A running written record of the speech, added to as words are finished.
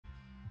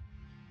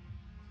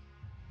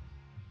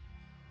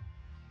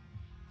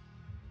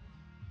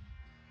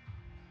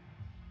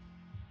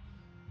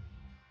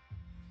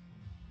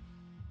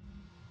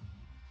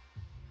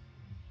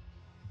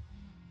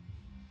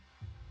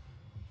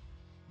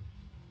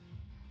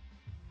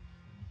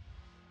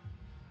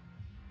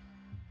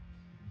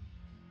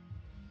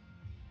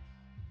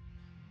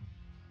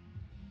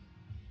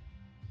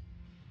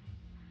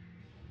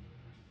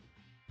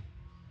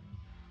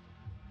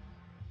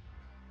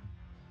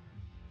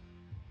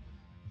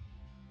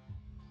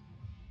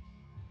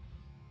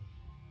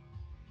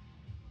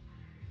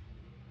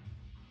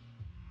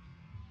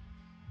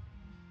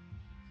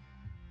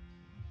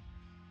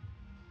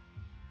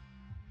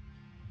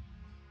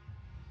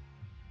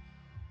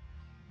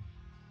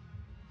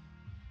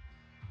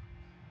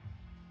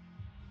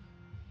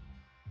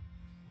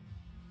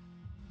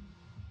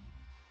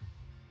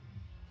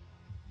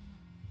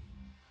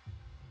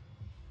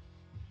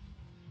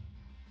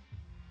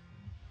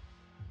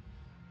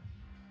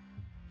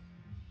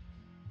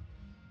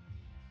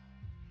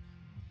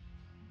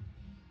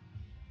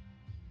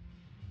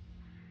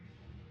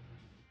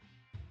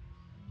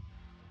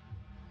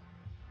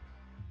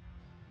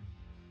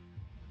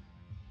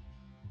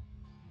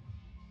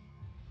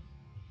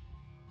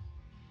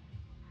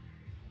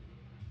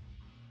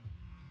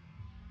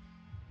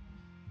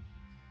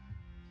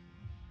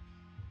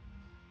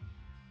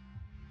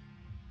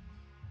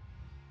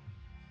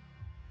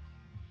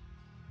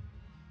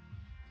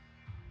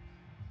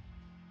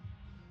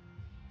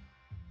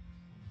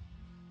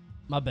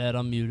My bad,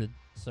 I'm muted.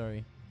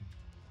 Sorry.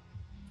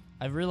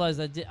 I realized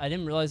I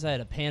didn't realize I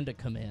had a panda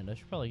command. I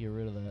should probably get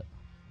rid of that.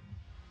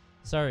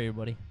 Sorry,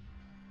 everybody.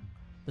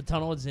 The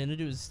tunnel at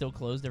Xanadu is still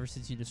closed ever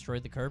since you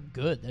destroyed the curb.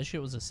 Good. That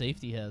shit was a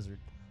safety hazard.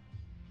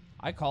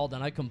 I called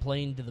and I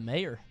complained to the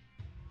mayor.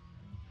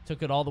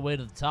 Took it all the way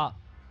to the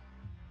top.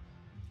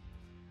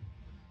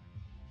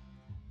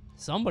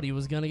 Somebody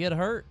was gonna get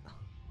hurt.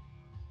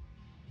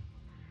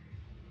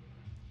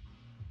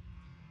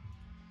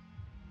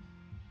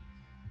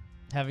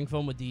 Having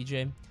fun with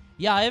DJ.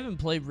 Yeah, I haven't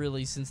played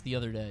really since the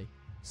other day.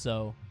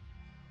 So,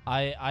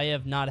 I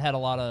have not had a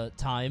lot of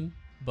time,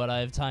 but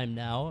I have time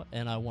now,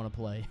 and I want to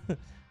play.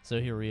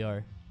 So here we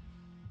are.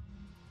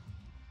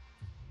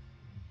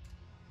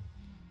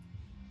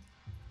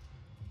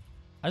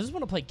 I just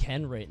want to play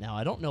Ken right now.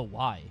 I don't know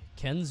why.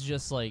 Ken's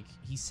just like,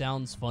 he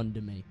sounds fun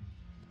to me.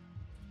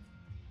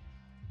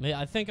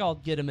 I think I'll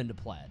get him into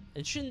Plaid.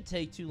 It shouldn't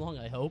take too long,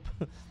 I hope.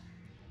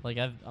 Like,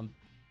 I'm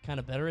kind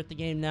of better at the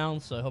game now,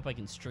 so I hope I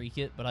can streak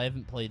it, but I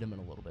haven't played him in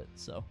a little bit,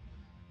 so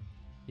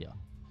yeah. Are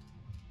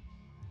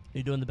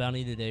you doing the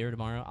bounty today or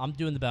tomorrow? I'm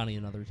doing the bounty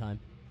another time.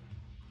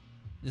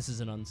 This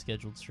is an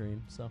unscheduled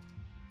stream, so.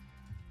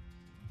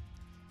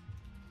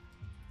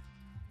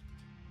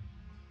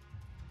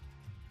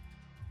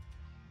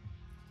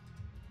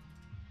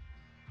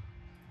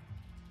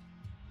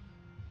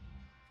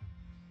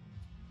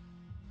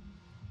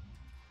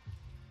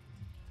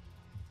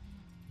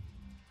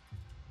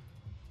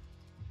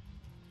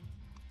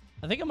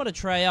 I think I'm gonna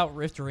try out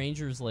Rift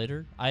Rangers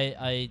later.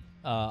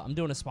 I'm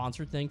doing a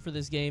sponsored thing for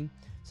this game,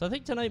 so I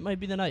think tonight might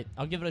be the night.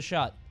 I'll give it a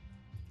shot.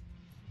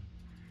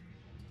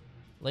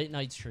 Late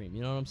night stream,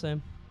 you know what I'm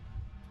saying?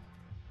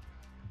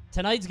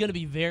 Tonight's gonna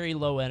be very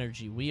low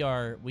energy. We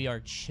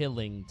are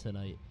chilling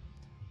tonight,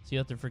 so you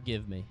have to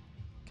forgive me.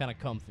 Kind of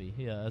comfy.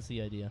 Yeah, that's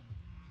the idea.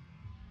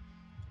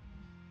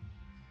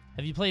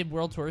 Have you played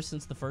World Tour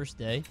since the first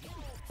day?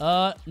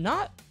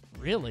 Not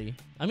really.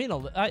 I mean,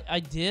 I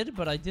did,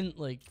 but I didn't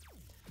like.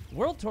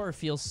 World Tour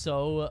feels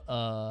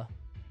so,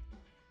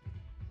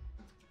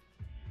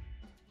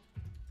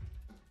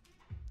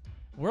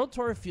 World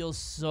Tour feels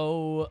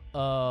so,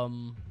 I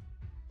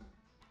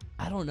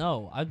don't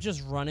know. I'm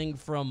just running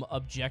from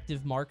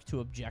objective mark to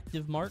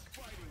objective mark.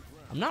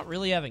 I'm not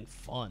really having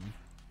fun.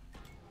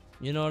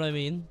 You know what I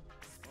mean?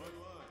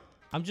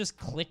 I'm just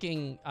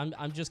clicking,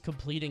 I'm just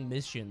completing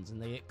missions and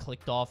they get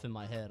clicked off in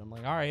my head. I'm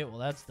like, all right, well,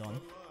 that's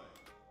done.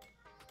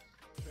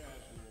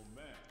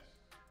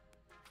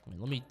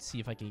 Let me see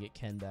if I can get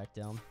Ken back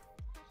down.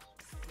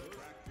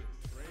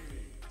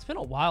 It's been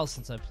a while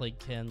since I played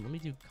Ken. Let me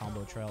do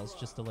combo trials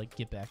just to like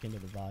get back into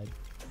the vibe.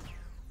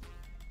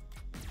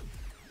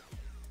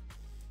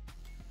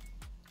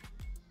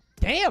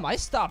 Damn, I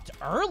stopped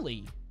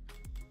early.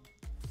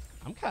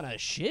 I'm kind of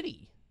shitty.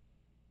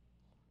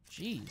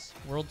 Jeez.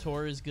 World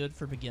Tour is good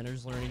for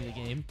beginners learning the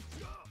game.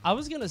 I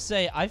was going to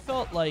say, I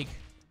felt like...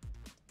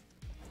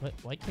 What?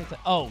 Why can't I...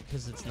 Oh,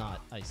 because it's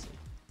not. I see.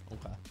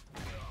 Okay.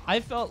 I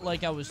felt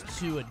like I was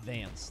too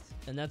advanced,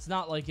 and that's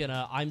not like in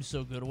a I'm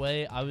so good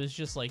way. I was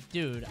just like,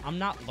 dude, I'm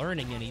not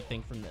learning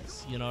anything from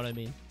this. You know what I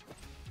mean?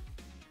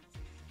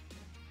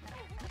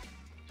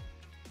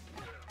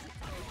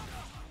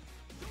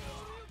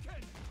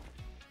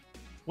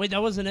 Wait,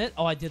 that wasn't it?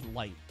 Oh, I did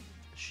light.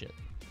 Shit.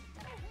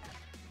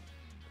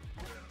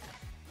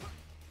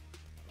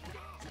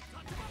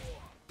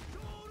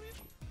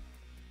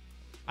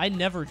 I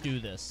never do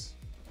this.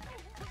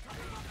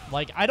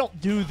 Like, I don't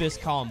do this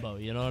combo,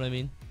 you know what I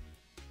mean?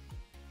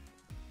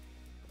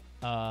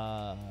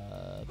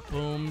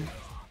 Boom.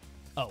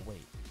 Oh,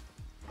 wait.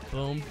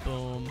 Boom,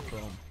 boom,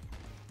 boom.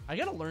 I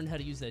gotta learn how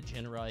to use that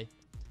Genrai,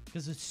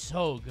 because it's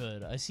so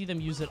good. I see them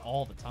use it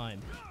all the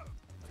time.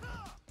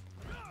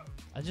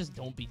 I just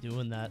don't be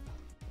doing that.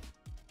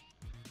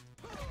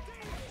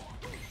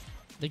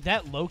 Like,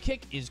 that low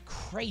kick is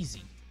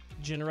crazy.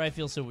 Genrai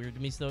feels so weird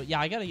to me still. Yeah,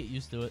 I gotta get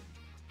used to it.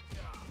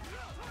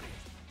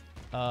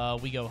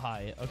 We go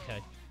high. Okay.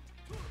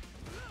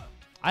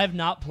 I have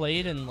not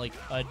played in, like,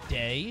 a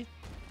day,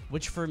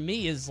 which for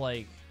me is,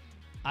 like,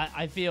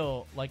 I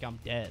feel like I'm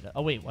dead.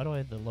 Oh, wait, why do I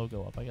have the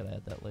logo up? I gotta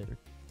add that later.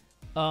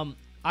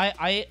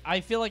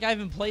 I feel like I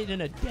haven't played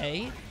in a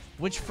day,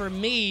 which for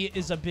me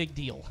is a big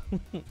deal.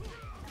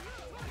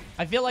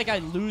 I feel like I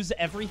lose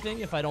everything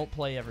if I don't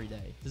play every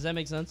day. Does that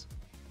make sense?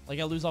 Like,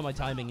 I lose all my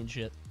timing and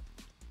shit.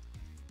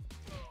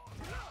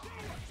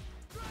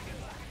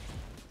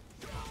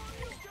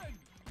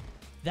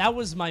 That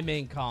was my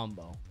main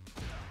combo.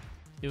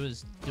 It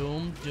was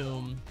Doom,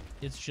 Doom.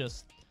 It's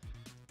just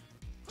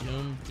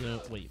Doom,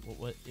 Doom. Wait,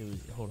 what? It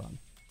was. Hold on.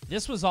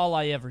 This was all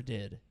I ever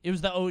did. It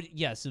was the OD.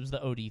 Yes, it was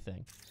the OD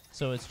thing.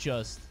 So it's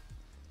just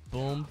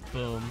boom,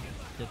 boom,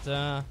 da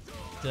da,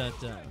 da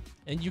da.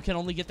 And you can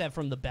only get that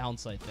from the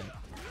bounce, I think.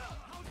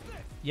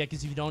 Yeah,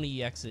 because if you don't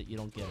EX it, you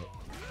don't get it.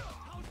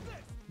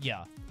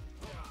 Yeah.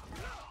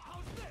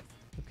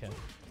 Okay.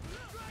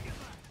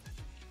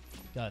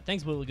 Got it.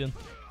 Thanks, Booligan.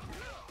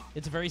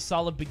 It's a very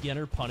solid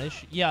beginner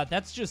punish. Yeah,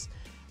 that's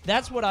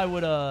what I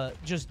would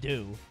just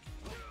do.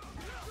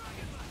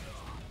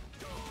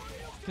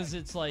 Because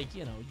it's like,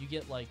 you know, you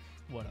get like,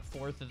 what, a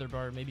fourth of their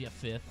bar, maybe a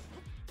fifth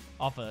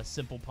off a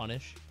simple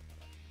punish.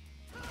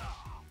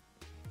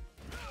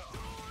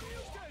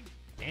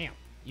 Damn,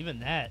 even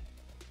that.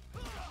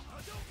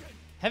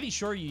 Heavy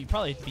short, you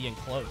probably have to be in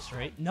close,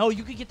 right? No,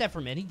 you could get that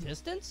from any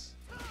distance?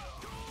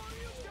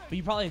 But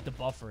you probably have to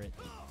buffer it.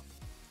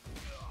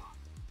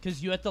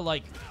 Because you have to,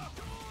 like...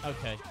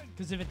 Okay.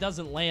 Because if it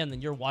doesn't land,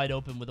 then you're wide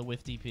open with a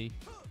whiff DP.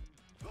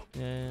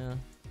 Yeah.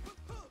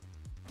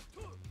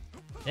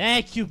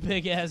 Thank you,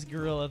 big-ass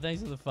gorilla.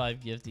 Thanks for the 5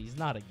 gifties.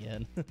 Not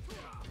again.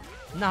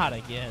 Not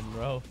again,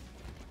 bro.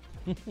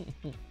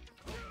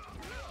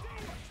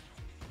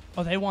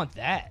 Oh, they want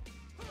that.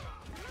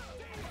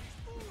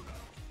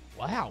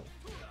 Wow.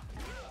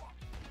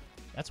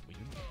 That's weird.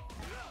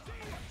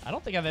 I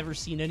don't think I've ever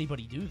seen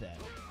anybody do that.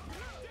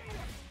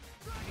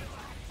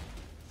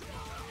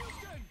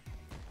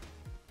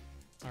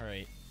 All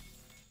right.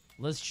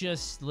 Let's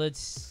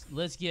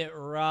get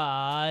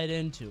right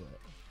into it.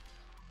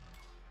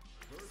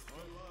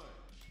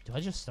 Do I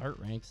just start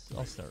ranks?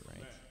 I'll start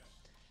ranks.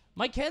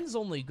 My Ken's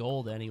only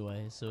gold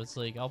anyway, so it's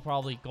like I'll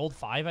probably gold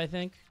 5, I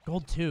think.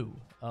 Gold 2.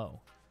 Oh.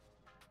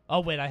 Oh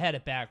wait, I had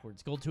it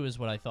backwards. Gold 2 is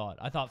what I thought.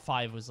 I thought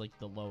 5 was like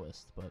the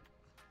lowest, but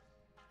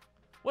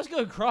what's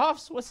good,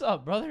 Crofts? What's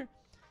up, brother?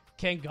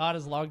 Ken God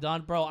is logged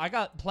on, bro. I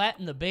got plat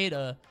in the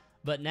beta,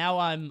 but now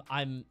I'm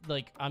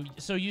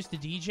so used to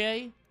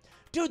DJ.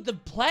 Dude, the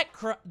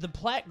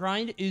plat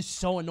grind is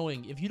so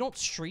annoying. If you don't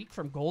streak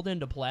from gold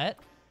into plat,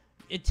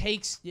 it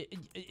takes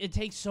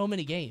so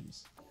many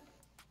games.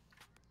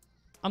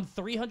 I'm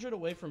 300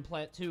 away from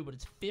plat 2, but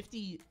it's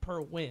 50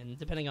 per win,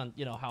 depending on,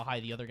 you know, how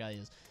high the other guy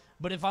is.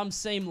 But if I'm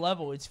same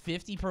level, it's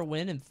 50 per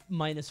win and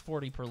minus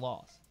 40 per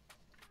loss.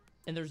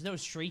 And there's no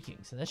streaking,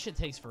 so that shit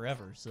takes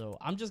forever. So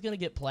I'm just going to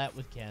get plat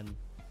with Ken.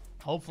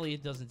 Hopefully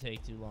it doesn't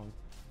take too long.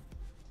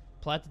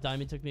 Plat to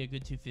diamond took me a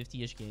good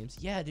 250-ish games.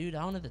 Yeah, dude,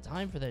 I don't have the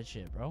time for that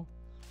shit, bro.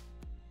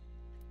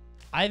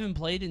 I haven't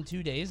played in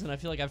 2 days, and I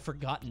feel like I've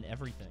forgotten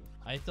everything.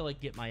 I have to, like,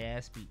 get my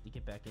ass beat to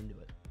get back into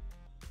it.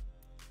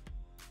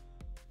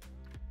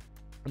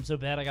 I'm so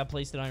bad I got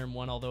placed in Iron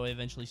 1, although I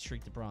eventually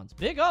streaked to bronze.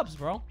 Big ups,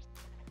 bro.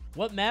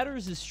 What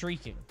matters is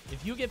streaking.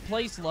 If you get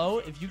placed low,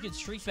 if you get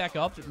streaked back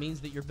up, it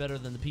means that you're better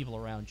than the people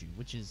around you,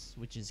 which is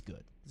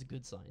good. It's a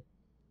good sign.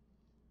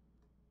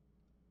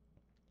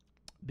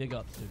 Big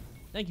ups, dude.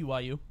 Thank you,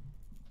 YU.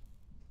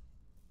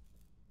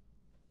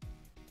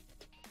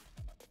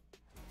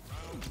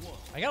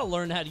 I gotta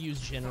learn how to use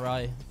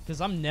Jinrai,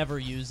 because I'm never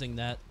using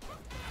that.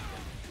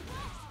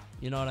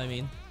 You know what I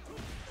mean?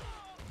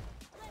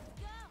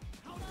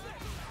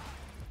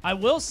 I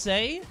will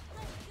say,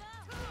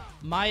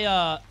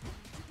 my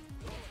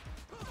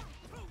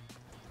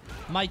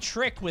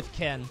trick with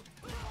Ken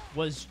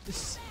was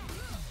just...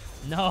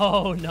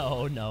 No,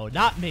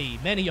 not me.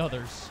 Many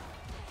others.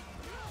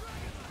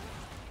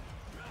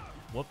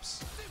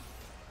 Whoops.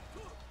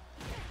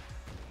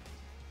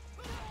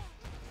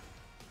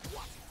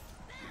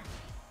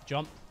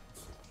 Jump.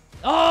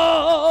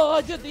 Oh,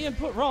 I did the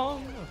input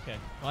wrong. Okay.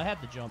 Well, I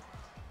had to jump.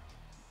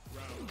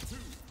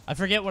 I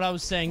forget what I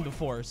was saying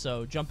before,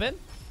 so jump in.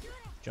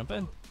 Jump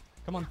in.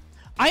 Come on.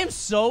 I am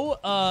so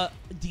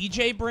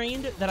DJ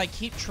brained that I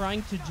keep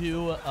trying to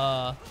do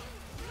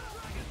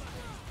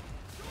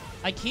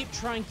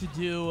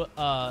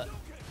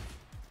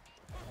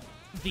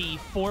the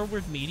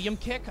forward medium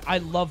kick. I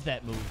love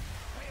that move.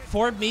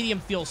 Forward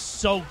medium feels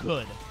so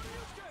good.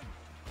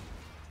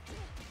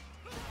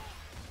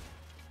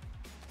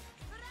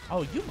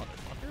 Oh, you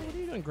motherfucker. What are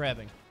you doing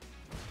grabbing?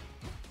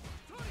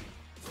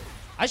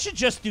 I should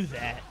just do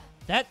that.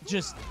 That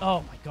just...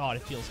 Oh, my God.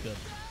 It feels good.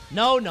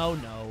 No.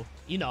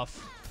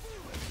 Enough.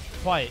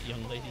 Quiet,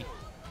 young lady.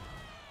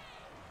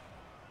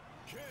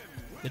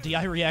 The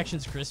DI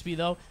reaction's crispy,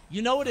 though.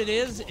 You know what it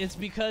is? It's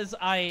because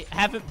I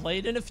haven't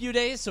played in a few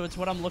days, so it's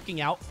what I'm looking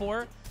out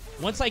for.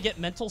 Once I get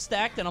mental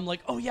stacked and I'm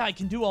like, oh, yeah, I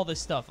can do all this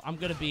stuff, I'm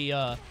going to be...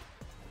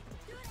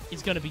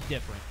 It's going to be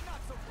different.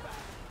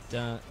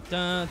 Dun,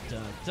 dun,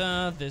 dun,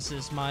 dun. This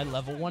is my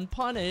level 1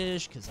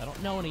 punish, because I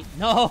don't know any...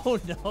 No.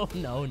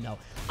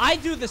 I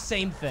do the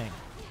same thing.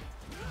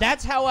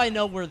 That's how I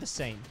know we're the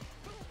same.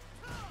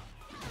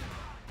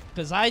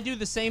 Because I do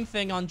the same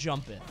thing on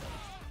jump in.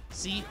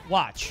 See?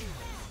 Watch.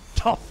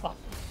 Oh, fuck.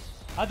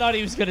 I thought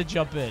he was going to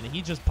jump in.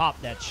 He just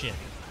popped that shit.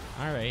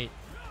 All right.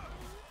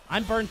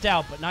 I'm burnt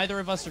out, but neither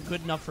of us are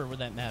good enough for where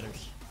that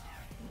matters.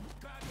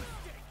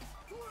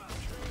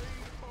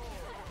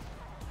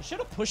 I should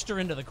have pushed her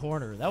into the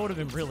corner. That would have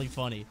been really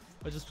funny.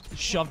 I just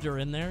shoved her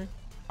in there.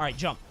 All right,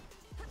 jump.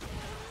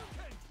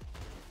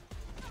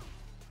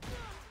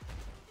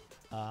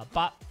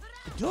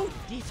 Dude,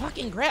 he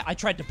fucking grab. I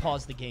tried to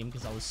pause the game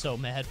because I was so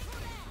mad.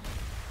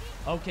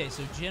 Okay,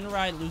 so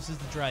Jinrai loses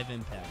the drive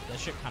impact. That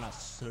shit kind of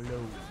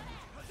slow.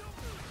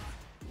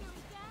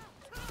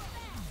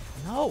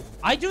 No,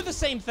 I do the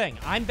same thing.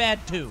 I'm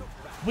bad too.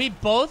 We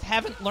both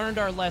haven't learned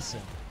our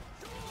lesson.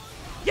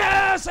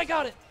 Yes, I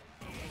got it.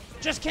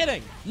 Just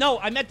kidding. No,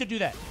 I meant to do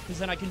that because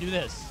then I can do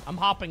this. I'm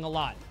hopping a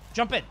lot.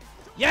 Jump in.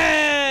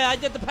 Yeah, I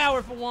did the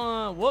powerful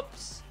one.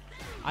 Whoops.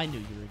 I knew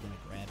you were gonna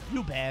grab.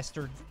 You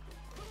bastard.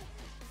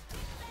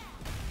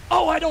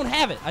 Oh, I don't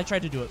have it. I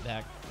tried to do it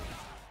back.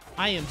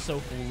 I am so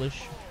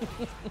foolish.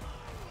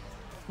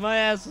 My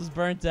ass was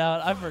burnt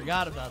out. I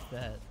forgot about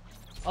that.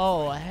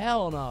 Oh,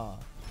 hell no.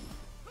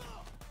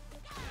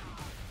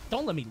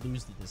 Don't let me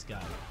lose to this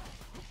guy.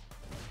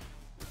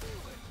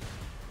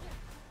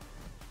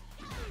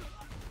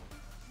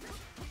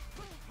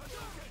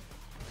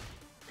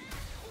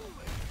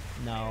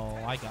 No,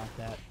 I got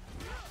that.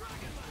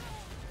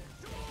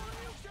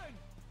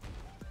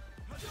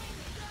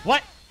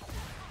 What?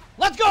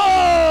 Let's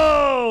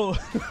go!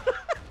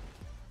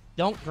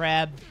 Don't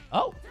grab.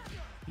 Oh,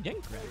 he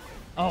didn't grab.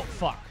 Oh,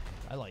 fuck.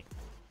 I, like,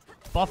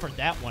 buffered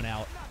that one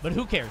out. But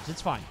who cares?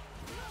 It's fine.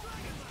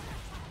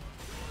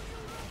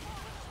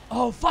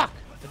 Oh, fuck.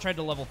 I tried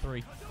to level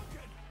 3.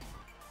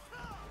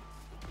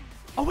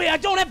 Oh, wait, I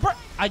don't have...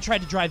 I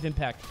tried to drive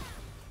impact.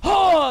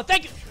 Oh,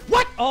 thank you.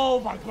 What? Oh,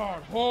 my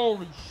God.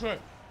 Holy shit.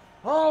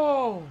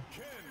 Oh.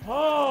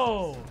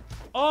 Oh.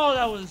 Oh,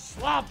 that was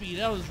sloppy.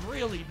 That was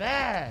really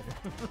bad.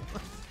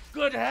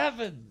 Good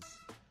heavens.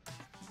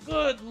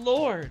 Good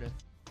Lord.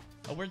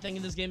 A weird thing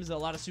in this game is that a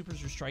lot of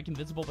supers are strike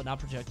invincible, but not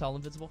projectile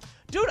invincible.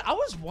 Dude, I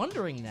was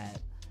wondering that.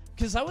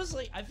 Because I was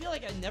like, I feel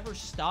like I never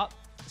stopped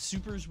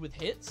supers with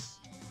hits,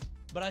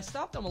 but I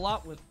stopped them a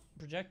lot with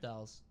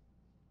projectiles.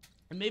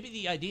 And maybe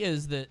the idea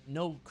is that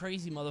no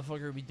crazy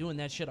motherfucker would be doing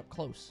that shit up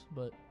close,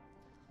 but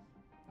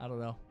I don't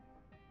know.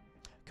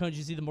 Coney, did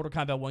you see the Mortal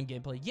Kombat 1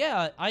 gameplay?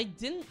 Yeah, I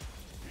didn't.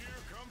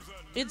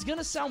 It's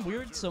gonna sound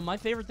weird, so my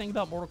favorite thing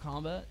about Mortal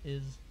Kombat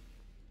is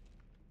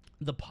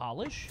the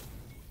polish.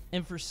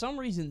 And for some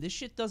reason, this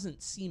shit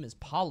doesn't seem as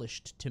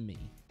polished to me.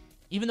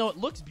 Even though it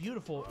looks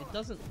beautiful, it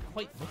doesn't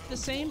quite look the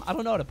same. I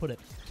don't know how to put it.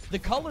 The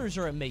colors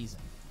are amazing.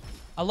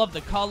 I love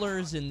the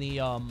colors and the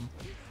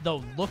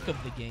look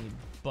of the game,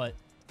 but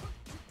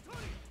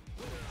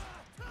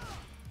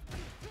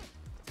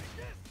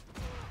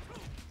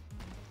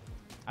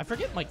I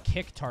forget my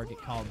kick target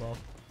combo.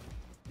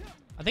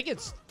 I think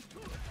it's...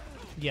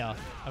 Yeah,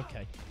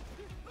 okay.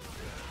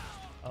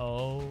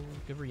 Oh,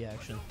 good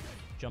reaction.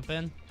 Jump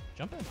in.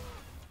 Jump in.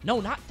 No,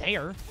 not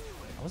there.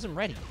 I wasn't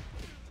ready.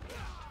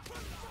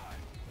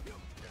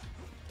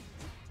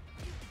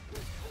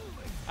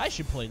 I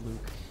should play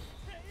Luke.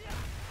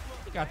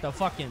 You got the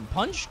fucking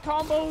punch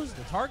combos,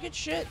 the target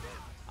shit.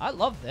 I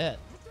love that.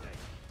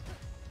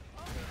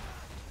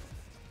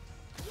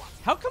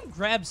 How come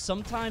grab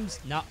sometimes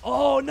not...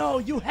 Oh, no,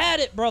 you had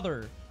it,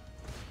 brother.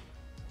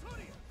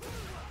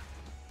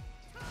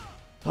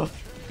 Oh,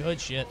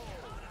 good shit.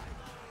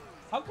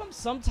 How come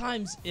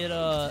sometimes it,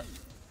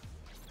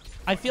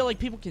 I feel like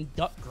people can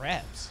duck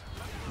grabs.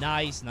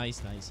 Nice,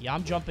 nice, nice. Yeah,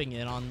 I'm jumping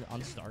in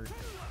on start.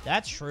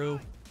 That's true.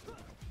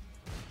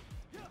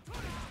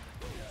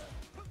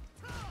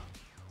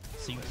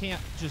 So you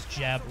can't just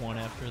jab one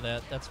after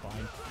that. That's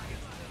fine.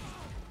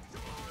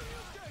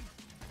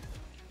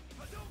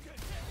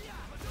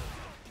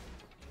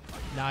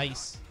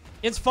 Nice.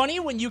 It's funny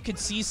when you could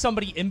see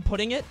somebody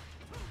inputting it.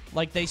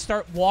 Like, they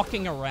start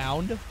walking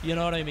around. You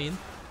know what I mean?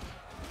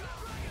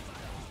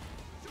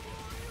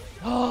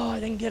 Oh, I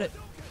didn't get it.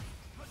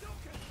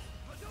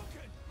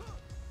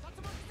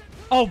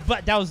 Oh,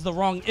 but that was the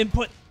wrong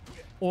input.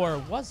 Or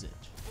was it?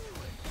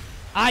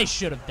 I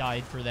should have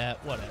died for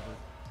that. Whatever.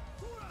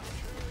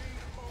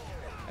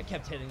 I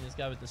kept hitting this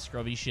guy with the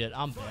scrubby shit.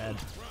 I'm bad.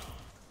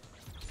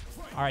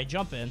 Alright,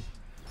 jump in.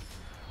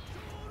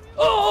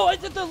 Oh, I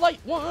did the light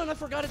one. I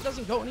forgot it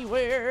doesn't go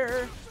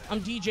anywhere.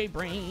 I'm DJ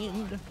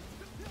brained.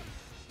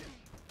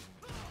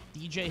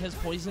 DJ has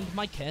poisoned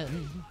my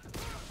Ken.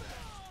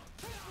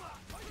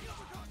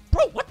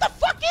 Bro, what the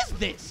fuck is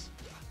this?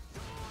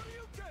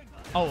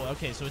 Oh,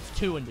 okay, so it's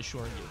 2 into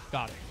short you.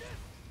 Got it.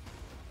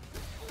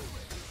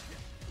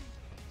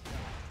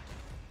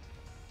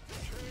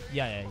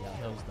 Yeah,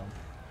 that was dumb.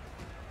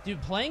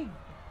 Dude, playing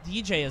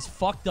DJ has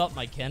fucked up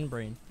my Ken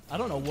brain. I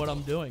don't know what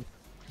I'm doing.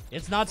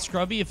 It's not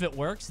scrubby if it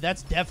works.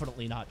 That's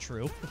definitely not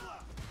true.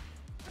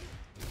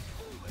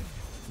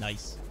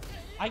 Nice.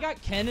 I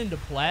got Ken into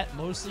plat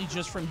mostly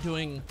just from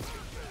doing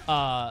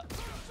feet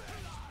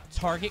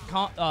target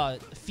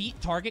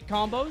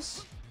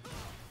combos.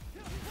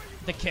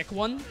 The kick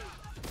one.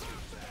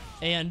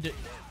 And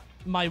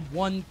my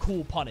one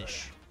cool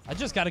punish. I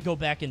just got to go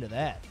back into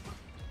that.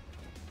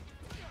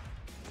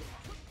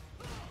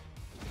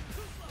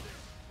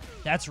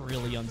 That's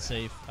really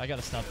unsafe. I got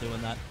to stop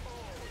doing that.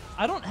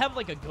 I don't have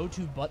like a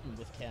go-to button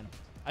with Ken.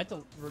 I have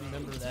to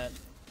remember that.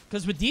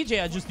 Because with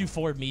DJ, I just do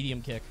forward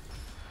medium kick.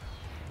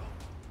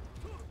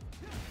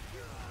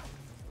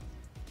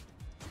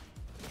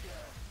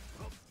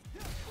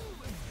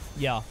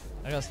 Yeah,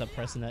 I gotta stop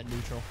pressing that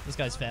neutral. This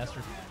guy's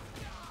faster.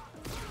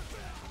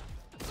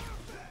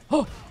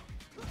 Oh!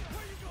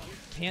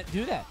 Can't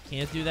do that.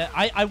 Can't do that.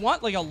 I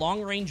want like a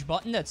long-range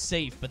button that's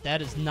safe, but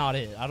that is not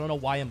it. I don't know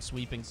why I'm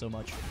sweeping so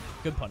much.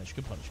 Good punish,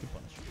 good punish, good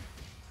punish.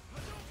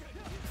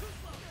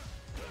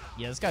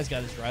 Yeah, this guy's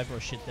got his drive or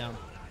shit down.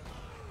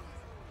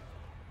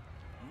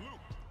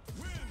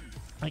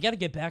 I gotta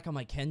get back on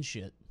my Ken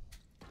shit.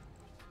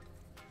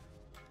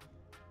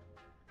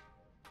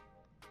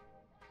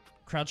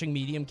 Crouching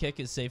medium kick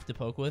is safe to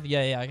poke with.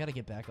 Yeah, I gotta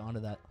get back onto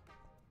that.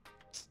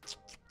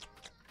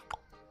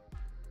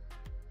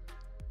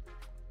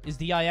 Is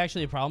DI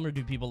actually a problem, or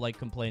do people like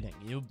complaining?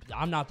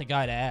 I'm not the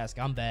guy to ask.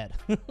 I'm bad.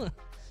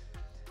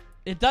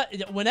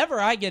 Whenever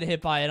I get hit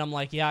by it, I'm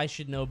like, yeah, I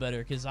should know better,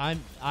 because I'm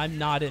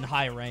not in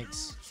high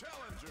ranks.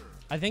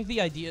 I think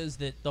the idea is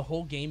that the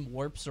whole game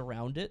warps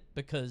around it,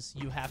 because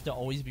you have to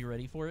always be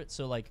ready for it.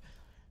 So, like,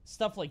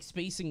 stuff like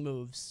spacing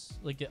moves,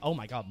 like, oh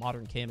my god,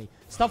 modern Cammy.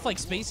 Stuff like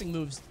spacing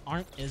moves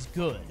aren't as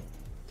good,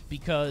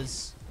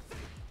 because...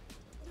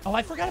 Oh,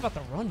 I forgot about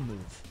the run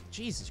move.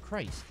 Jesus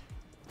Christ.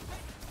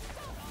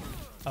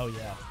 Oh,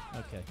 yeah.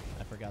 Okay.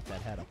 I forgot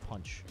that had a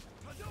punch.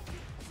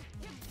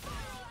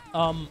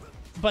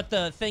 But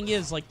the thing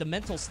is, like, the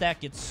mental stack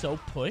gets so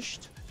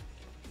pushed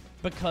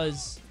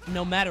because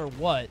no matter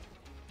what,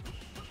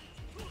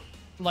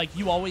 like,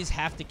 you always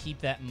have to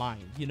keep that in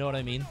mind. You know what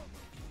I mean?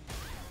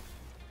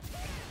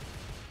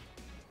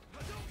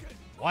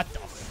 What the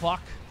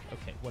fuck?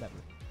 Okay, whatever.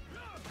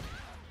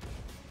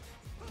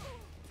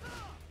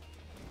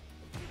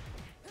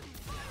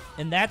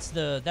 And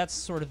that's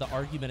sort of the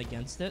argument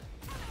against it.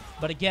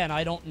 But again,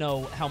 I don't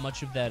know how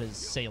much of that is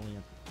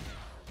salient,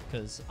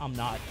 because I'm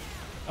not.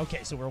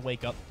 Okay, so we're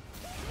wake up.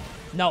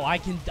 No, I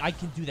can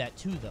do that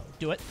too, though.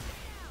 Do it.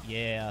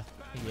 Yeah.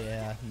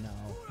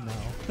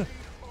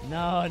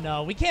 No.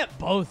 No. We can't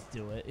both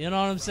do it. You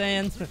know what I'm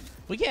saying?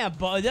 We can't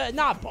both.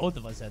 Not both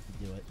of us have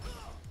to do it.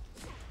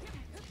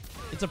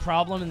 It's a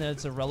problem, and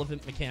it's a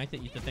relevant mechanic that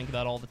you have to think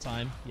about all the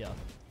time. Yeah.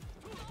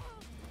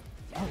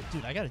 Oh,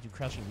 dude, I gotta do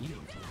crouching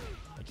medium.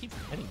 I keep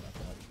forgetting about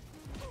that.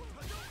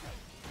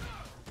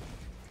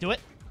 Do it.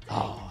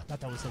 Oh, I thought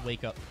that was the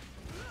wake up.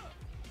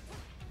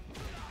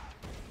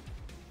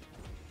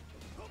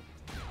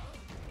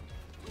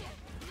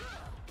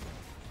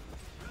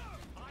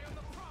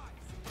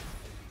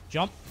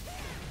 Jump.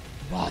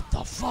 What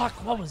the fuck?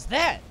 What was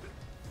that?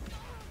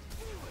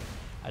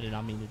 I did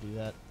not mean to do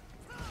that.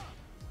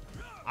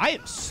 I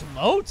am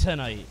slow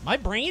tonight. My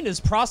brain is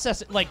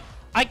processing. Like,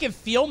 I can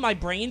feel my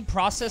brain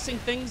processing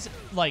things,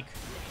 like,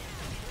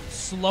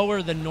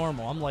 slower than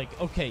normal. I'm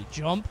like, okay,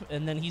 jump,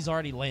 and then he's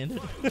already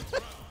landed.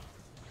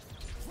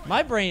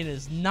 My brain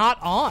is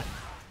not on.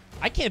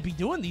 I can't be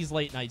doing these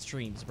late night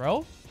streams,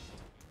 bro.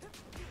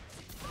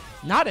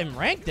 Not in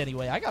ranked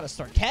anyway. I gotta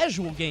start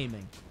casual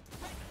gaming.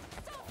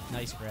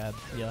 Nice grab,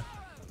 yeah.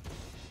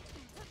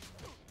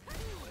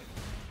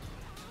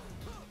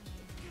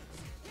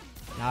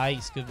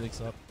 Nice, good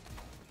mix up.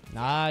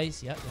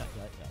 Nice, yep.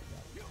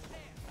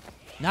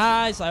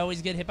 Nice, I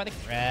always get hit by the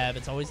grab.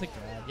 It's always the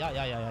grab.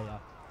 Yeah.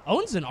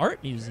 Owns an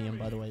art museum,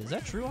 by the way. Is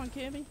that true on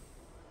Cammy?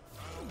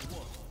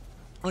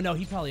 Oh, no,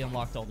 he probably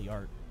unlocked all the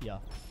art. Yeah.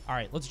 All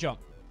right, let's jump.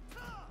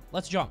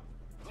 Let's jump.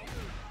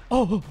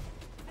 Oh!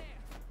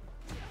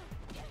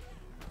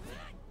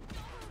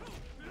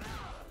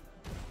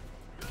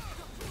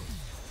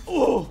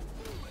 Oh!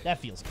 That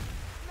feels good.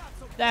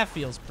 That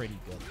feels pretty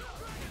good.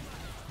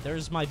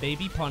 There's my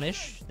baby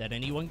punish that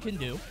anyone can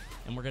do.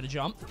 And we're going to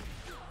jump.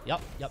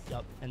 Yep.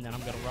 And then I'm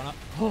going to run up.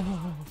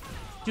 Oh.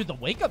 Dude, the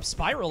wake-up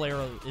spiral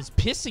arrow is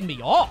pissing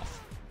me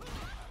off.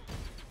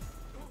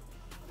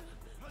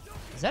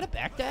 Is that a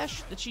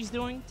backdash that she's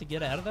doing to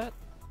get out of that?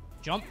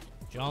 Jump.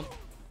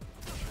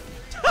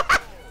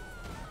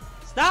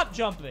 Stop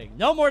jumping.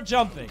 No more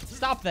jumping.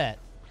 Stop that.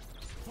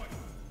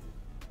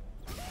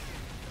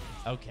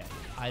 Okay.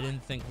 I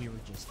didn't think we were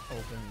just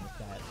opening with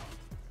that.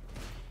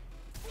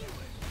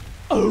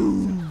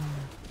 Oh!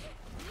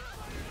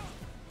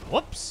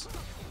 Whoops.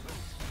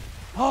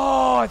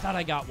 Oh, I thought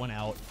I got one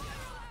out.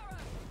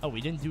 Oh, we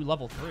didn't do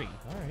level 3.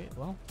 All right,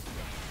 well.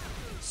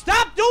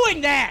 Stop doing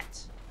that!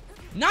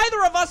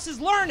 Neither of us is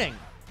learning.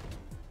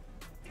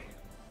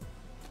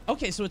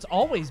 Okay, so it's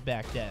always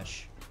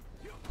backdash.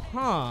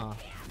 Huh.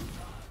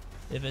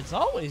 If it's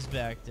always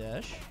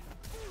backdash,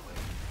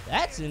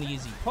 that's an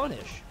easy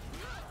punish.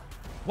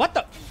 What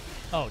the?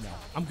 Oh, no.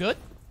 I'm good?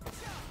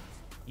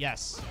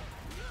 Yes.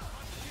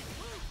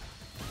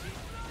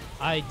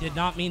 I did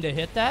not mean to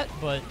hit that,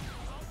 but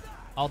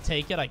I'll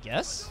take it, I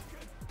guess.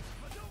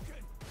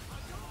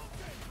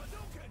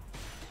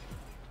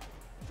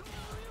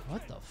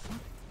 What the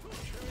fuck?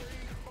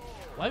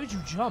 Why would you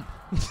jump?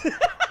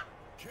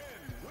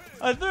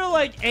 I threw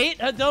like 8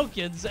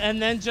 Hadokens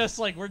and then just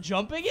like we're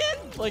jumping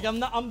in? Like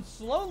I'm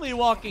slowly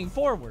walking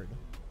forward.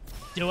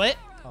 Do it.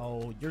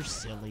 Oh, you're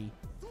silly.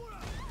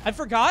 I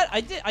forgot.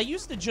 I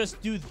used to just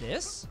do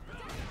this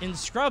in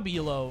Scrub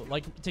Elo,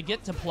 like to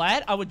get to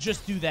plat, I would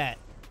just do that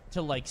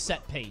to like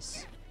set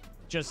pace.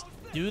 Just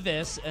do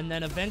this and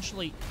then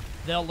eventually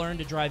they'll learn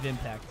to drive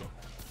impact it.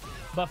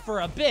 But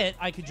for a bit,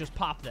 I could just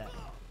pop that.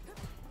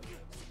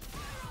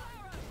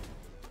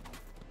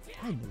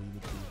 I knew you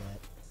would do that.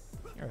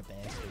 You're a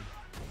bastard.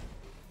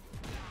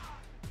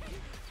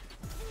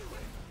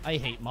 I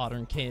hate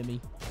modern Cammy.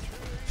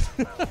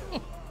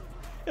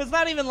 It's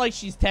not even like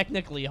she's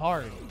technically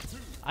hard.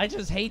 I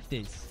just hate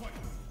this.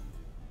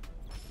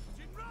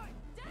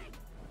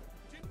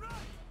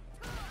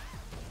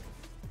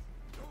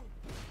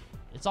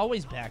 It's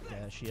always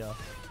backdash, yeah.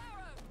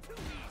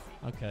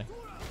 Okay.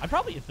 I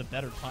probably have the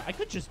better punish. I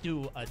could just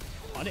do a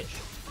punish.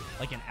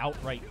 Like an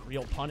outright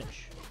real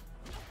punish.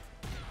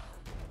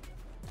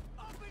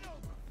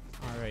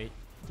 Alright.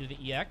 Do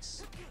the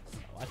EX.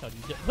 Oh, I thought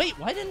you did. Wait,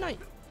 why didn't I?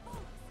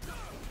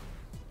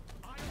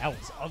 That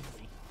was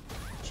ugly.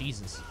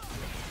 Jesus.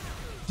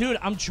 Dude,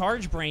 I'm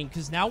charge brain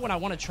because now when I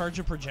want to charge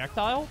a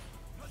projectile,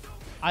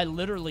 I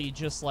literally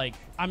just like,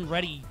 I'm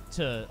ready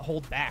to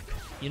hold back.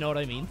 You know what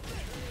I mean?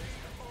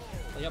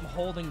 Like I'm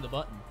holding the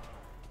button.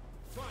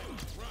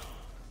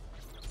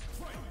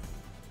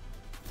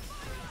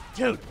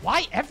 Dude,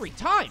 why every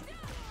time?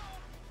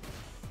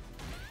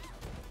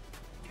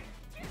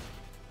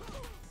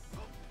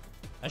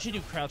 I should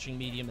do crouching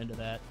medium into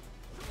that.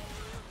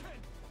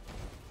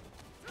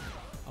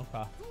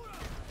 Okay.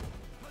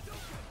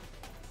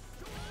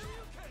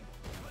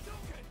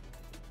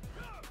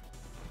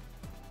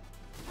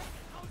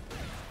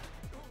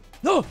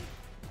 No!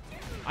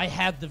 I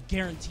had the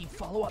guaranteed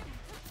follow-up.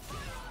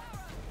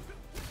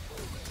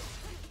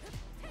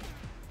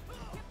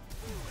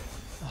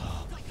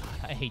 Oh my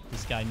god, I hate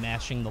this guy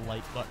mashing the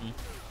light button.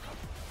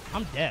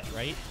 I'm dead,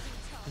 right?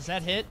 Does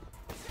that hit?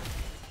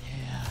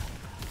 Yeah.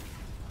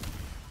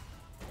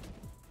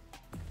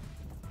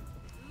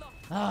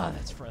 Ah,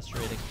 that's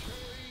frustrating.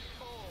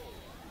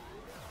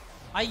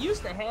 I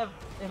used to have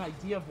an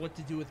idea of what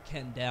to do with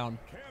Ken down,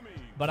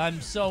 but I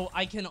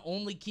can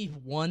only keep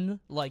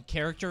one, like,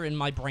 character in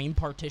my brain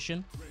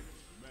partition.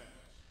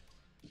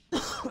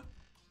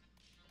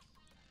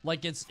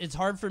 Like, it's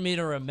hard for me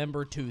to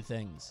remember two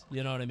things,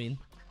 you know what I mean?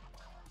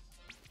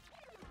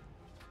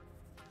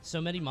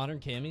 So many modern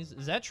camis,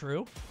 is that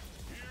true?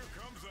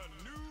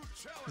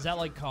 Is that,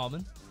 like,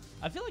 common?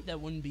 I feel like that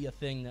wouldn't be a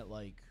thing that,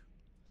 like,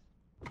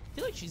 I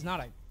feel like she's not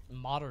a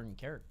modern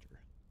character.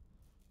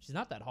 She's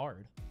not that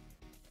hard.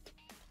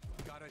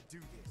 Gotta do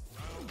this.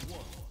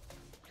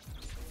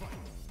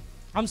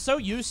 I'm so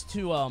used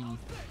to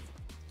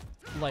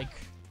like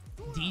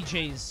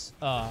DJ's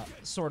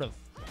sort of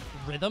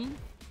rhythm.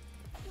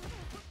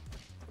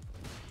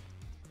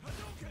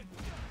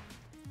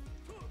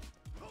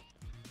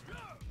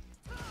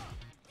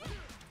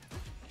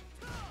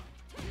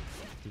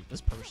 Dude,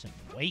 this person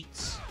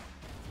waits.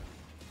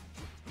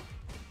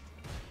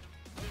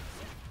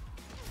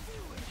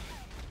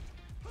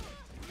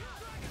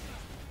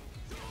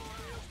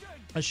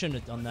 I shouldn't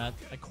have done that.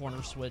 I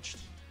corner switched.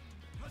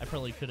 I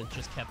probably could have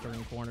just kept her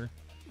in corner.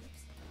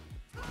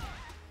 I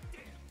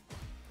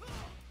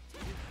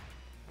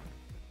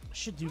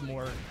should do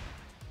more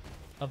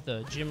of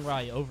the Jim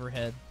Rai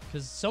overhead,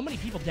 because so many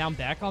people down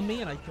back on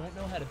me and I don't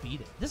know how to beat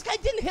it. This guy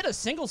didn't hit a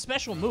single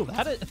special move.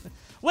 How did...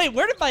 Wait,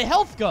 where did my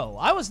health go?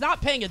 I was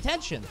not paying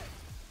attention.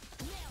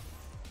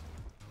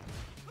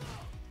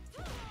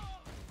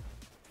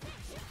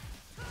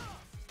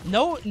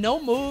 No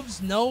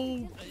moves,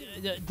 no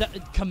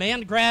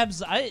command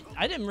grabs. I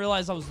didn't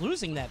realize I was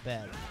losing that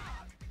bad.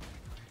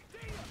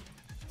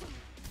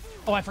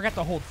 Oh, I forgot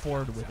to hold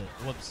forward with it.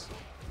 Whoops.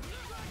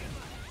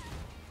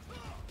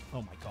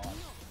 Oh my god.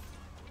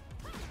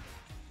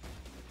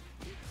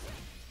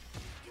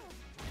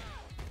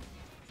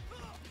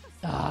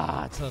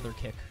 Ah, it's another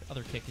kick.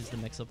 Other kick is the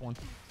mix-up one.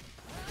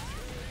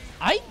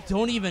 I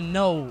don't even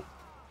know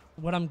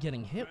what I'm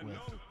getting hit with.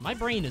 My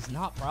brain is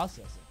not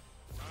processing.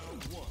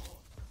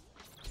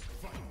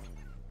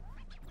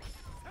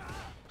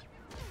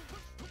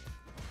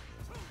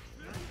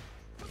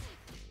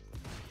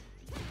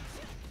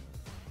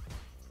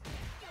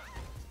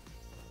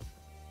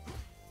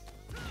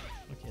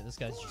 Okay, this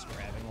guy's just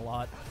grabbing a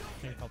lot.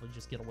 I can probably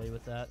just get away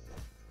with that.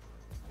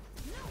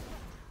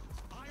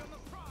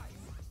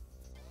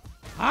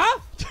 Huh?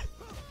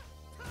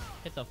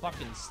 Hit the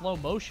fucking slow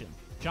motion.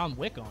 John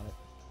Wick on it.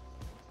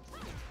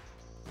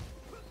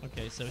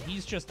 Okay, so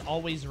he's just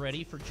always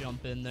ready for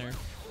jump in there.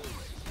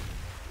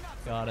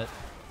 Got it.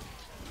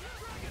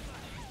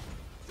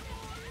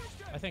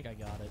 I think I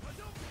got it.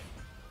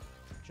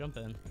 Jump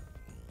in.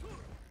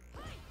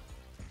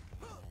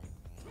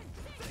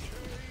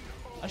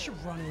 I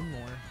should run in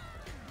more.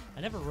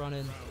 I never run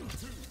in.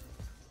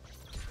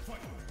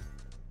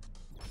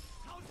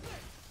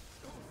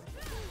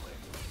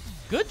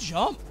 Good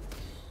jump.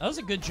 That was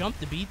a good jump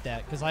to beat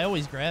that, because I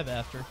always grab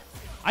after.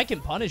 I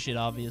can punish it,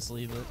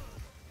 obviously, but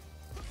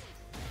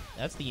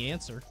that's the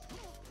answer.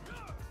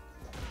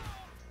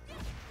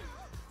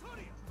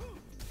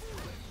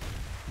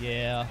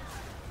 Yeah.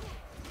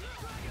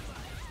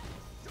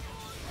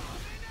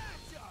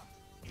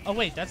 Oh,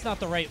 wait, that's not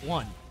the right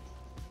one.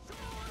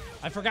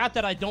 I forgot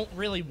that I don't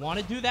really want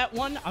to do that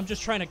one. I'm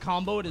just trying to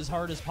combo it as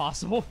hard as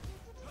possible.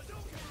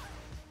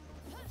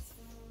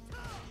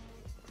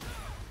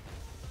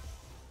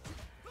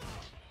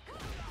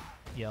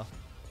 Yeah.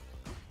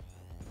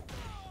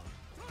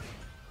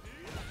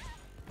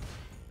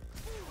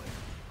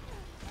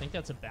 I think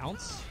that's a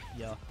bounce.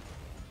 Yeah.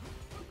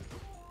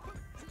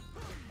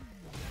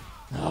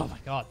 Oh my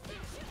god.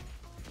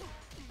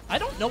 I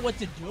don't know what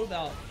to do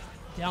about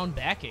down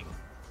backing.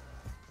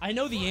 I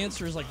know the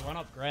answer is like run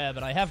up grab,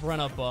 and I have run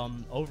up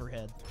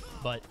overhead,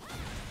 but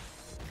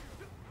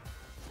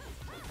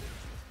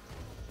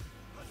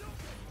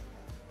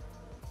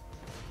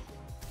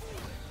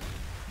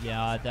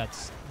Yeah,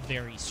 that's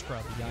very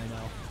scrubby, I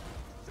know.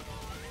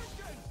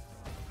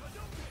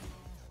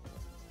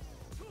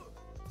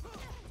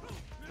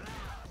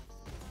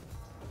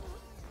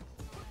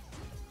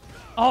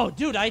 Oh,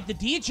 dude, I had the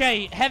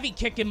DJ heavy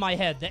kick in my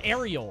head, the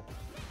aerial.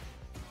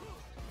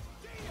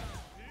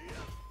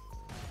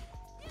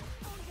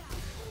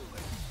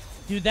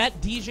 Dude,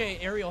 that DJ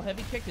aerial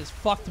heavy kick has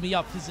fucked me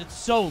up because it's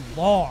so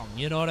long,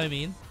 you know what I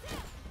mean?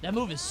 That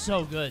move is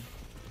so good.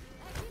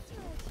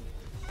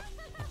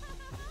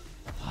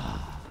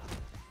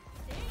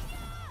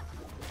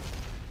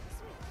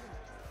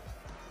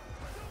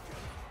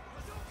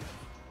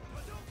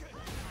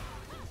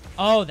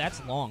 Oh,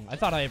 that's long. I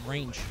thought I had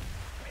range.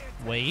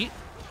 Wait.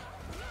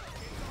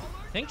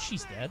 I think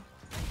she's dead.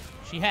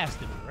 She has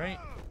to be, right?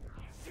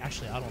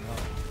 Actually, I don't know.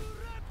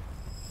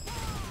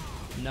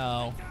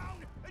 No.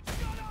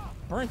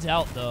 Burnt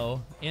out,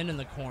 though, and in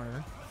the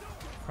corner.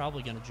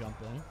 Probably gonna jump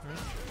in, right?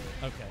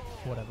 Okay,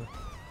 whatever.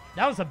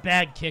 That was a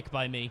bad kick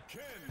by me.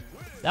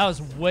 That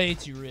was way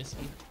too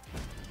risky.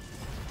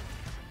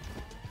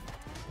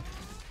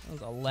 That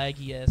was a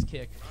laggy-ass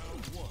kick.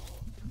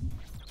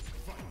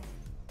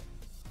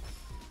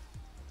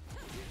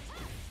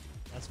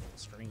 That's full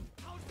screen.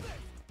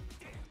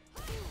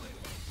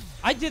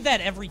 I did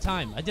that every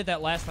time. I did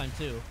that last time,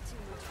 too.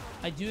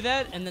 I do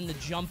that, and then the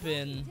jump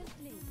in...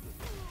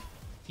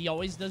 He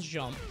always does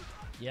jump.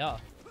 Yeah.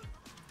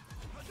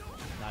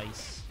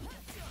 Nice.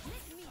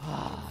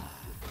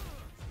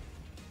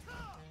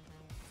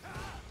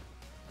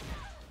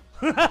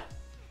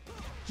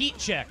 Heat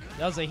check.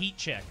 That was a heat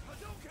check.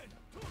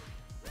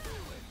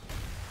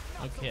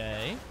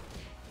 Okay.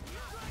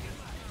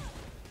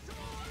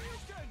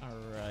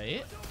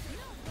 Alright.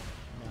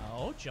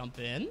 No, jump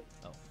in.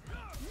 Oh.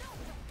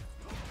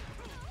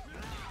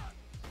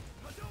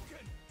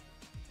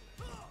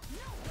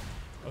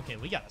 Okay,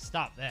 we gotta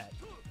stop that.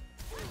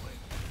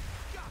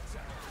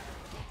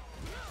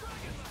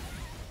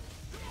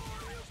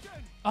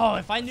 Oh,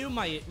 if I knew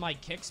my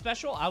kick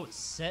special, I was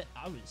set.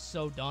 I was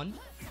so done.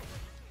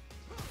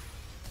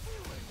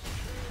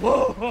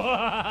 Whoa!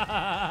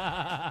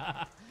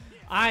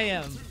 I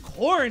am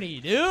corny,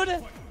 dude.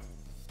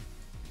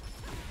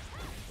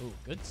 Ooh,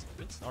 good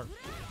start.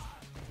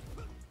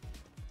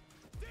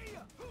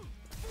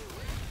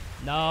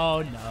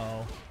 No,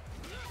 no.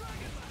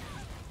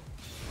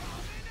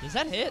 Does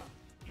that hit?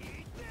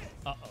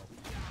 Uh-oh.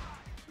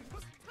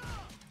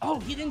 Oh,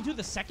 he didn't do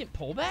the second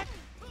pullback?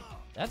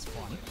 That's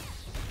fun.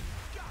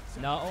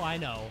 No, I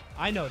know.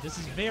 I know. This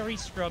is very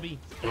scrubby.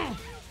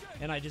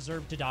 And I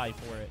deserve to die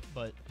for it.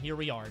 But here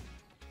we are.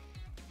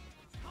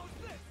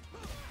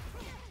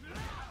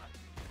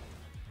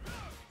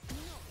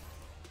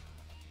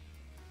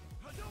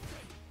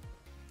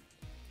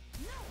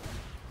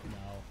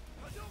 No.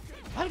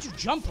 Why would you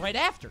jump right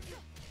after?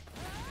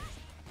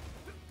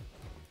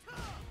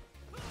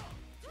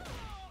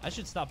 I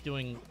should stop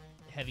doing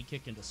heavy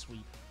kick into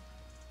sweep.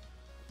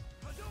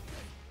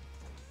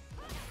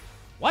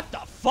 What the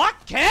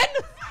fuck, Ken?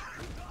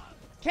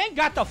 Ken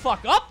got the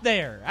fuck up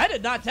there. I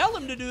did not tell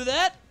him to do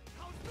that.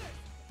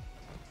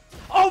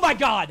 Oh my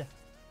god.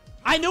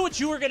 I knew what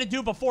you were going to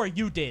do before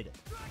you did.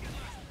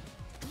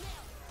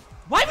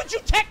 Why would you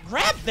tech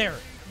grab there?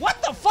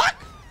 What the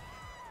fuck?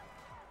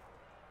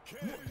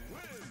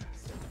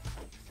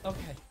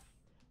 Okay.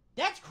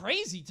 That's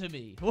crazy to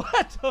me.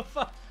 What the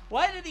fuck?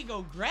 Why did he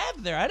go grab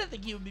there? I didn't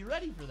think he would be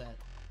ready for that.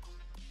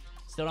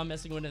 Still not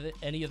messing with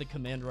any of the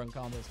command run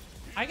combos.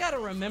 I gotta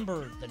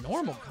remember the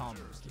normal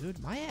combos, dude.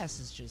 My ass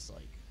is just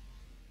like...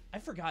 I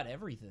forgot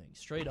everything,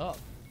 straight up.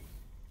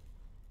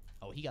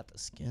 Oh, he got the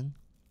skin.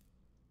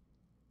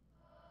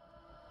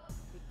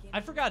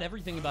 I forgot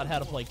everything about how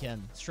to play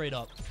Ken, straight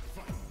up.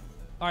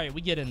 Alright,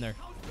 we get in there.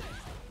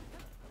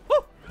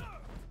 Woo!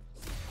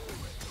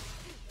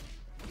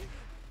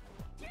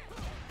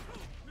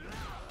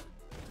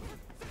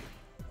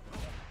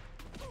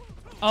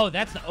 Oh,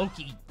 that's the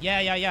Oki.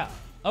 Yeah.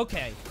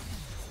 Okay.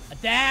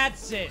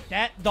 That's it.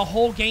 The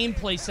whole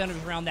gameplay centers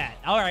around that.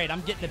 Alright,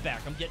 I'm getting it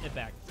back.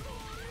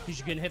 Because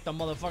you can hit the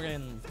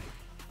motherfucking...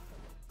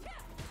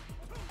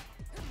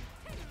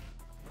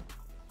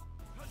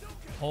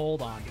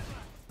 Hold on.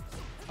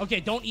 Okay,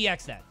 don't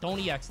EX that. Don't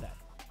EX that.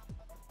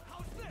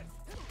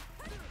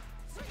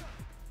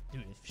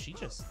 Dude, if she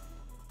just...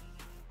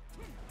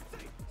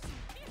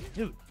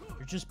 Dude,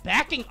 you're just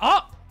backing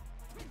up!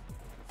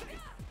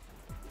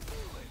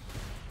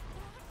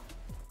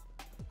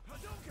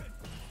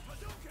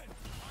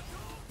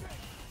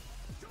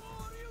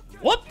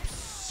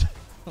 Whoops!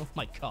 Oh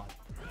my god.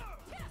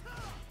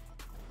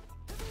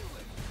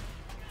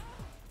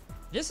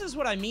 This is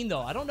what I mean,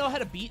 though. I don't know how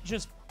to beat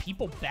just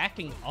people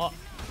backing up.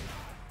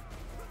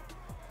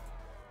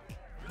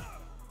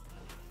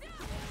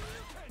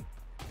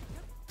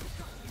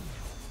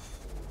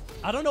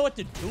 I don't know what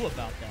to do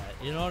about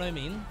that. You know what I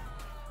mean?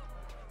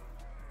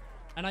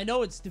 And I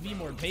know it's to be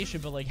more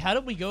patient, but, like, how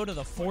did we go to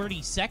the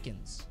 40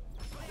 seconds?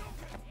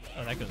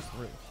 Oh, that goes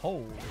through.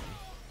 Holy...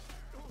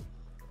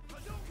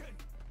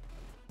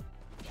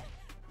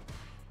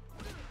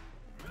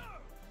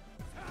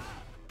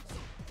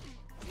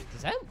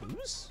 Is that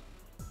loose?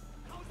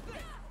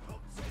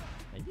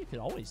 Maybe you could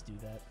always do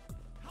that.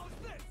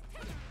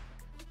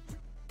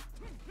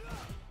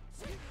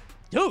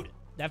 Dude,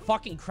 that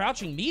fucking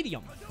crouching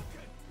medium.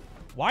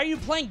 Why are you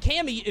playing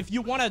Cammy if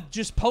you want to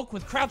just poke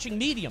with crouching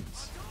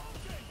mediums?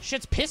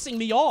 Shit's pissing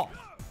me off.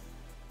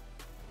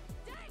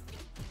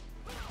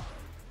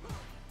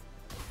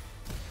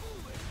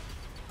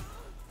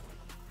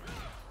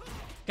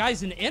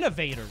 Guy's an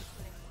innovator.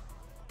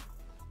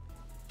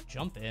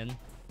 Jump in.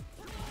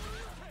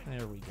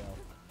 There we go.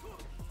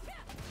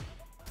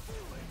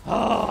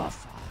 Oh,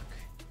 fuck.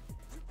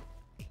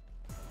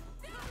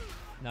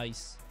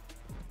 Nice.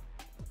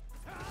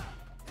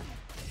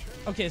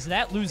 Okay, so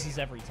that loses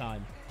every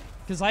time.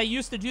 Because I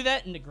used to do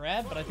that in the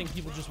grab, but I think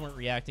people just weren't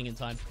reacting in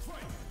time.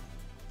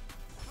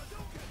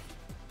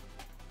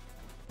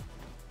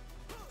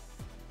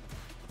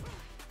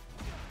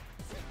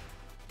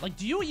 Like,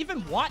 do you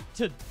even want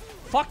to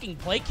fucking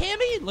play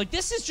Cammy? Like,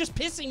 this is just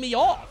pissing me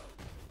off.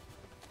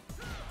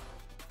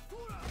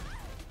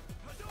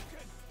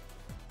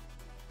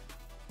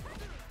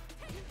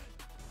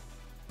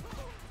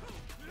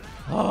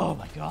 Oh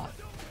my god.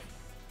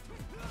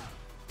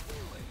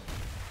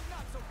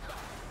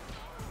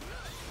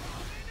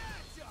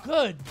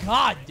 Good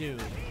god,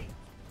 dude.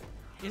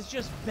 It's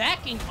just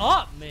backing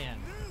up, man.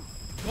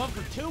 Going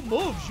for 2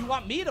 moves. You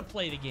want me to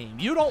play the game.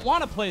 You don't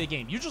want to play the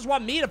game. You just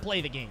want me to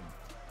play the game.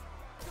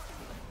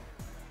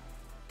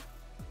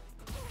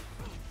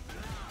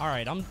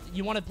 Alright,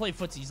 you want to play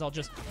footsies,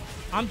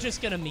 I'm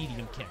just gonna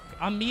medium kick.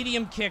 I'm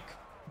medium kick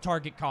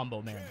target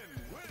combo, man.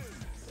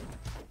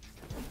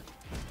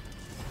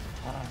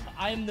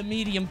 I am the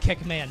medium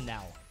kick man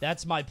now.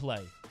 That's my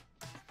play.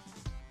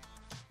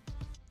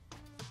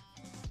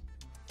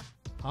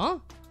 Huh?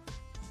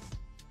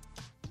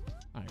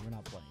 Alright, we're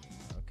not playing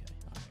anymore.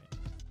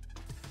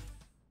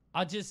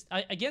 Okay,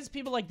 alright. Against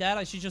people like that,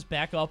 I should just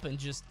back up and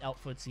just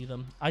out footsie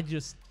them. I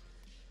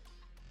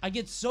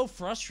get so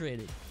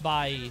frustrated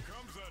by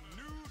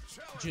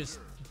just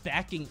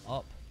backing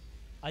up.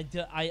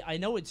 I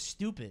know it's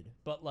stupid,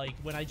 but like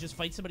when I just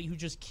fight somebody who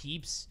just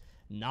keeps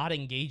not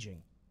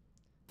engaging.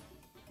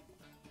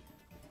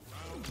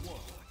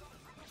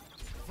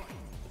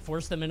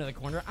 Force them into the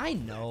corner. I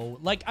know.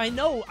 Like, I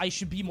know I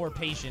should be more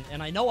patient,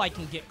 and I know I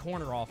can get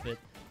corner off it,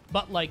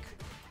 but like,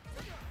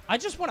 I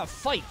just want to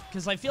fight,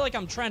 because I feel like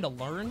I'm trying to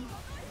learn,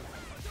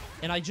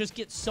 and I just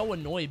get so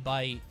annoyed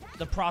by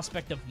the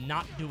prospect of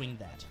not doing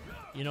that.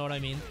 You know what I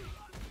mean?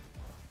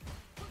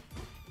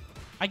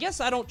 I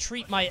guess I don't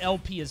treat my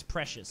LP as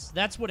precious.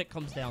 That's what it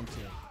comes down to.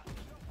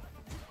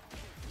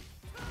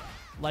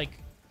 Like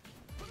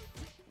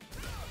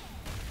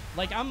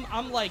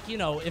I'm like, you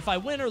know, if I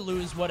win or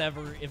lose,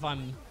 whatever, if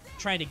I'm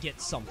trying to get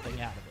something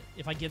out of it.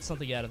 If I get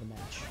something out of the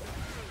match.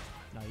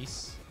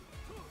 Nice.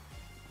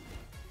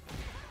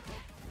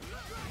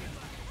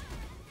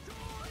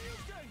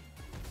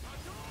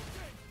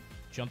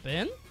 Jump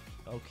in.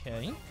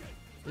 Okay.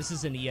 This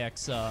is an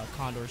EX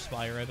Condor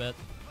Spire, I bet.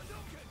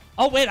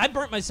 Oh, wait, I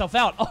burnt myself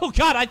out. Oh,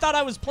 God, I thought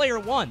I was player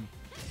 1.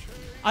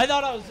 I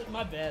thought I was...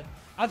 My bad.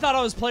 I thought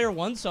I was player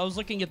 1, so I was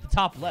looking at the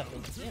top left. I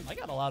was like, damn, I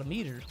got a lot of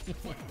meters.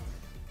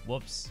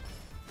 Whoops.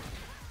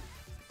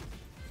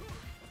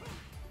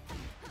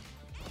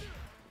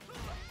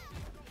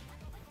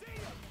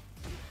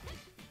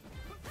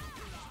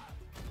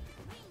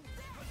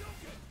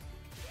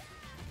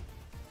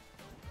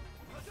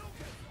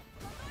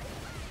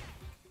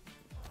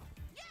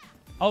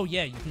 Oh,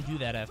 yeah, you can do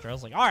that after. I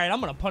was like, all right, I'm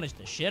going to punish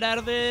the shit out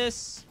of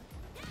this.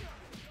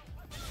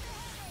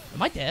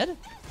 Am I dead?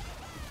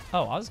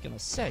 Oh, I was going to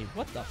say,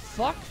 what the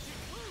fuck?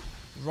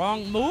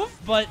 Wrong move,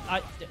 but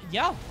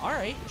yeah, all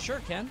right,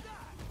 sure, Ken.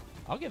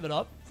 I'll give it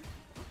up.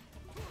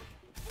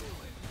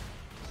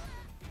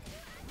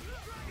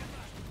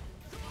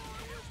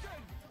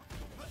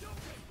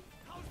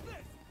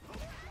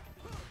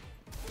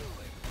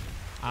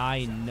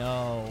 I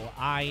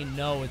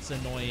know it's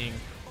annoying.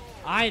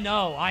 I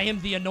know, I am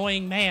the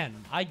annoying man.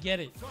 I get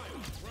it.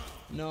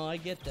 No, I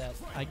get that.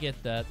 I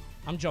get that.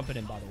 I'm jumping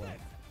in, by the way.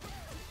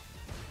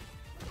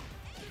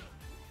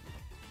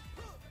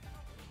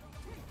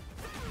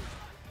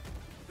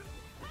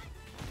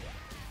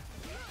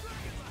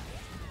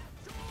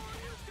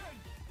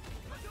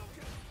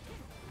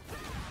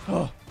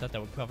 Oh, thought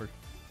that would cover.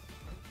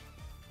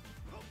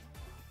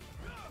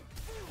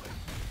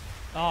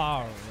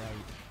 All right.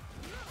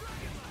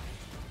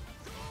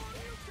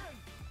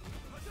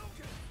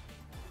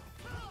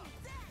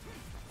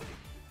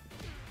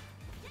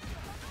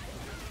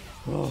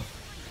 Oh,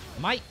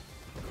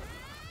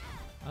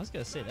 I was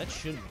gonna say that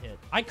shouldn't hit.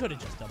 I could have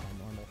just done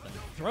my normal thing.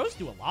 Throws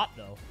do a lot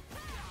though.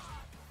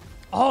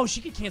 Oh, she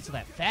could cancel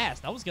that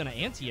fast. I was gonna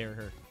anti-air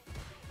her.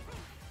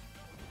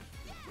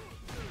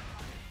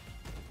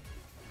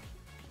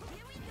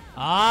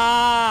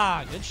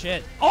 Ah, good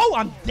shit. Oh,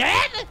 I'm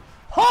dead?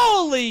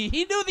 Holy,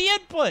 he knew the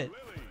input.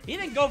 He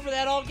didn't go for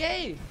that all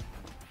game.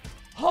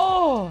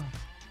 Oh.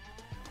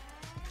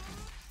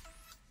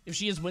 If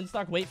she is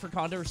Winstock, wait for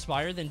Condor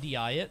Spire, then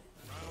DI it.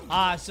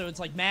 Ah, so it's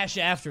like mash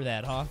after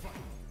that, huh?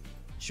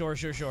 Sure,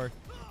 sure, sure.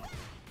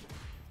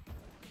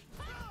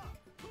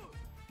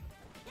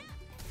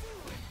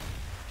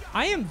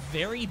 I am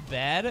very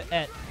bad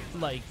at,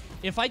 like,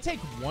 if I take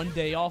one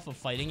day off of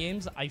fighting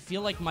games, I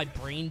feel like my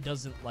brain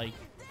doesn't, like,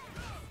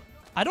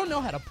 I don't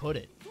know how to put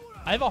it.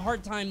 I have a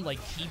hard time, like,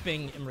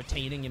 keeping and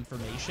retaining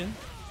information.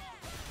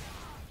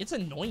 It's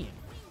annoying.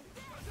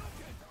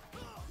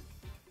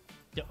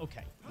 Yeah,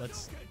 okay,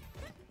 let's...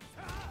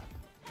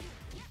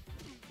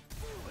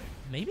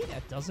 Maybe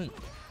that doesn't...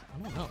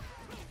 I don't know.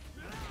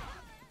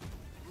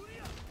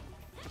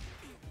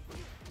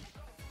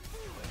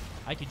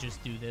 I could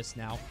just do this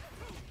now.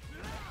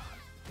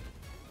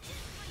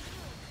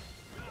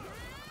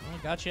 Well,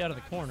 I got you out of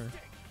the corner.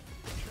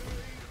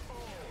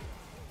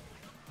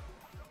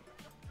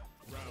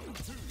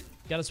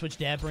 Gotta switch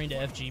dad brain to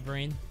FG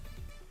brain.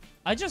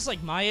 I just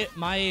like my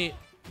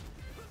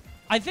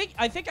I think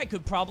I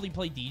could probably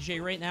play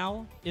DJ right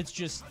now. It's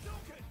just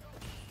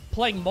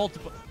playing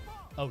multiple.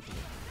 Oh dear.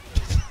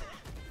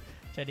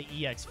 Tried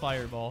to EX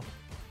fireball.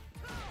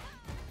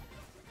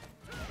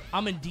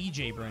 I'm in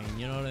DJ brain,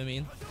 you know what I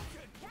mean?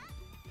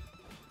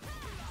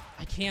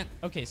 I can't.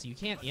 Okay, so you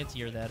can't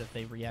anti-air that if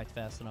they react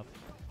fast enough.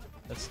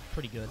 That's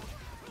pretty good.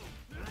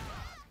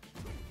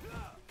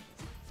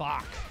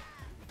 Fuck.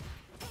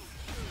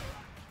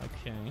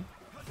 Okay.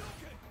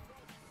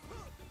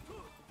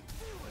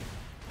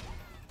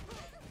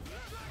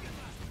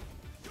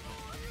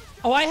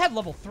 Oh, I had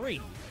level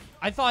 3.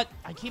 I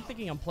keep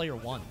thinking I'm player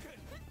 1.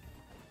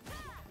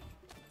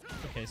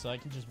 Okay, so I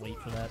can just wait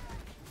for that.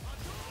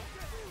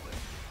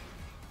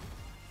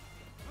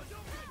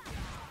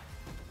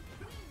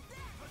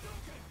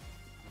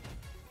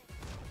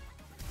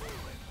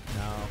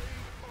 No.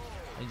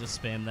 I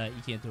just spam that.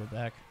 You can't do it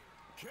back.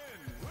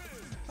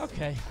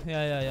 Okay.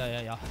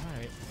 Yeah.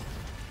 Alright.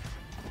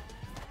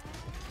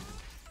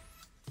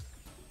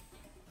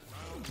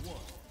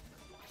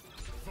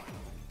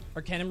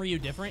 Are Ken and Ryu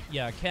different?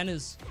 Yeah, Ken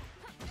is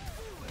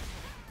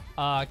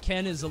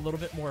a little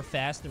bit more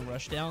fast and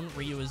rushdown.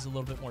 Ryu is a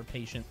little bit more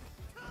patient.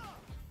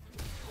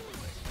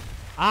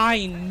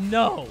 I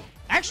know.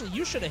 Actually,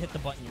 you should have hit the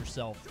button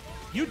yourself.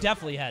 You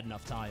definitely had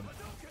enough time.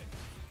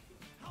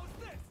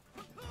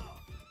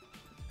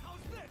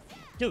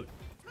 Dude.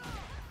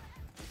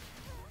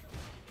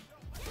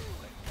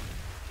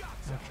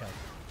 Okay.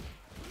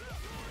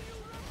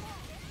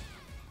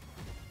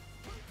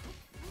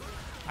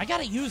 I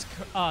gotta use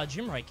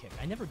gym right kick.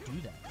 I never do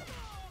that.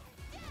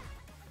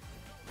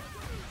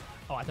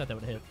 Oh, I thought that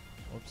would hit.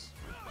 Whoops.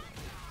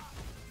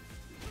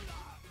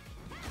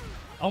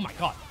 Oh my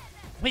god.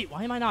 Wait,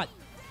 why am I not?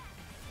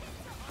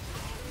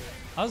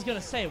 I was gonna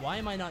say, why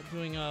am I not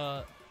doing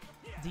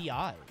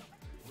DI?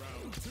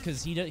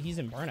 Because he's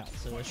in burnout,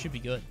 so it should be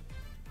good.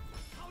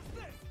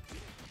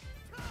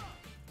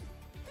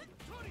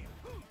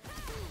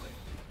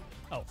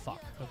 Oh,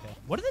 fuck. Okay.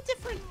 What are the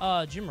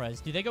different gym rise?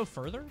 Do they go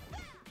further?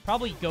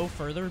 Probably go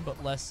further,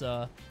 but less,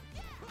 a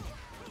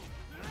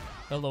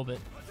little bit,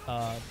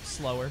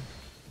 slower.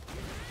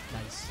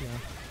 Nice, yeah.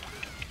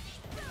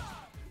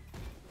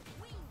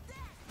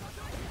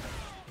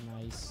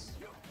 Nice.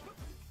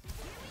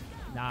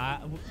 Nah.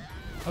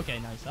 Okay,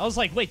 nice. I was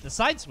like, wait, the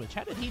side switch.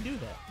 How did he do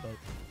that? But...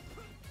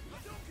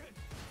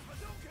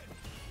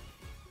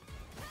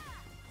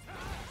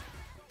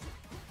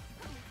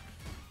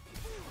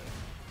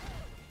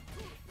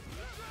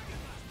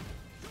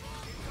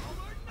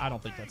 I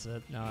don't think that's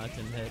it. No, that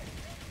didn't hit.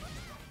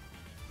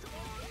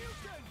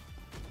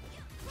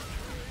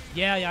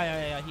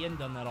 Yeah. He hadn't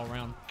done that all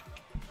round.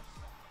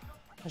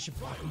 I should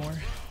block more.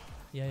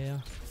 Yeah.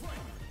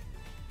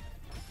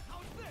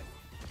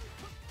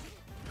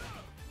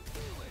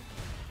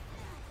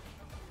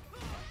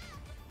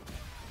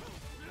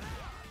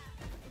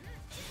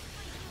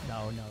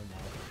 No.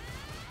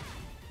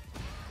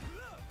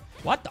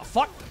 What the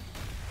fuck?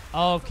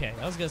 Okay,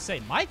 I was gonna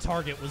say, my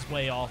target was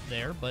way off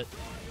there, but...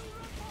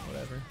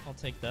 Whatever, I'll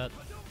take that.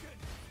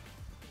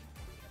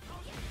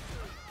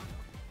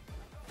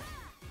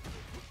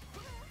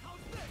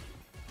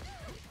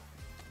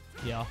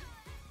 Yeah.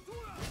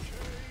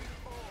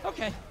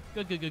 Okay,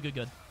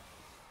 good.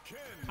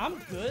 I'm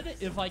good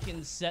if I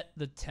can set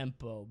the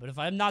tempo, but if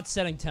I'm not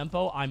setting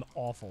tempo, I'm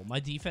awful. My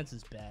defense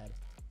is bad.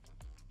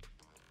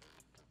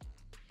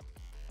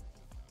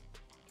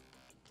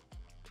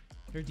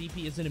 Your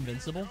DP isn't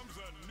invincible?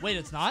 Wait,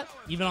 it's not?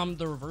 Even on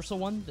the reversal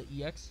one,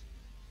 the EX?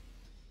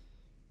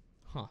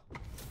 Huh.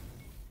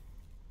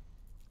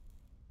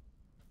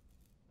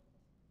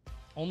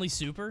 Only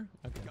super?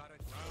 Okay.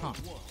 Huh.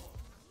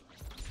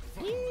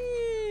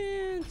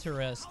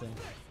 Interesting.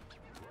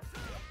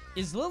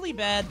 Is Lily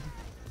bad?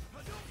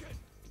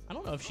 I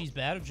don't know if she's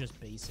bad or just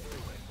basic.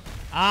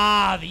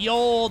 Ah, the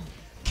old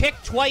kick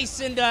twice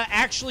and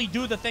actually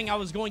do the thing I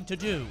was going to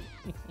do.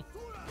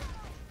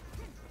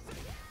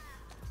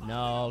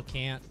 No,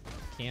 can't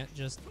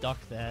just duck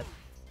that.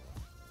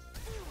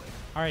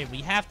 Alright,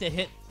 we have to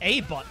hit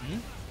a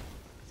button.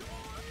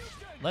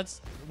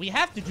 We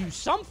have to do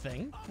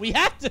something. We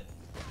have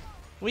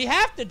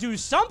to do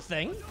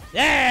something.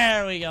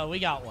 There we go. We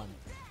got one.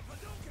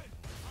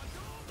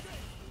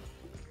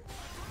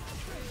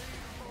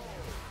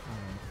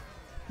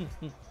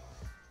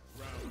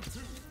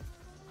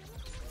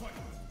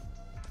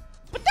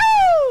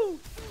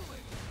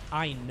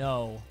 I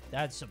know.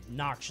 That's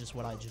obnoxious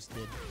what I just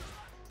did.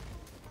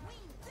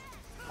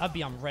 I'd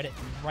be on Reddit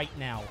right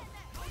now.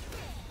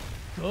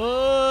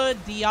 Good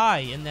DI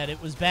in that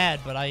it was bad,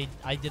 but I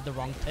did the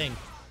wrong thing.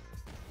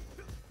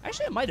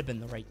 Actually, it might have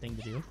been the right thing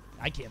to do.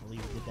 I can't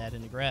believe he did that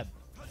in a grab.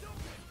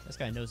 This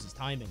guy knows his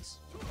timings.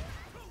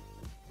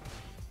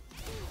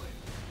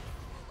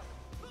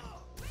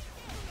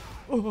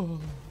 Oh.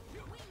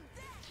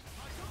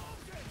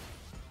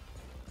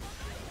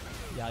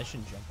 Yeah, I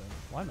shouldn't jump in.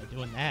 Why am I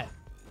doing that?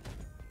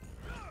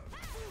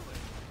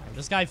 Right,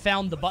 this guy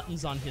found the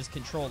buttons on his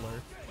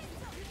controller.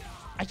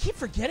 I keep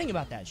forgetting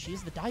about that. She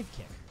has the dive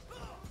kick.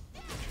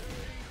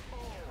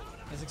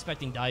 I was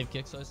expecting dive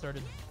kick, so I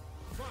started...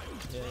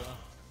 Yeah,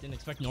 didn't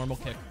expect normal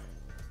kick.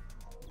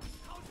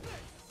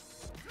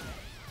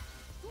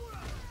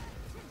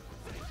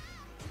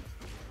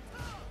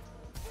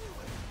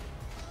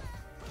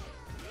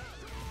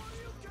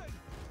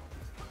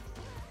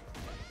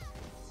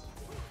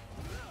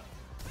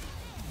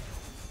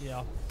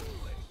 Yeah.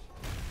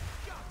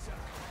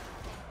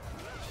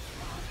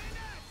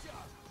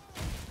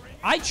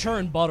 I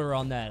churn butter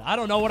on that. I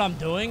don't know what I'm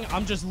doing.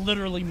 I'm just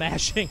literally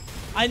mashing.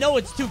 I know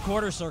it's 2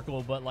 quarter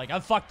circle, but like I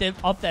fucked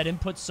up that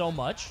input so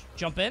much.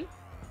 Jump in.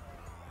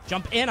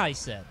 Jump in, I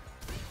said.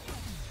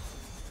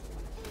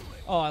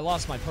 Oh, I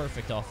lost my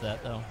perfect off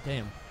that though.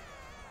 Damn.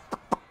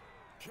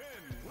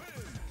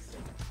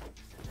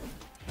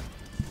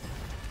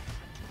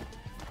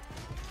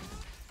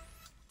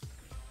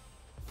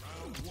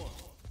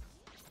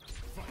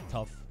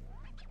 Tough.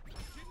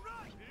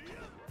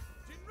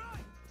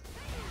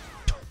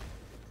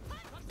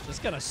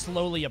 Just gonna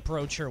slowly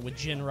approach her with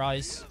Jin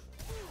Rise.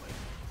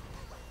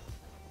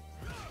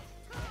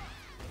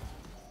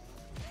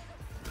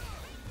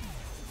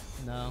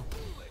 No.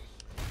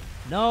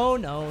 No,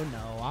 no,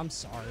 no. I'm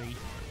sorry.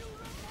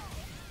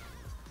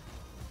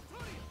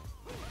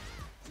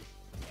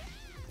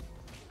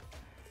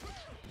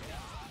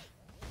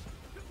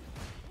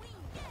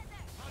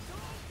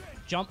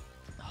 Jump.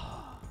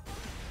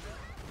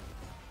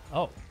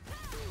 Oh.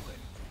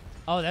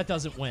 Oh, that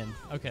doesn't win.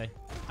 Okay.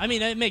 I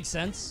mean, it makes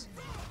sense.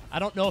 I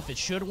don't know if it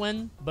should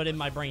win, but in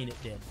my brain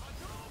it did.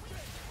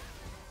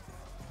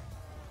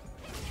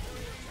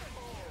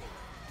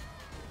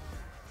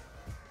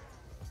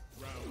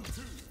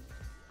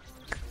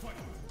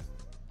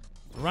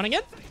 Running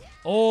it.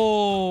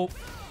 Oh.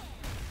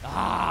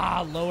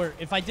 Ah, lower.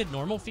 If I did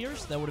normal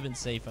fears, that would have been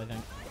safe, I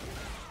think.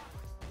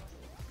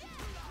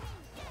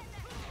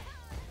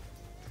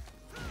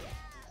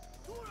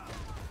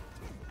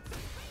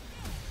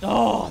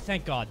 Oh,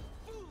 thank God.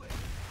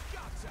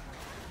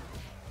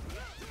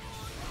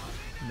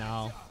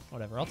 No.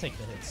 Whatever. I'll take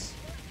the hits.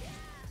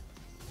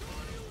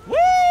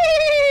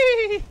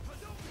 Whee!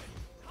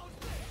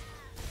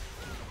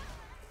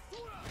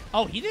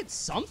 Oh, he did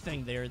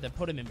something there that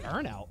put him in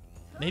burnout.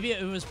 Maybe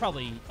it was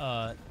probably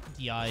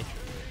DI.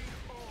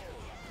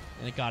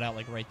 And it got out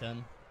like right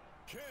then.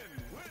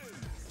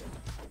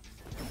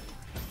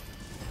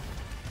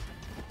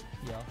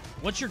 Yeah.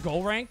 What's your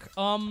goal rank?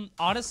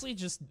 Honestly,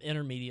 just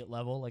intermediate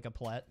level, like a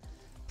plat.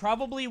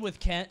 Probably with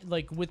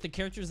with the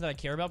characters that I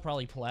care about,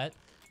 probably plat.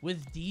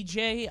 With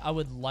DJ, I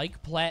would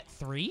like plat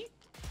 3.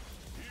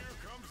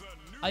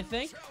 I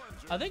think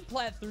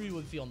plat 3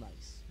 would feel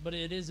nice, but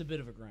it is a bit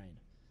of a grind.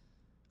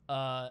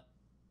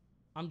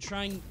 I'm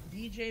trying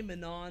DJ,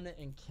 Manon,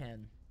 and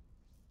Ken.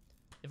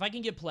 If I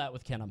can get plat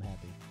with Ken, I'm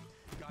happy.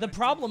 The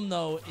problem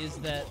though is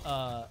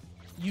that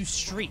you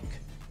streak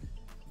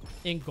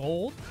in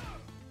gold.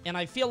 And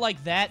I feel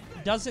like that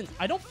doesn't...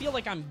 I don't feel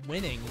like I'm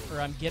winning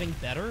or I'm getting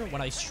better when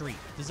I streak.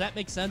 Does that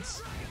make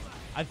sense?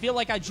 I feel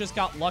like I just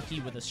got lucky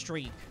with a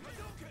streak.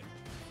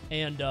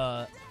 And,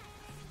 I'm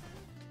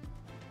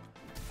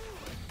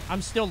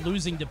still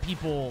losing to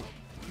people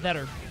that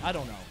are... I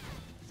don't know.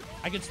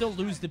 I could still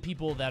lose to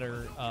people that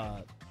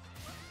are,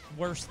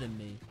 worse than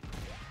me.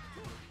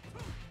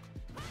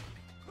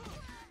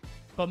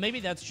 But maybe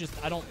that's just...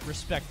 I don't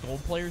respect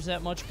gold players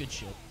that much. Good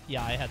shit.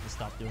 Yeah, I had to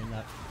stop doing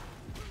that.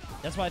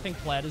 That's why I think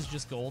plat is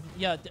just gold.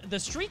 Yeah, the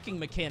streaking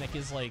mechanic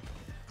is, like,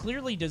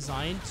 clearly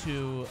designed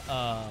to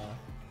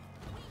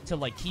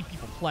like, keep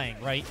people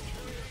playing, right?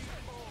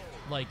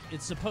 Like,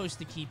 it's supposed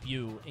to keep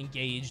you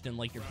engaged and,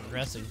 like, you're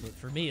progressing, but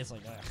for me, it's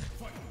like,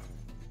 ugh.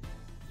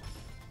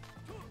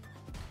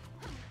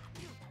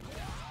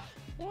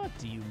 What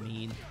do you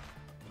mean?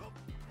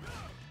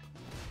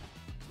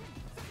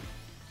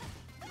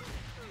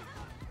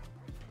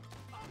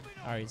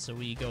 Alright, so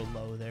we go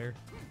low there.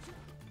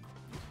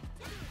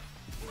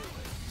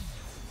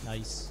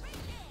 Nice.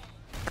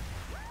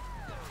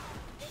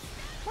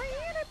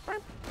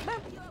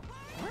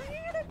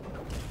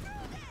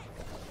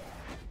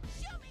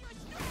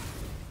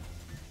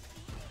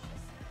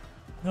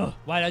 Oh,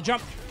 why'd I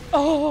jump?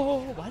 Oh,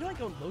 why do I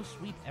go low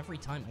sweep every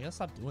time? I gotta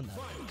stop doing that.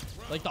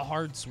 Like the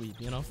hard sweep,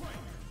 you know?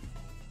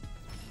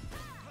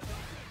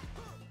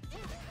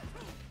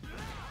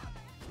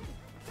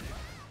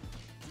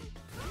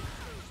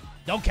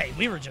 Okay,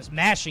 we were just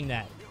mashing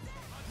that.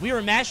 We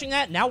were mashing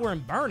that, now we're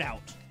in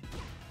burnout.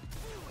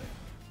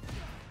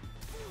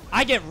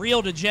 I get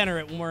real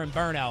degenerate when we're in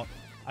Burnout.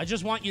 I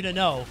just want you to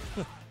know.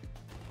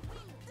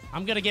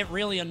 I'm gonna get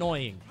really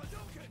annoying.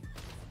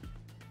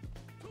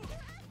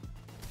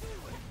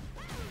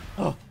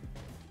 Oh.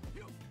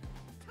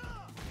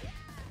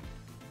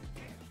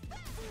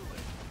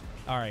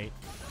 Alright.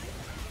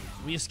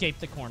 We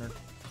escaped the corner.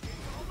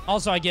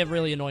 Also, I get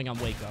really annoying on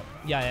Wake Up.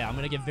 Yeah, I'm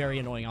gonna get very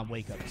annoying on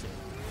Wake Up, too.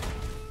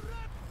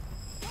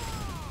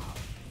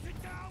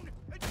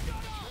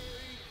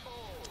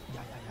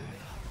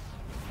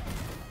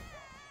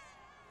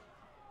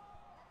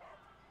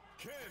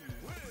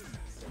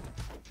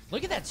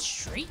 Look at that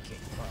shrieking,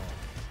 bro.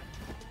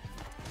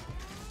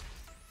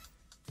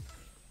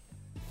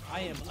 I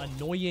am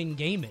annoying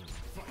gaming.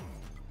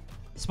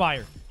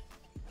 Spire.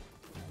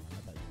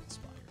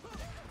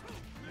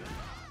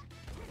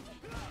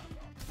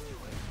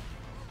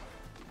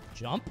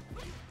 Jump?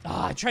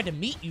 Ah, I tried to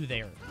meet you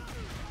there.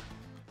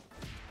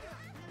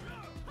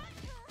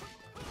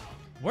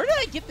 Where did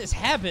I get this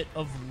habit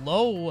of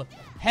low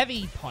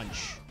heavy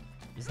punch?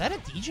 Is that a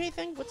DJ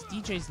thing? What's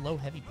DJ's low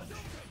heavy punch?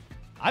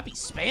 I'd be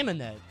spamming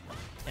that.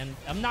 And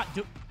I'm not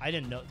I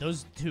didn't know.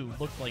 Those two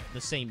looked like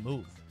the same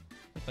move.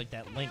 Looked like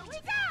that linked.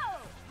 Here we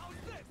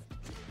go!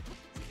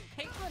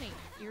 Hey, Coney,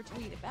 your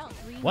tweet about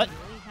green what?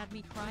 really had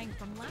me crying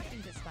from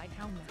laughing despite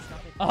how messed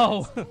up it Oh.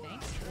 was.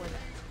 Thanks for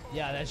that.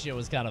 Yeah, that shit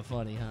was kind of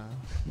funny,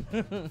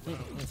 huh?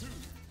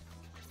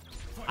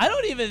 I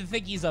don't even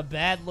think he's a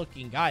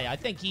bad-looking guy. I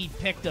think he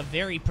picked a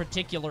very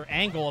particular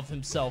angle of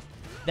himself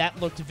that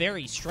looked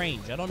very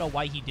strange. I don't know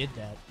why he did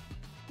that.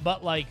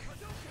 But, like,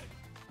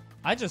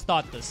 I just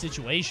thought the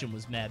situation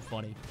was mad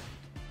funny.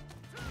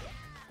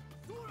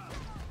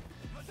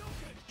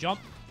 Jump,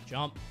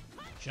 jump,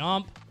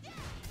 jump.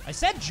 I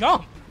said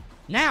jump!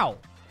 Now!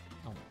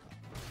 Oh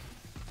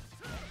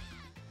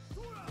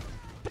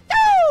my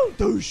god.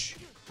 Douche!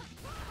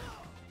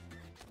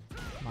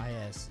 My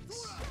ass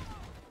is...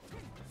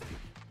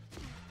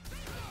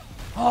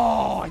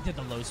 Oh, I did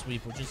the low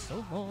sweep, which is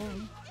so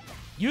long.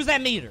 Use that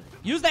meter.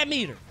 Use that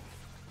meter.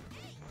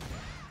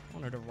 I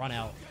want her to run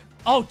out.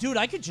 Oh, dude,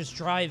 I could just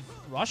drive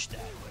rush that.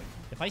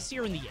 If I see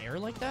her in the air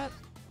like that.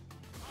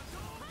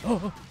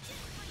 Oh.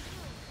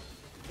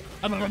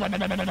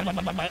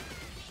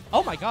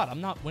 Oh my god,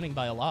 I'm not winning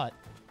by a lot.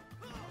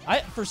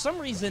 For some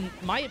reason,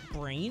 my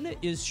brain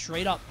is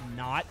straight up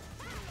not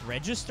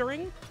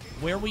registering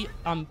where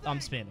I'm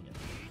spamming it.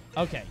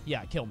 Okay,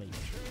 yeah, kill me.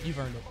 You've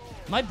earned it.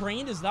 My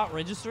brain is not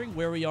registering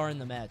where we are in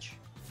the match.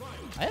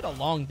 I had a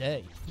long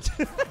day.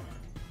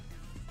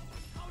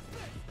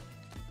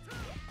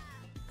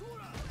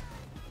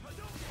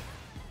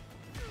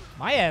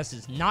 My ass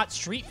is not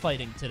street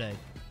fighting today.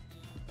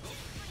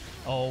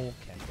 Okay.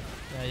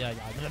 Yeah.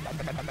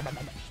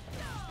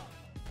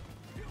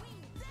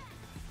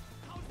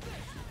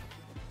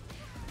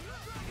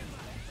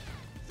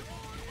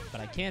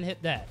 But I can't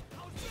hit that.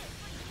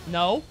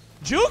 No.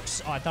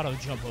 Jukes! Oh, I thought I would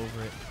jump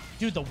over it.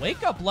 Dude, the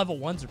wake up level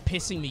 1s are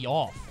pissing me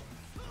off.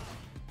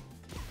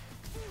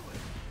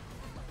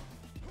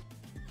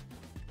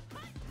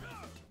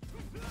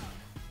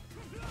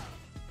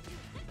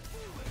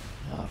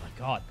 Oh my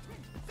god.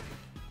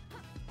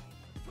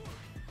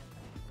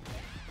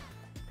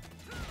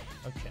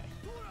 Okay.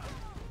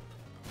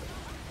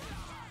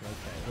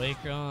 Okay,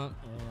 wake up.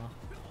 Yeah.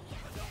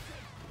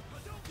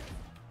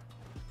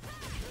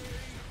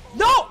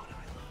 No!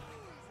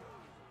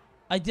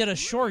 I did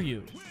assure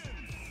you,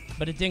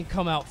 but it didn't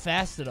come out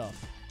fast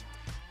enough.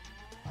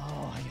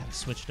 Oh, I gotta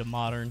switch to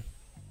modern.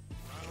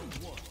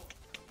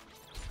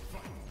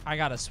 I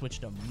gotta switch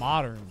to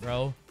modern,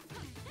 bro.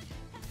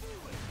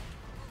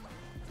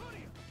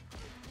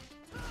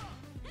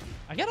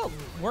 I gotta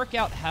work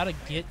out how to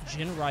get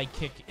Jinrai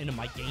kick into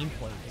my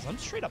gameplay, because I'm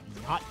straight up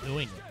not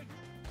doing it.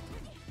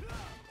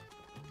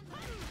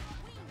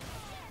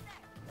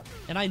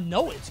 And I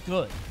know it's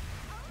good.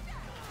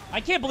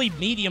 I can't believe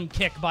medium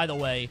kick, by the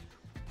way,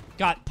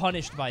 got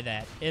punished by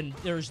that, and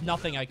there's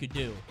nothing I could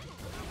do.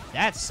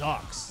 That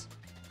sucks.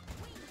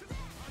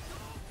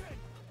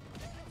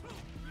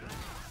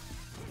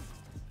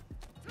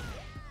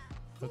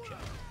 Okay.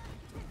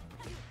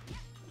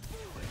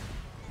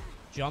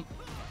 Jump.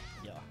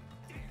 Yeah.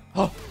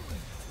 Oh!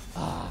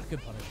 Ah,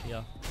 good punish,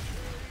 yeah.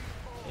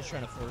 He's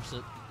trying to force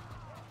it.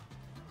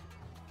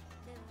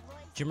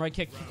 Jinrai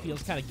kick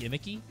feels kind of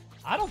gimmicky.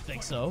 I don't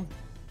think so.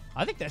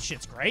 I think that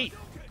shit's great.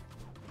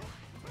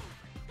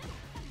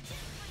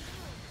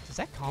 Is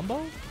that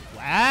combo?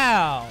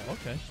 Wow.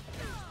 Okay.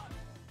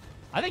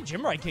 I think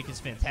Jinrai kick is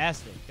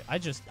fantastic.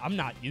 I'm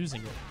not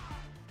using it.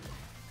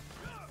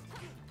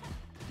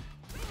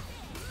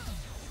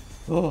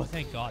 Oh,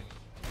 thank God.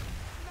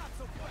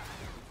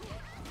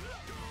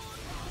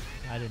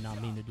 I did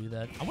not mean to do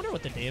that. I wonder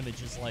what the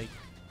damage is like.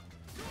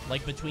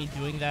 Like between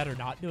doing that or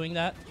not doing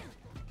that.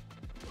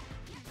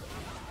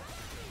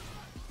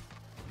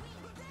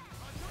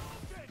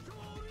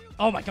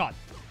 Oh my God.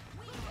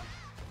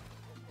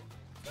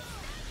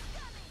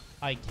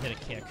 I hit a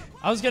kick.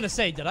 I was gonna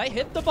say, did I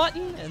hit the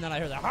button? And then I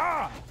heard that.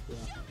 Ah! Yeah.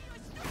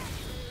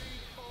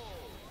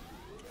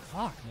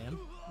 Fuck, man.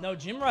 No,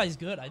 Jinrai's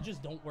good. I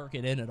just don't work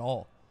it in at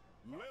all.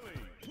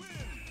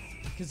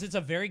 Because it's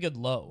a very good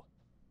low.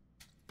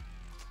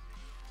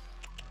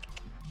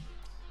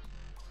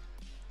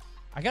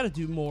 I gotta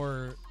do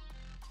more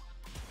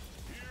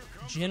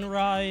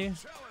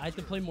Jinrai. I have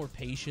to play more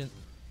patient.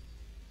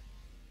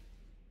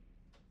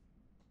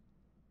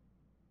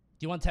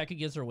 Do you want tech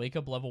against or wake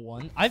up level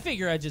 1? I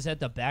figure I just had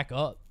to back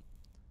up.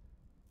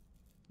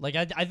 Like,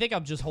 I think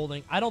I'm just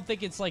holding. I don't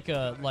think it's like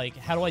a, like,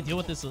 how do I deal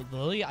with this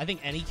ability? I think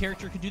any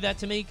character could do that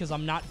to me because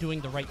I'm not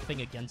doing the right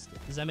thing against it.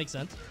 Does that make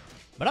sense?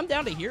 But I'm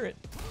down to hear it.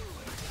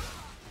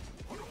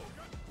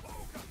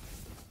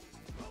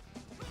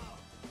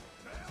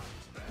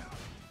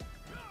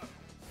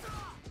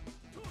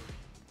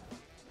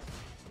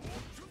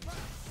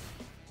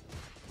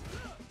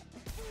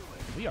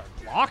 We are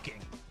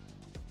blocking.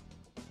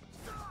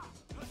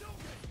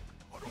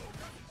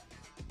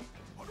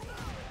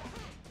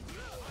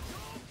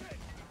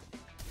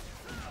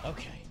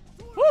 Okay.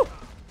 Woo!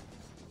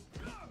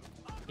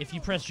 If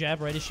you press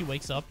jab right as she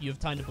wakes up, you have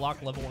time to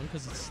block level 1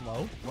 because it's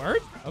slow.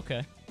 Word?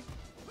 Okay.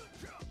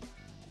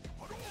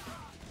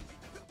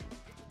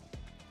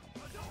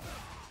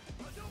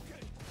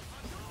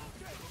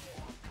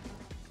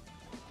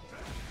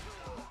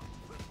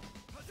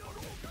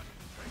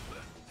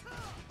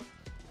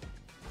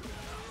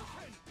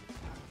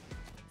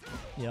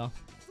 Yeah.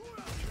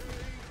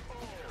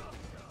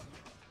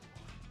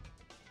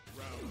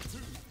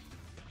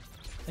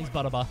 Thanks,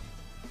 Butterba.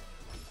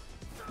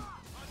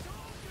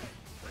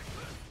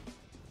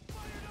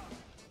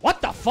 What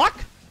the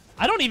fuck?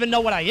 I don't even know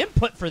what I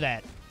input for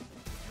that.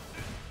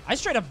 I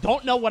straight up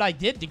don't know what I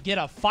did to get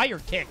a fire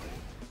kick.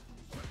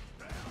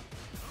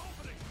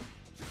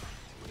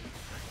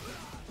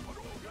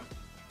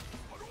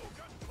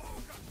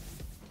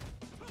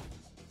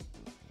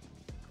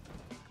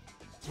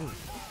 Dude.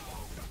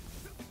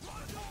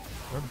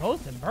 We're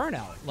both in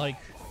burnout. Like,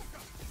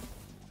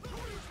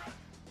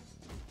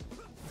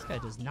 this guy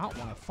does not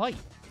want to fight.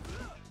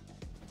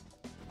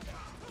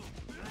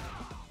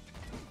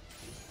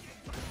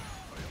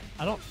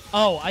 I don't.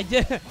 Oh, I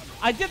did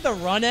the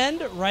run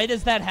end right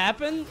as that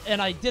happened, and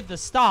I did the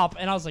stop,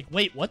 and I was like,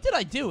 wait, what did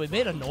I do? It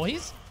made a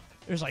noise?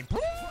 It was like.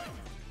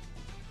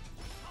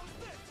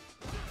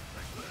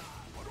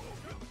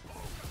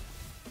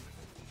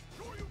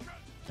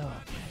 Okay,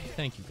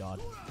 thank you, God.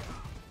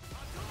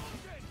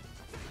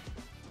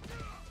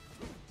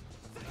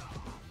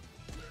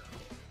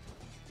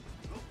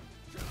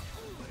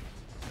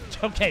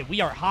 Okay, we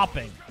are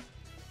hopping.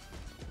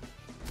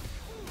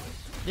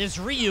 This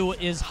Ryu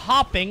is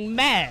hopping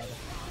mad.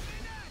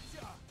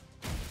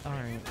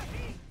 Alright.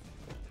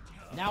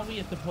 Now we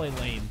have to play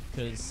lame,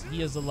 because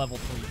he is a level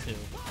 3 too.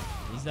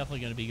 He's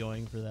definitely going to be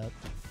going for that.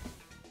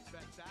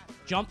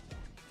 Jump.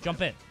 Jump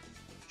in.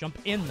 Jump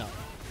in, though.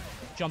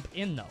 Jump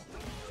in, though.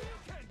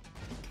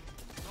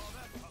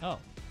 Oh,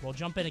 well,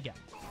 jump in again.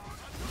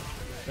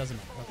 Doesn't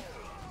matter. Okay.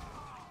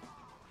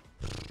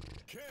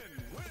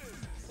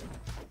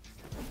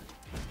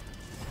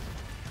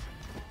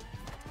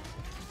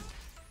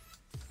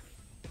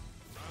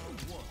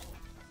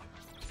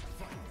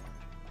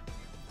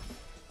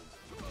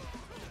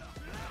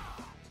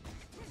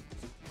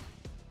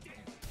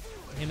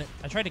 Damn it.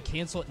 I tried to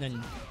cancel it and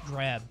then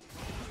grab.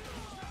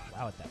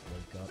 Wow, it that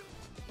woke up.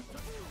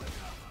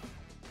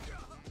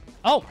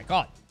 Oh my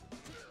god.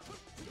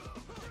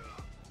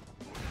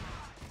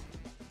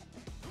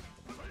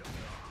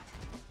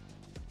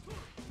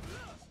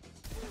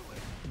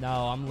 No,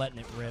 I'm letting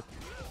it rip.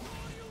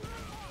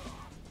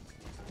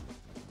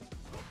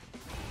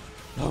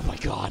 Oh my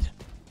god.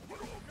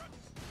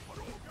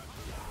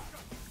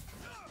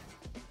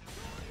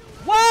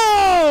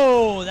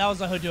 Whoa! That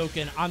was a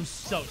Hadouken. I'm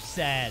so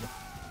sad.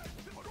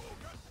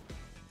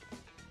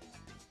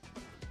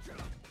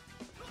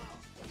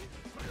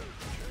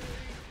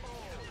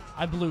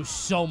 I blew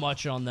so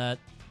much on that.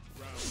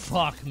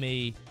 Fuck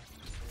me.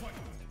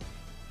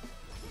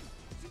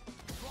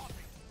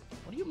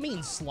 What do you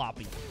mean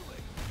sloppy?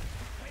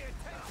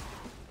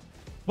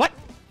 What?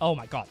 Oh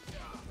my god.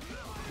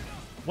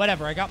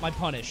 Whatever, I got my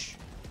punish.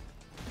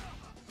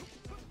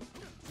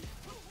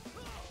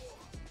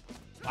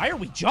 Why are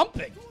we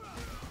jumping?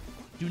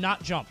 Do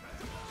not jump.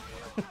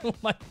 Oh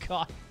my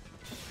god.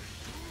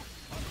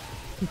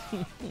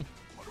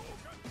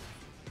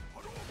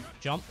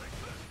 Jump.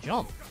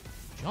 Jump.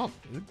 Jump,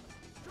 dude.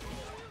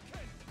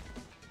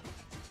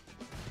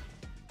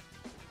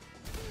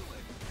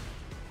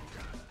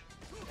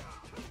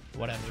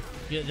 Whatever.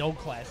 Yeah, the old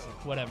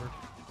classic. Whatever.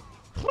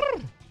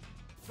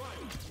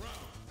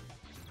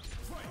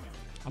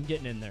 I'm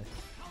getting in there.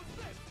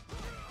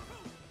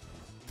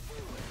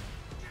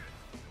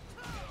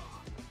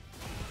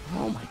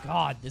 Oh my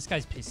god, this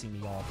guy's pissing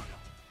me off.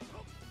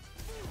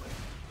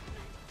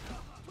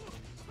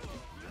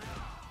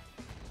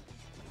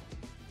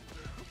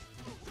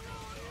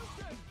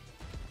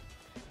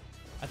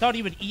 I thought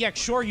he would EX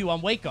shore you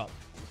on wake up.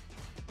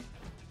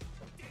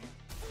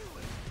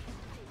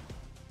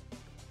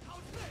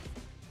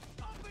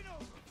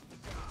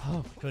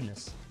 Oh,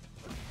 goodness.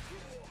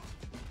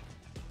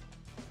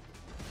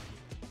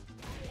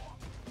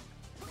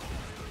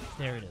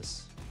 There it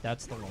is.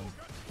 That's the one.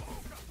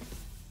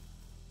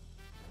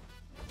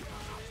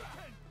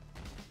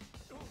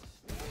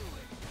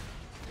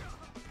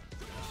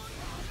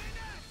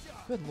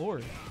 Good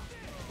lord.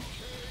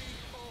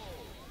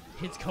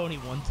 Hits Coney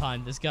one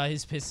time. This guy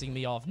is pissing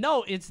me off.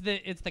 No, it's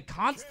the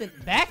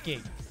constant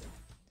backing.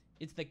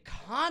 It's the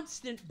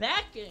constant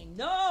backing.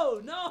 No,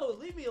 no,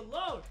 leave me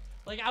alone.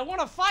 Like, I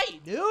want to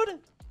fight, dude.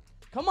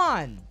 Come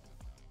on.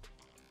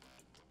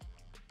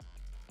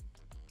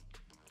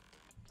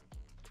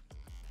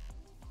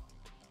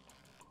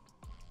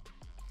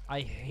 I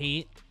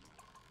hate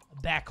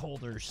back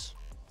holders.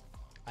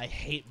 I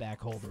hate back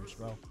holders,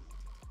 bro.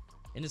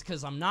 And it's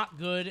because I'm not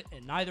good,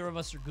 and neither of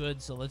us are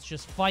good, so let's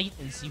just fight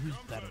and see who's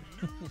better.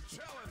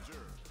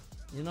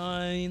 You know what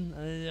I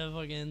mean? I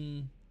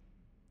fucking...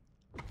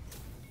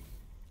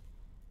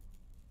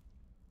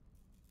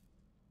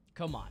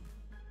 Come on.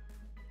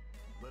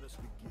 Let us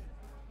begin.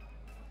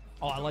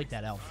 Oh, I like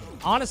that outfit.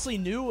 Honestly,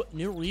 new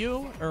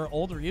Ryu, or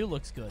old Ryu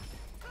looks good.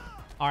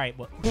 Alright,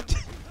 what?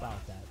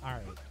 About that.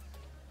 Alright.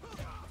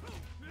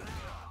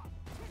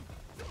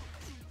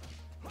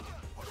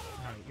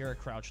 Alright, you're a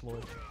crouch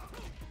lord.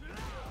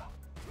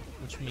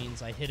 Which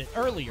means I hit it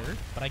earlier,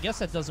 but I guess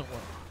that doesn't work.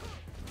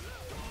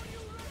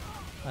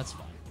 That's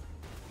fine.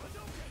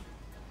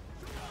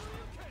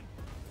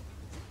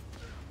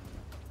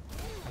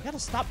 I gotta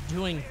stop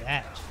doing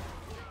that.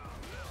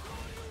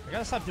 I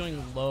gotta stop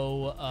doing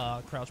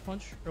low crouch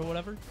punch or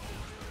whatever.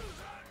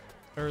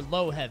 Or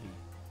low heavy.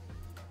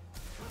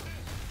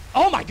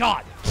 Oh my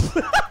god!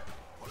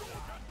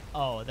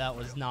 Oh, that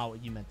was not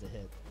what you meant to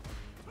hit.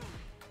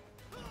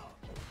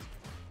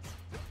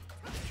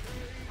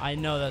 I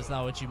know that's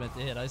not what you meant to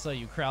hit. I saw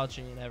you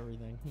crouching and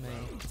everything.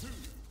 Man.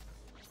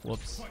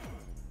 Whoops.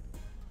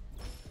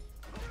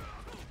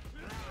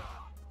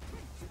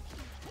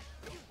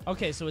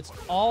 Okay, so it's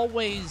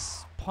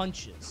always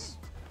punches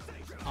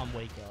on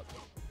Wake Up.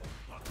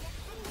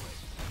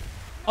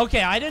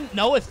 Okay, I didn't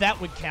know if that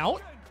would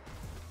count.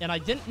 And I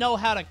didn't know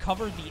how to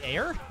cover the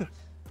air.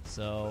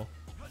 So...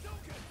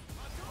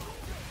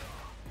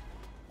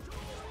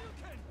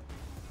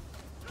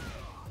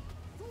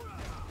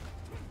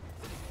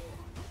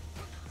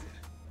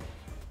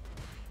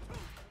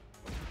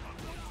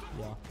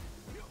 yeah.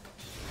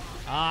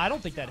 I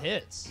don't think that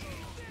hits.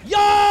 Yo!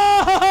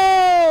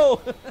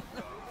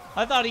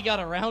 I thought he got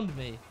around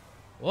me.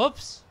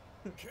 Whoops.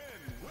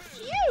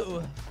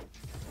 Phew.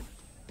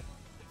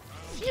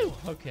 Phew.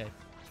 Okay.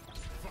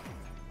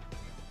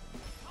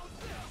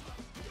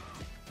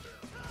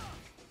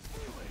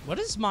 What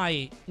is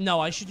my... No,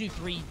 I should do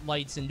 3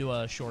 lights into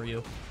a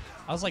Shoryu.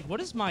 I was like, what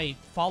is my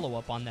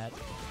follow-up on that?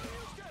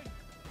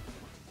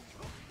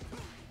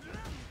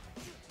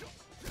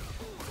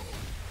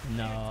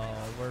 No,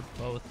 we're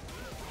both...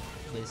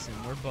 Listen,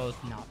 we're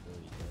both not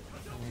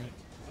very good.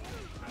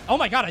 Oh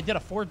my god, I did a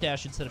forward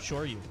dash instead of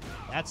Shoryu.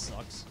 That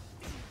sucks.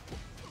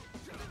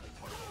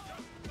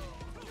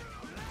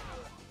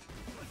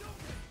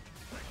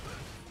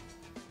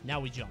 Now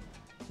we jump.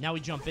 Now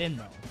we jump in,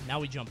 though. Now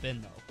we jump in,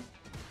 though.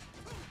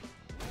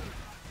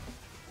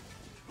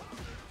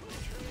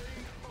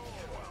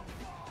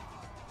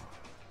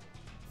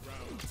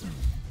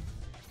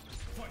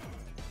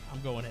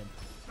 I'm going in.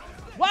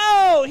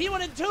 Whoa! He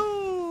went in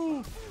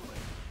 2!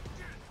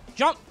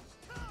 Jump!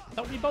 I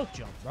thought we both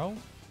jumped, bro.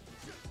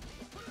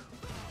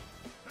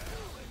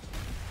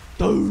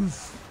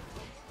 Doof!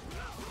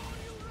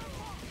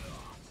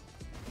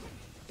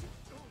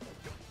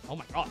 Oh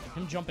my god,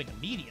 him jumping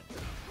immediately.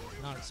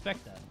 Did not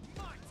expect that.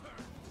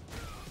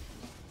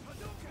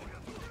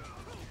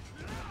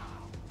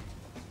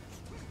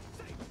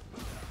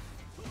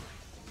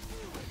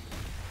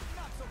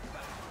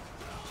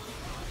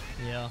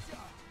 Yeah.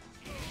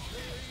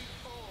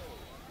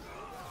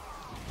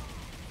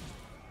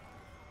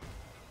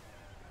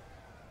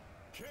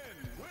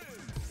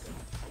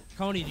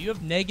 Coney, do you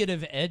have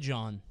negative edge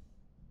on?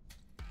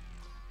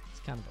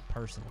 It's kind of a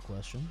personal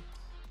question.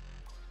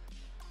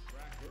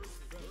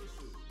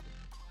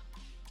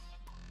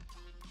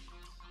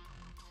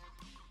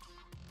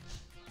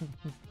 Here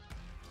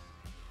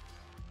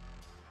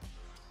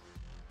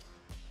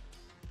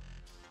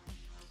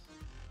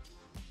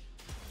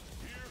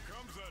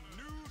comes a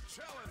new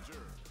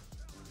challenger.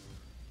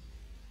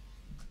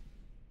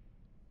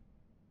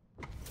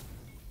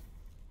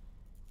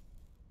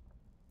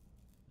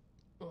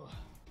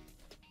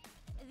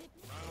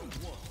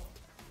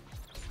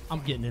 I'm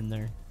getting in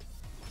there.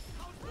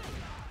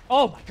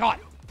 Oh my god!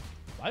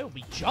 Why would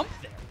we jump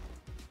there?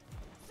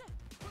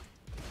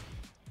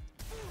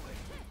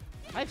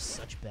 I have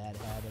such bad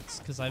habits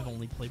because I've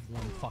only played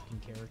one fucking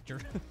character.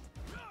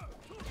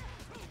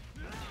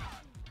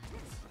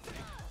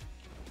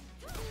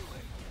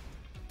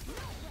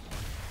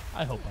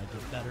 I hope I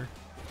get better.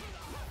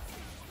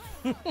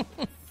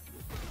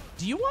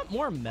 Do you want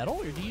more metal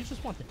or do you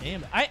just want the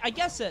damage? I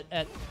guess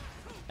at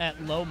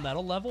low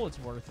metal level it's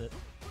worth it.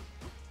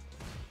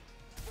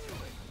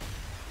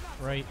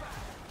 Right.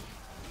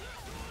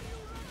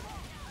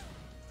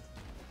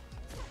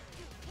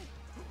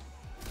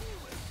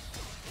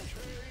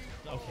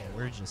 Okay,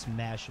 we're just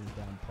mashing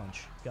down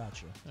punch.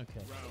 Gotcha.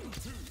 Okay.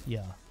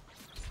 Yeah.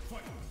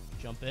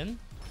 Jump in?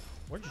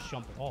 Or just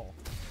jump at all.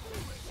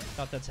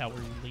 Thought that's how we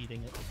were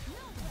leading it.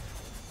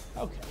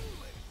 Okay.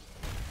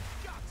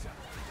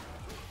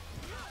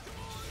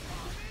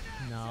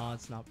 No,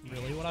 it's not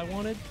really what I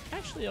wanted.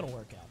 Actually, it'll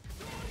work out.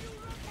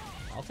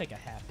 I'll take a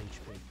half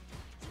HP.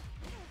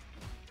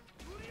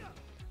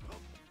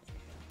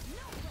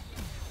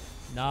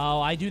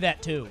 No, I do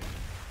that too.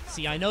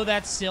 See, I know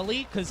that's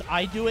silly because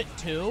I do it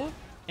too,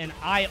 and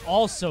I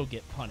also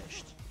get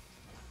punished.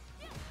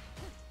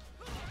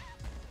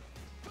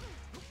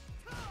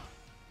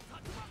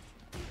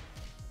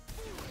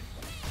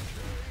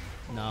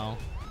 No.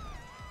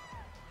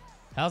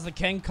 How's the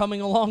Ken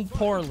coming along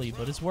poorly,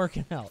 but it's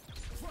working out.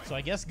 So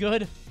I guess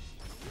good.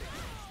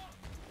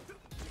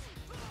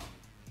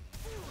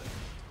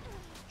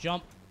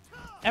 Jump.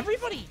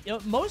 Everybody,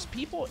 most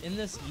people in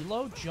this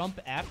elo jump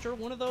after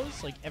one of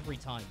those, like, every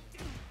time.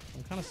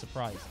 I'm kind of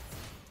surprised.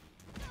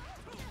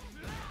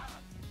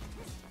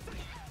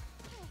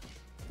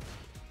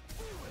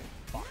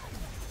 Fuck.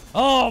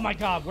 Oh my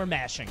god, we're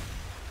mashing.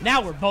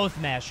 Now we're both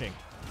mashing.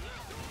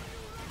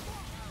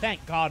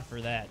 Thank God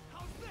for that.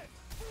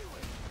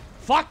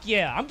 Fuck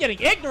yeah, I'm getting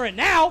ignorant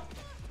now.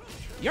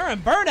 You're in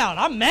burnout.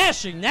 I'm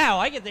mashing now.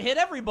 I get to hit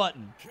every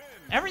button.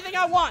 Everything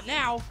I want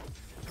now.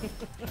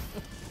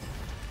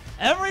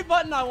 Every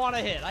button I want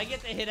to hit. I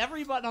get to hit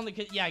every button on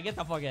the... Yeah, get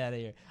the fuck out of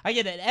here. I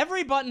get to hit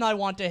every button I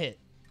want to hit.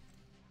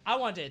 I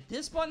want to hit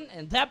this button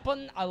and that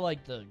button. I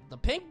like the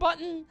pink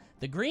button,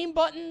 the green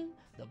button,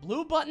 the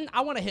blue button.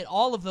 I want to hit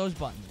all of those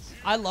buttons.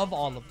 I love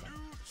all of them.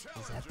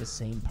 Is that the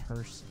same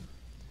person?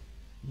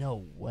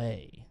 No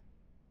way.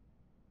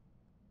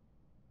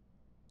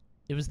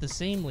 It was the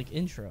same, like,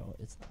 intro.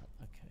 It's not.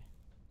 Okay.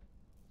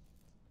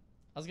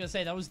 I was gonna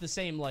say, that was the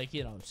same, like,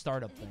 you know,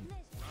 startup thing.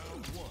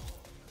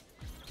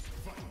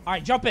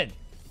 Alright, jump in.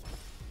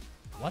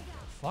 What the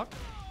fuck?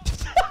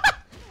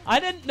 I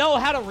didn't know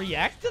how to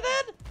react to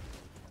that?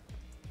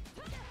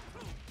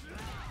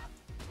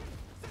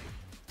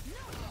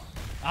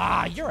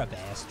 Ah, you're a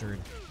bastard.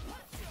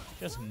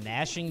 Just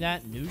mashing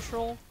that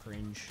neutral?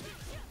 Cringe.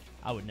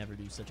 I would never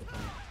do such a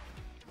thing.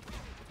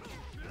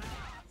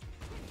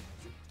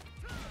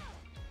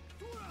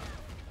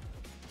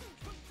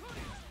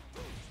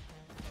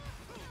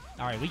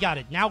 Alright, we got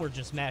it. Now we're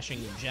just mashing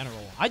in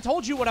general. I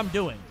told you what I'm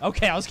doing.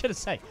 Okay, I was gonna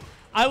say.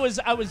 I was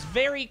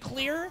very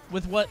clear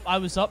with what I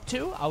was up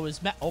to.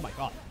 Oh my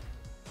god.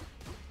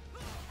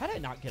 How did I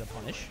not get a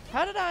punish?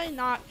 How did I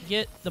not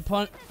get the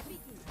pun?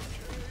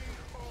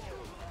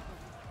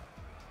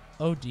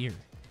 Oh dear.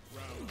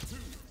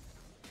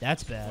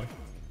 That's bad.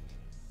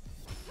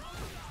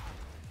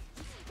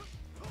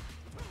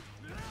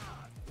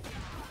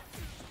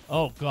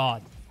 Oh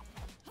god.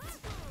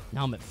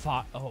 Now I'm at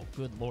 5. Oh,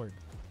 good lord.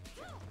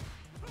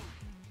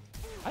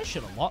 I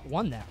should have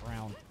won that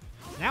round.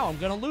 Now I'm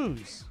gonna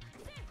lose.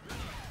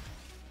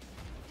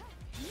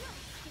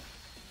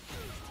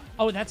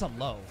 Oh, that's a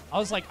low. I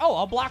was like, oh,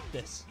 I'll block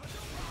this.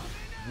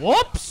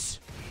 Whoops!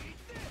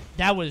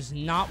 That was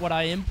not what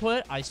I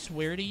input, I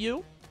swear to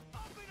you.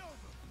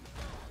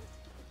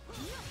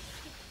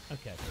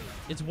 Okay.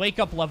 It's wake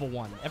up level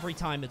 1. Every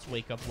time it's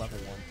wake up level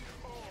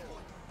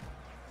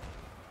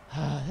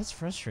 1. That's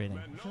frustrating.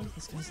 I feel like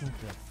this guy's not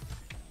good.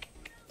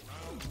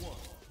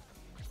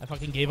 I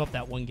fucking gave up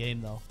that one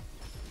game, though.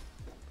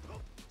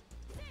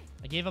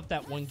 I gave up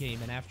that one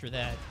game, and after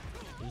that,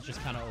 it was just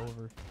kind of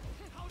over.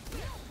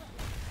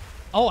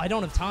 Oh, I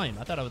don't have time.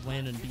 I thought I would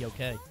land and be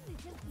okay.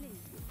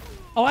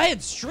 Oh, I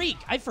had streak.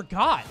 I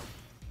forgot.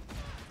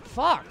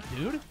 Fuck,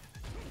 dude.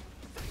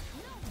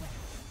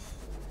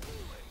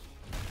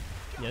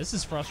 Yeah, this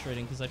is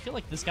frustrating, because I feel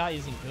like this guy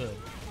isn't good.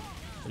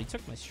 But he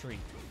took my streak.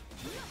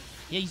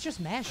 Yeah, he's just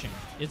mashing.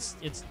 It's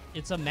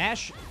a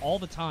mash all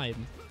the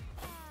time.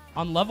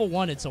 On level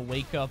 1, it's a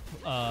wake up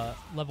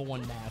level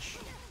 1 mash.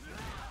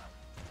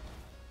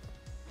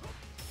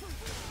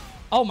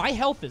 Oh, my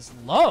health is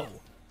low.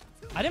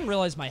 I didn't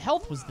realize my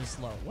health was this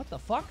low. What the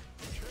fuck?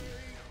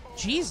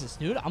 Jesus,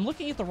 dude. I'm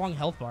looking at the wrong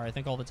health bar, I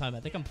think, all the time. I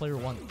think I'm player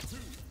 1.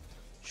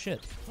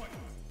 Shit.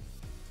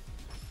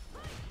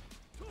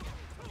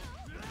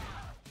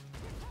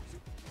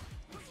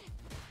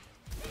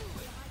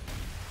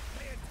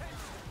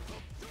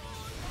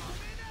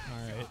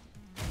 Alright.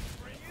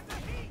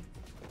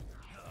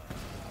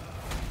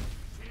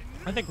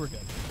 I think we're good.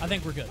 I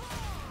think we're good.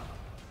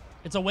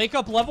 It's a wake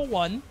up level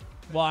 1.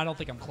 Well, I don't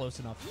think I'm close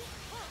enough.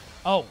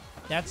 Oh,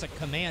 that's a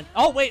command.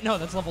 Oh, wait, no,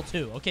 that's level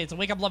 2. Okay, it's a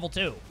wake up level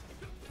 2.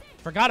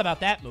 Forgot about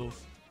that move.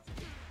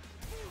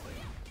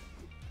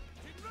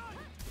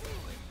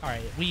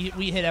 Alright,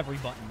 we hit every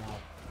button now.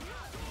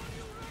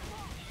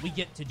 We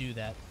get to do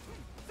that.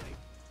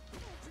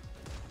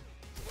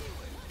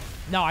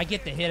 No, I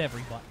get to hit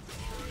every button.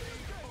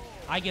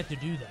 I get to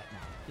do that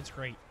now. It's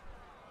great.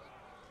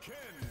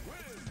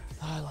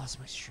 Oh, I lost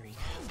my streak.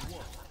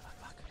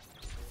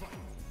 Fuck.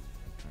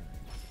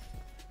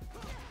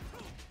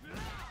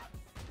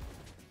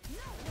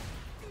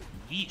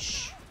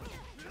 Yeesh.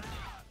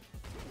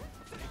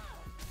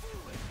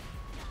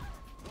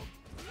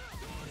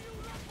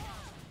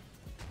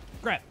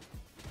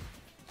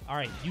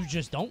 Alright, you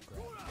just don't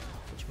grab.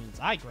 Which means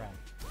I grab.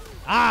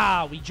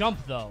 Ah, we jump,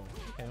 though.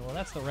 Okay, well,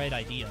 that's the right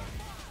idea.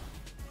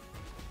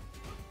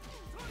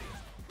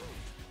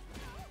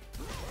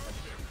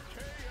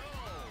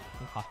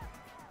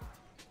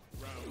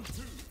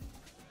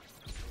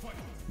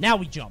 Now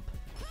we jump.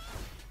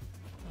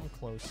 Oh,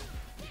 close.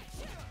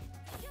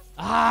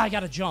 Ah, I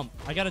gotta jump.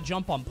 I gotta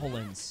jump on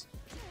pull-ins.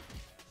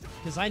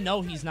 Because I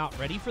know he's not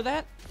ready for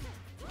that.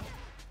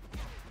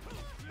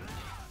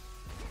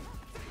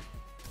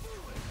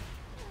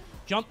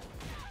 Jump.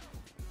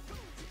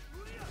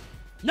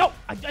 No!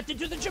 I didn't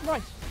do the jump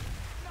right.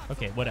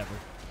 Okay, whatever.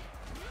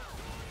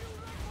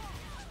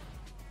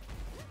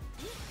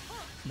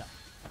 No.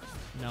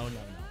 No, no, no.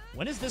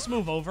 When is this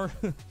move over?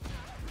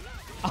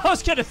 I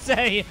was gonna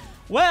say,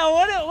 well,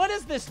 what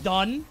is this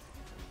done?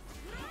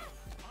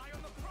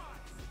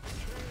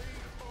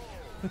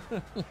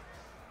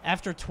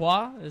 After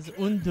trois is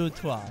un, deux,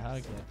 trois.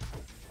 Okay.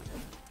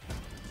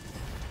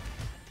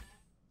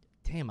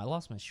 Damn, I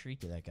lost my streak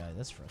to that guy.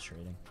 That's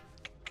frustrating.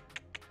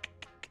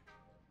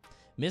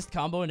 Missed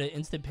combo into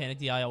instant panic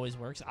DI always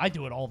works. I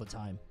do it all the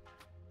time.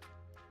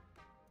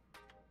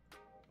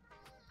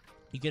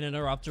 You can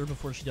interrupt her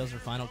before she does her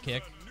final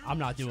kick. I'm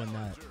not doing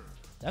that.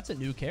 That's a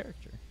new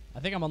character. I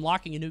think I'm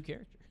unlocking a new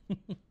character.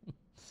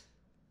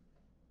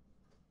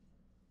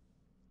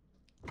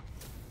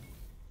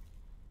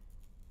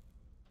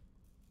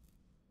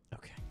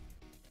 Okay.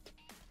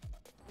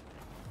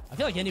 I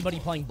feel like anybody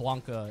playing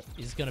Blanca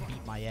is going to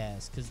beat my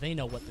ass because they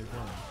know what they're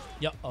doing.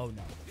 Yup. Oh,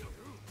 no.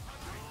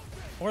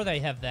 Or they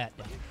have that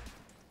down.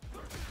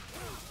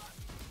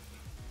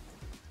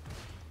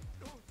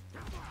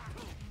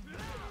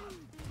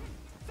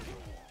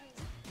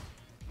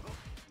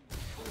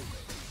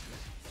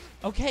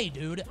 Okay,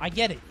 dude, I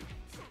get it.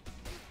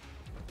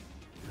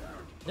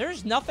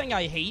 There's nothing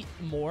I hate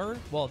more.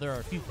 Well, there are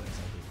a few things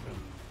I hate.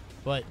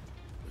 But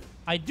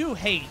I do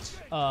hate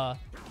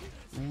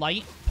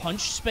light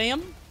punch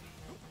spam.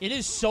 It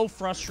is so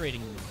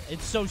frustrating.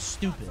 It's so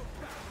stupid.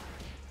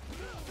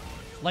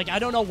 Like, I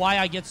don't know why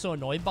I get so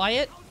annoyed by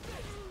it.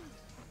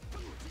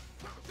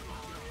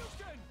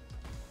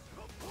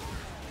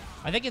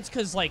 I think it's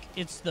because, like,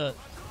 it's the...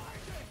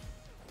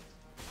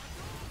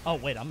 Oh,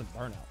 wait, I'm in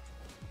burnout.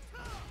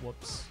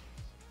 Whoops.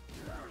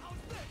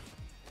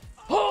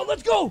 Oh,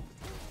 let's go!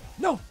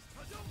 No!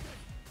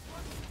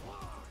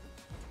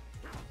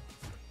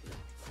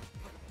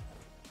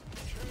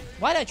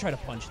 Why did I try to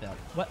punch that?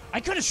 What?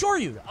 I could assure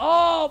you.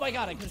 Oh, my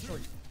God, I could assure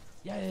you.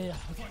 Yeah.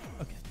 Okay,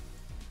 okay.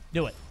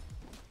 Do it.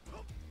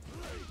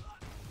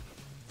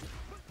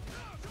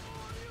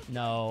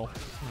 No.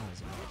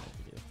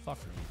 Fuck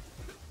me.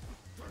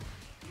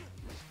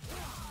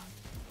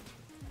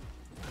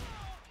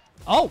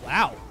 Oh,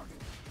 wow.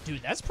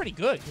 Dude, that's pretty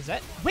good. Is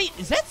that... Wait,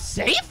 is that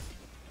safe?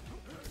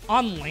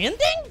 On landing?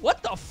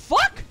 What the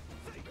fuck?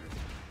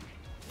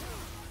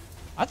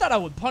 I thought I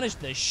would punish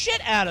the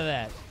shit out of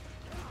that.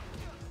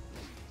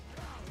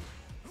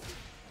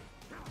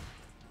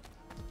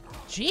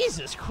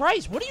 Jesus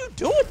Christ, what do you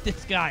do with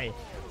this guy?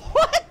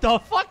 What the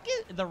fuck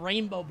is... The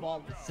rainbow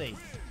ball is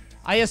safe.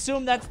 I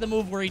assume that's the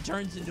move where he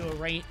turns into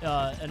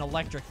an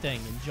electric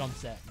thing and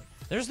jumps at me.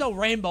 There's no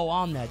rainbow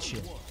on that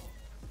shit.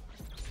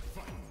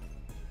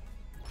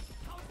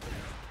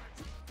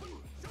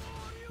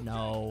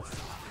 No.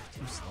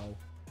 Too slow.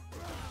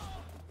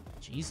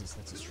 Jesus,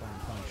 that's a strong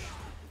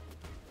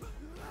punch.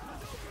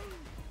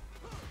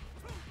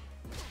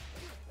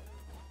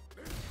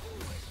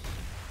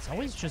 It's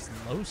always just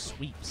low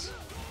sweeps.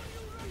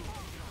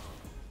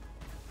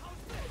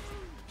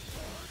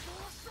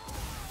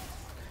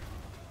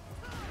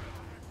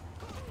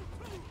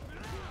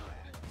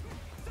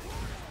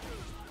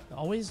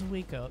 Always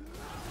wake up.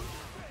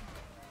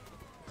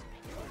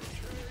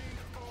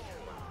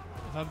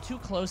 If I'm too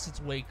close,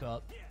 it's wake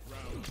up.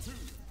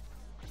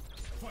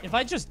 If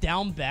I just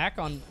down back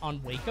on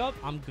wake up,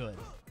 I'm good.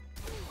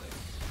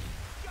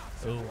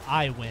 Oh,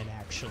 I win,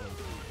 actually.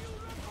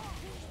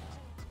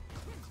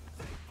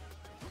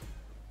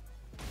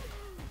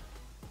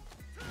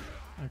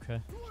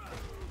 Okay.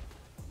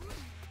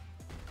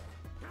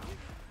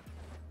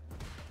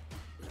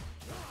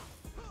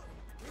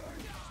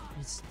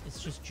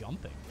 It's just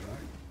jumping.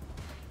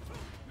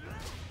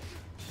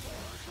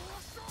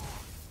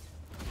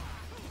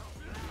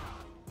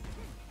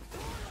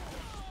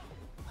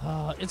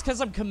 It's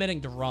because I'm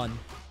committing to run.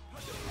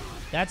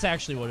 That's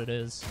actually what it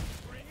is.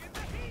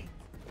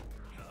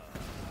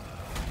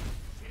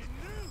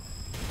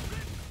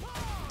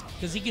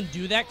 Because he can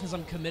do that because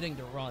I'm committing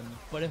to run.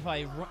 But if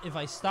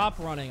I stop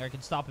running, I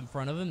can stop in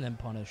front of him, then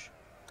punish.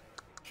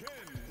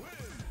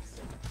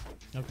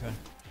 Okay.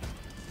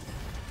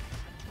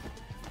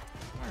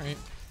 Alright.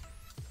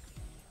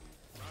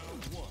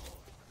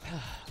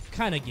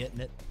 Kind of getting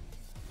it.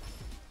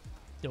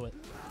 Do it.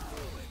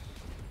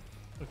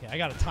 Okay, I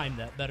gotta time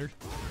that better.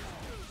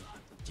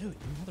 Dude,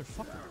 you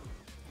motherfucker.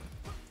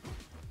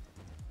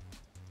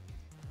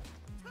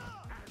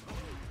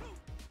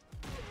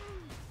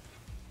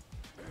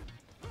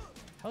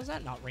 How is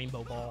that not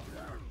rainbow ball?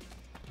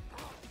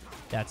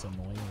 That's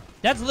annoying.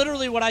 That's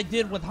literally what I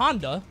did with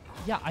Honda.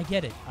 Yeah, I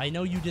get it. I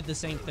know you did the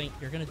same thing.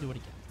 You're gonna do it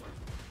again.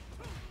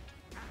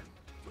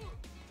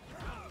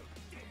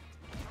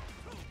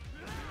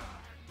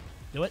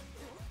 Do it.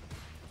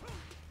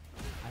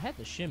 I had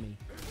the shimmy.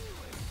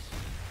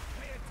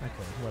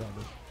 Okay,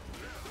 whatever.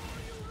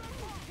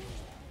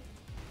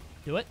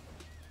 Do it.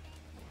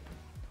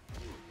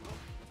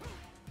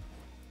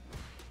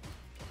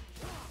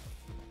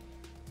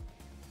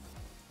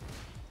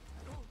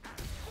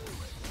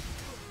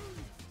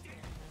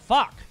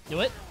 Fuck.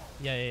 Do it.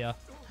 Yeah.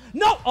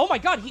 No! Oh my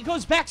god, he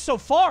goes back so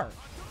far.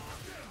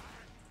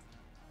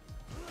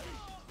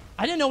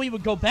 I didn't know he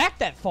would go back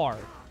that far.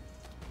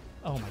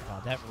 Oh my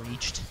god, that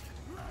reached.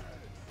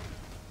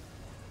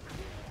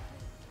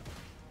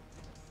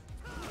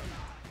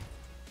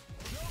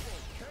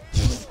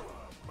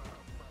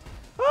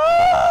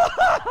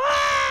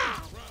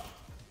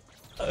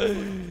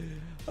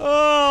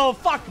 Oh,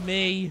 fuck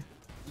me.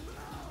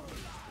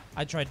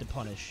 I tried to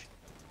punish.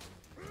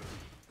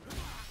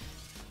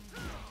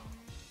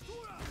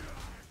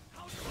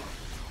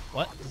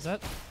 What? Is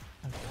that?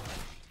 Okay.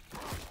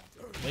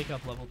 Wake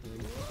up level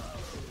 3.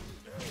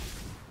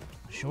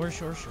 Sure.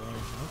 Okay.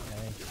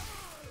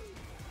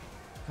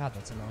 God,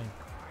 that's annoying.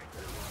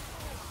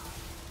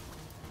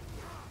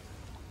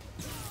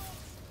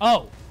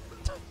 Oh!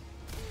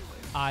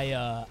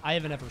 I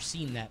haven't ever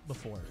seen that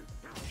before.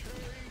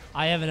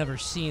 I haven't ever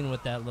seen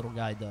what that little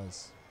guy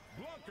does.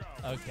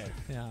 Okay,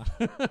 yeah.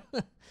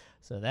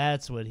 So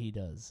that's what he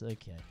does.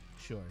 Okay,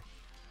 sure.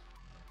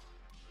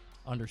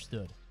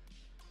 Understood.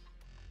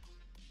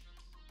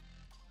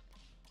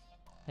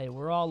 Hey,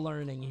 we're all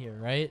learning here,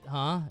 right?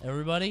 Huh?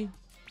 Everybody?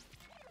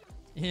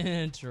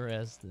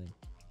 Interesting.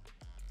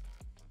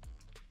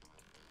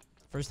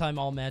 First time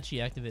all match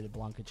he activated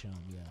Blanca-chan,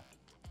 yeah.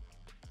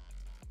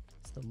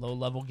 It's the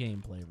low-level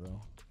gameplay, bro.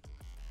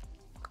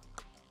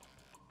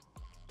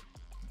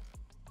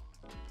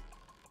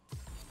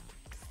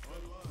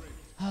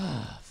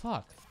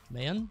 Fuck,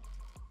 man.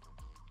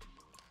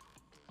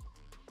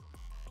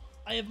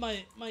 I have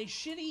my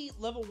shitty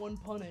level 1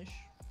 punish.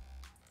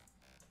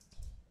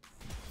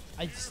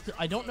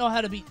 I don't know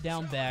how to beat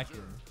down back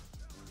here.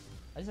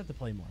 I just have to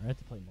play more. I have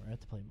to play more.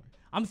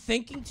 I'm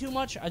thinking too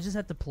much. I just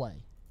have to play.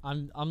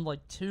 I'm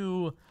like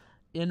too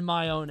in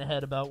my own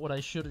head about what I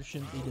should or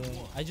shouldn't be doing.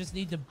 I just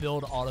need to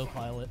build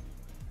autopilot.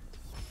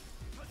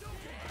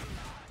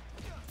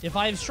 If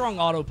I have strong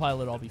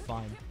autopilot, I'll be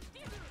fine.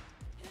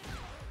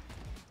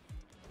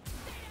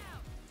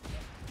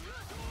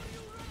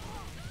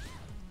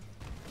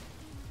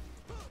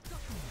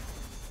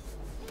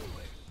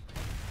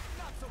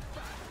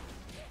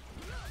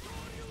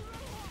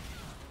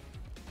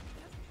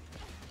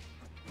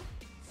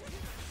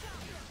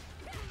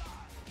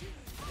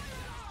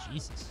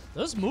 Jesus.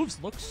 Those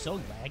moves look so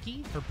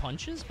laggy for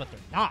punches, but they're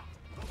not.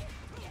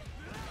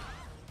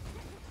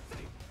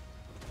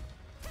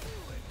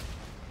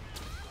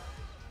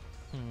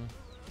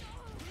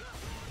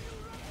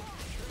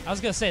 I was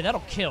gonna say,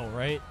 that'll kill,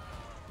 right?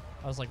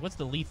 I was like, what's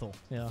the lethal?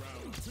 Yeah.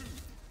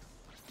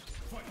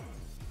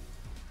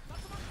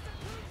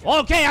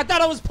 Okay, I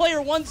thought I was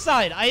player one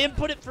side. I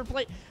input it for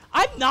play.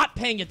 I'm not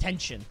paying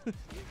attention.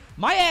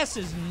 My ass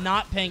is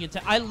not paying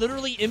attention. I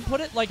literally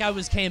input it like I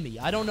was Cammy.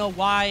 I don't know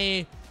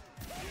why.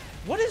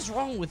 What is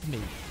wrong with me?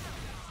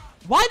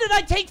 Why did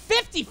I take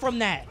 50 from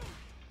that?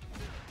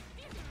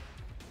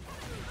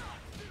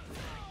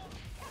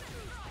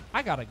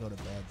 I gotta go to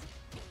bed.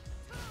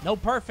 No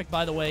perfect,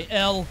 by the way.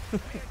 L.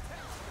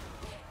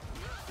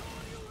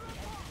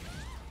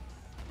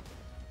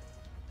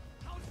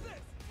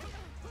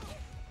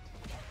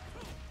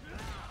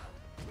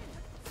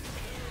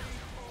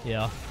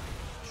 Yeah.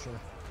 Sure.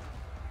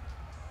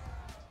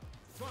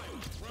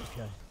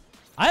 Okay.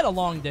 I had a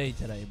long day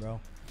today, bro.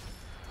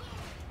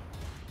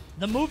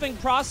 The moving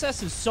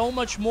process is so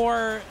much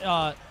more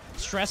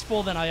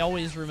stressful than I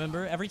always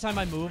remember. Every time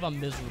I move, I'm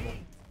miserable.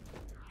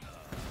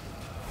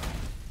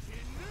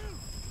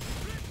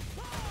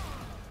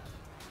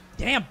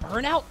 Damn,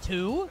 burnout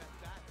too?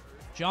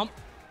 Jump.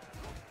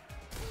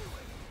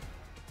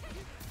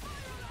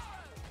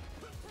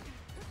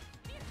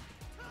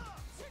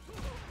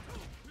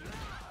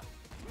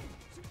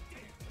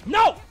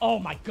 No! Oh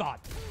my god.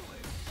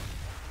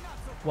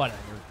 Whatever.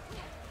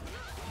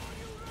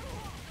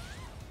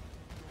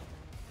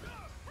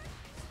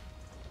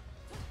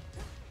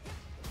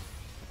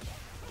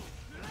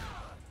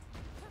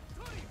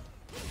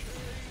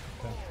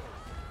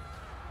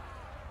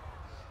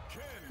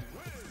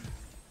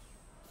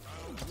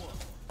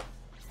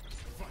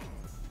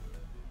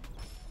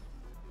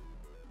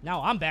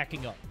 Now I'm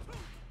backing up.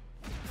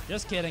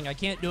 Just kidding. I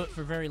can't do it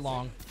for very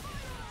long.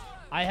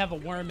 I have a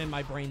worm in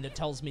my brain that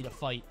tells me to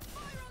fight.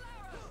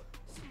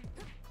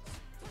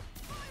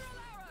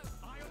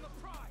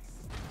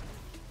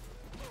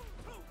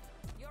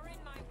 You're in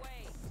my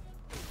way.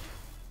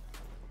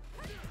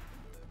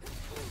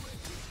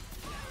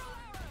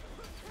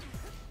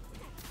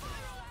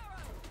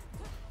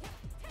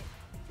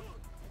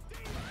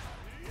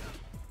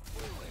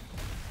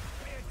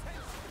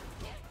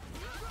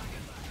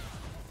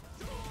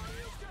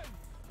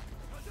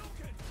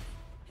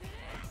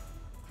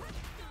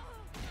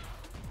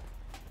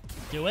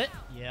 Do it.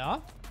 Yeah.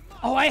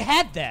 Oh, I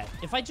had that.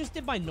 If I just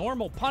did my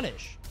normal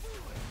punish.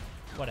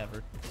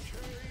 Whatever.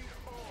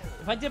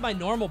 If I did my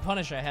normal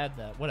punish, I had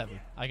that. Whatever.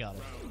 I got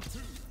it.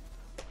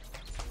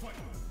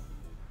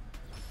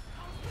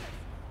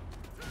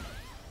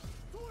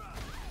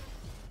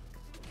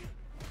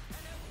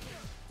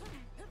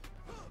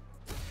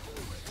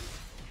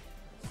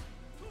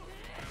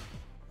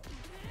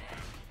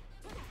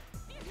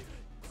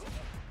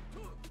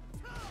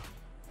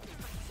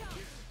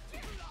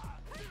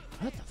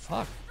 What the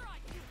fuck?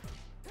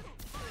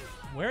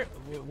 Where?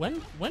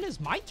 When is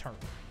my turn?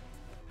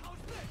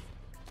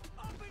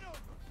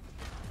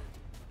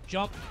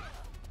 Jump.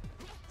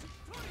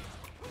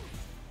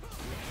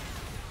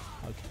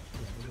 Okay, yeah,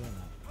 we're doing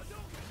that.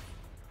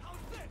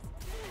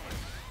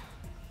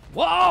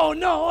 Whoa,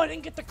 no, I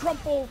didn't get the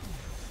crumple.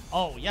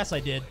 Oh, yes, I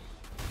did.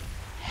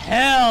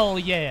 Hell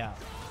yeah.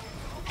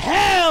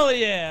 Hell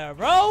yeah,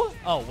 bro.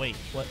 Oh, wait,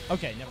 what?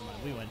 Okay, never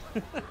mind, we win.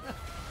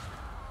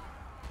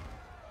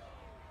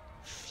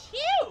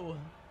 Phew.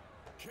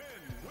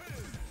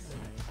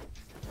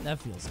 That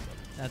feels good.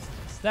 That's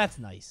nice. That's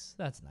nice.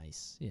 That's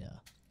nice. Yeah.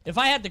 If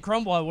I had the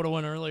crumble, I would have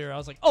won earlier. I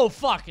was like, oh,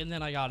 fuck. And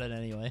then I got it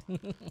anyway.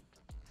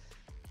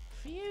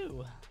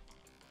 Phew.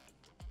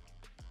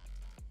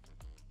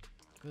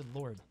 Good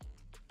lord.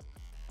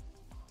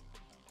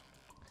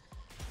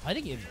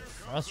 Fighting games are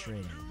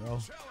frustrating, bro.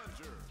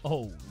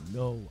 Oh,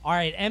 no. All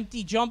right,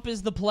 empty jump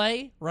is the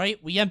play,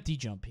 right? We empty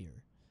jump here.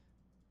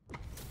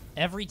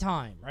 Every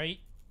time, right?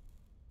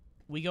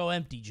 We go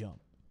empty jump.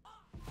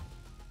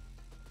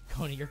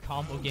 Coney, your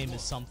combo game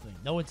is something.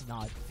 No, it's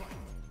not.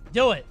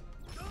 Do it.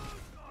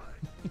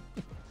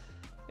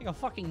 Like a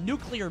fucking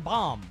nuclear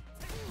bomb.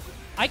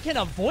 I can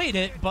avoid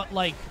it, but,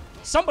 like,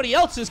 somebody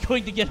else is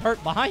going to get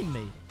hurt behind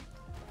me.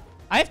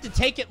 I have to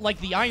take it like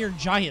the Iron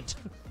Giant.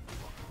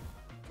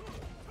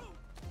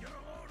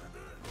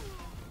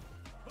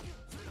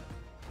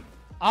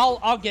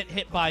 I'll get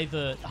hit by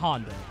the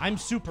Honda. I'm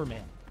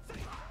Superman.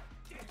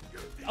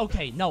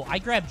 Okay, no, I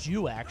grabbed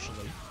you,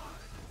 actually.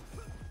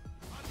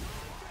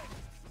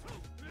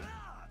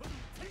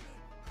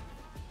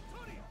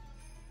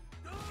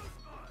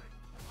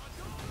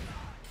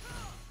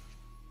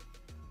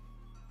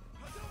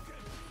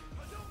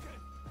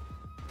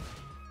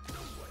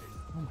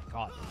 Oh my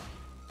god.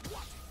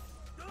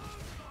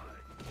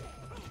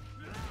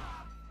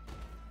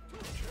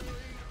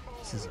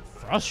 This is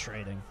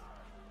frustrating.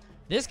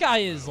 This guy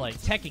is like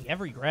teching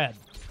every grab.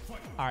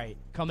 Alright,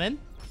 come in.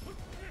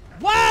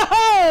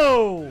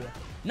 Whoa!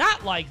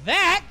 Not like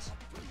that!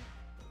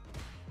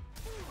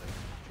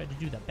 Tried to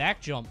do the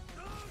back jump.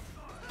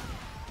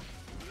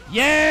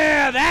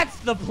 Yeah, that's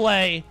the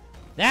play.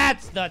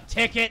 That's the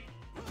ticket.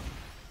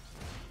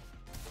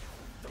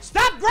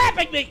 Stop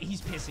grabbing me!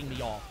 He's pissing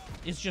me off.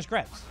 It's just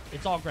grabs.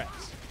 It's all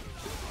grabs.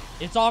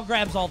 It's all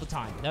grabs all the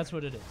time. That's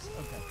what it is.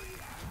 Okay.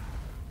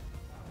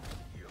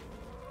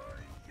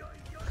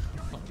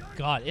 Oh,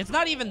 God. It's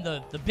not even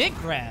the big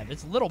grab.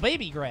 It's little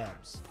baby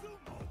grabs.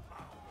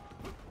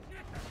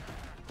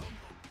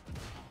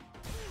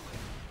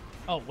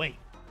 Oh, wait.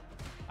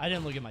 I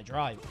didn't look at my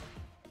drive.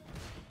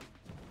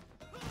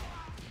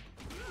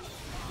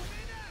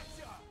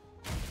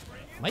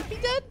 Might be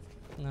dead?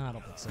 No, I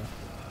don't think so.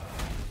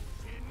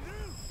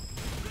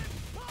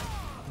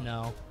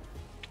 No.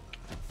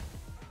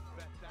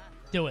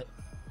 Do it.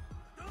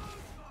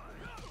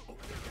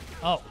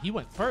 Oh, he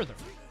went further.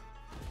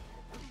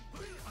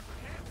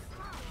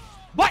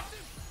 What?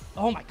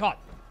 Oh my god.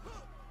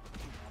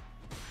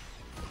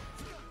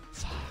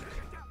 Fuck.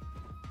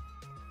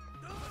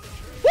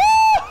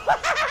 Woo!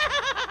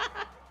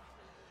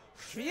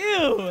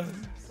 Phew.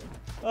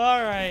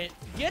 Alright.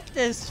 Get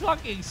this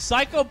fucking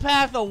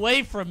psychopath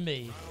away from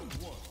me.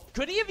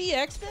 Could he have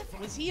EX'd it?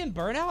 Was he in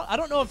Burnout? I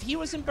don't know if he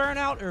was in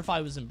Burnout or if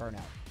I was in Burnout.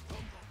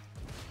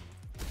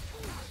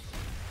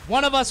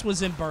 One of us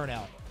was in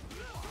Burnout.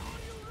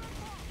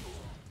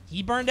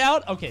 He burned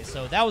out? Okay,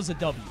 so that was a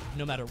W,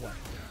 no matter what.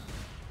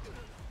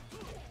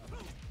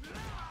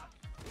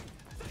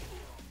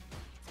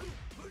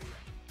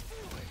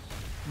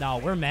 No,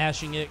 we're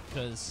mashing it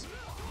because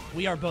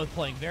we are both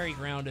playing very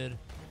grounded,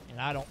 and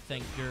I don't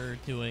think you're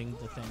doing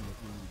the thing that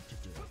you need to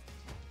do.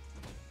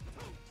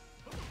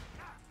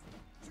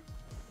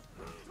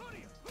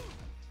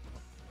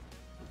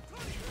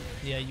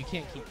 Yeah, you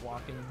can't keep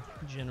walking,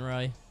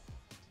 Jinrai.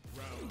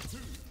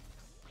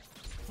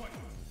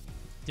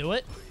 Do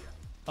it?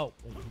 Oh,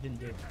 wait, you didn't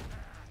do it.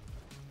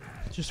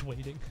 Just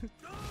waiting.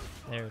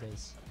 There it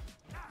is.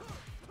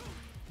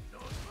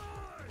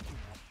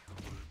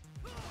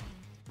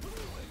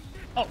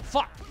 Oh,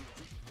 fuck!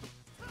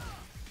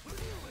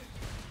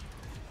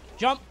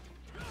 Jump!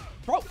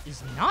 Bro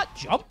is not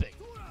jumping.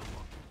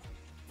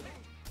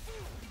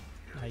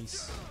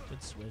 Nice.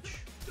 Good switch.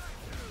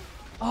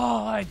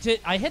 Oh, I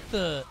hit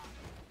the...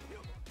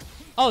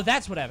 Oh,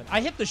 that's what happened.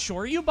 I hit the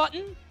Shoryu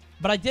button,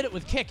 but I did it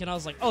with kick, and I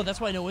was like, oh,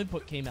 that's why no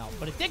input came out.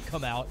 But it did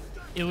come out.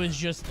 It was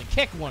just the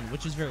kick one,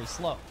 which is very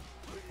slow.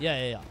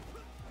 Yeah.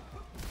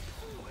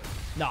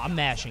 No, I'm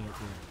mashing it,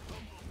 dude.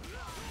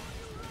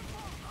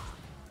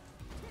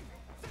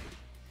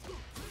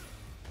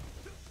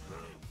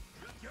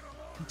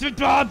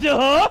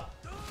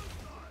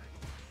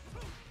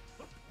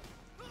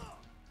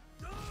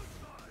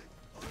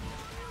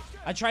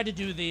 I tried to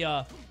do the,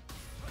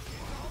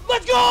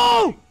 let's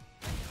go!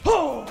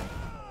 Oh!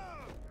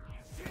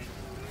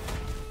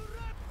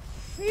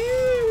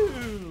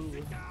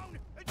 Phew.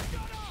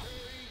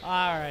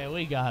 Alright,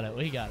 we got it,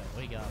 we got it,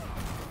 we got it.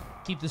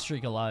 Keep the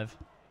streak alive.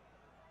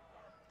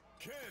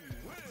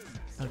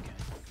 Okay.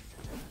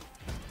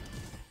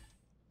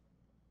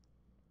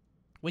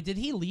 Wait, did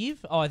he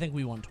leave? Oh, I think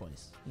we won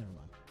twice. Never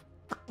mind.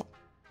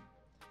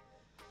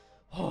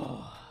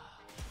 Oh,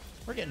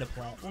 we're getting to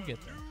plat. We'll get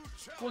there.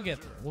 We'll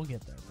get there. We'll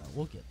get there, bro.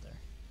 We'll get there.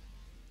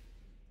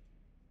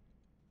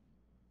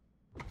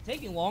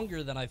 Taking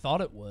longer than I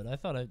thought it would. I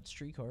thought I'd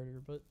streak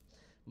harder, but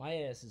my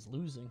ass is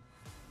losing.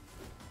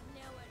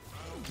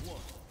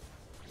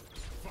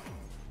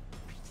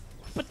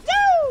 But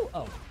no!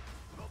 Oh.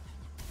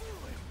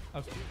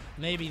 Okay.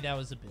 Maybe that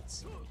was a bit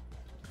silly.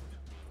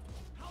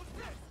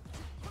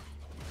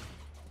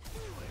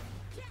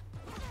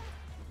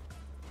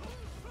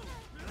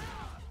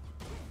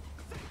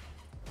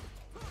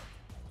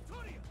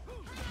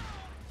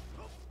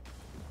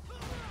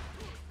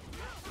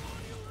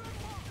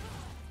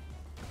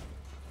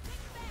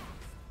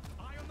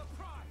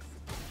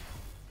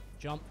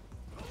 Jump.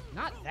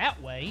 Not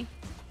that way.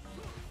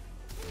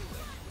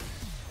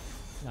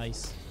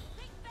 Nice.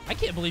 I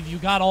can't believe you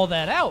got all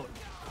that out.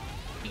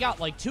 You got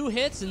like 2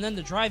 hits and then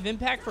the drive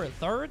impact for a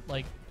third?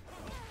 Like.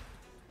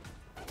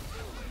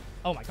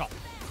 Oh my god.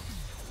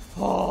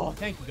 Oh,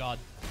 thank you, God.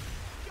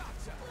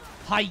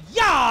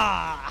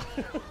 Hi-ya!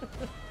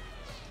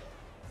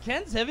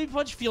 Ken's heavy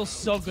punch feels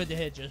so good to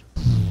hit. Just.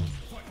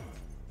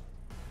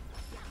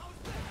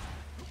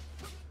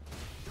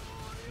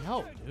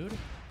 No, dude.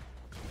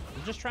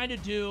 I'm just trying to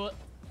do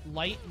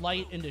light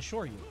and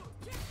assure you.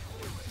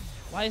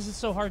 Why is it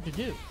so hard to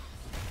do?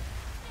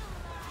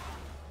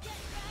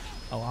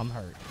 Oh, I'm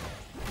hurt.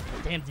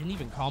 Damn, didn't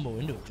even combo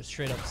into it. Just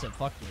straight up said,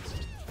 fuck this.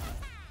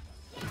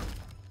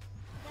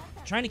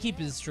 Trying to keep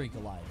his streak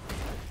alive.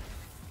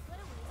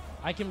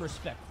 I can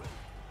respect it.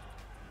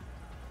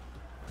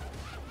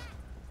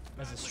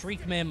 As a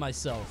streak man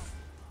myself.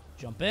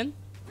 Jump in.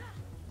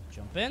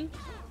 Jump in.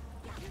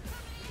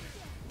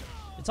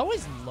 It's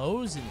always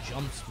lows and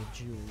jumps with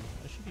Julie.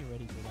 I should be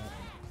ready for that.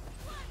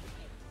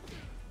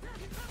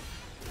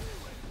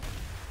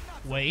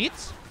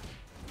 Wait.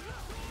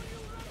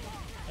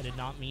 I did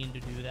not mean to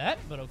do that,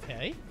 but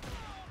okay.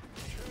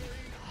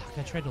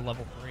 I tried to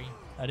level 3.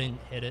 I didn't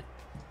hit it.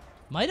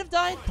 Might have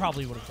died?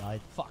 Probably would have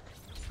died. Fuck.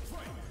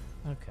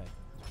 Okay.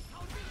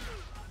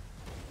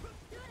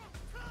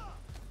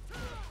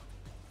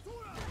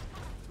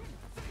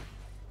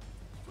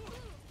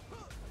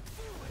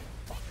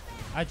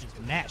 I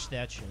just matched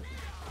that shit.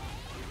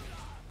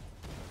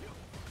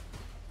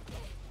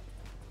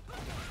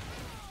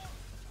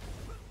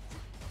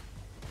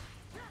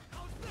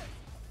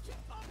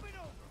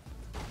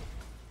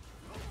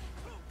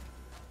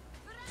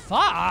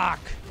 Fuck!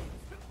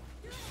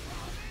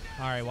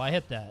 Alright, well, I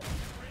hit that.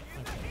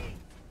 Okay.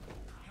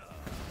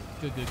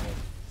 Good, good, good.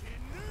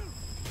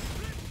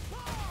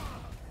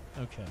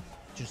 Okay.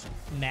 Just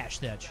mash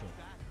that shit.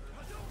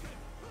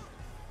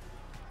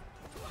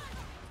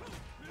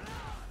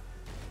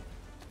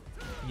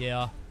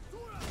 Yeah.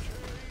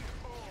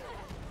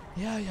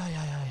 Yeah.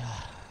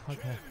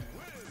 Okay.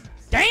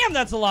 Damn,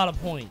 that's a lot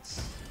of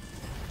points.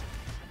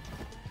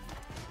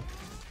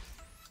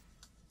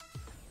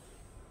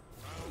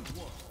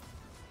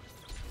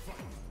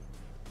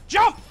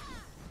 Jump!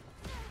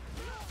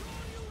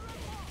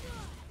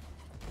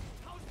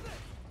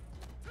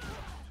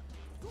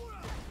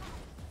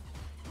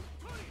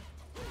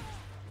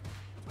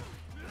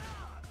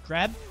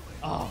 Grab?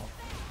 Oh.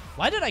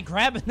 Why did I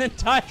grab and then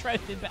die?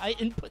 I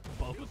input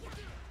both.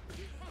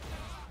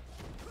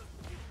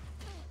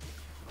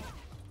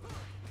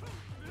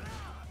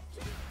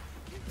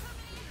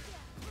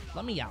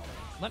 Let me out.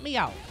 Let me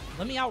out.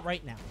 Let me out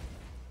right now.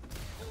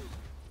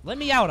 Let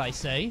me out, I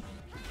say.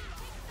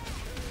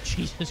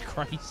 Jesus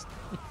Christ.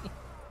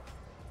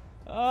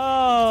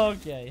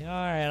 Okay.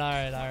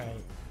 Alright.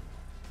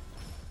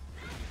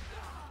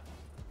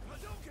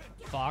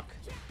 Fuck.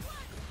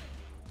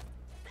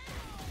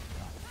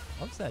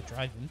 What's that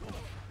drive input?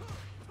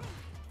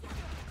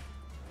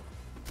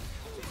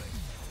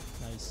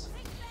 Nice.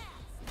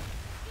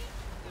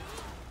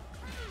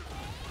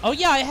 Oh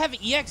yeah, I have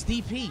EX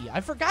DP. I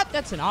forgot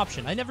that's an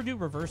option. I never do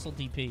reversal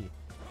DP.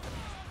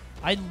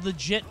 I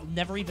legit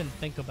never even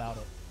think about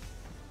it.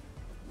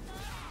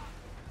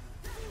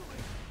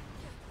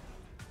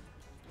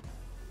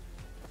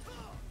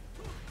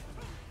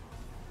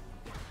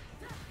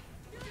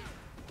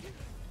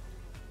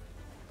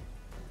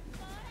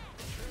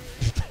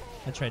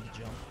 I tried to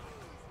jump.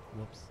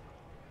 Whoops.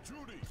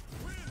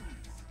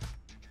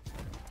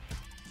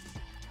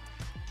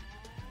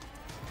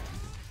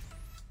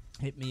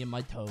 Hit me in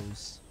my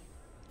toes.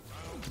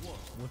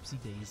 Whoopsie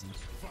daisy.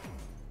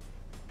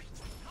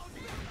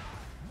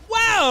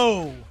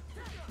 Wow!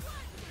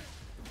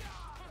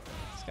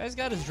 This guy's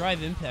got his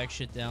drive impact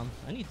shit down.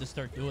 I need to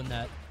start doing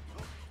that.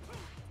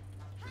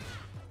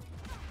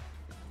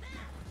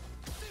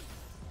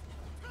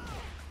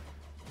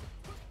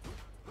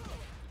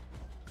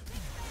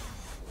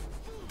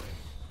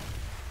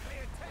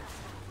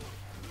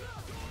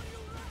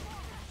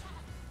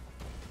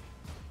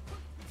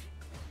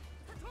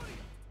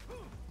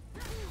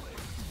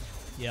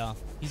 Yeah,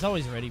 he's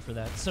always ready for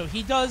that. So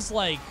he does,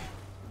 like...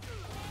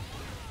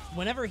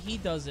 Whenever he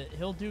does it,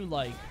 he'll do,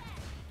 like...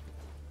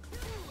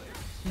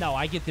 No,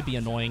 I get to be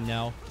annoying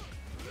now.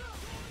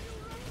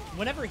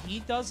 Whenever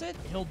he does it,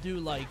 he'll do,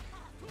 like...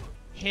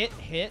 Hit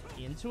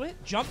into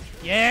it. Jump.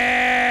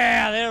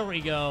 Yeah, there we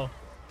go.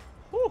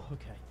 Whew,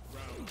 okay.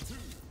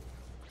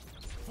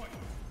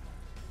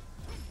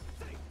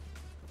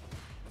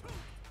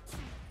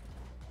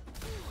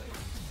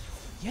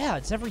 Yeah,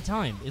 it's every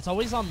time. It's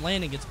always on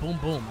landing. It's boom,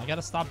 boom. I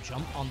gotta stop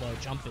on the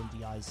jump in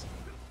DIs.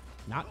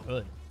 Not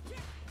good.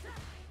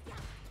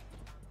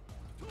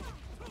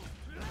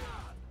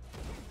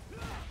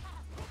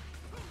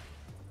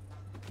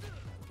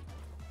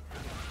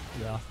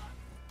 Yeah.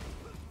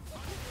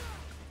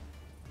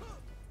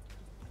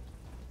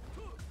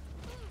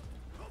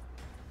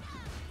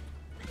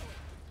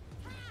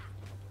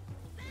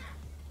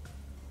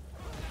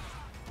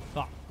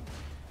 Fuck.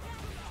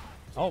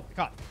 Oh,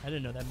 God. I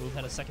didn't know that move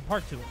had a second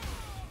part to it.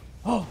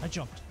 Oh, I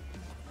jumped.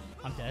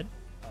 I'm dead?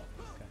 Oh,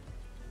 okay.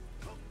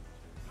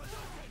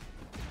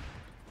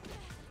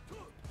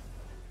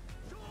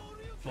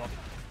 Fuck.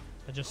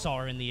 I just saw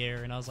her in the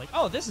air, and I was like,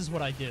 oh, this is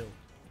what I do.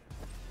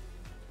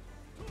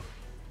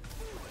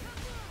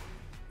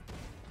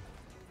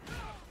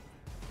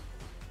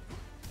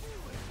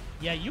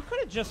 Yeah, you could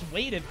have just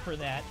waited for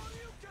that.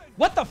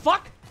 What the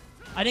fuck?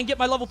 I didn't get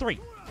my level 3.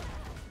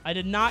 I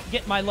did not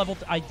get my level...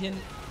 I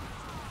didn't...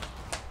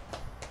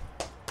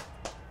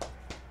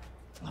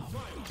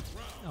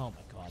 Oh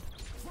my god.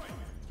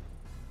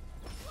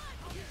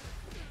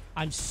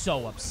 I'm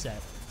so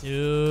upset.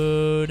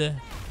 Dude.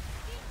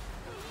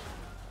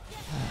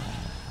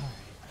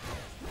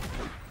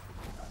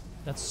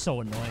 That's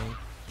so annoying.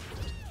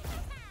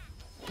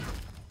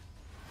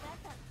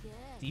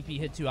 DP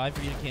hit too high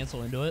for you to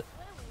cancel into it.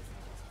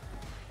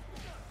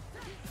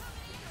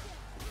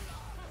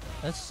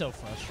 That's so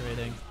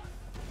frustrating.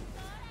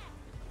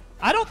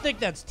 I don't think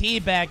that's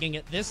teabagging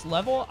at this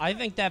level. I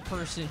think that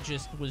person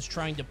just was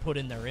trying to put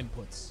in their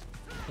inputs.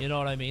 You know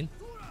what I mean?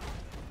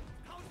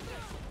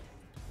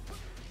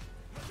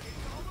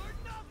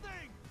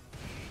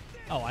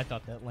 Oh, I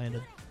thought that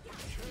landed.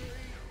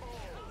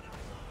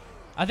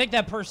 I think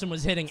that person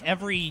was hitting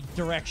every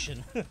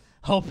direction,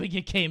 hoping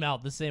it came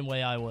out the same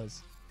way I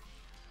was.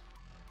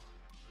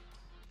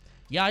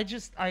 Yeah,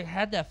 I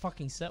had that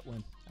fucking set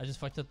win. I just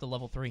fucked up the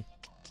level 3.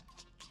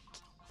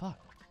 Fuck.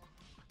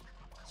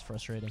 It's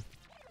frustrating.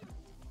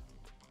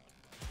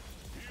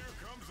 Here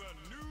comes a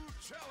new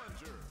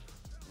challenger.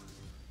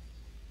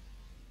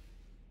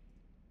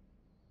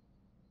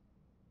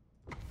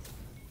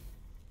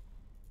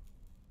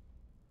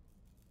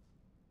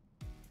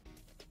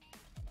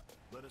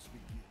 Let us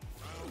begin.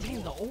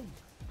 Damn, the old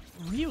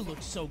Ryu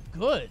looks so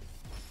good.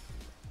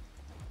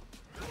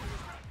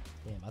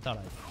 Damn, I thought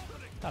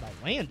I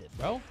landed,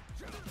 bro.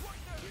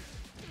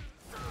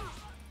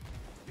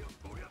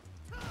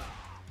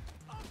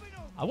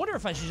 I wonder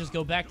if I should just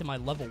go back to my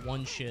level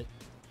 1 shit.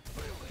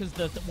 Because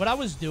what I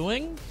was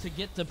doing to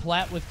get to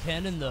plat with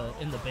Ken in the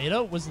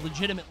beta was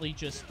legitimately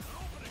just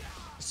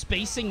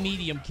spacing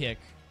medium kick.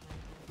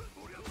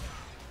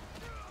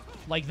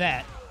 Like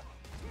that.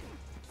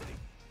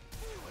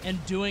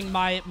 And doing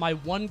my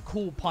one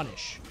cool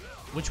punish,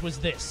 which was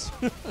this.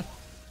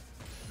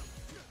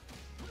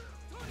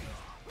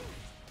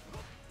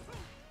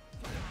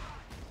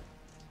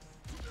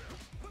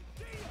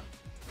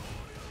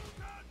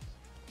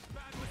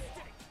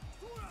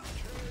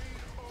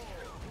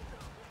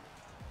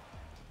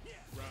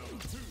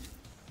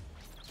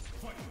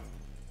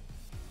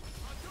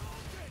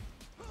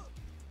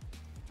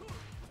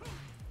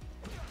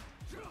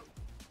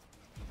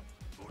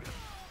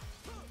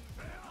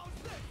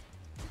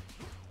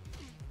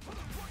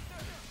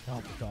 Oh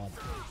my god.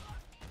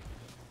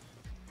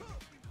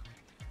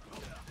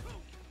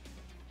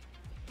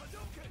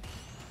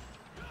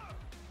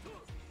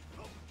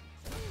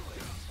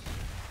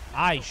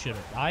 I should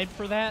have died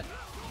for that.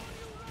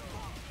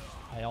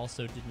 I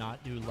also did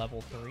not do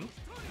level 3.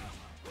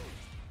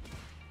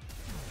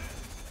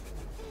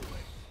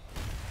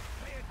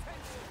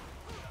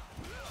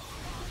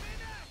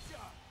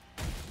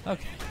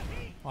 Okay.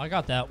 Well, I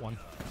got that one.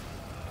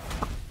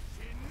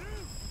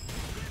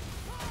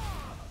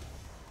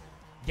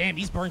 Damn,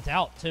 he's burnt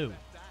out, too.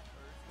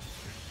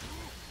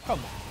 Come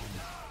on.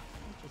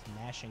 Just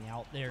mashing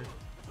out there.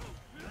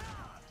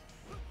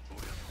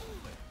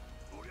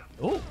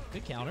 Ooh,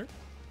 good counter.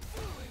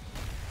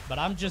 But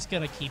I'm just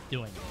going to keep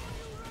doing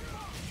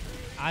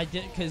it.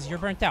 Because you're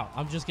burnt out.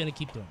 I'm just going to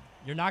keep doing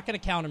it. You're not going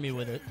to counter me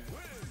with it.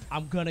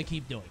 I'm going to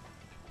keep doing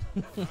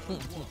it.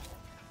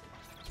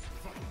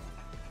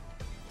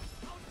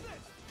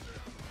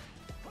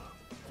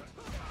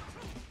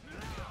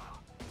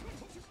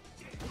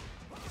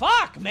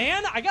 Fuck,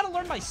 man! I gotta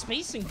learn my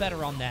spacing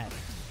better on that.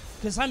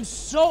 Because I'm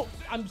so...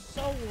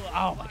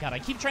 Oh my god, I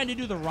keep trying to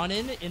do the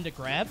run-in into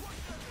grab.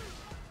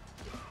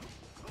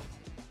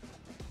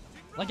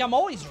 Like, I'm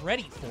always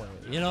ready for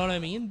it, you know what I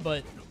mean?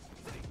 But...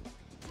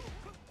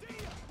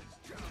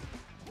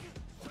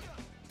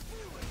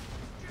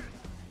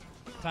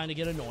 Kind of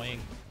get annoying.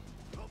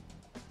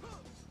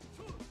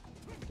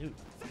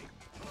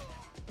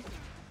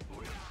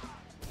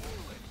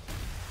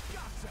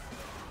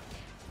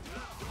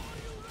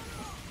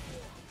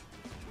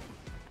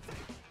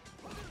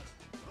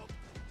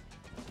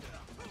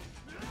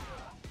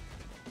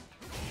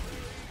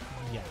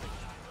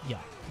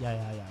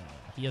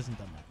 he hasn't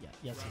done that yet.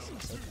 Yes, yes,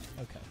 yes. Okay,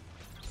 okay.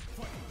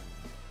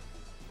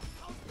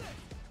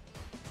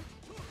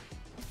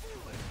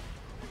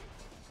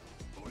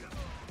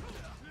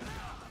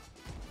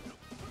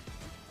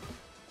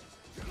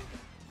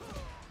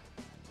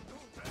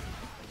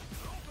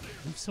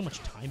 We have so much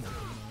time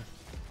open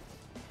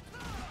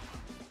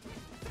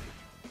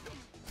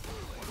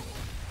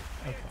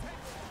there. Okay.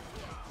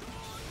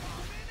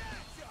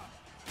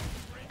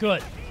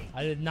 Good.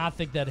 I did not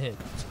think that hit.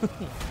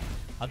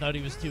 I thought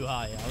he was too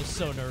high. I was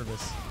so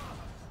nervous.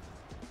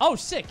 Oh,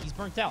 sick. He's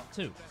burnt out,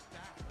 too.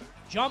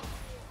 Jump.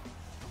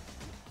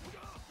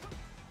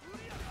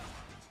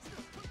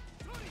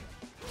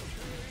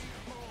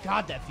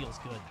 God, that feels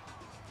good.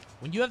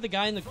 When you have the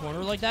guy in the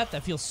corner like that,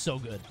 that feels so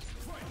good.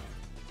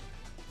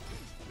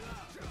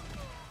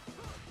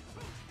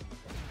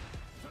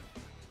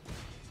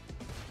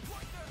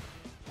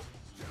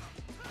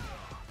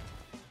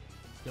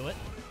 Do it.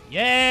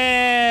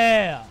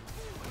 Yeah!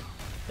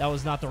 That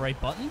was not the right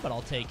button, but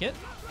I'll take it.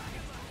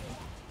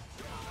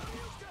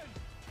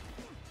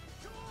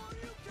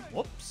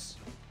 Whoops.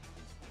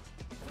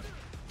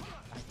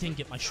 I didn't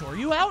get my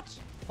Shoryu out?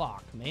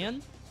 Fuck,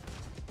 man.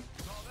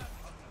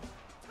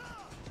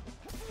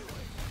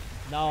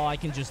 No, I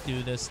can just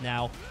do this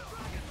now.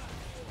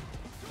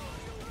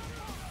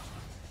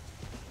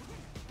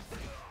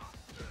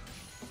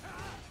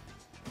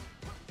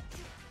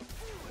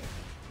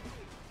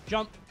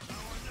 Jump.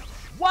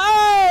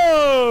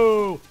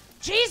 Whoa!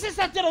 Jesus,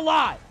 that did a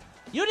lot!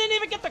 You didn't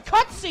even get the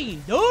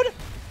cutscene, dude!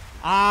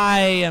 I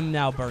am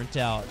now burnt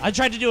out. I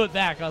tried to do it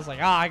back. I was like,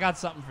 I got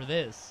something for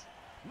this.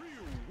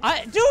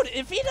 Dude,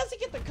 if he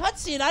doesn't get the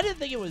cutscene, I didn't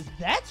think it was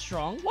that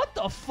strong. What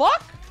the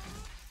fuck?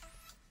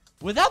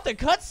 Without the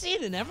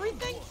cutscene and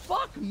everything?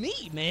 Fuck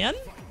me, man.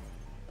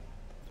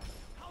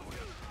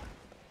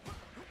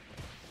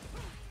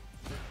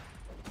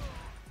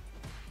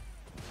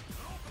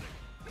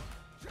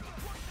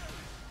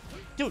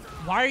 Dude,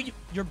 why are you...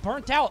 You're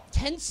burnt out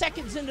 10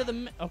 seconds into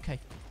the... Okay.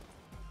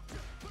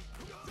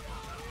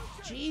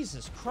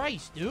 Jesus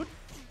Christ, dude.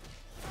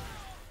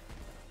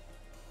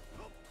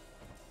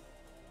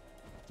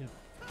 Dude,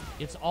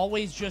 it's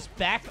always just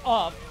back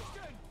up.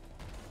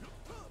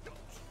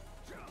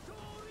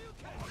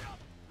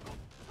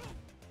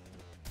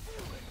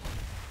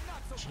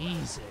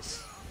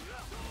 Jesus.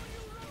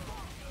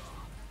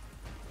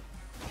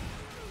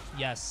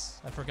 Yes,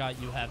 I forgot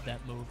you have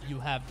that move. You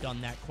have done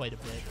that quite a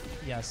bit.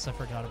 Yes, I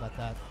forgot about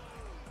that.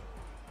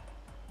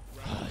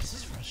 Oh, this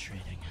is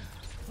frustrating.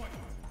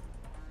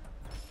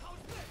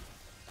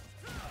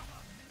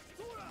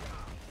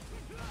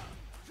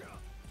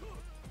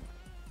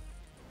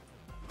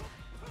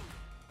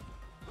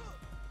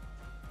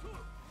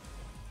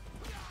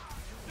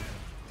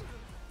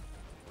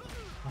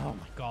 Oh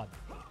my god.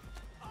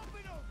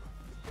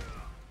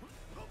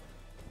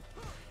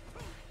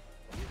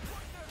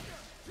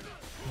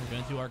 We're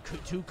gonna do our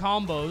two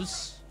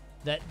combos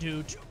that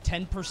do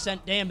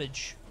 10%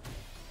 damage.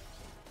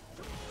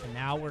 And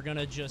now we're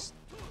gonna just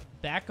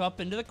back up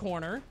into the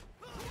corner.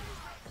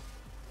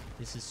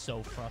 This is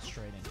so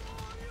frustrating.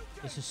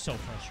 This is so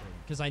frustrating.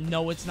 Because I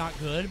know it's not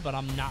good, but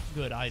I'm not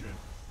good either.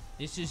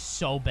 This is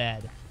so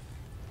bad.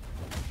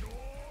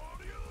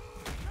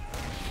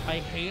 I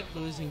hate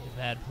losing to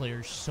bad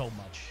players so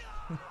much.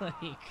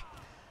 Like,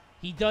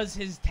 he does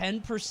his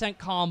 10%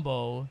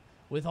 combo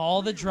with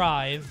all the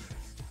drive.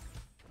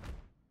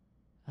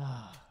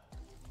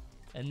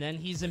 And then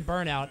he's in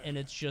burnout, and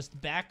it's just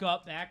back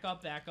up, back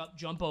up, back up,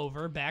 jump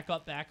over, back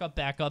up, back up,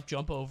 back up,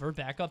 jump over,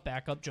 back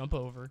up, jump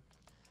over.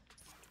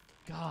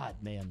 God,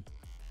 man.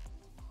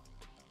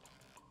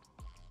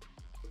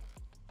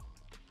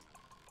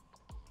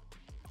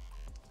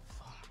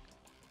 Fuck.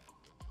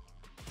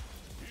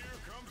 Here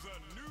comes a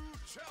new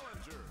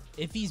challenger.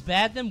 If he's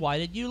bad, then why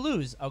did you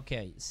lose?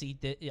 Okay, see,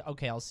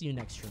 okay, I'll see you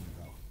next stream,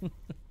 bro.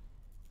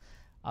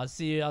 I'll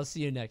see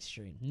you next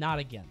stream. Not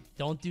again.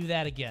 Don't do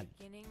that again.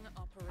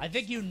 I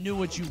think you knew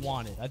what you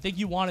wanted. I think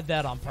you wanted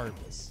that on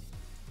purpose.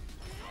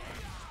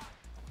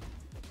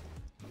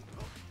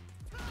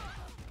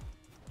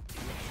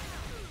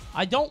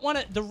 I don't want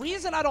to... The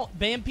reason I don't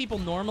ban people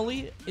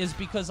normally is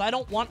because I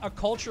don't want a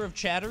culture of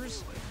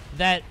chatters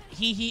that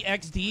he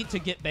XD to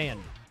get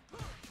banned.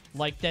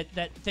 Like, that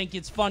think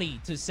it's funny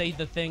to say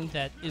the thing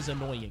that is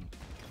annoying.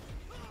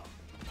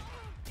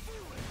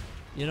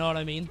 You know what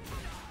I mean?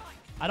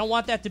 I don't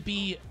want that to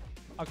be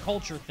a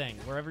culture thing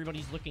where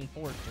everybody's looking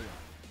forward to it.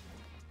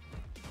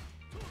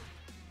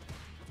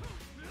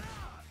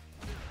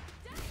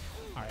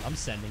 Alright, I'm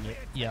sending it.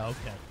 Yeah,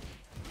 okay.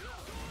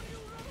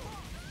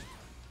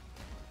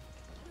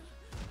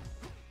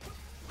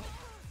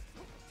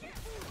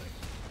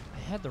 I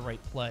had the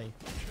right play.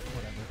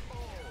 Whatever.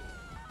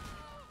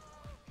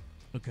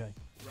 Okay.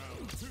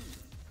 Round 2.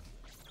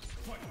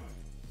 Fight.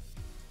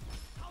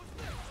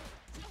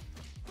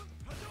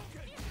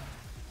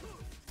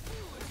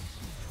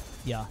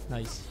 Yeah,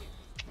 nice.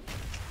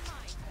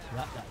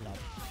 Yeah.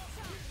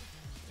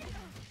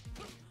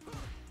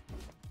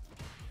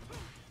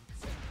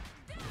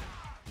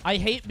 I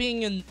hate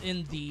being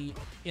in the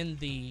in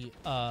the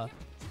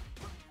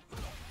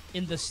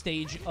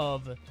stage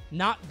of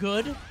not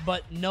good,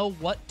 but know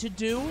what to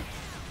do,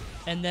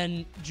 and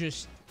then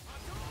just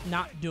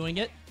not doing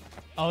it.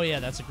 Oh yeah,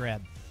 that's a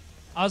grab.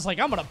 I was like,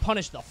 I'm gonna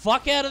punish the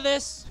fuck out of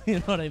this. You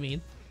know what I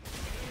mean?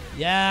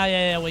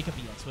 Yeah. Wake up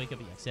EX. Wake up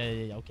EX.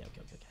 Yeah. Okay.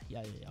 Yeah.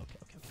 Okay.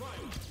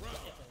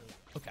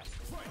 Okay.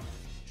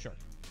 Sure.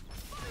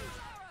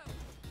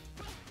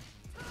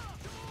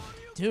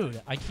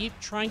 Dude, I keep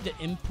trying to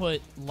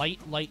input light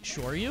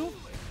Shoryu,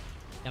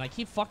 and I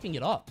keep fucking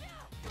it up.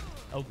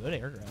 Oh, good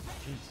air grab.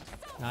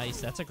 Jeez.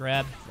 Nice. That's a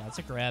grab. That's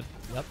a grab.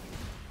 Yep.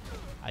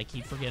 I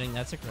keep forgetting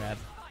that's a grab.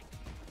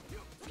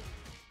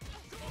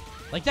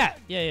 Like that.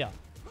 Yeah.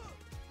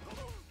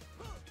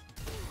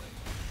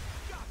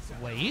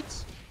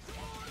 Wait.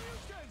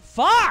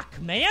 Fuck,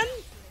 man!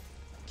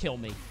 Kill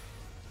me.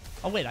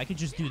 Oh, wait. I could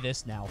just do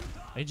this now.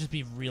 I could just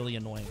be really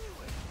annoying.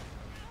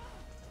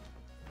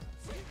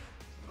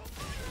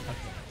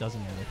 Okay.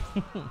 Doesn't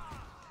matter.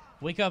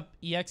 Wake up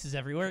EX is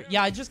everywhere.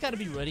 Yeah, I just gotta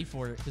be ready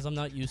for it because I'm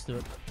not used to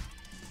it.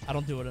 I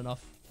don't do it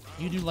enough.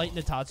 You do light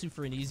Natatsu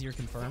for an easier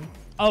confirm?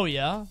 Oh,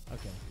 yeah?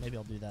 Okay, maybe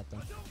I'll do that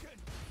then.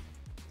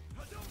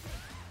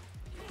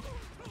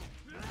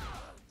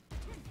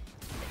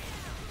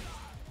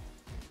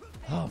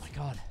 Oh my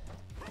god.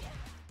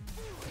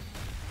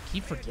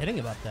 Keep forgetting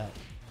about that.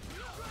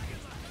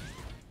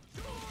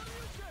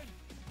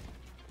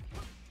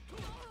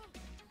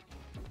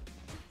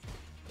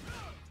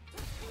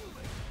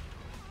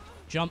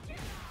 Jump. Oh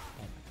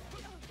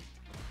my god.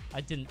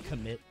 I didn't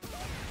commit.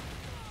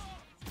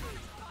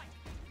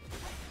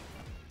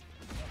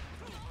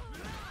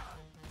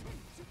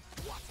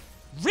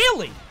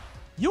 Really?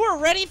 You were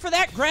ready for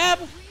that grab?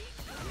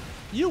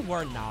 You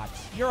were not.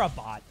 You're a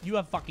bot. You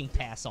have fucking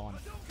pass on.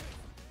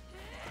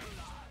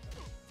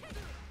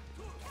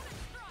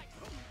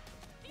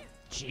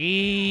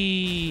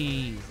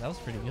 Jeez. That was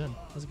pretty good.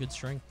 That was a good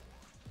string.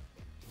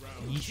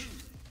 Yeesh.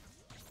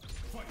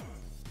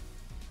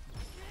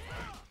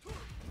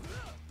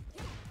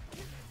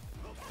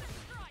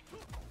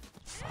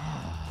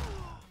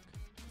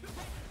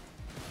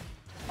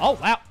 Oh,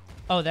 wow.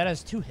 Oh, that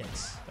has 2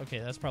 hits. Okay,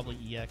 that's probably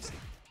EX.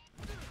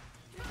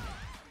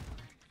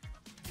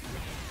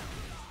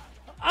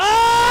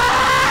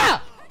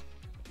 Ah!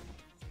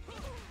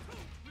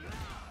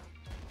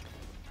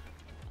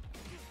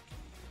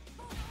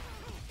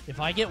 If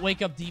I get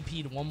wake up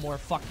DP'd one more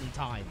fucking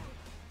time.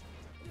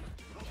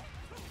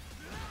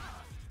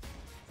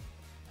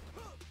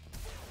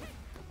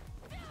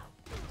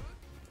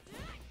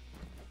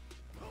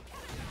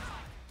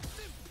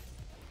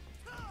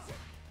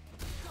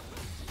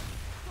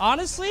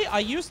 Honestly, I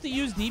used to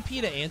use DP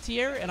to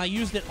anti-air, and I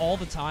used it all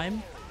the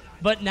time.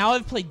 But now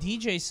I've played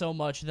DJ so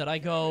much that I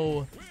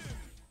go...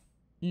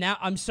 Now,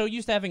 I'm so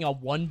used to having a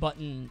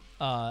one-button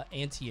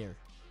anti-air.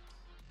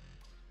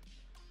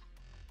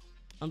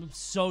 I'm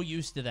so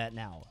used to that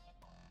now.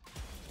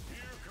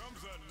 Here comes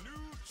a new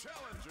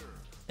challenger.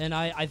 And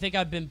I think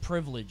I've been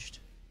privileged.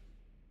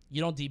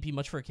 You don't DP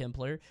much for a Kim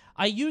player.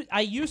 I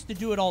used to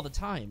do it all the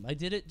time. I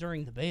did it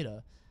during the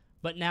beta.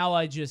 But now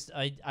I've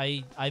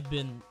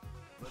been...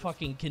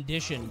 fucking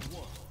conditioned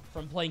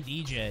from playing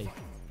DJ.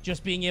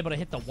 Just being able to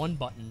hit the one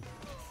button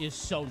is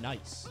so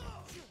nice.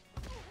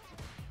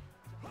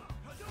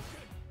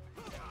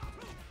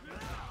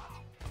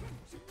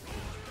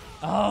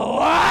 Oh!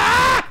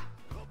 Ah!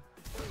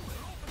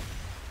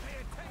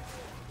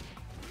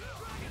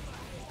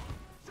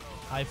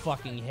 I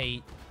fucking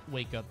hate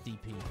wake up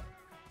DP.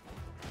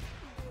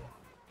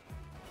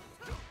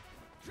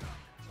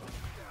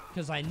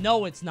 Because I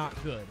know it's not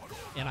good.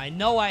 And I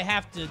know I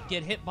have to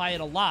get hit by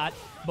it a lot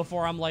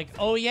before I'm like,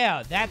 oh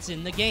yeah, that's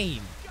in the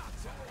game.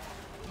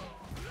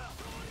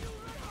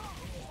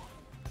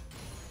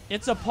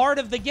 It's a part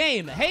of the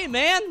game. Hey,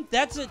 man,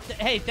 that's it.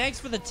 Hey, thanks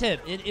for the tip.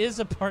 It is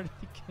a part of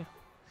the game.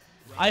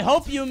 I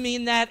hope you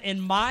mean that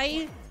in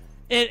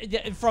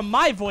from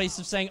my voice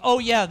of saying, oh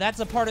yeah, that's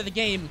a part of the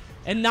game,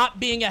 and not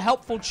being a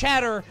helpful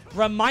chatter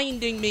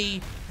reminding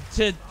me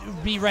to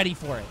be ready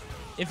for it.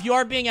 If you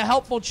are being a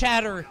helpful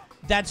chatter,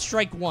 that's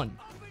strike 1.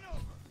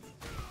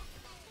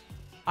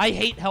 I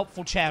hate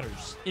helpful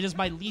chatters. It is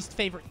my least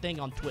favorite thing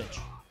on Twitch.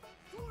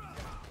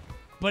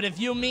 But if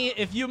you mean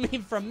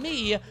from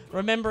me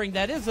remembering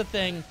that is a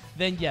thing,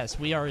 then yes,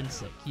 we are in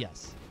sync.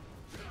 Yes.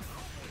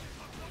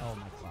 Oh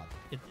my god.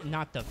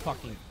 Not the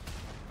fucking...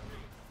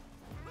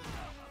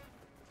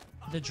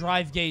 The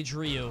drive gauge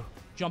Ryu.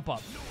 Jump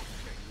up.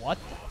 What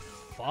the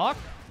fuck?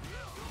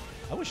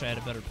 I wish I had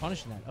a better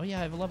punish than that. Oh yeah,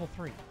 I have a level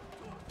 3.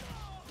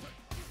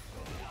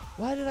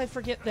 Why did I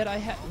forget that I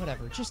had...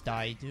 Whatever, just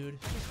die, dude.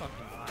 Just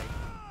fucking die.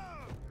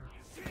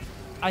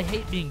 I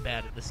hate being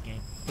bad at this game.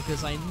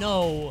 Because I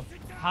know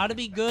how to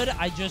be good,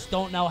 I just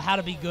don't know how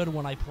to be good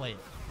when I play it.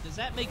 Does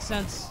that make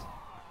sense?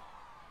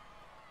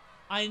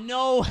 I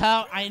know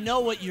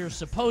what you're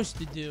supposed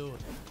to do,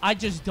 I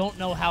just don't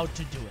know how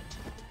to do it.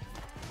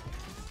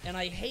 And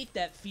I hate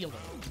that feeling.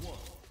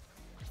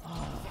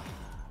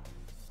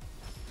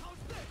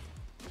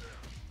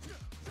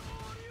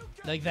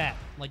 Like that.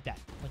 Like that.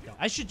 Like that.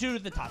 I should do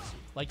the Tatsu.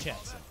 Like Chad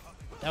said.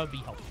 That would be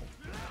helpful.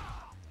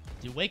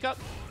 Do wake up?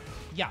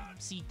 Yeah.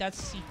 See,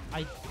 this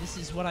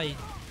is what I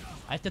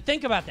have to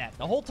think about that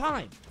the whole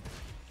time.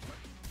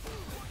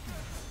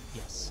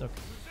 Yes. Okay.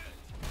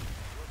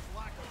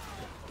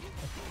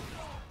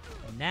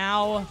 And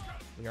now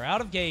we are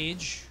out of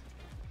gauge.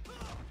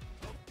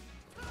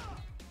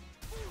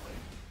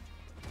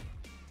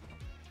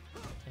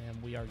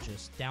 And we are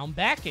just down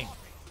backing.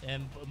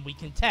 And we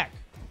can tech.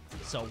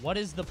 So what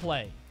is the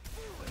play?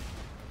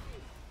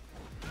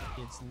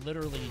 It's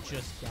literally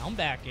just down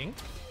backing.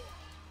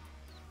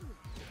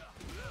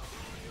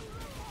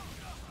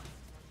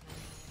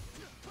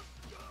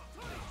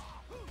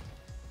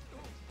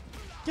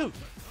 Dude,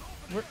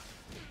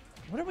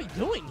 what are we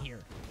doing here?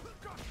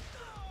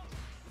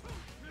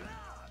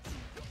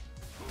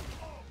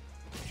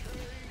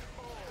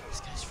 This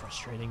guy's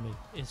frustrating me.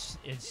 It's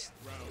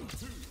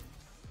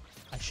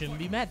I shouldn't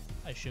be mad.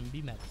 I shouldn't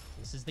be mad.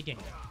 This is the game.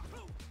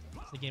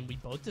 It's the game we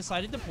both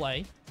decided to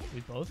play.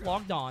 We both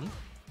logged on.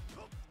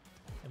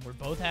 And we're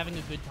both having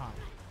a good time.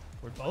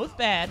 We're both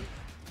bad.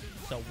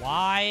 So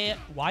why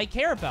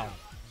care about it?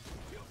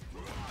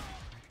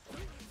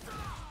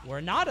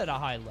 We're not at a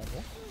high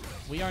level.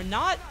 We are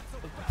not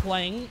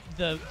playing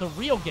the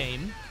real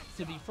game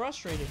to be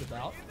frustrated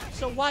about.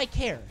 So why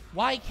care?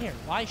 Why care?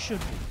 Why should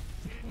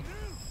we?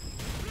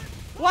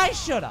 Why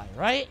should I,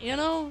 right? You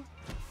know?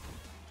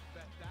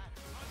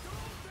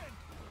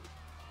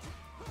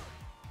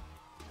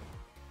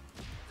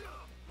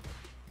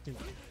 Dude,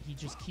 he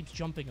just keeps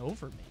jumping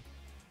over me.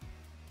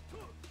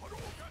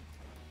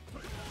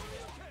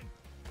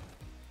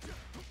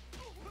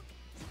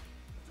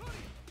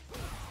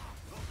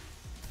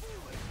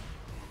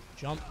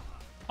 Jump.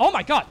 Oh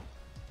my god!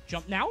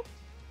 Jump now?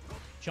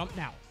 Jump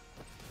now.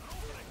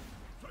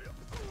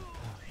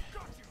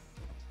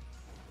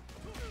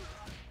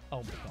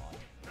 Oh my god.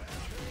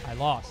 I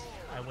lost.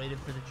 I waited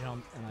for the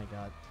jump and I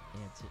got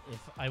anti.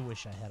 If I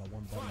wish I had a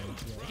one button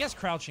AT. I guess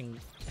crouching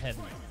heavy.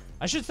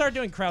 I should start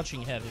doing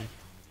crouching heavy.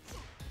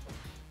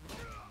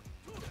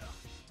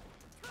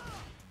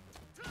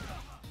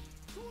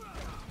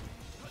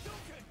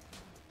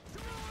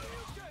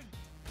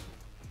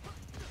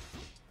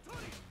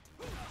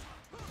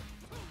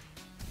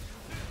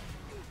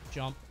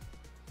 Jump.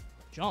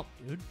 Jump,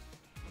 dude.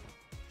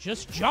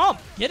 Just jump!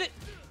 Get it!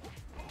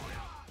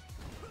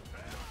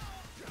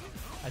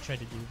 I tried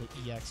to do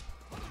the EX.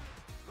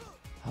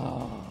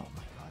 Oh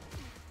my god.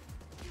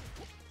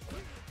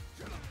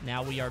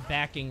 Now we are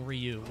backing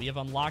Ryu. We have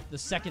unlocked the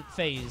second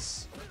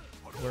phase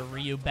where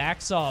Ryu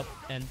backs up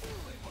and...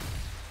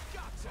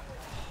 Oh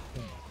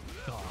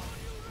my god.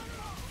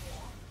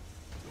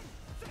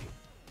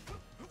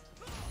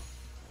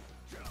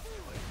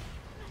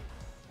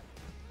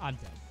 I'm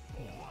dead.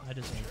 I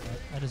deserve that.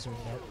 I deserve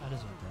that. I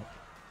deserve that.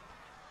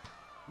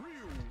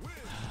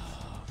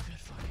 Oh, good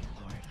fucking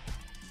lord.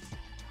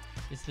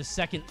 It's the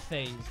second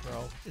phase,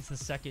 bro. It's the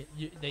second.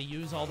 They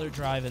use all their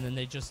drive and then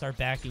they just start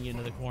backing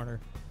into the corner.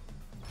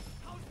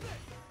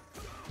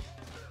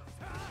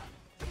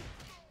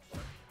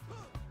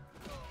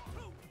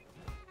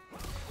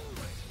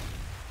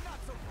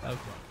 Okay.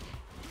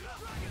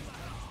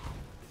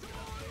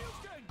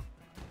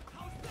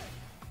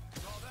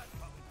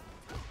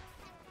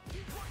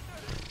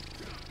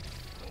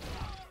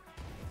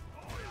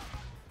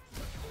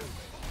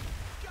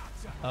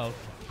 Okay.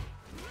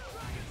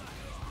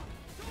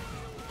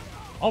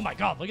 Oh my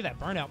god, look at that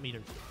burnout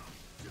meter.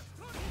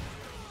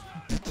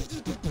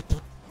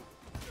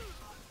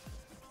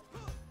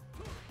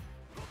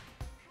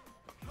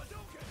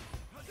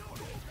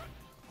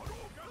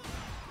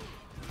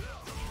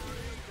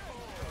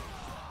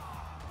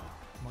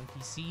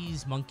 Monkey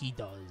sees, monkey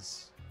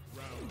does.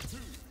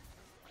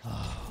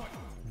 Oh,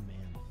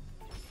 man.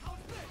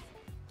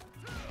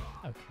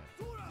 Okay.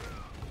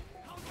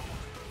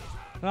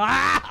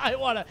 Ah,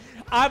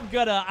 I'm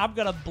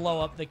gonna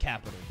blow up the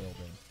Capitol building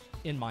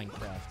in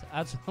Minecraft.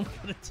 That's what I'm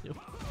gonna do.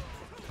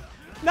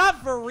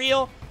 Not for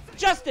real,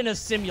 just in a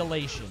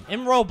simulation.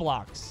 In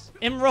Roblox.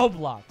 In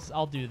Roblox,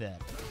 I'll do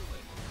that.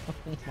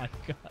 Oh my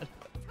god.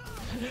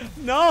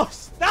 No,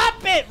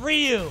 stop it,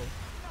 Ryu!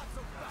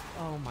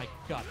 Oh my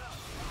god.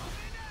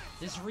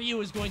 This Ryu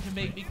is going to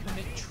make me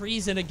commit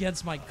treason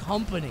against my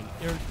company,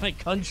 or my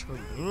country,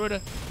 dude.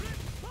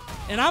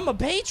 And I'm a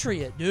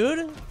patriot,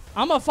 dude.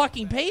 I'm a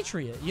fucking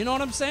patriot. You know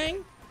what I'm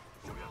saying?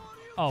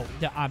 Oh,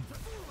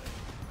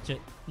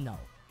 no.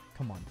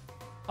 Come on.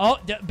 Oh,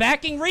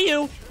 backing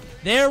Ryu.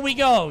 There we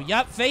go.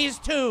 Yep, phase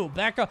 2.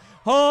 Back up.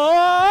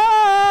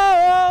 Oh,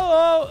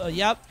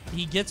 yep.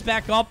 He gets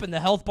back up and the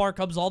health bar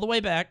comes all the way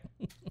back.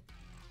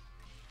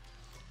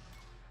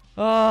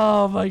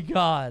 Oh, my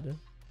God.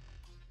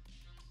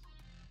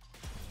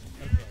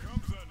 Here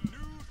comes a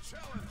new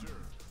challenger.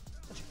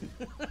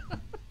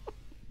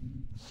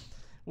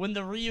 When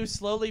the Ryu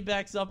slowly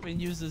backs up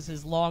and uses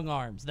his long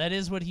arms. That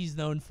is what he's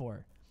known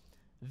for.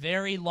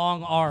 Very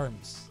long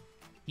arms.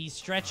 He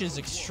stretches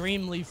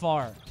extremely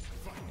far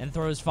and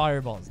throws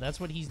fireballs. That's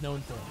what he's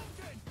known for.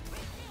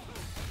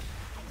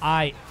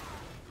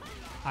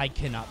 I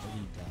cannot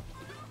believe that.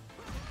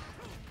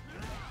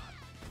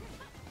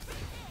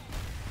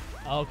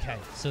 Okay,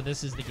 so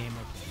this is the game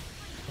we're playing.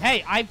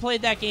 Hey, I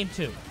played that game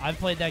too. I've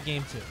played that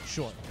game too.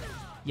 Sure.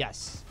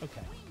 Yes.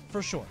 Okay.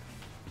 For sure.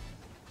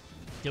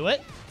 Do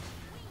it?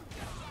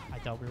 I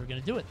thought we were going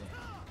to do it there.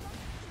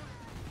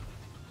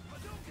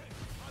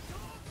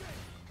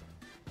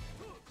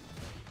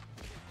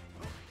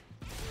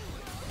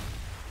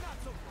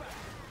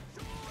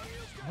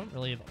 I don't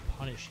really have a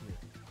punish here.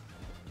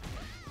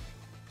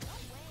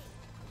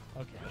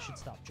 Okay, I should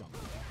stop jumping.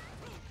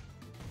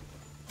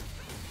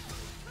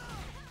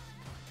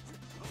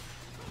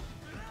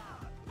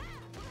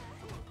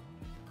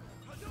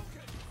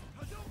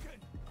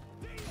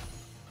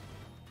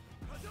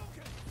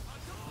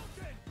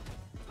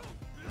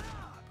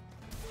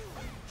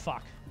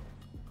 Fuck.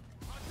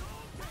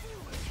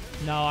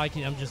 No,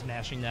 I'm just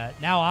mashing that.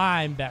 Now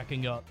I'm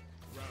backing up.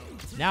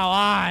 Now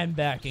I'm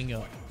backing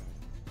up.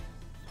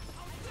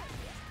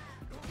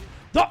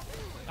 Oh!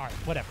 Alright,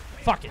 whatever.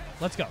 Fuck it.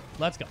 Let's go.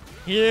 Let's go.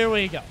 Here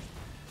we go.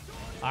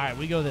 Alright,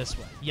 we go this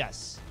way.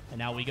 Yes. And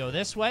now we go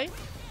this way.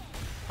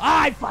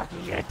 I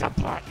fucking hit the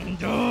button,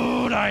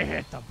 dude. I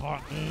hit the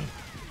button.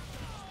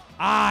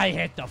 I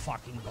hit the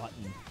fucking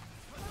button.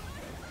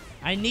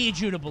 I need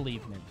you to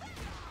believe me.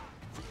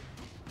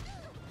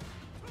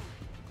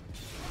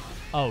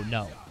 Oh,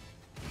 no.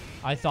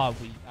 I thought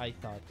it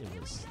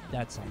was...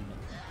 That's on me.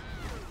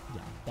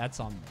 Yeah, that's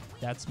on me.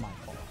 That's my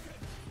fault.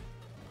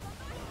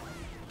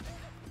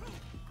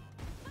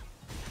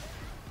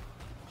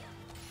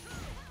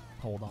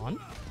 Hold on.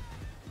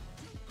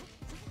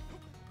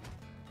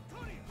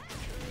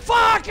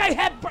 Fuck! I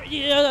had...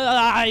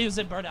 Yeah, I used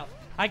it burnout.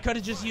 I could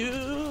have just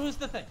used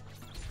the thing.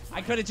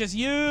 I could have just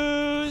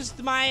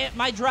used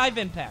my drive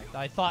impact.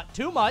 I thought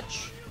too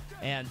much,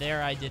 and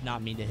there I did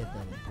not mean to hit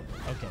that input.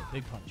 Okay,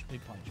 big punch,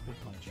 big punch, big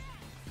punch.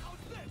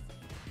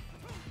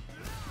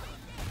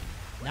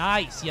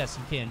 Nice. Yes,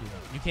 you can do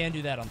that. You can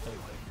do that on third.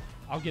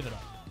 I'll give it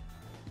up.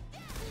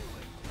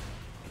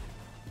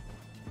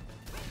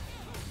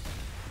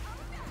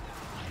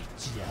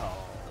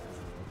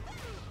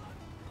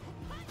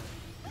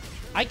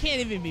 I can't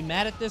even be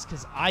mad at this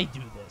because I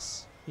do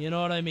this. You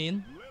know what I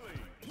mean?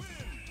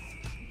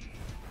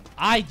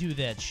 I do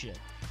that shit.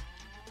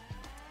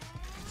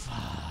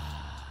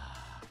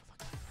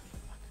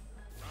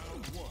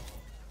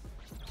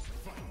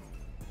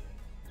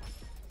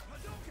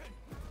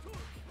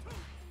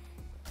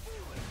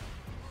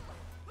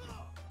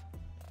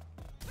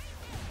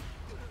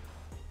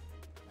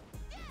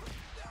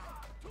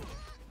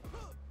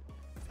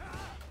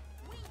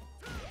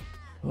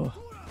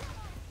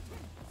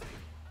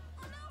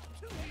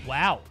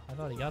 Wow, I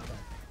thought he got that.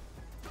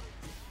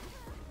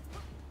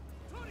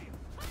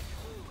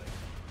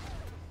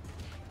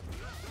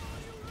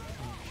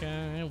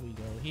 Okay, we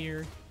go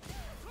here.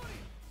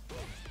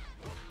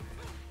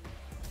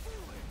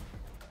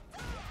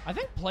 I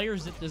think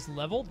players at this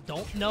level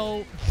don't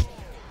know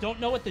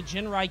what the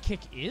Jinrai kick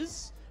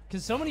is,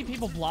 because so many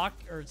people block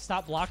or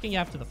stop blocking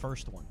after the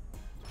first one.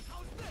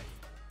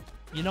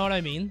 You know what I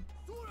mean?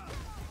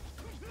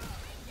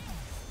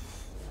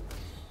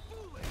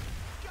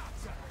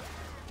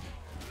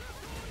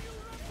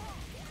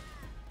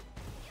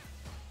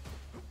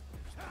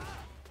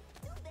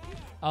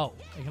 Oh,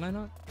 can I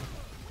not?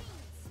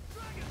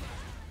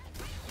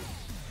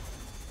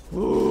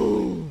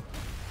 Ooh.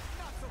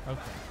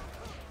 Okay.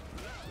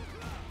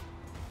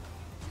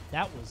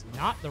 That was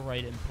not the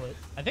right input.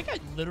 I think I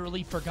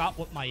literally forgot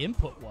what my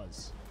input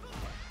was.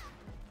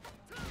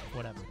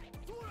 Whatever.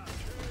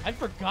 I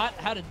forgot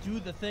how to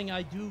do the thing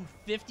I do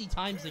 50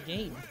 times a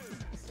game.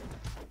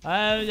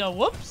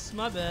 Whoops,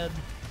 my bad.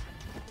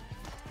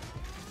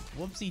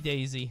 Whoopsie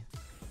daisy.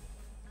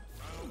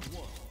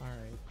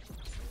 Alright.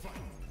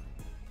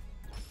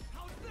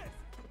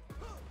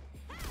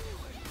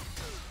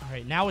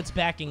 Alright, now it's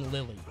backing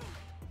Lily.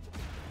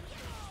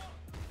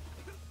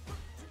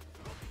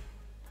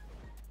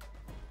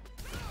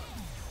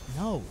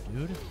 No,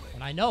 dude.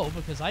 And I know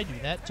because I do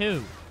that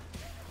too.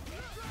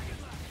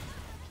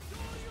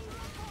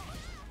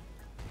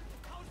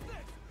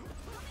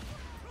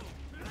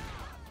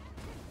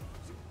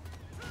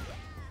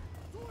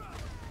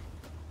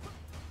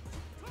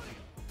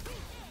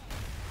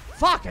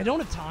 Fuck, I don't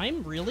have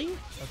time? Really?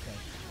 Okay.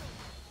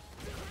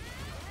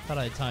 Thought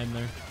I had time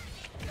there.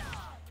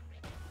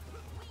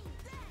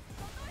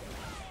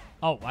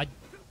 Oh,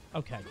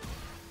 okay.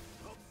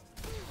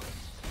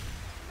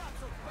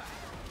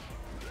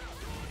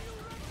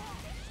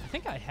 I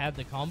think I had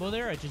the combo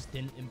there, I just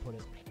didn't input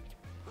it.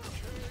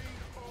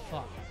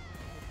 Fuck.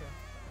 Okay.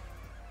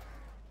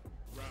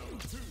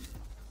 Round 2.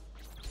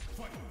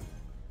 Fight.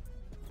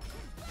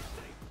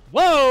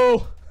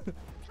 Whoa!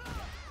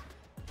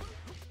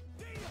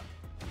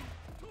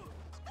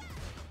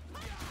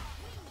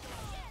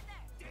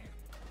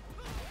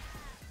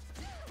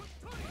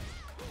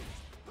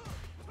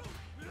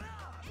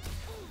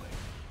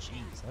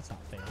 Jeez, that's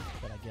not fair,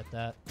 but I get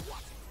that.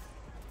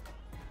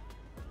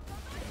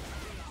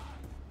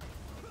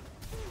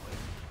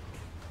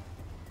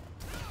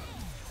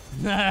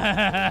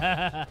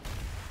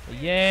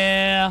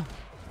 Yeah.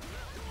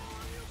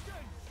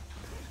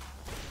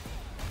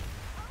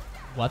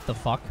 What the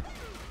fuck?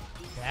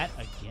 That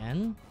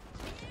again?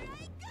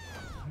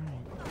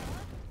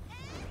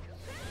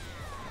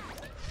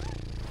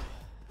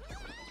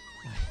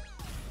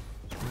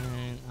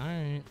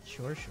 Alright.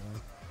 Sure.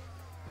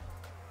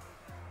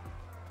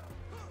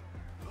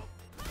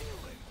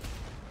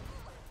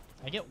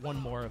 I get one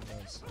more of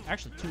those.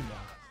 Actually, two more.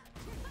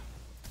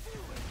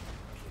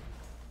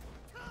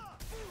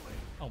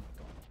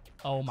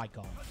 Oh my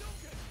god.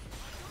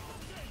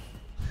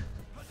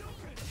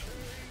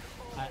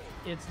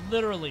 It's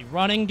literally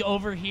running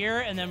over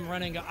here and then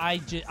running. I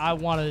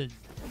want to.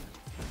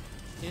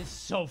 It's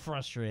so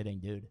frustrating,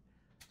 dude.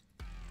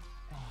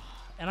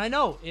 And I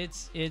know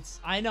it's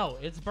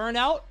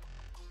burnout.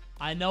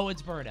 I know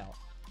it's burnout.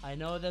 I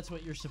know that's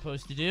what you're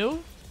supposed to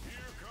do.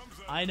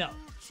 I know.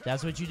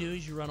 That's what you do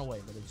is you run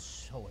away, but it's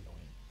so annoying.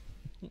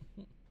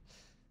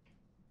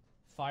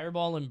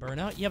 Fireball and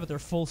burnout? Yeah, but they're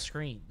full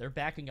screen. They're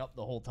backing up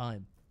the whole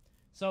time.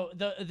 So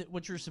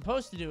what you're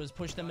supposed to do is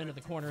push them into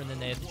the corner and then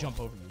they have to jump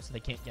over you so they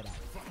can't get out.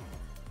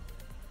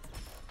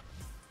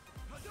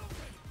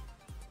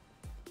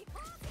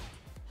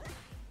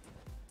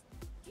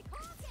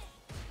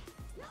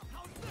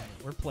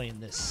 We're playing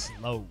this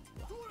slow.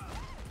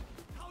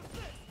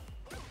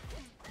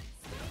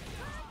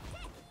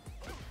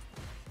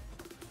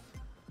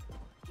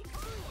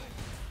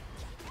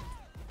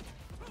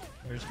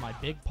 There's my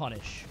big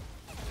punish.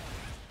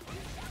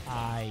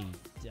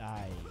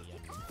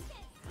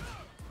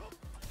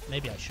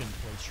 Maybe I shouldn't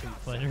play Street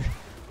Fighter.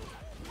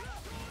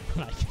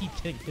 I keep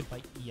getting hit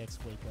by EX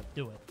Wake Up.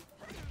 Do it.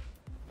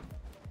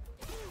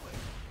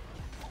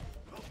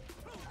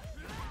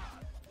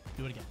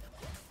 Do it again.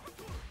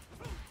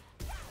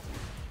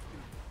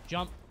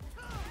 Jump.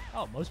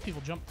 Oh, most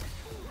people jump.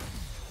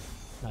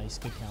 Nice,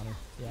 good counter.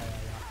 Yeah.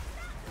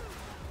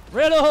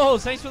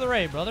 Riddles! Thanks for the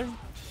raid, brother.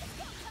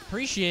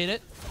 Appreciate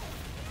it.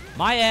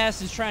 My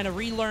ass is trying to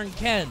relearn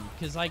Ken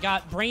because I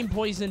got brain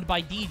poisoned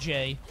by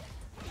DJ,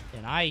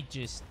 and I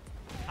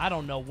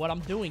don't know what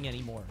I'm doing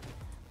anymore.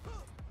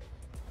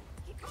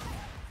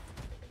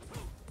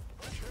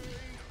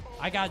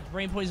 I got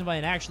brain poisoned by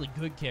an actually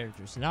good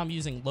character, so now I'm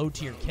using low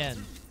tier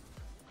Ken.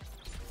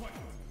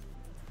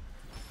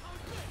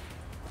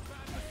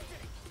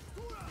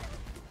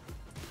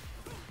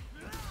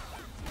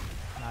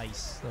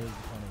 Nice. That was the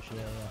punish.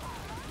 Yeah.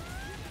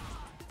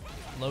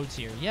 Low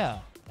tier. Yeah.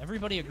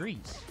 Everybody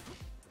agrees.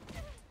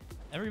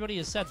 Everybody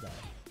has said that.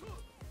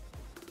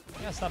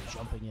 I gotta stop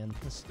jumping in.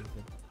 That's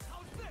stupid.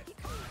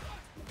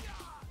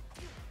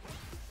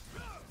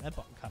 That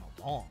button kind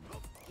of long.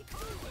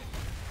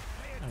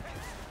 Okay.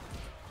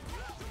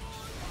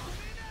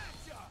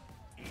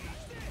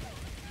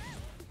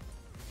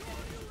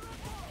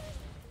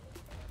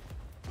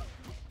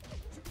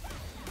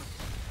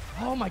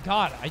 Oh my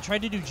god, I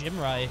tried to do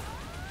Jimrai.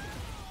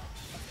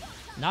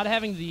 Not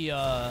having the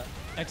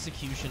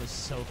execution is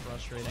so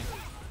frustrating.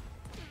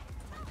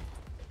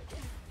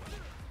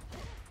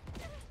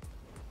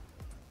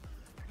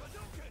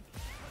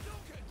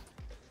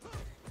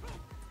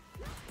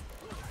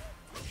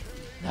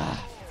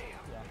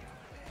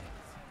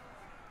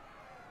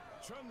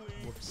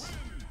 Whoops.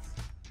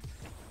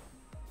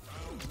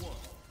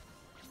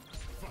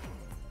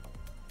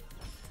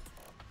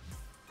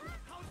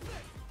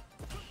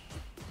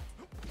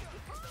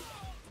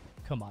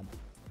 Come on.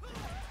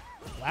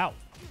 Wow.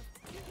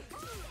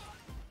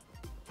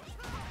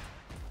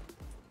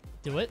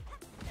 Do it.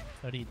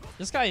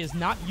 This guy is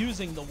not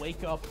using the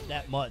wake up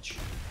that much.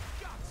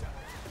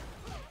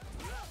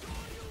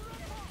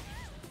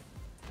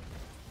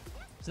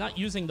 He's not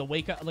using the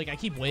wake up. Like, I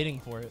keep waiting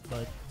for it,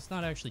 but he's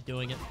not actually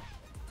doing it.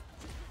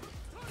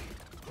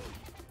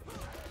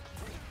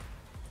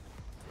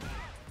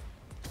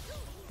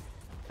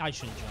 I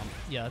shouldn't jump.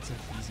 Yeah, that's an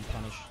easy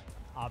punish.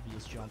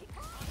 Obvious jump.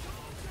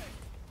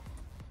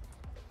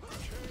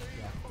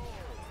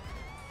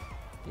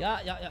 Yeah.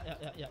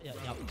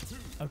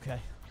 Okay.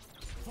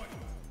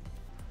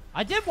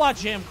 I did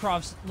watch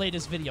Jamcroft's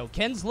latest video.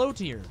 Ken's low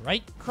tier,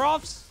 right?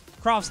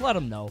 Crofts, let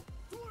him know.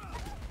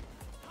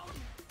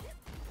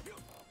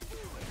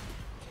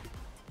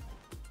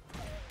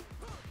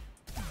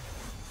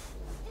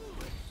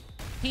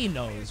 He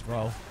knows,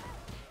 bro.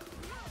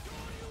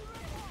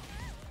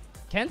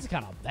 Ken's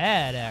kind of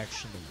bad,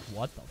 actually.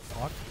 What the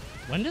fuck?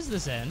 When does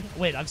this end?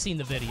 Wait, I've seen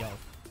the video.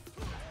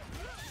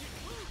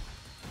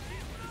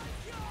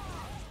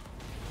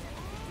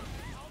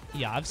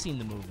 Yeah, I've seen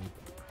the movie.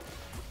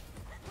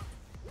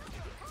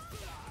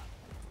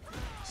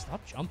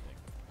 Stop jumping.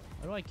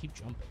 Why do I keep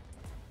jumping?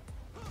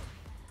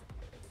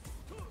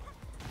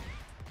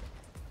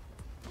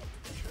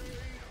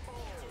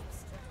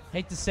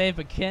 Hate to say it,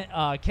 but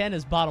Ken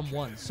is bottom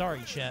one. Sorry,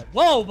 chat.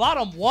 Whoa,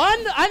 bottom one?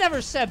 I never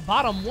said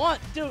bottom one.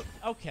 Dude,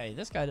 okay,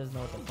 this guy doesn't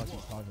know what the fuck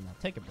he's talking about.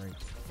 Take a break.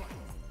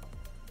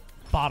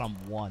 Bottom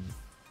one.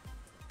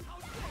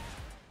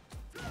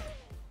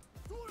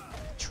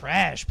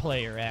 Trash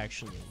player,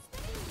 actually.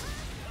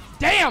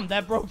 Damn,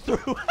 that broke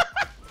through.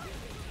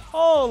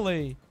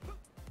 Holy.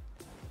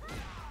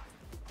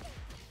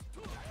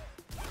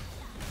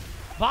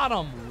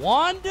 Bottom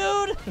one,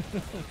 dude?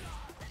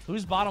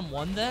 Who's bottom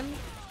one then?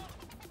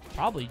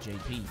 Probably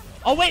JP.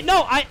 Oh wait,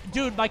 no,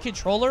 dude, my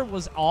controller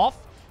was off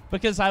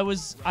because I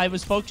was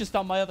focused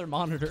on my other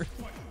monitor.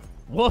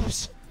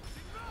 Whoops.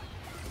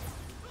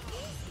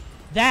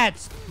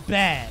 That's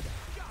bad.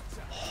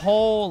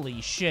 Holy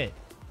shit.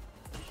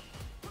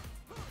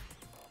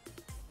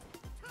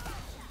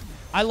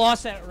 I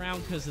lost that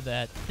round because of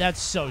that.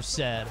 That's so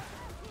sad.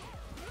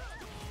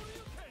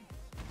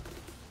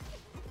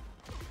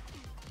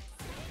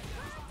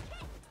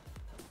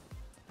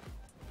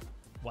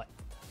 What?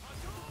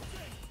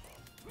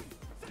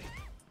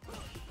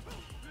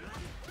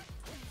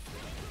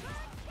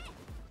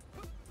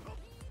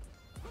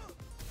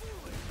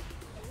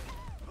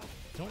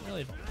 Don't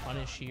really have a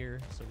punish here,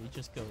 so we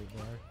just go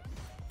there.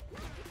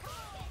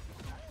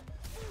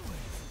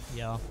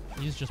 Yeah,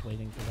 he's just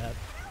waiting for that.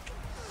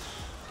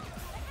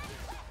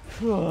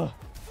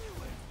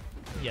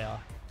 Yeah,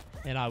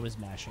 and I was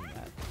mashing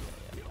that.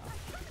 Yeah.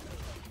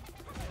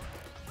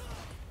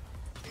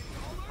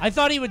 I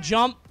thought he would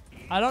jump.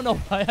 I don't know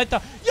why. I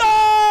thought, yo!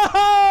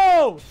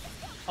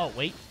 Oh,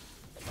 wait.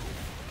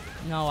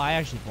 No, I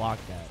actually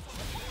blocked that.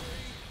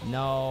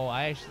 No,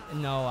 I actually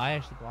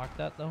blocked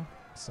that though.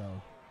 So,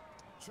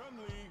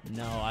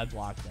 no, I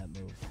blocked that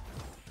move.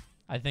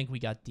 I think we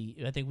got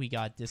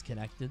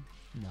disconnected.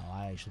 No,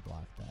 I actually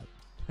blocked that.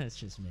 That's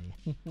just me.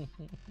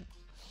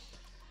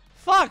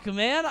 Fuck,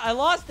 man. I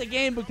lost the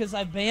game because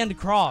I banned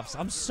Crofts.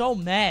 I'm so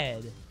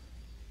mad.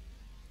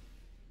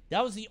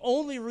 That was the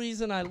only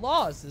reason I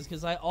lost, is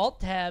because I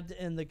alt-tabbed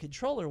and the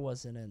controller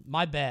wasn't in.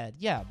 My bad.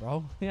 Yeah,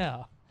 bro.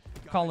 Yeah.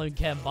 Calling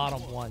Ken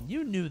bottom one.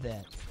 You knew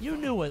that. You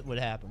knew what would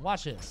happen.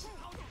 Watch this.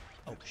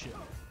 Oh, shit.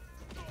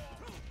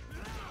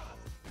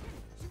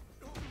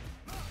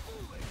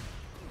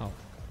 Oh,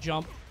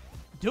 jump.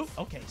 Dude,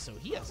 okay, so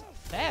he has a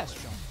fast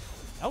jump.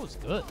 That was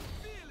good.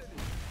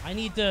 I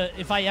need to,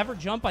 if I ever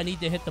jump, I need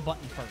to hit the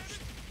button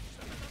first.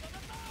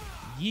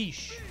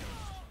 Yeesh.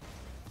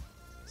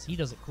 So he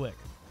does it quick.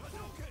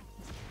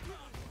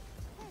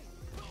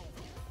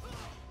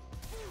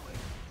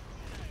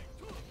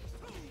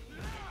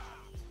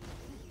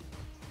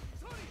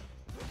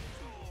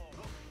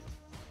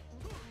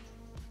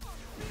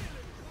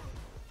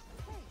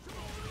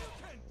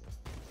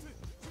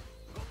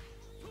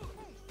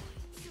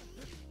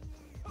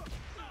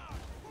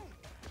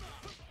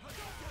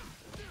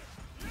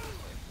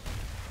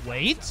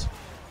 Wait.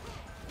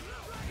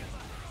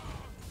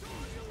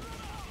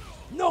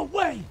 No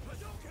way.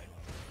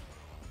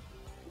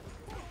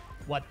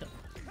 What the?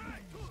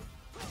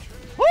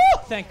 Woo!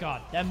 Thank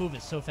God. That move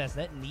is so fast.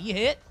 That knee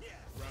hit?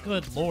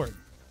 Good Lord.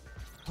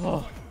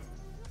 Oh.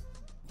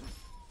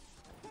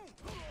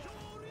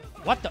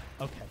 What the?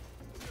 Okay.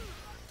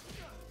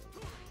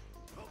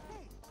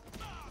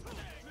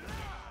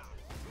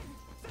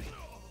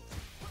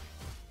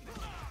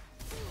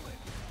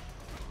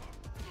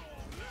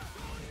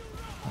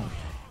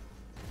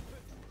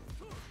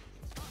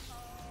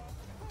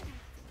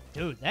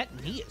 Dude, that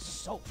knee is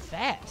so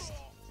fast.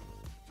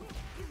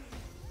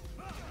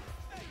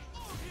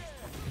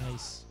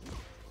 Nice.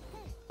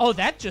 Oh,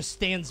 that just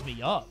stands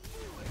me up.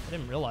 I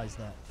didn't realize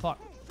that. Fuck.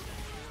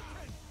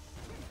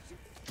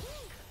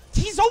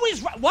 He's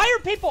always... Why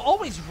are people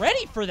always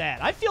ready for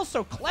that? I feel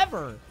so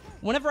clever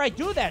whenever I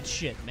do that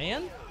shit,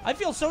 man. I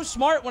feel so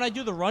smart when I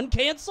do the run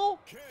cancel.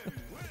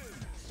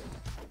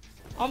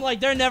 I'm like,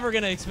 they're never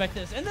going to expect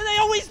this. And then they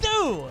always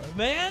do,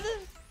 man.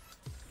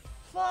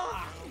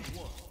 Fuck.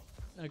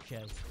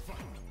 Okay.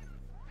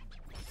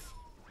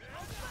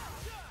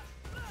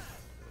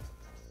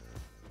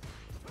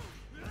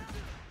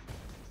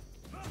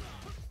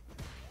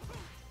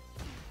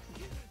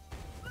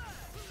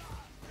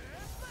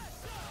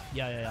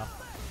 Yeah.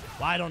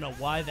 Well, I don't know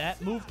why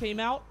that move came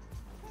out.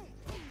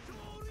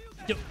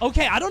 Dude,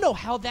 okay, I don't know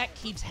how that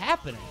keeps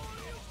happening.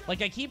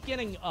 Like, I keep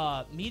getting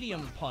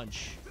medium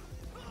punch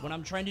when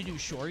I'm trying to do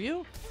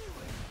Shoryu.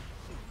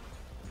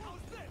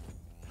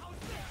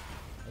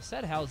 I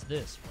said, how's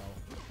this, bro?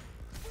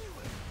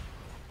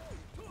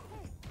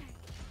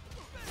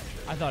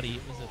 I thought he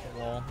was at the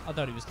wall. I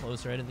thought he was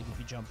closer. I didn't think if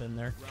you jump in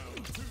there.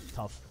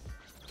 Tough.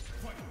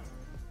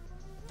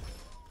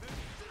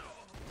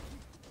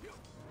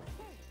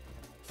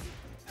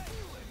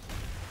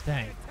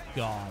 Thank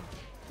God.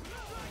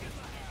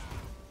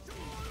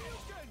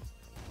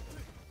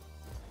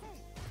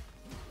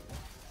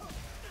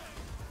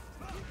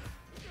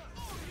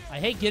 I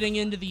hate getting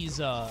into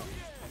these,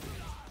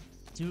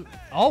 Dude.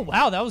 Oh,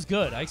 wow, that was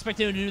good. I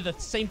expected him to do the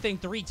same thing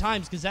 3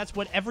 times, because that's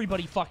what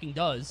everybody fucking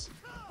does.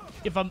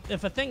 If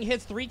a thing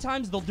hits 3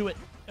 times, they'll do it,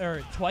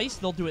 or twice,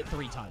 they'll do it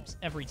 3 times.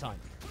 Every time.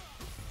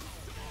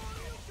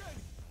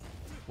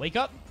 Wake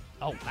up?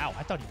 Oh, wow,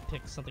 I thought he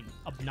picked something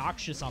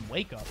obnoxious on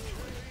wake up.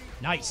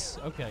 Nice,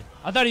 okay.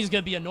 I thought he was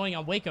going to be annoying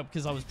on wake up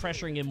because I was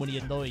pressuring him when he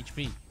had low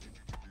HP.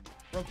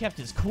 Bro kept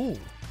his cool.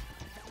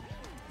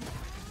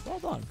 Well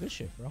done, good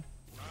shit, bro.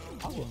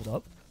 I'll give it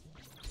up.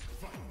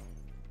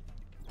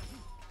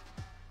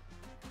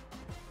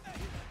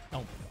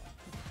 Oh.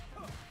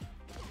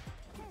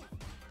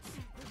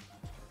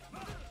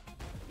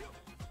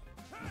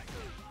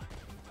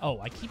 Oh,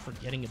 I keep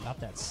forgetting about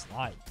that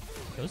slide.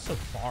 It goes so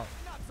far.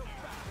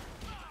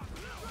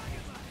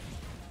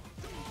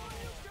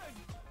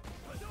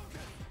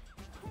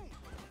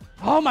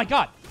 Oh my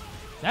god!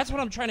 That's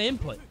what I'm trying to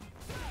input.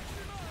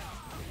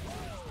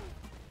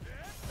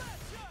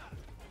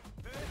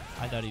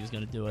 I thought he was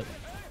gonna do it.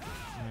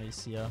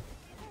 Nice, yeah.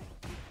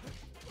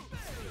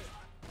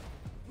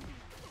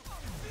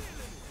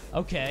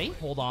 Okay,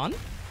 hold on.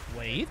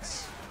 Wait.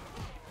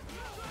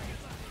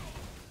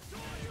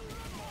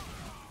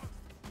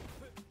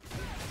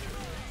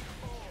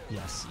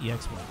 Yes,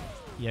 EX wake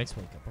up. EX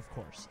wake up, of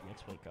course.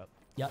 EX wake up.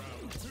 Yep.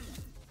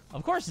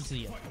 Of course it's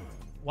the EX.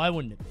 Why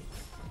wouldn't it be?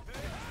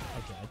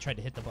 Okay, I tried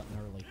to hit the button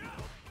early.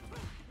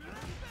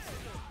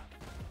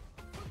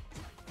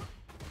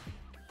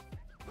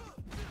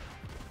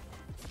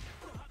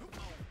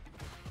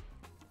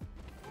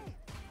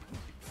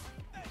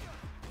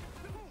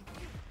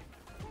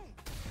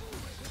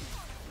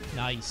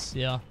 Nice,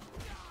 yeah.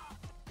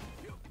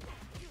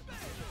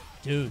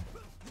 Dude.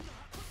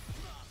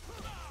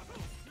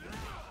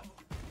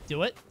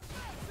 Do it?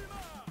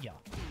 Yeah.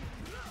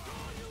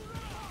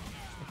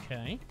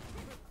 Okay.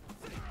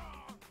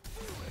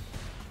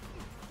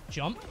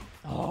 Jump.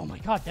 Oh my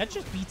god, that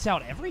just beats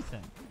out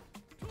everything.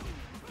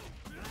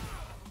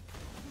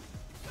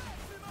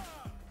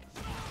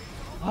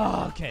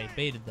 Oh, okay,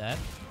 baited that.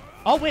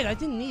 Oh wait, I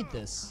didn't need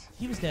this.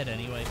 He was dead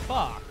anyway.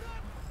 Fuck.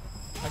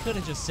 I could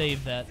have just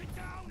saved that.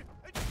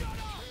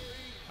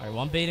 Alright,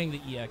 well I'm baiting the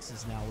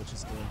EXs now, which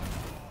is good.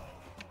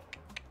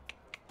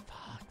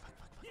 Fuck.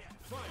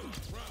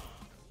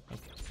 Okay.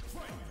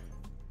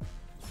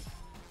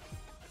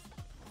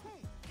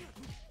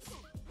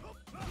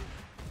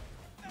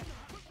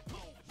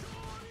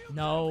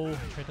 No, I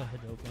tried to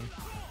Hadouken.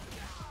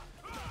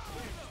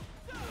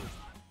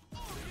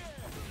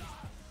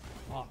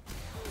 Fuck.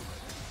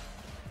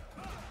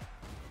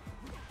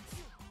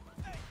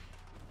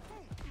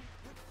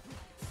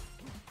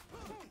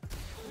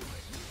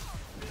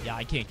 Yeah,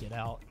 I can't get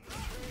out.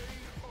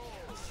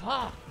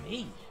 Fuck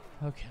me.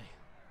 Okay.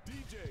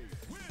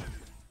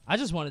 I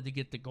just wanted to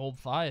get the gold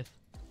 5.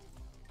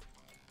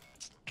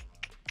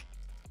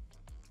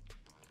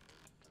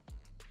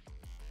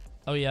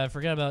 Oh yeah, I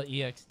forgot about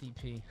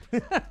EXDP.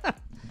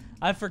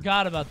 I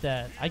forgot about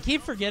that. I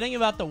keep forgetting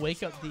about the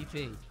wake up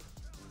DP.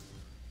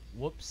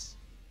 Whoops.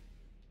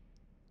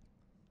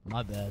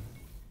 My bad.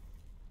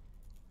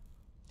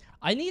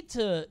 I need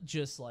to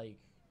just like...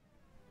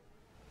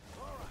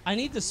 I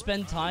need to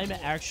spend time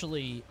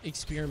actually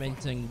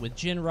experimenting with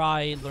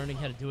Jinrai, learning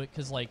how to do it,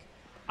 because like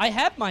I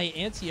had my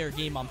anti-air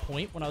game on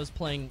point when I was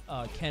playing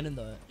Ken in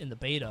the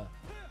beta,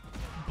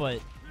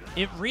 but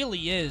it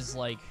really is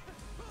like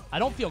I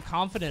don't feel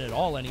confident at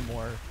all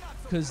anymore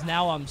because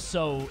now I'm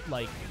so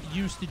like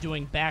used to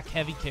doing back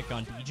heavy kick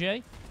on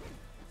DJ.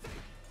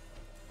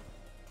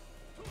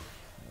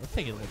 Let's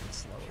take it a little bit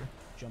slower.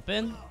 Jump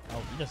in.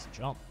 Oh, he doesn't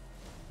jump.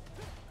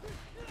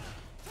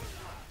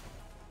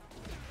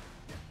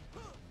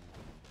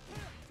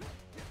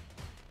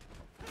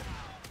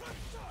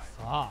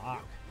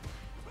 Fuck.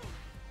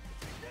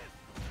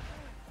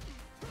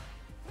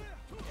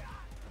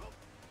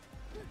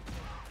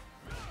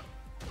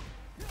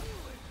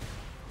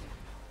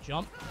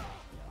 Jump.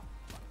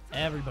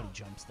 Yeah. Everybody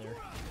jumps there.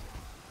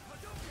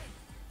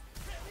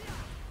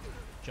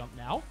 Jump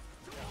now.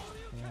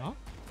 Yeah.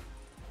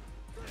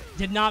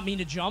 Did not mean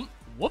to jump.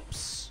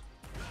 Whoops.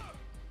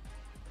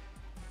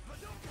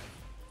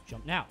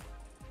 Jump now.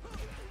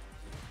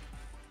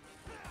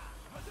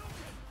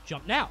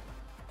 Jump now.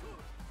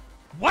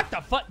 What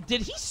the fuck?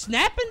 Did he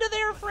snap into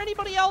there for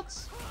anybody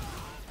else?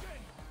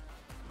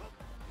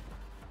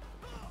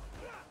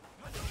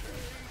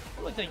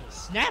 It looked like he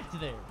snapped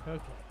there.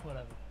 Okay,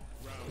 whatever.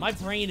 My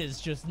brain is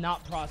just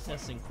not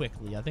processing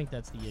quickly. I think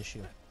that's the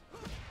issue.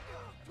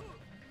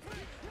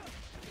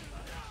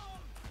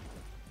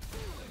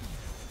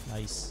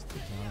 Nice.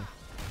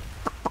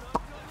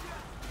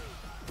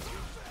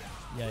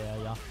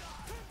 Yeah.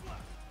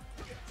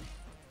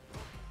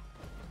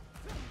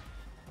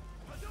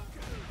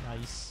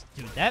 Nice.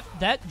 Dude,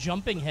 that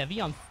jumping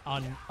heavy on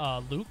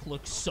Luke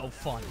looks so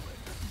fun.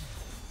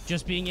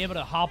 Just being able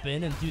to hop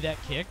in and do that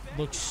kick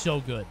looks so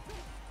good.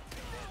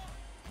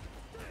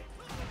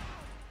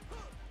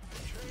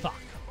 Fuck.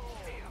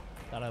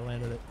 Thought I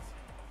landed it.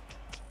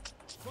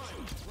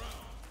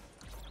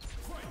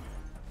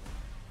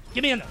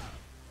 Get me in there.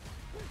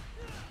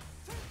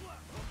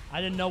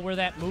 I didn't know where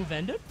that move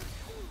ended.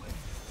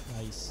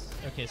 Nice.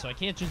 Okay, so I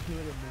can't just do it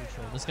in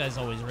neutral. This guy's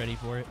always ready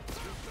for it.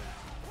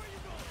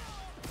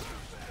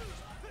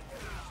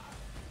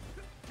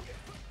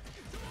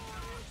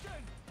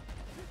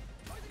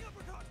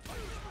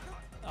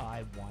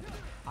 Oh,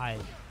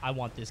 I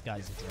want this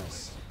guy's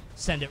address.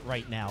 Send it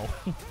right now.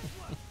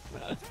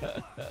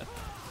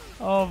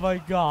 Oh my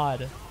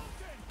god.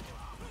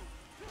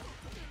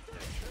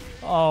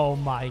 Oh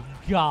my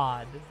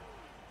god.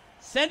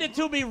 Send it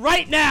to me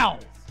right now!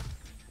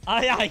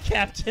 Aye, aye,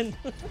 Captain.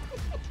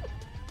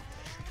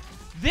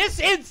 This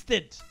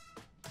instant!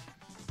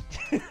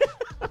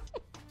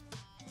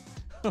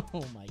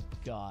 Oh my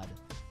god.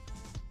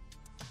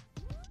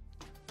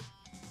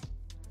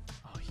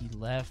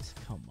 left.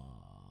 Come on.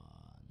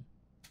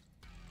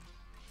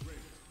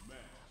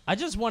 I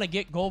just want to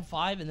get gold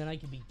 5 and then I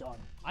can be done.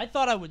 I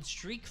thought I would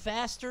streak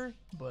faster,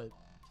 but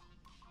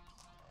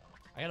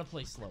I gotta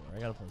play slower. I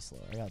gotta play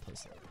slower.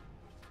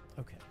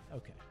 Okay,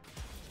 okay.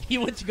 He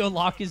went to go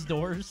lock his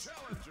doors.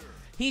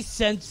 He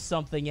sensed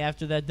something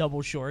after that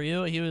double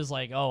Shoryu. He was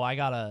like, "Oh, I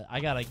gotta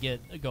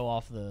go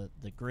off the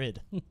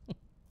grid.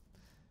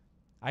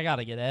 I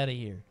gotta get out of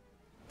here."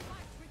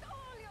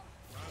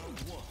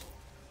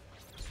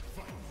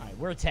 All right,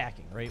 we're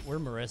attacking, right? We're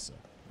Marissa.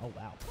 Oh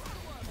wow.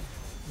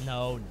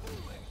 No.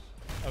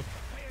 Okay.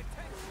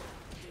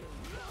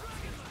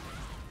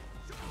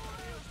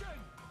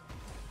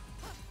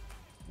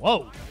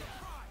 Whoa.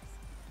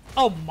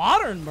 Oh,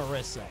 modern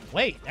Marissa.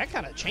 Wait, that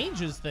kind of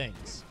changes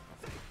things.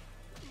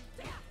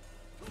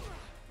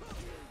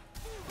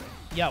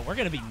 Yeah, we're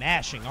going to be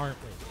mashing, aren't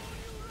we?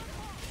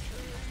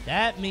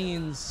 That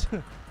means...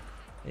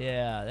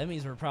 yeah, that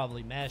means we're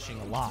probably mashing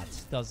a lot,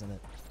 doesn't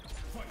it?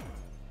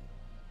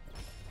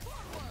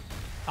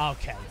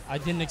 Okay, I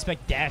didn't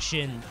expect dash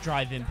in,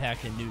 drive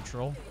impact, and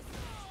neutral.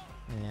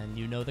 And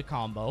you know the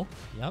combo.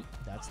 Yep,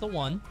 that's the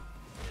one.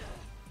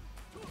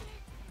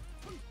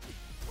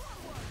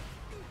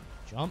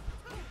 Jump.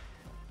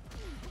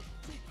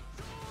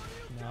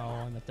 No,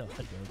 I'm at the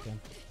Hadouken.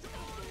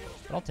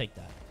 But I'll take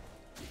that.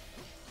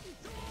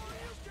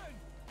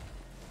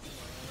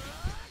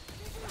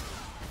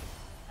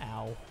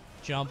 Ow.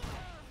 Jump.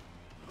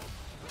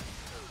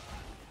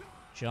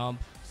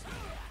 Jump.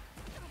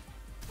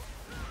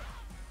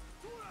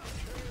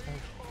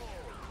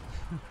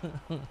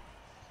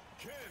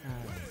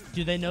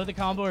 Do they know the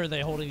combo, or are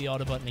they holding the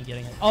auto button and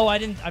getting it? Oh,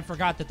 I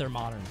forgot that they're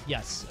modern.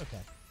 Yes,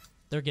 okay.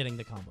 They're getting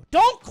the combo.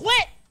 Don't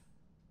quit!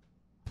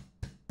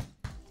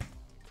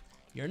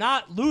 You're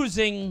not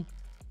losing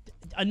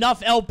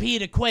enough LP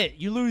to quit.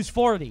 You lose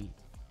 40.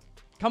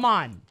 Come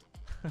on.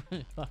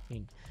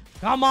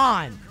 Come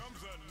on.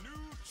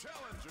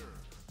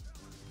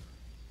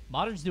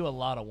 Moderns do a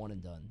lot of one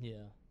and done. Yeah.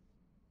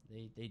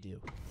 They do.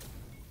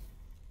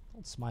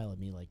 Don't smile at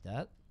me like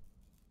that.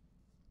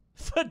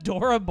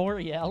 Fedora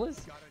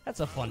Borealis? That's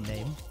a fun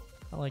name.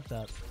 I like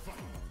that.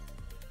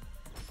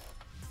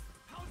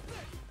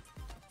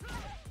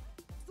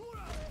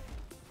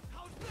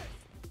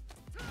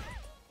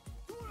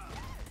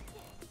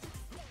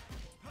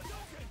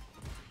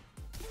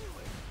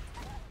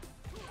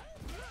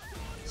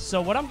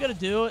 So what I'm going to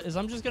do is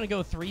I'm just going to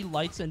go 3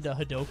 lights into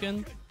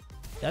Hadouken.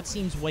 That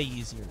seems way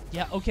easier.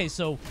 Yeah, okay,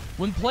 so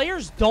when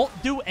players don't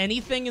do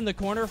anything in the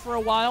corner for a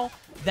while,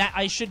 that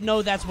I should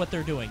know that's what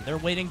they're doing. They're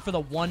waiting for the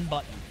one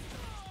button.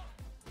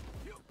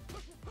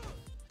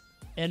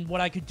 And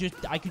what I could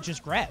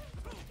just grab,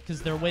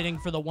 because they're waiting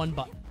for the one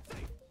button.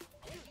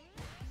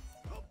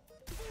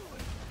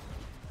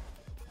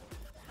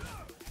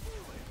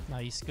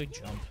 Nice, good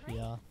jump.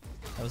 Yeah,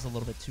 that was a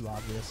little bit too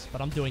obvious,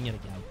 but I'm doing it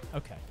again.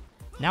 Okay.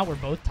 Now we're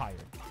both tired.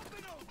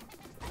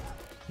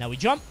 Now we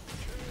jump.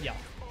 Yeah.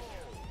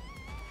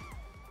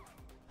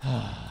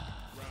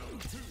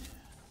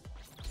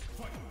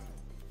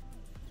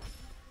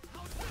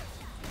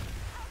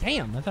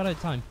 Damn, I thought I had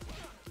time.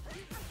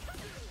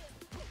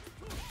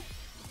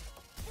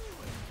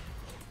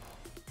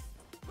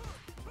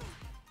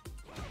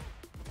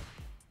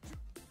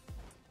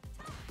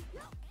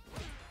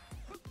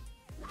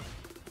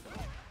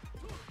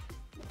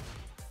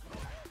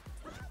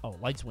 Oh,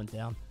 lights went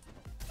down.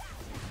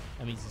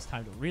 That means it's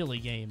time to really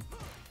game.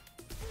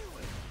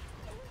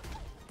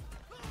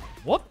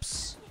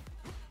 Whoops.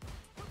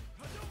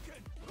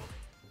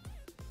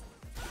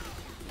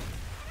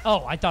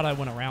 Oh, I thought I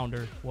went around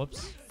her.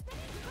 Whoops.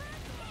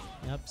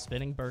 Yep,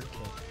 spinning bird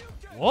kick.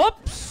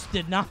 Whoops!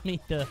 Did not mean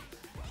to...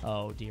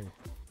 Oh, dear.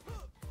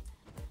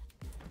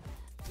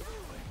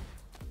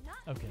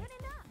 Okay.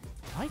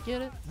 I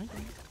get it. I get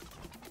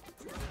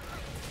it.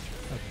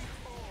 Okay.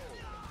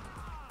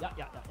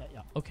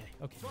 Yeah. Okay.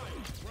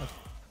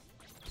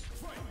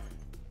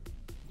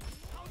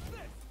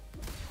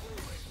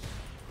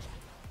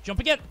 Jump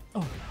again.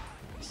 Oh,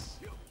 nice.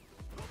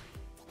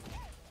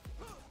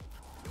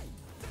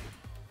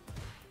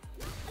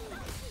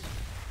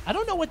 I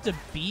don't know what to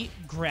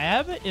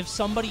grab if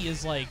somebody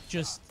is like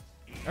just,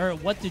 or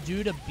what to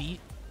do to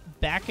beat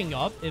backing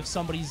up if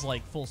somebody's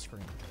like full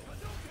screen.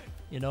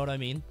 You know what I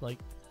mean? Like,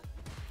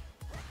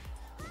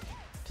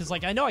 because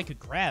like I know I could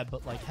grab,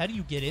 but like how do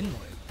you get in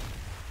there?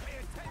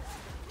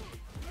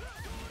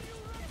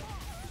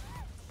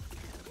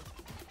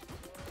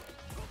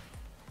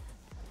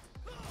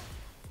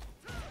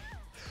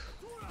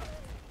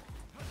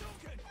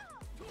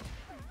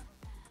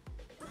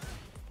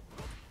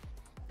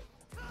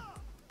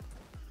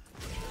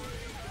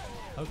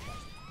 Okay.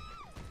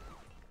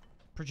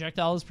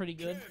 Projectile is pretty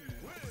good.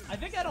 I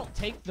think I don't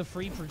take the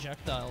free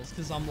projectiles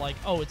because I'm like,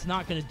 oh, it's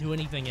not going to do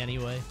anything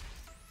anyway.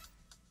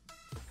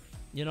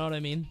 You know what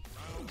I mean?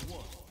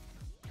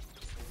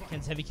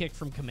 Ken's heavy kick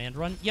from command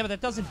run. Yeah, but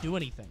that doesn't do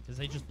anything because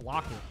they just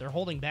block it. They're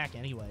holding back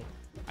anyway.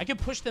 I could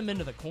push them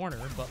into the corner,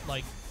 but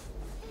like,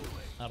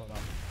 I don't know.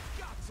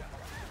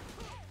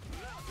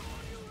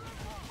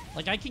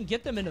 Like, I can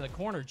get them into the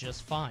corner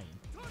just fine.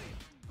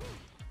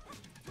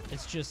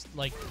 It's just,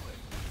 like...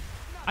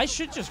 I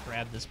should just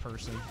grab this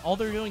person. All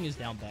they're doing is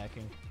down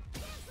backing.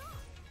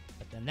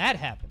 But then that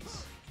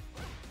happens.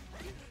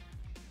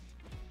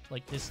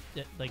 Like, this...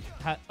 Like,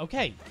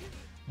 okay.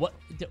 What?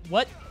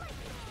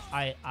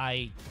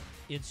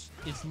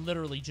 It's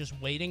literally just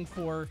waiting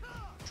for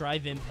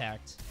drive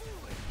impact,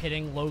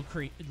 hitting low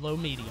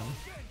medium.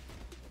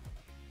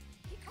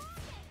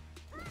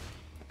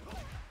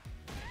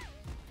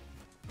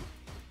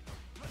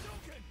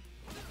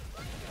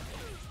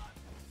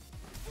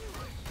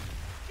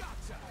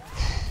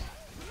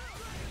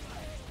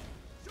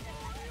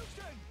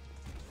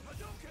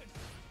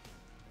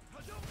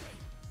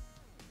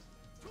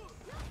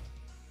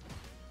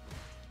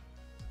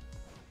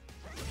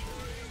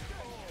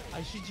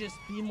 I should just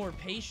be more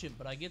patient,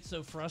 but I get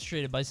so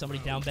frustrated by somebody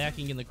down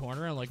backing in the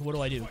corner. I'm like, what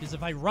do I do? Because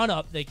if I run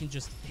up, they can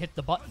just hit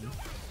the button.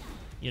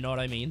 You know what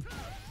I mean?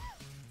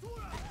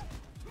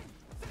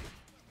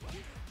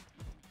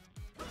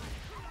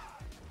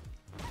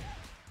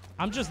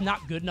 I'm just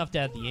not good enough to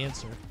have the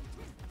answer.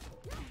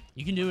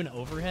 You can do an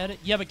overhead.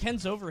 Yeah, but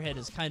Ken's overhead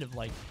is kind of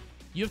like,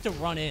 you have to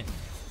run in.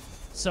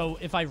 So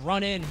if I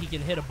run in, he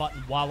can hit a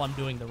button while I'm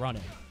doing the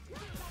run-in.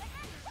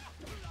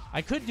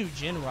 I could do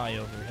Jinrai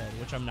overhead,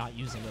 which I'm not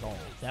using at all.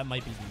 That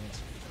might be the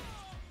answer.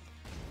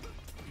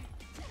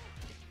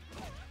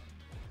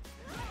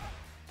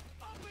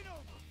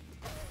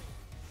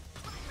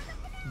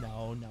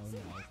 No, no, no.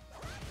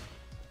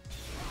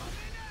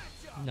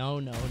 No,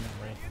 no, no.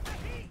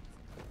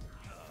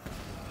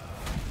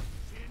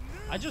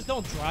 I just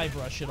don't drive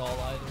rush at all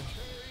either.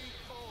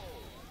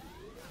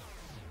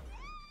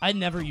 I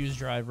never use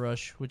drive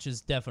rush, which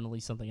is definitely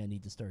something I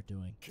need to start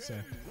doing. So.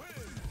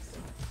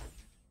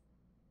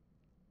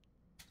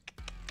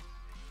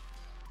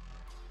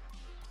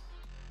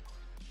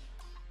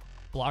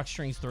 Block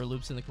strings, throw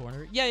loops in the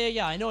corner.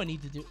 Yeah. I know I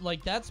need to do...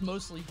 Like, that's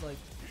mostly, like...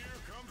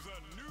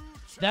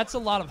 That's a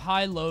lot of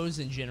high-lows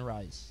and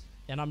Jinrais.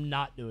 And I'm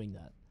not doing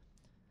that.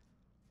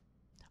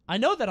 I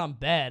know that I'm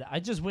bad.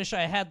 I just wish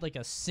I had, like,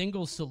 a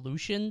single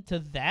solution to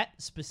that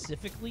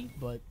specifically.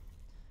 But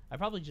I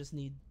probably just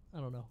need...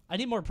 I don't know. I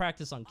need more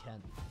practice on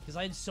Ken. Because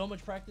I had so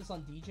much practice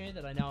on DJ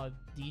that I now have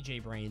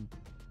DJ brain.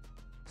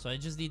 So I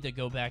just need to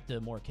go back to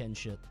more Ken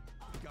shit.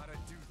 Gotta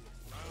do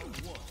this. Round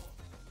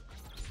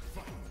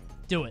 1.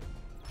 Do it.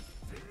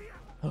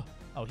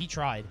 Oh, he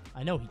tried.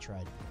 I know he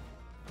tried.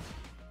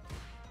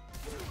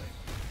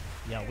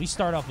 Yeah, we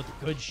start off with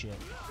the good shit.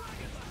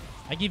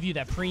 I give you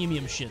that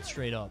premium shit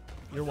straight up.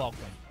 You're welcome.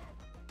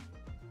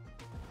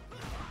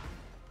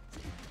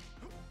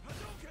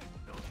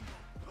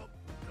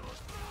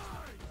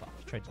 Fuck,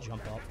 he tried to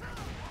jump up.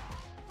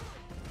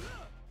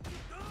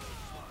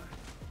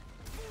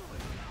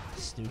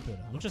 Stupid.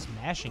 I'm just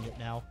mashing it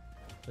now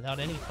without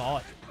any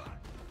thought.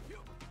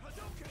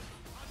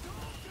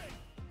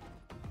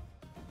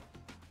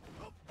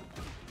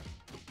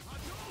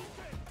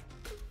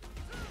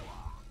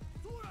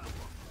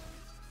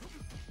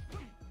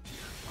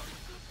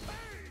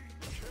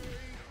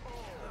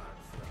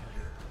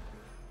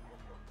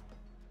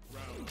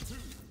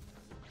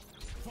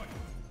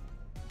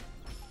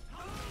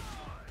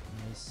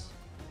 Nice.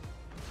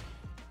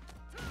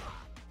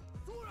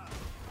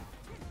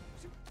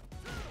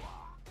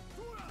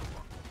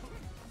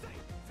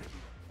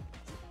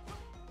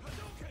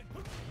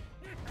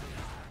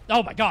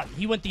 Oh my god,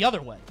 he went the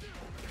other way.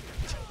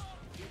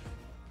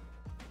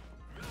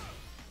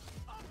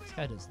 This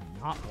guy does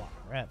not block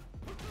rep.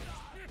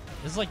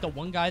 This is like the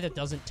one guy that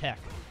doesn't tech.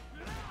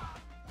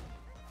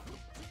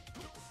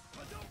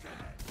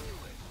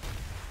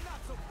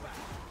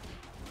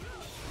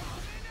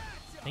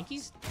 I think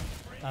he's...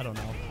 I don't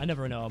know. I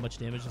never know how much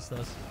damage this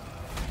does.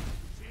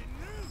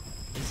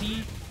 Is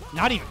he...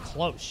 Not even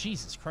close.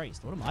 Jesus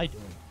Christ. What am I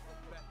doing?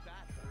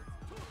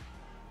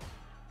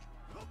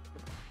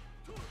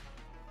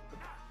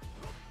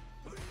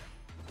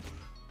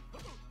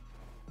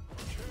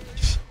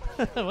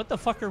 What the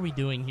fuck are we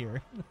doing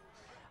here?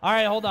 All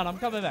right, hold on. I'm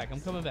coming back.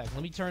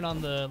 Let me turn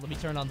on the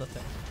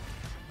thing.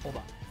 Hold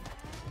on.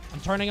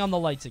 I'm turning on the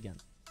lights again.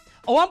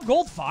 Oh, I'm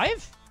gold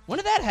 5? When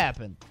did that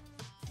happen?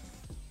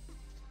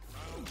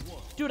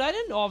 Dude, I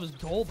didn't know I was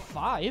gold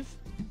 5.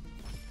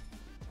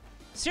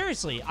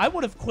 Seriously, I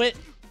would have quit.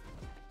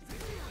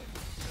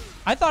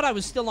 I thought I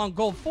was still on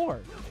gold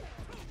 4.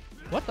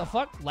 What the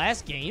fuck?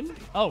 Last game?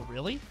 Oh,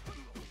 really?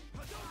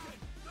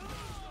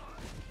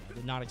 I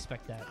did not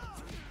expect that.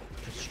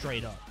 Just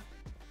straight up.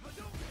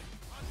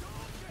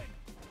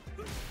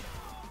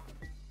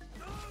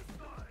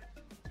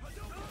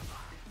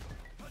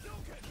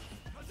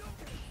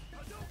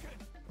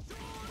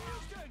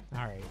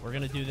 Alright, we're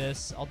gonna do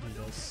this. I'll do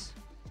this.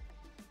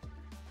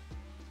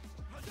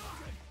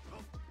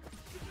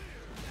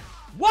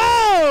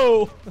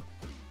 Whoa!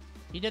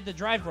 He did the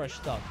drive rush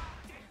stuff.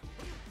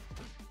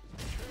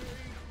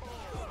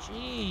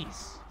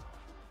 Jeez.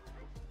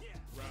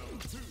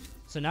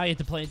 So now you have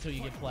to play until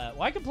you get flat.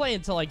 Well, I can play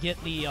until I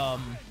get the,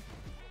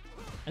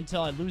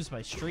 until I lose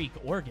my streak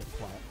or get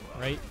flat,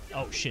 right?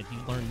 Oh, shit, you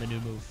learned the new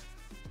move.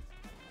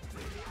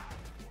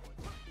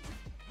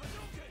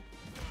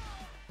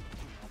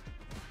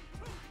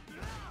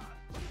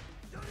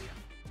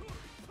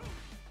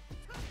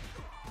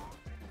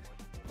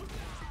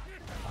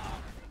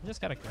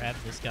 Just gotta grab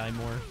this guy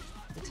more.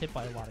 It's hit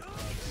by a lot of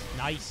grabs.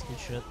 Nice, good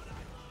shit.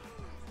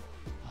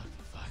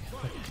 Fuck.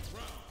 Okay.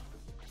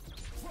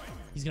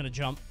 He's gonna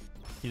jump,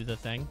 do the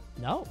thing.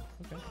 No.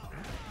 Okay.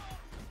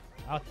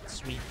 Oh,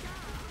 sweet.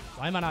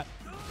 Why am I not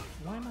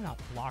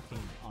blocking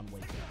on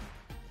wake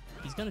up?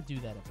 He's gonna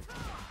do that every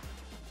time.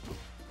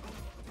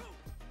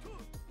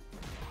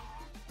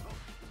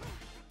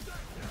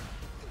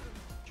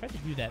 Tried to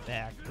do that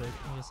back, but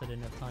I guess I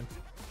didn't have time.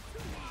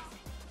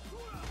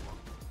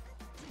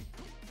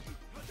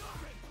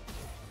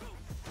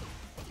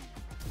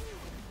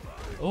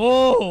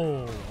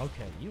 Oh,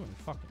 okay, you are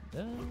fucking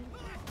dead.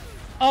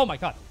 Oh my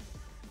god.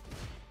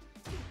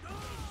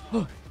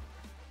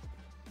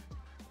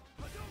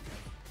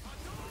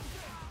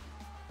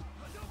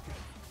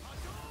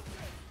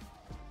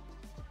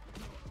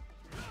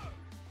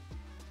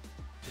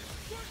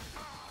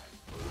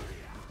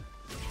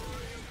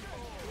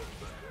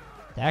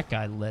 That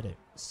guy let it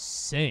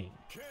sing.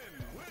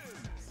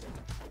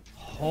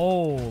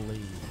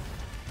 Holy.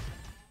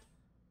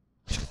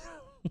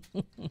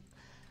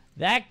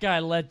 That guy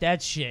let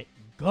that shit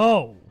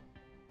go.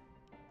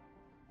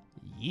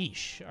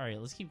 Yeesh. Alright,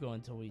 let's keep going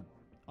until we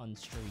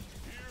unstreak.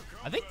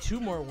 I think 2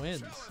 more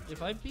wins.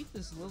 If I beat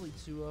this Lily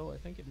 2-0, I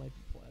think it might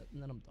be flat,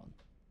 and then I'm done.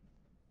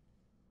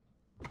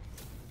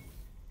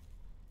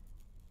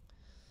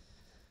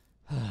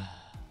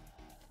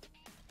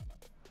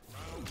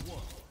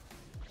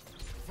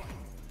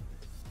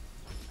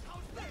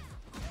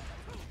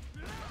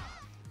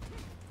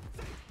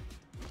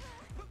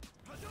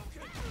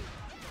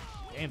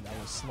 Damn,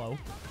 that was slow.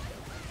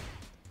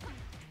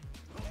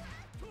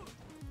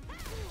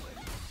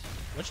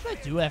 What should I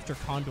do after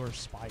Condor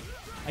Spire?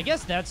 I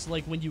guess that's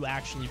like when you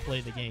actually play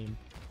the game.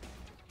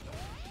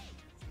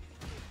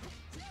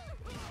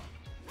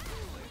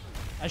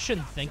 I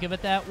shouldn't think of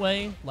it that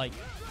way. Like,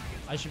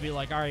 I should be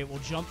like, alright, we'll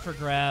jump for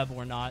grab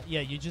or not.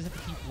 Yeah, you just have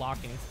to keep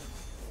blocking.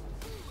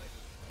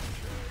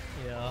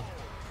 Yeah.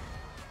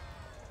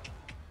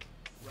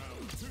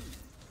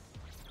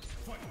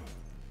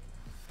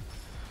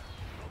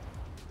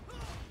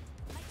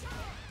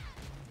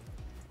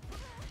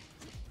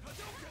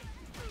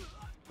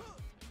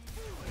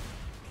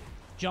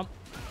 Jump.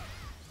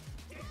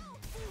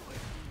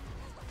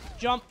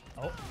 Jump.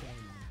 Oh,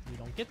 we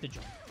don't get the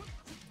jump.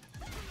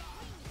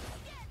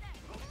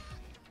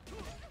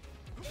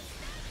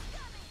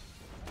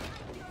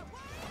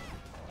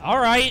 All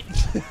right.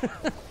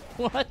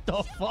 What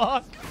the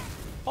fuck?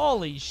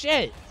 Holy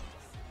shit.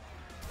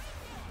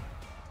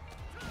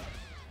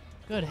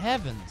 Good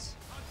heavens.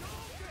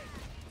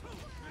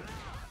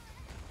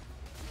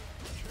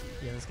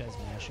 Yeah, this guy's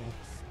mashing.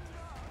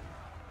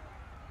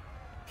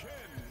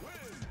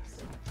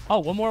 Oh,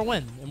 one more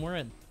win, and we're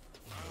in.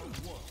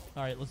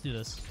 All right, let's do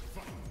this.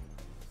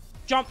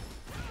 Jump.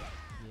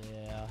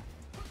 Yeah.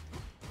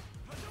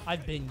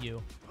 I've been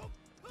you.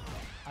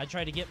 I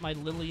tried to get my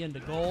Lily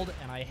into gold,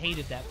 and I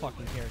hated that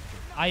fucking character.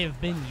 I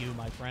have been you,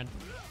 my friend.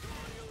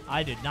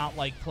 I did not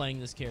like playing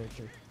this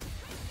character.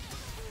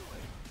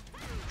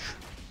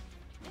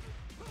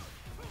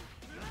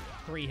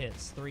 3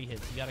 hits, 3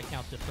 hits. You gotta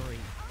count to 3.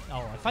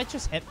 Oh, if I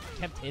just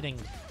kept hitting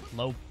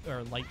low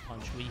or light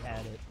punch, we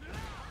had it.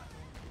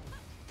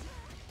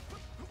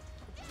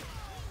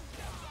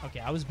 Okay,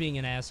 I was being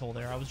an asshole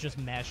there. I was just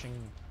mashing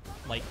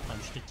light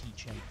punch to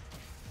teach him.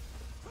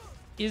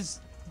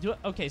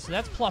 Okay, so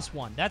that's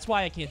 +1. That's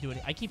why I can't do it.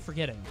 I keep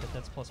forgetting that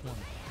that's +1.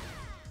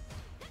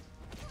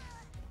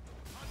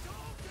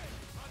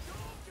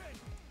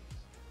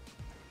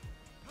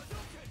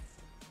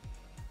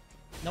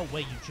 No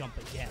way you jump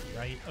again,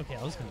 right? Okay,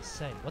 I was gonna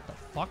say, what the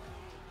fuck?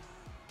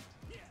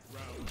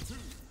 Round 2.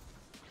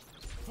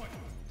 Fight.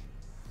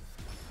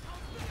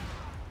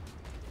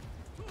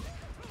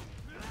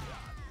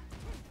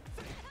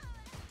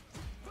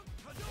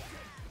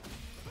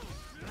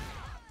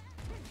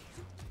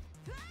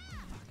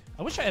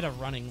 I wish I had a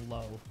running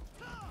low.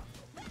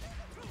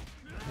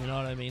 You know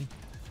what I mean?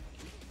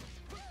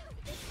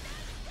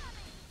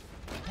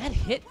 That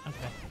hit?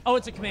 Okay. Oh,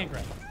 it's a command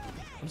grab.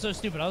 I'm so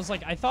stupid. I was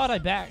like, I thought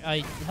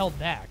I held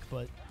back,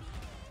 but...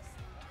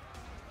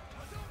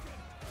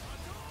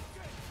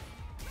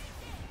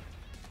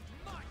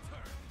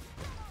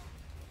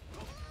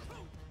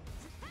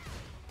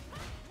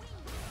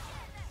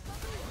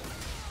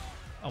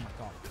 Oh my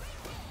god.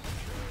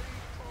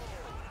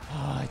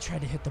 Oh, I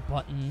tried to hit the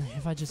button.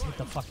 If I just hit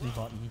the fucking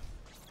button.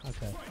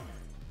 Okay.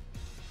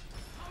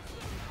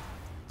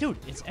 Dude,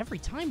 it's every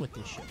time with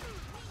this shit.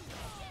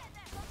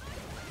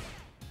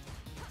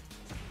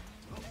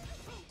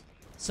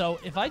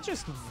 So, if I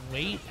just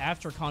wait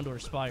after Condor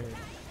Spire,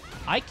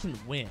 I can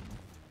win.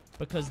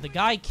 Because the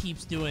guy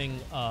keeps doing,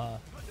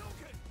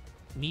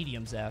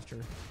 mediums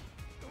after.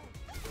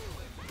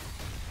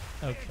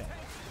 Okay.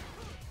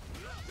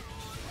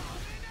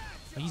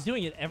 He's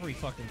doing it every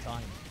fucking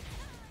time.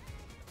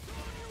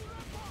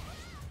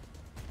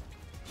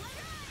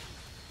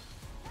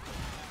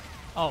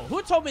 Oh,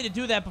 who told me to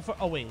do that before?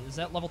 Oh, wait, is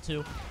that level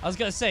 2? I was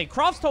gonna say,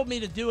 Crofts told me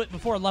to do it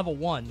before level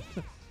 1.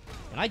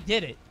 And I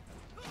did it.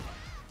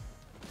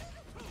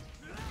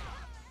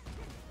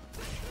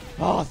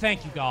 Oh,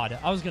 thank you, God.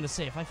 I was gonna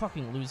say, if I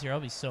fucking lose here, I'll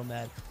be so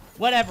mad.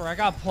 Whatever, I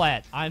got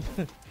Plat.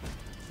 It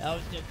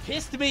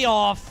pissed me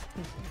off.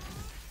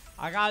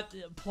 I got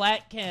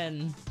Plat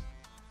Ken.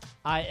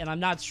 And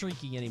I'm not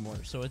streaking anymore,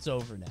 so it's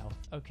over now.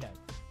 Okay.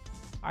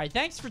 Alright,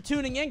 thanks for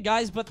tuning in,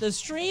 guys, but the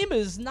stream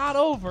is not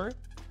over.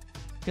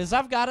 Because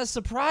I've got a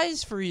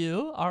surprise for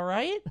you,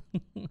 alright?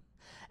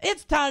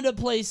 It's time to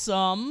play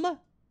some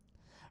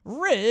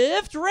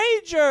Rift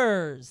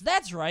Rangers.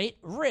 That's right,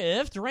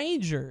 Rift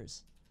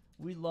Rangers.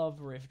 We love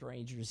Rift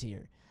Rangers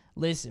here.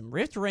 Listen,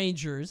 Rift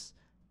Rangers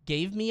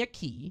gave me a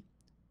key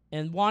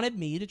and wanted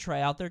me to try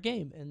out their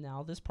game. And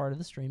now this part of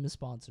the stream is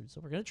sponsored. So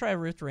we're going to try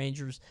Rift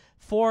Rangers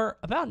for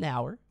about an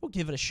hour. We'll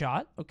give it a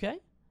shot, okay?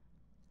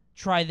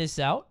 Try this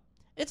out.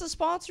 It's a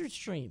sponsored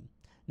stream.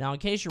 Now, in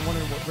case you're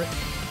wondering what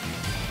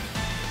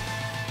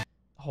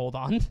Hold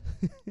on.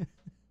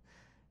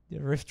 The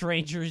Rift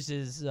Rangers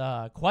is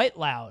quite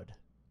loud.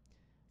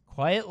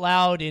 Quite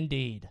loud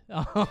indeed.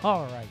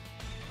 All right.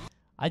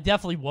 I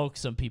definitely woke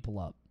some people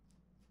up.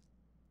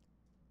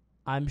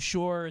 I'm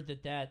sure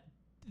that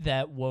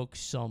woke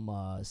some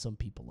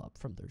people up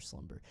from their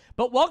slumber.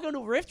 But welcome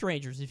to Rift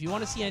Rangers. If you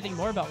want to see anything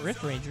more about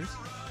Rift Rangers,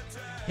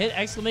 hit !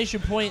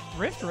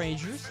 Rift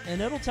Rangers,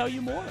 and it'll tell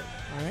you more.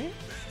 All right?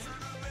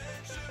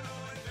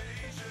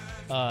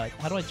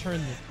 How do I turn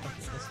this?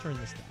 Okay, let's turn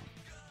this down.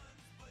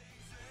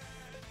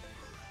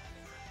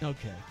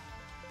 Okay.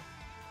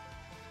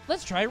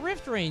 Let's try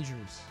Rift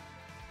Rangers.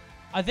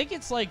 I think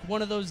it's like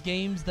one of those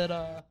games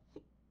that,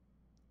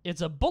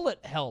 it's a bullet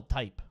hell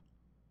type.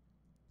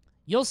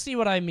 You'll see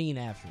what I mean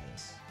after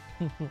this.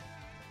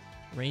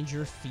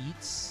 Ranger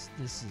feats.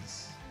 This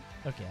is...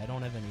 Okay, I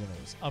don't have any of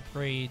those.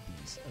 Upgrade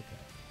these.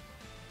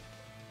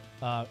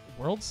 Okay.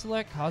 World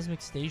Select,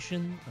 Cosmic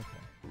Station. Okay.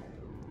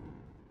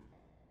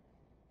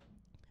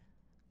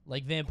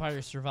 Like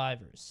Vampire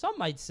Survivors. Some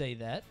might say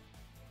that.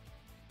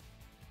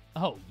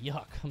 Oh,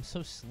 yuck. I'm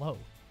so slow.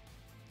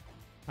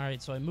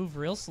 Alright, so I move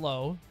real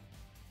slow.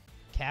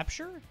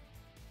 Capture?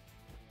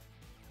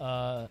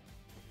 Oh,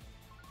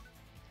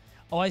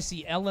 I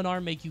see. L and R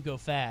make you go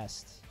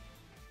fast.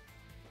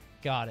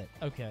 Got it.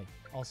 Okay.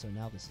 Also,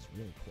 now this is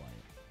really quiet.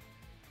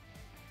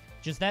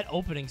 Just that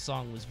opening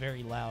song was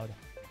very loud.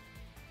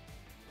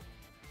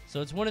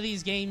 So it's one of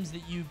these games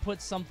that you put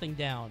something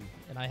down.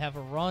 And I have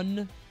a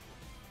run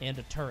and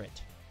a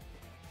turret.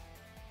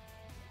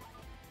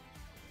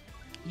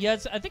 Yeah,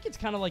 I think it's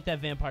kind of like that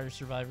Vampire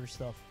Survivor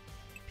stuff.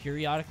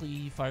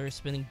 Periodically fire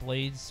spinning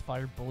blades,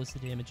 fire bullets to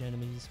damage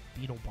enemies,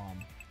 beetle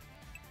bomb.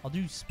 I'll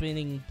do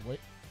spinning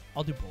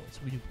I'll do bullets.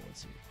 We do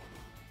bullets here.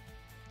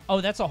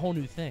 Oh, that's a whole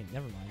new thing.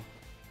 Never mind.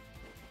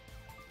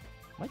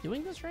 Am I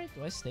doing this right?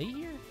 Do I stay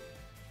here?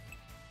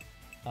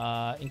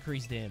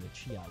 Increase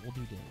damage. Yeah, we'll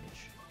do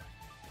damage.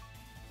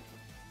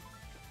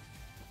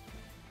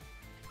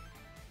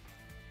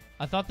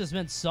 I thought this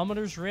meant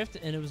Summoner's Rift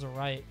and it was a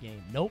Riot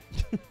game. Nope.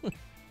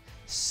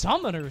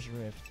 Summoner's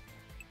Rift.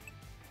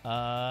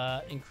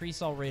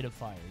 Increase all rate of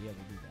fire. Yeah,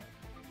 we'll do that.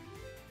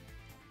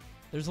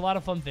 There's a lot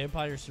of fun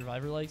Vampire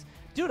Survivor likes.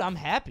 Dude, I'm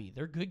happy.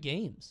 They're good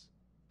games.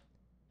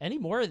 Any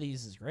more of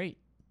these is great.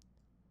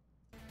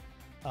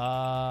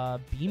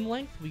 Beam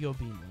length? We go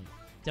beam length.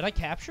 Did I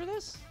capture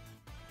this?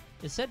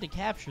 It said to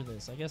capture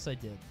this. I guess I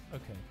did.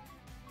 Okay.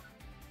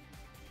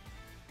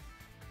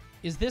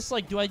 Is this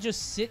like, do I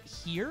just sit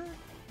here?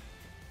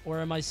 Or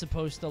am I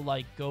supposed to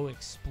like go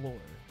explore?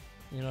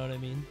 You know what I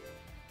mean?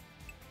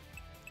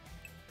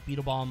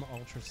 Beetle Bomb,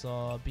 Ultra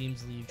Saw,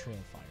 Beams Leave, Trail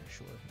of Fire.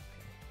 Sure. Okay.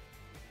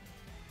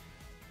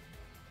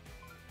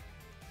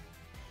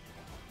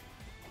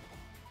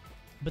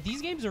 But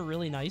these games are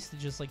really nice to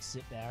just like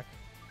sit back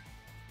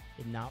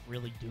and not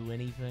really do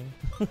anything.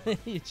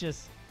 It's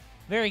just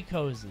very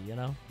cozy, you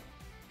know?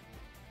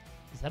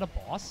 Is that a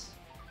boss?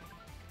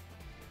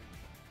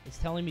 It's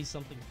telling me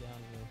something's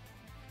down here.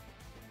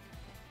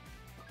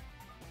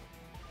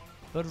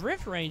 But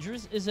Rift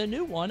Rangers is a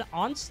new one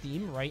on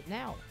Steam right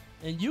now.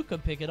 And you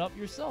could pick it up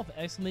yourself. !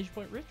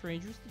 Rift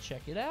Rangers to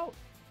check it out.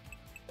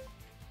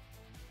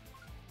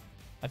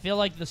 I feel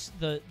like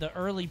the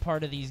early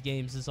part of these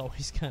games is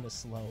always kind of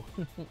slow.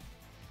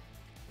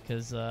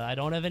 Because I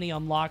don't have any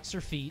unlocks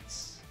or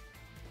feats.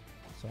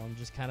 So I'm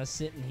just kind of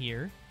sitting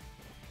here.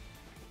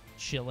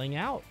 Chilling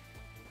out.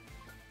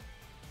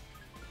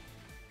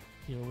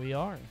 Here we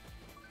are.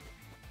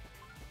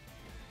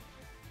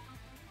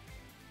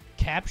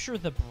 Capture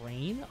the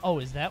brain? Oh,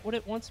 is that what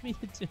it wants me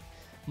to do?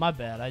 My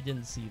bad, I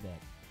didn't see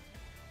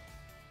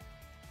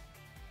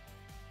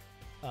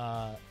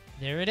that.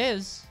 There it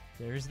is.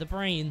 There's the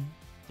brain.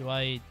 Do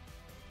I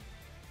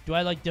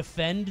like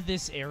defend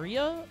this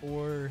area,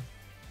 or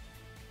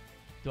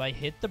do I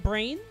hit the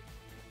brain?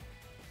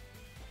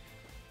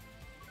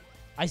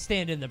 I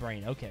stand in the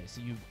brain. Okay,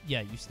 so you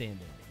stand in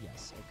it.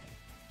 Yes, okay.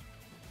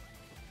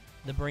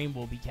 The brain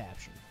will be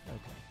captured.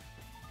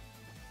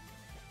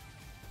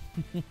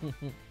 Okay.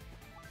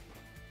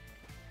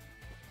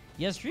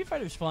 Yeah, Street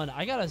Fighter's fun.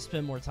 I gotta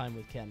spend more time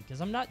with Ken, because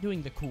I'm not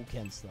doing the cool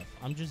Ken stuff.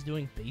 I'm just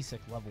doing basic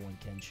level 1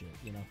 Ken shit,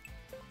 you know?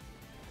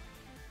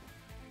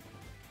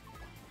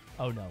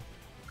 Oh, no.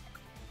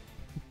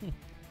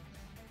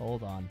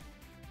 Hold on.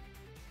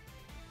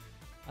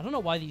 I don't know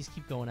why these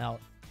keep going out.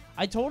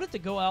 I told it to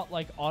go out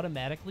like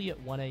automatically at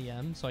 1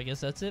 a.m. So I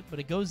guess that's it. But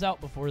it goes out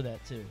before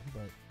that too.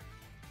 But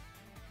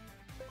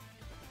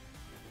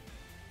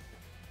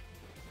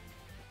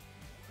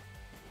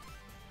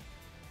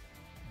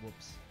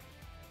whoops.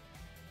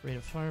 Rate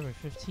of fire by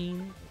 15.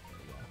 There we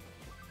go.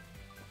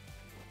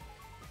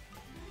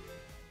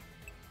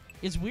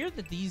 It's weird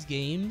that these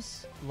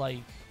games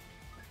like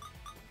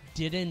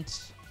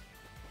didn't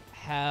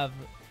have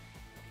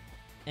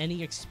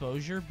any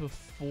exposure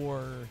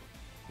before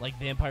like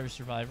Vampire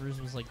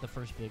Survivors was like the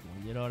first big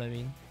one, you know what I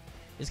mean?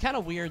 It's kind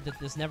of weird that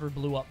this never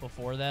blew up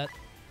before that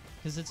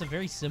because it's a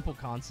very simple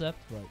concept,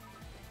 but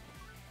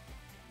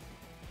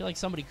I feel like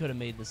somebody could have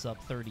made this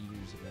up 30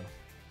 years ago.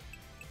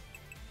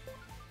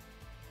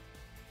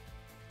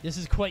 This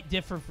is quite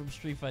different from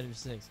Street Fighter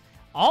 6.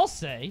 I'll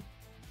say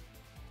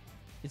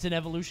it's an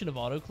evolution of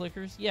auto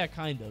clickers. Yeah,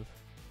 kind of.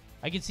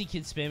 I can see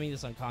kids spamming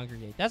this on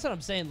Congregate. That's what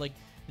I'm saying. Like,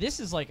 this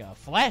is like a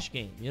Flash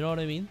game. You know what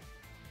I mean?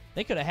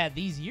 They could have had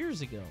these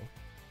years ago.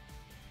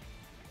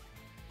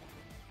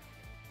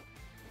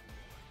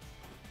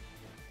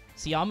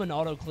 See, I'm an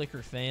auto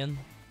clicker fan,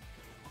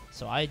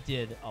 so I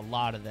did a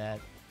lot of that.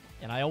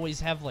 And I always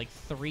have like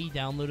 3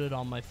 downloaded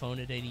on my phone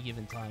at any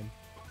given time.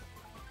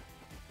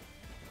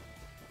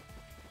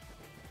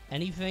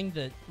 Anything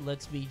that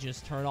lets me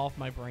just turn off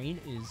my brain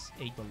is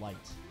a delight.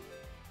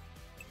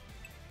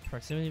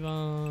 Proximity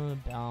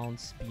bomb,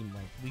 bounce, beam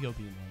length. We go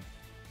beam length.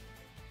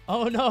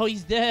 Oh no,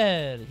 he's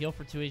dead! Heal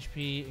for 2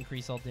 HP,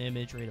 increase all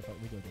damage, rate of fire.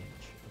 We go damage.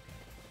 Okay.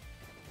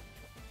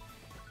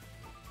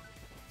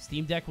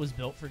 Steam Deck was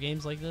built for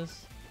games like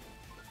this?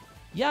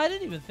 Yeah, I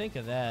didn't even think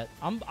of that.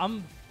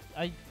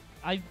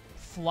 I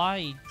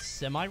fly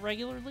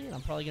semi-regularly, and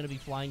I'm probably going to be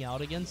flying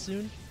out again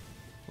soon.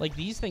 Like,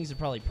 these things are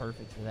probably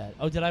perfect for that.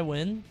 Oh, did I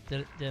win?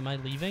 Am I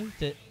leaving?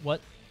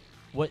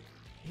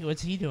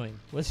 What's he doing?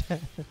 What's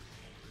that?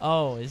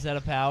 Oh, is that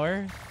a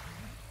power?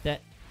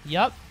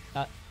 Yup.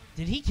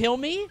 Did he kill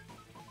me?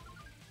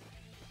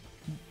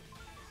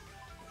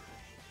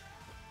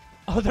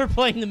 Oh, they're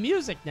playing the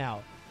music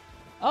now.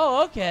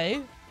 Oh,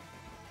 okay.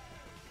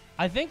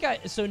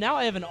 So now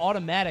I have an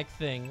automatic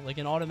thing, like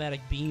an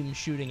automatic beam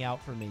shooting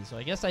out for me. So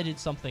I guess I did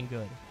something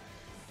good.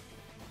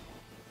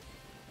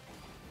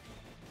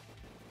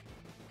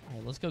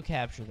 Alright, let's go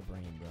capture the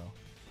brain, bro.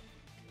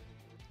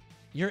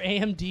 Your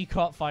AMD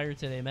caught fire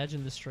today.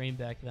 Imagine the stream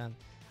back then.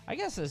 I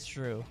guess that's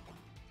true.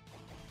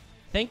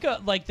 Think,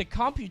 like, the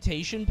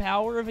computation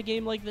power of a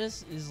game like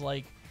this is,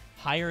 like,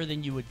 higher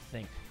than you would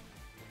think.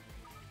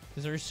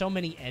 Because there are so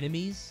many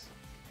enemies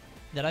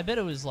that I bet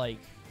it was, like,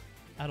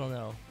 I don't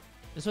know.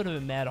 This would have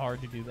been mad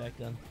hard to do back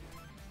then.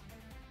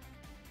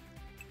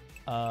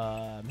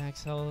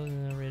 Max health,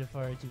 rate of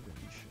fire, 2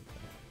 range.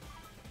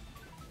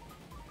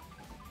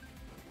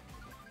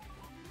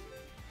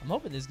 I'm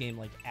hoping this game,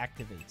 like,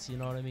 activates, you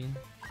know what I mean?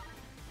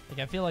 Like,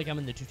 I feel like I'm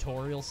in the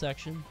tutorial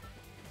section,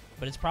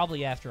 but it's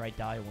probably after I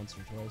die once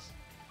or twice.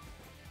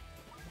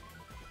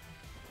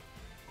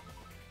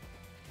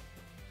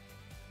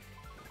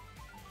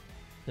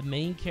 The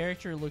main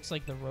character looks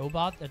like the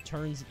robot that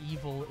turns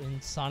evil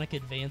in Sonic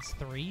Advance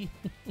 3.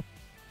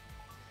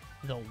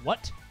 The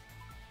what?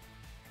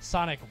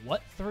 Sonic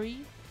what 3?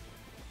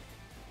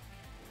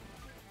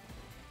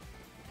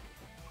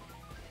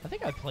 I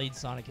think I played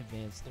Sonic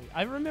Advance 3.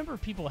 I remember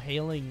people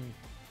hailing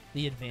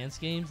the Advance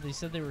games. They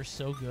said they were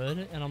so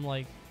good, and I'm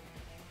like,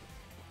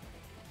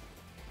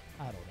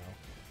 I don't know.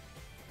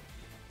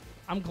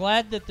 I'm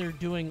glad that they're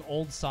doing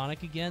old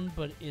Sonic again,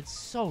 but it's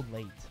so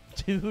late.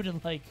 Dude,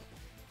 and like,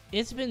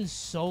 it's been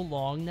so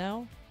long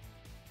now.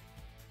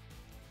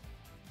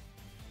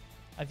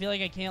 I feel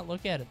like I can't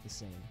look at it the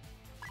same.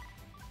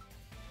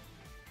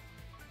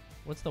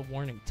 What's the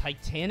warning?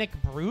 Titanic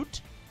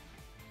Brute?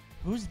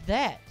 Who's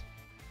that?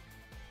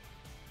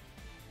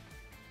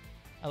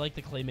 I like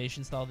the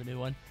claymation style of the new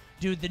one.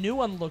 Dude, the new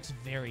one looks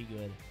very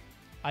good.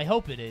 I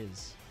hope it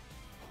is.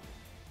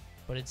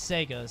 But it's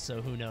Sega,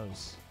 so who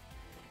knows?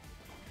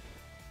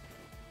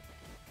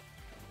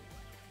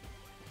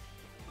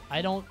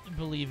 I don't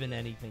believe in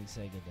anything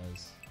Sega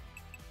does.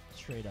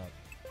 Straight up.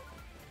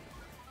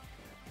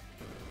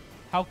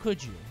 How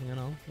could you, you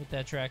know, with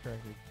that track record?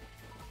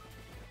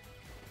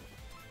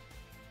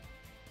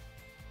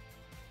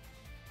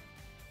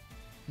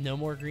 No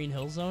more Green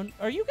Hill Zone?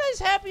 Are you guys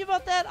happy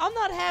about that? I'm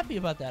not happy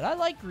about that. I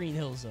like Green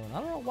Hill Zone. I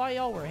don't know why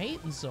y'all were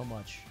hating so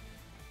much.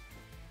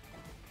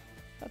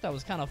 Thought that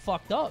was kind of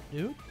fucked up,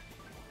 dude.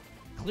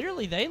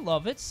 Clearly they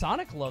love it.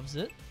 Sonic loves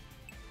it.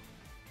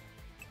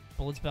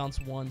 Bullets bounce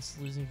once,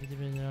 losing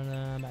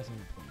 50%. Maximum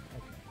point.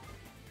 Okay.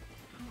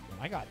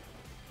 I got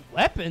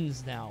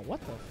weapons now. What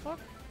the fuck?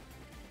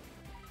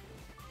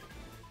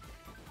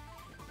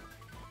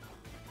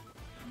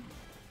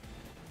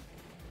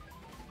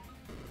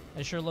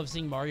 I sure love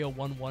seeing Mario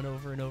 1-1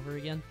 over and over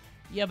again.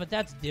 Yeah, but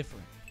that's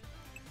different.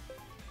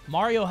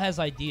 Mario has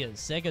ideas.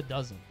 Sega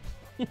doesn't.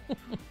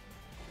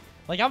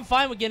 Like, I'm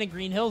fine with getting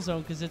Green Hill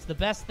Zone because it's the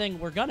best thing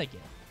we're gonna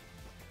get.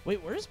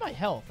 Wait, where's my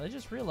health? I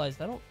just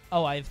realized I don't...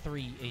 Oh, I have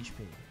 3 HP.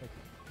 Okay.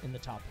 In the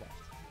top left.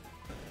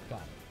 Got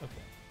it.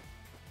 Okay.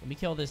 Let me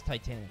kill this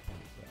Titanic tank,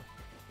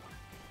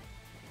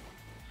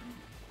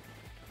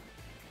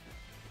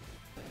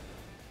 though.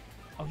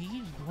 Oh, he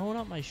keeps blowing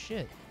up my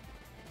shit.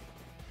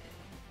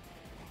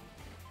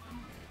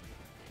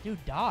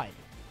 Dude, die.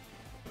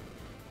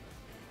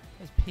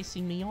 That's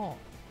pissing me off.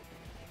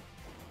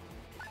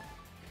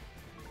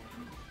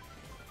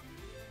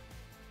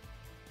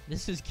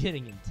 This is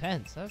getting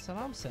intense. That's what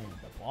I'm saying.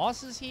 The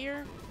boss is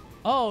here?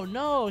 Oh,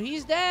 no.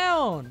 He's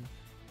down.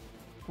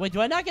 Wait, do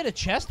I not get a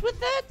chest with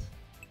that?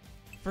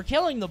 For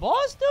killing the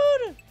boss,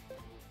 dude?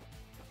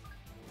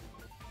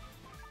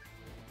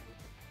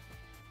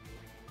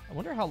 I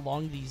wonder how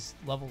long these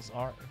levels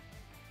are.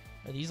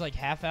 Are these like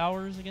half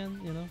hours again,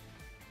 you know?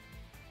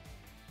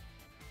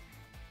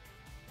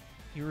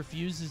 He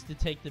refuses to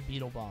take the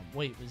beetle bomb.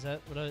 Wait, was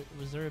that what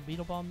was there a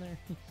beetle bomb there?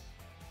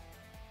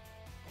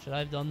 Should I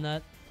have done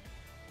that?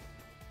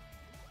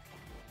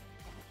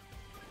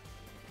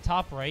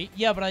 Top right?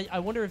 Yeah, but I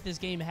wonder if this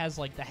game has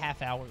like the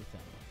half-hour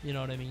thing. You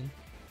know what I mean?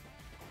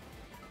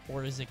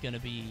 Or is it going to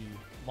be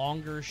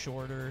longer,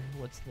 shorter?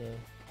 What's the...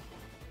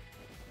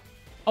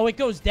 Oh, it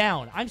goes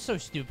down. I'm so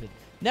stupid.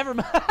 Never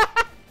mind.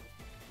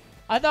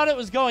 I thought it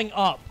was going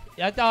up.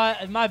 I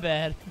thought... My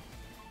bad.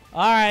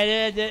 All right,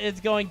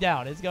 it's going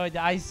down. It's going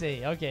down. I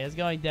see. Okay, it's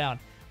going down.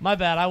 My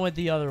bad. I went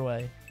the other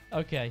way.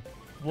 Okay.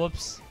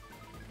 Whoops.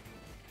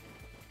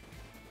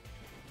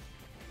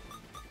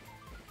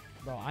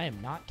 Bro, I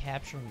am not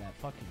capturing that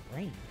fucking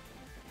brain.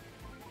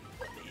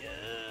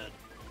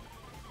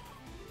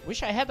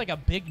 Wish I had like a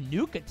big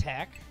nuke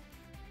attack.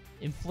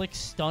 Inflict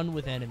stun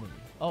with enemy.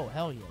 Oh,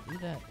 hell yeah. Do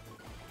that.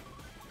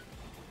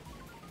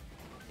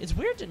 It's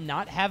weird to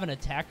not have an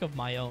attack of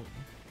my own.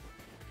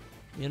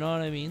 You know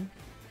what I mean?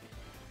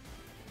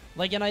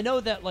 Like, and I know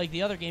that, like,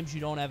 the other games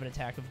you don't have an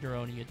attack of your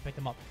own and you have to pick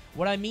them up.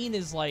 What I mean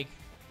is, like,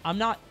 I'm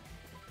not...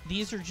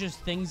 These are just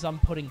things I'm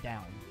putting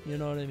down. You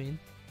know what I mean?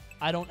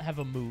 I don't have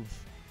a move.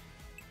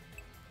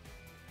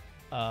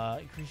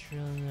 Increase...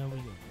 No, we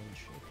get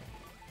range.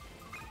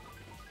 Okay.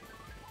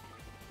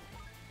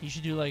 You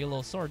should do, like, a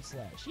little sword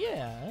slash.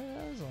 Yeah,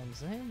 that's what I'm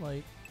saying.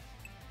 Like,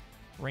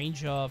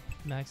 range up,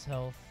 max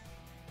health.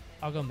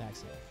 I'll go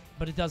max health.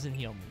 But it doesn't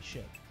heal me.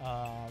 Shit.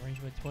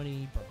 Range by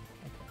 20, burn.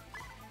 Okay.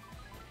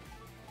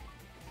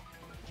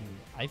 Dude,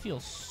 I feel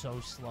so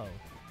slow.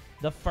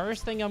 The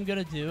first thing I'm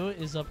gonna do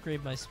is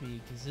upgrade my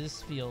speed, because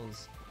this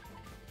feels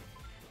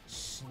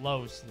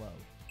slow.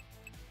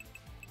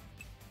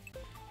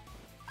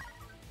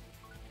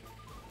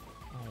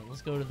 Alright,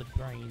 let's go to the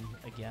brain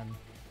again.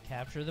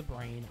 Capture the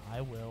brain.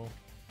 I will.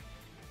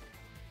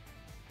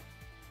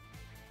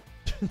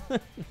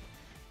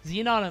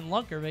 Xenon and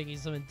Lunk are making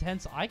some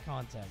intense eye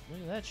contact.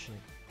 Look at that shit.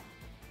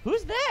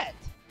 Who's that?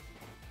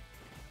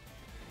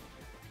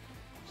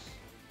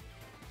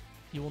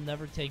 He will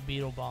never take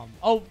Beetle Bomb.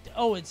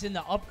 Oh, it's in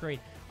the upgrade.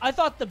 I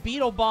thought the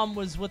Beetle Bomb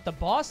was what the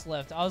boss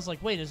left. I was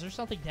like, wait, is there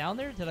something down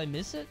there? Did I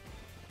miss it?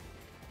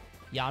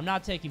 Yeah, I'm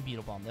not taking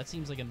Beetle Bomb. That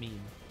seems like a meme.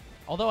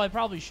 Although I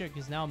probably should,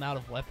 because now I'm out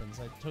of weapons.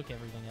 I took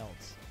everything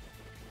else.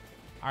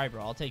 Alright,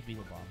 bro. I'll take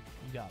Beetle Bomb.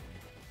 You got me.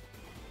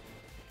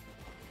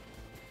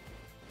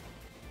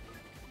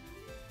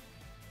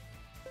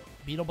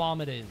 Beetle Bomb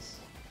it is.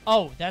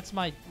 Oh, that's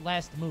my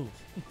last move.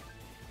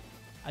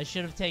 I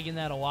should have taken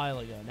that a while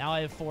ago. Now I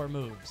have 4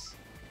 moves.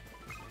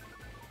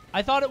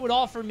 I thought it would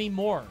offer me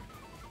more.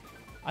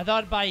 I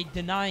thought by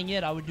denying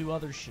it, I would do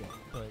other shit.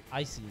 But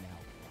I see now.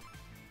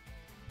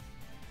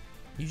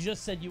 You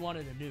just said you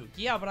wanted a nuke.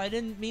 Yeah, but I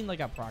didn't mean like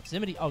a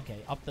proximity. Okay,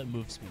 up the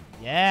move speed.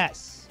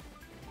 Yes!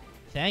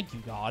 Thank you,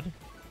 God.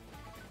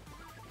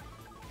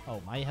 Oh,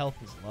 my health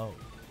is low.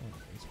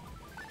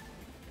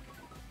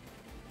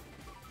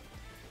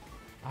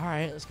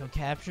 Alright, let's go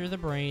capture the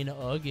brain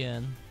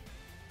again.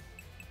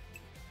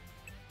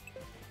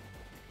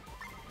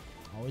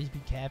 Always be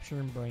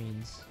capturing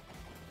brains.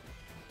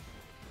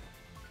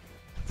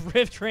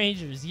 Rift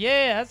Rangers.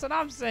 Yeah, that's what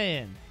I'm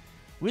saying.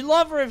 We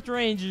love Rift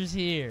Rangers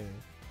here.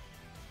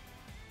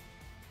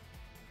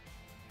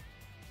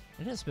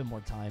 I gotta spend more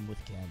time with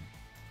Ken.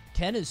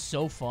 Ken is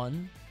so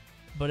fun,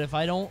 but if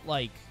I don't,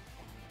 like,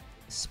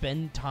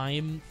 spend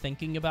time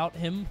thinking about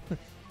him,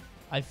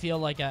 I feel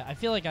like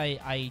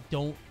I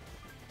don't...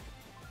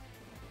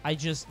 I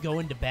just go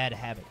into bad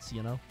habits,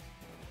 you know?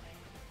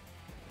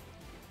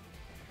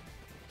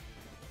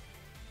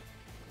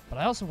 But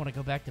I also want to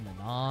go back to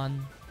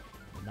Manon.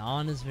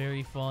 Manon is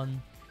very fun.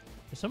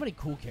 There's so many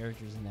cool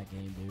characters in that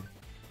game, dude.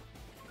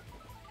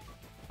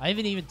 I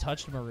haven't even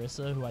touched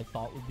Marissa, who I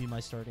thought would be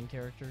my starting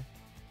character.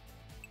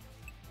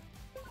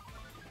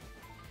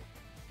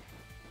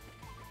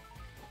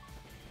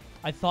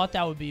 I thought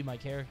that would be my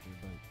character,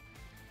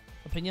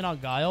 but... Opinion on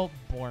Guile?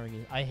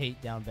 Boring. I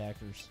hate down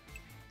backers.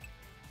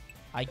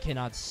 I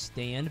cannot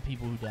stand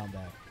people who down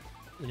back.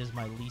 It is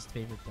my least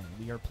favorite thing.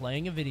 We are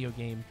playing a video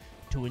game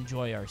to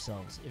enjoy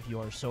ourselves. If you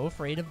are so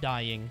afraid of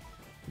dying,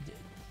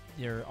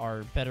 there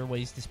are better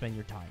ways to spend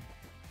your time.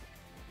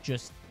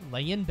 Just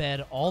lay in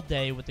bed all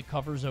day with the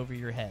covers over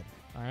your head.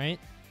 Alright?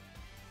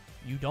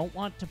 You don't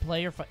want to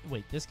play or fight.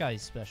 Wait, this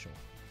guy's special.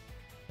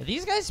 Are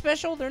these guys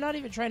special? They're not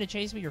even trying to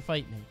chase me or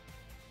fight me.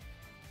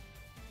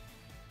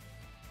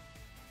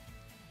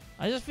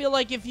 I just feel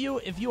like if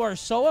you are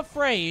so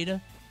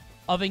afraid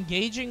of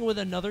engaging with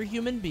another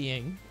human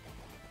being,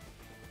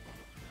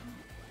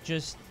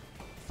 just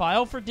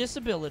file for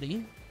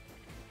disability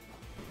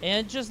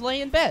and just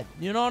lay in bed.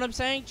 You know what I'm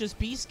saying? Just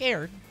be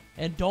scared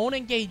and don't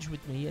engage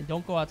with me and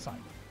don't go outside.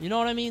 You know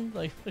what I mean?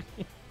 Like,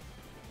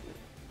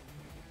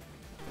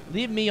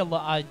 leave me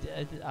alone.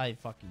 I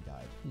fucking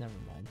died. Never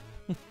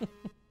mind.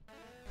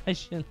 I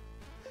shouldn't.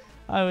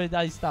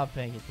 I stopped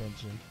paying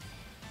attention.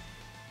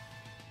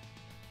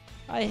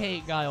 I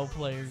hate Guile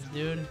players,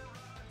 dude.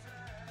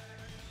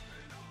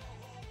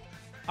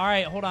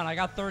 Alright, hold on. I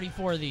got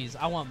 34 of these.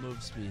 I want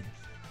move speed.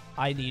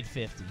 I need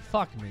 50.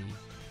 Fuck me.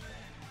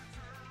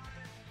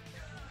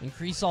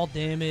 Increase all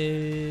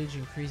damage.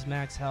 Increase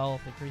max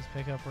health. Increase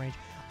pickup range.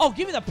 Oh,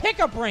 give me the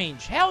pickup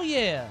range. Hell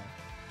yeah.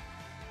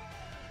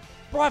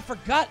 Bro, I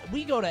forgot.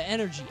 We go to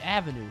Energy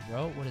Avenue,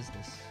 bro. What is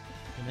this?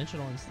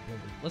 Dimensional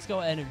instability. Let's go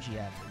Energy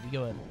Avenue. We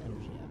go at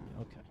Energy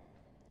Avenue. Okay.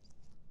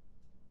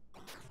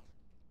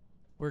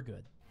 We're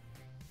good.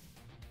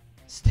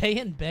 Stay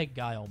in bed,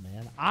 Guile,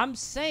 man. I'm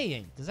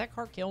saying. Does that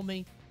car kill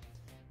me?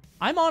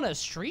 I'm on a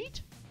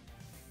street?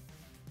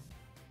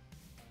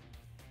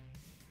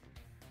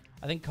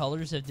 I think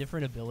colors have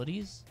different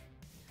abilities.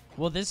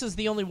 Well, this is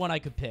the only one I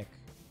could pick,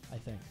 I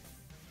think.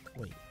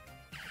 Wait.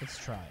 Let's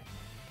try.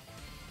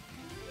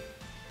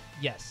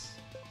 Yes.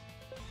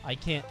 I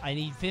can't. I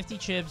need 50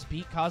 chips,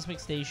 beat Cosmic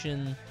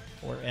Station,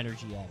 or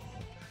Energy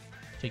Avenue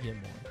to get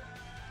more.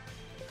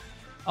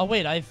 Oh,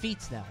 wait. I have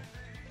feats now.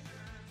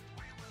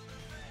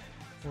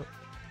 What?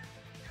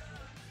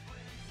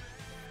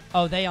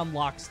 Oh, they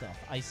unlock stuff.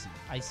 I see.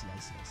 I see. I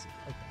see. I see.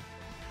 Okay.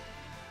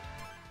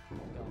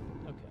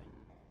 Okay.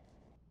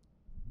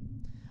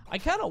 I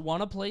kind of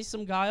want to play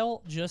some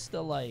Guile just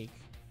to, like,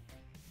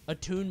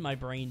 attune my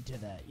brain to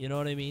that. You know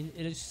what I mean?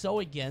 It is so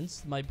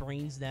against my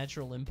brain's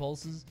natural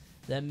impulses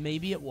that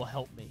maybe it will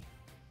help me.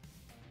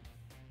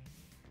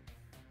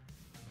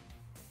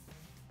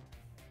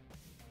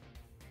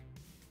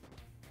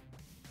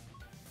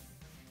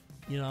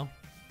 You know?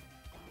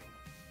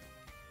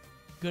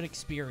 Good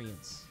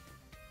experience.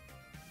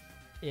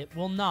 It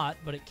will not,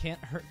 but it can't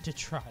hurt to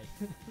try.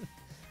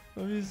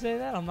 When you say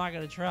that, I'm not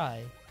going to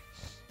try.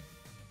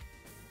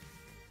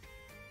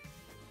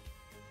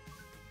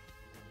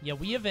 Yeah,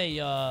 we have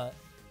a, I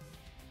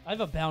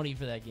have a bounty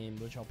for that game,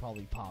 which I'll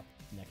probably pop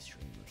next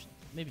stream or something.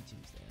 Maybe Tuesday,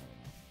 I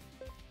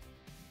don't know.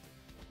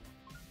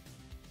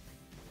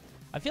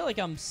 I feel like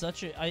I'm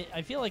such a,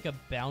 I feel like a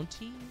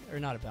bounty, or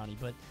not a bounty,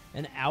 but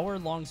an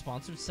hour-long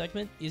sponsored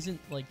segment isn't,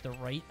 like, the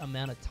right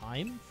amount of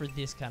time for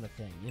this kind of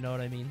thing. You know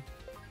what I mean?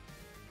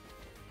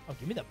 Oh,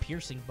 give me the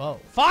piercing bow.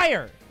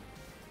 Fire!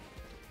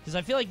 Because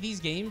I feel like these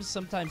games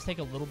sometimes take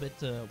a little bit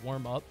to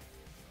warm up,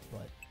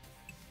 but...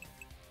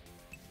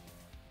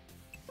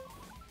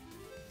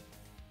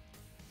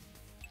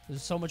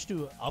 There's so much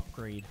to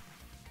upgrade.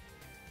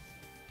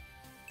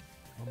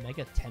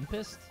 Omega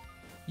Tempest?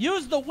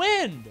 Use the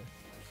wind!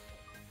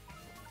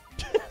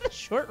 The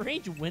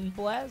short-range wind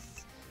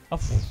blasts? Oh,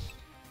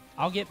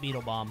 I'll get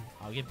Beetle Bomb.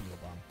 I'll get Beetle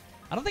Bomb.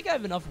 I don't think I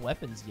have enough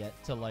weapons yet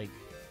to, like,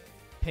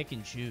 pick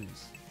and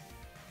choose.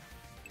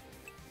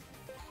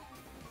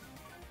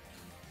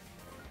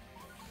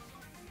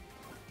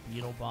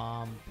 Beetle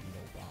Bomb,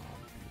 Beetle Bomb,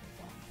 Beetle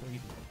Bomb. 3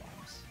 Beetle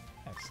Bombs.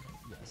 Excellent,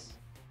 yes.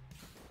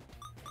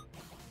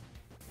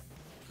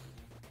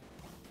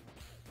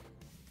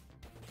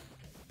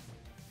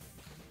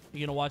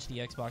 You're gonna watch the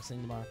Xbox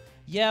thing tomorrow?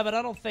 Yeah, but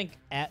I don't think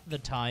at the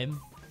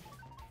time,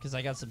 because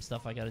I got some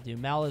stuff I gotta do.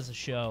 Mal is a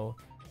show,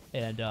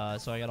 and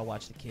so I gotta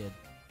watch the kid.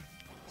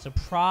 So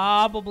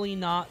probably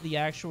not the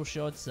actual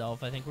show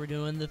itself. I think we're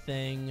doing the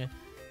thing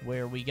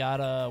where we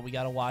gotta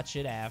watch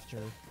it after.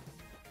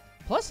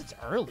 Plus, it's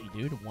early,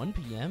 dude. 1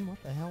 p.m.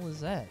 What the hell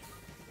is that?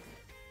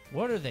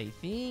 What are they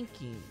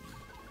thinking?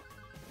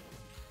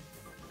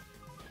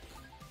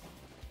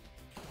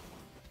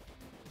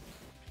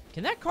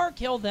 Can that car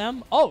kill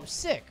them? Oh,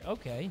 sick.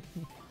 Okay.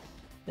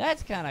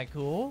 That's kind of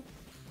cool.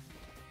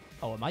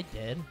 Oh, am I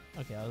dead?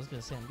 Okay, I was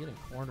going to say I'm getting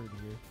cornered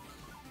here.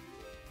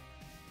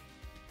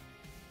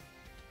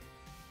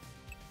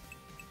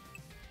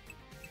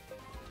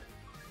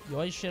 You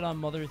always shit on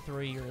Mother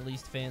 3, or at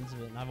least fans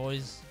of it, and I've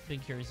always been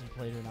curious if you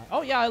played it or not.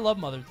 Oh, yeah, I love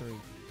Mother 3.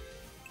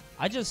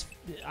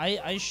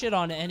 I shit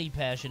on any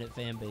passionate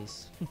fan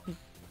base.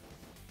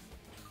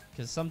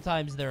 Because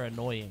sometimes they're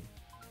annoying.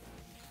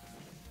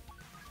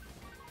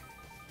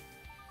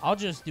 I'll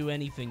just do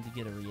anything to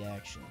get a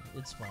reaction.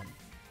 It's fun.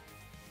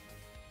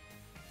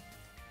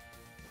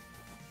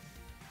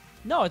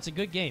 No, it's a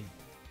good game.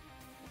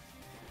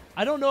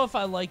 I don't know if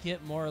I like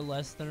it more or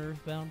less than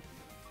Earthbound.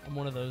 I'm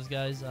one of those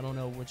guys. I don't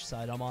know which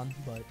side I'm on,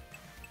 but...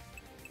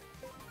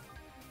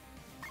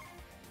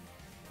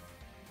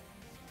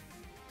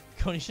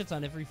 Coney shits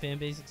on every fan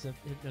base except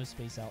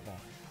Hypnospace Outlaw.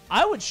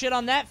 I would shit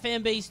on that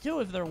fan base too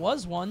if there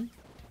was one.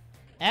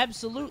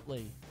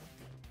 Absolutely.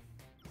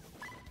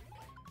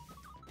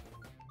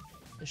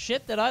 The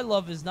shit that I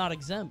love is not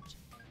exempt.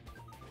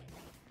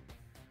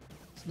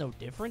 It's no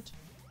different.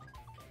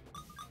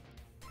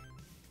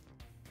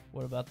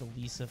 What about the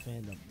Lisa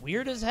fandom?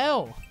 Weird as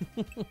hell.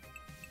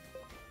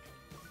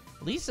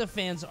 Lisa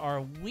fans are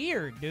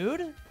weird,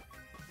 dude.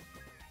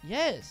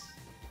 Yes.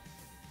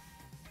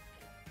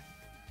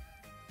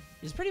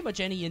 It's pretty much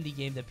any indie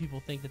game that people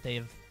think that they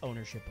have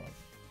ownership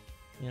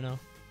of. You know?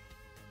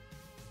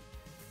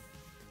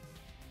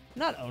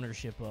 Not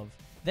ownership of.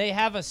 They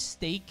have a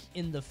stake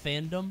in the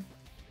fandom,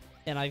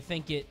 and I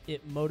think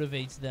it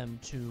motivates them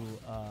to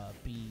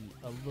be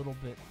a little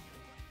bit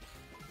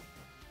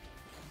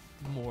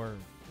more...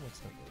 What's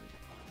the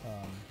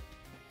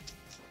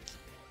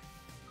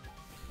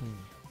word?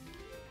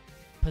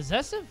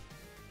 Possessive?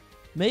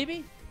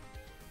 Maybe?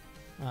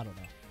 I don't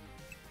know.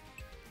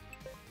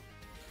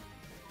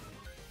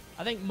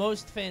 I think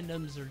most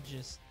fandoms are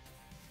just...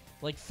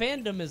 Like,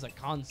 fandom as a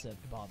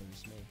concept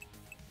bothers me.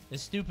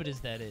 As stupid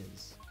as that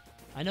is.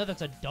 I know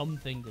that's a dumb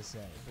thing to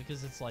say,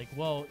 because it's like,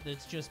 well,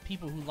 it's just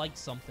people who like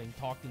something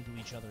talking to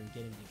each other and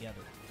getting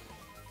together.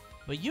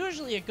 But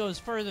usually it goes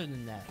further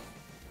than that.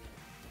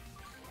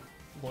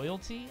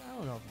 Loyalty? I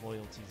don't know if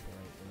loyalty is the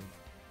right word.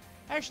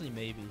 Actually,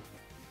 maybe.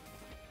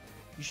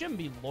 You shouldn't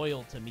be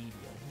loyal to media,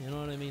 you know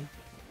what I mean?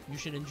 You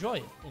should enjoy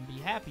it and be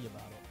happy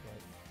about it,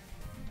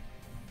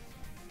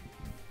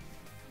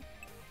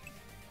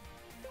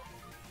 but...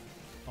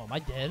 Oh, am I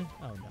dead?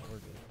 Oh, no, we're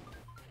good.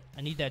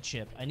 I need that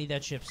chip. I need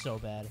that chip so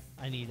bad.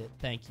 I need it.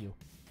 Thank you.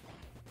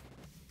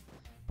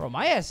 Bro,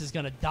 my ass is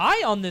gonna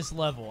die on this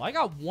level. I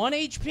got 1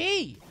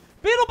 HP!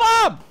 Beetle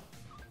Bomb!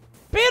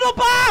 Beetle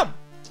Bomb!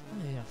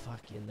 Yeah,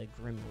 fucking the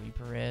Grim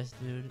Reaper ass,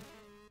 dude.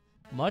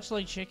 Much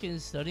like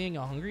chickens studying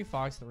a hungry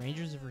fox, the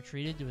Rangers have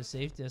retreated to a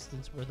safe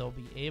distance where they'll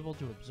be able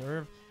to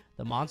observe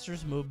the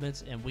monster's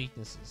movements and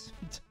weaknesses.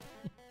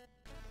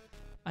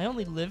 I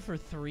only live for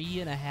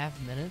 3.5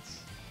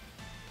 minutes.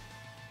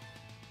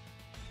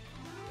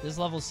 This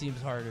level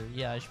seems harder.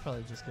 Yeah, I should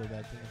probably just go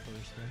back to the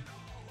first one.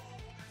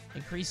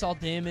 Increase all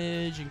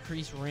damage,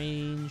 increase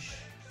range.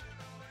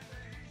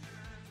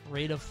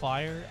 Rate of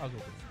fire. I'll go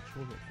for range.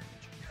 We'll go for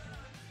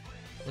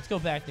range. Let's go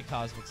back to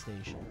Cosmic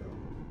Station.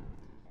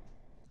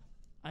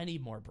 I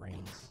need more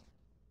brains.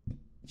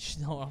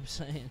 You know what I'm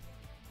saying?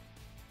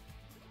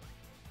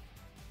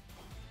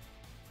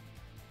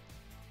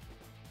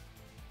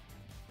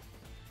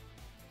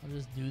 I'll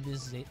just do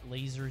this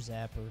laser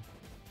zapper.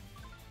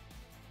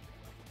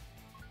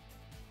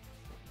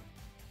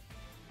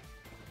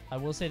 I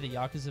will say the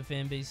Yakuza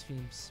fanbase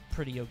seems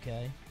pretty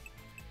okay.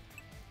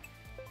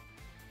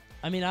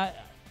 I mean,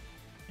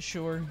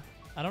 sure.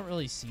 I don't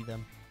really see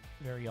them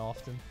very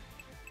often.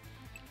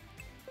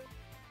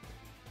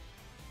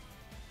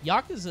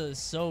 Yakuza is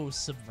so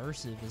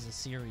subversive as a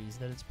series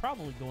that it's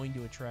probably going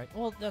to attract...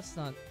 Well, that's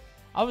not...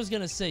 I was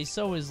going to say,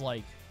 so is,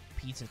 like,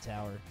 Pizza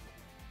Tower.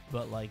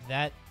 But, like,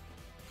 that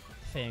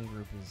fan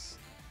group is...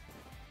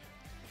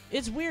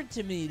 It's weird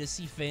to me to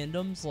see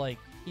fandoms like,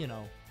 you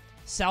know...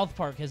 South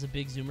Park has a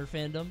big Zoomer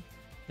fandom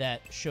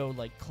that show,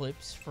 like,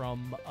 clips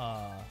from,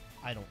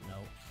 I don't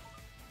know,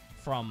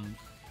 from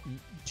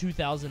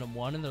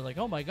 2001, and they're like,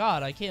 oh my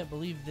god, I can't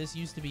believe this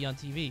used to be on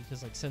TV,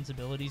 because, like,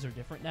 sensibilities are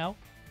different now.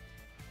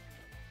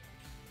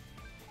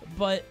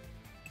 But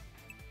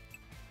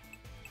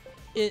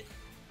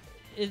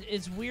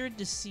it's weird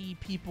to see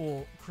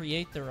people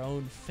create their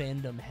own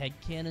fandom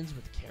headcanons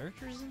with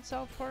characters in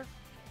South Park.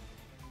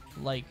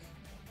 Like,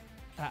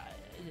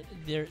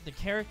 the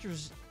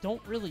characters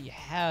don't really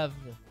have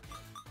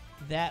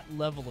that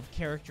level of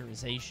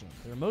characterization.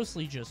 They're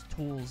mostly just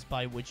tools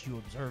by which you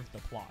observe the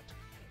plot.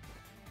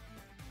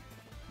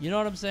 You know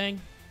what I'm saying?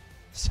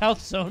 South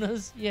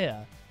Zonas?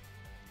 Yeah.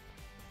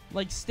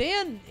 Like,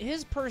 Stan,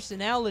 his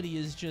personality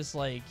is just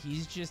like,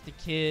 he's just a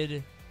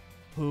kid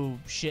who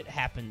shit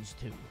happens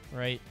to,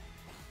 right?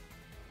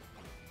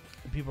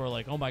 And people are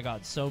like, oh my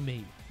god, so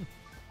me.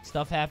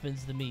 Stuff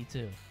happens to me,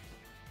 too.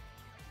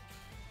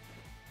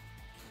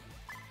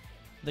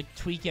 The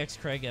Tweak X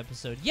Craig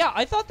episode. Yeah,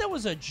 I thought that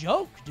was a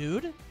joke,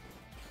 dude.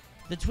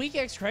 The Tweak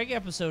X Craig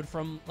episode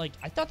from, like,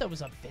 I thought that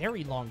was a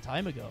very long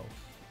time ago.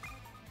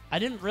 I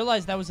didn't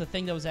realize that was a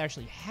thing that was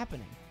actually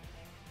happening.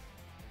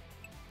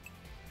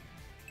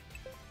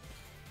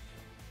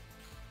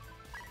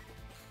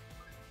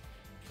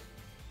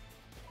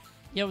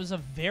 Yeah, it was a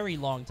very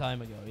long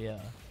time ago, yeah.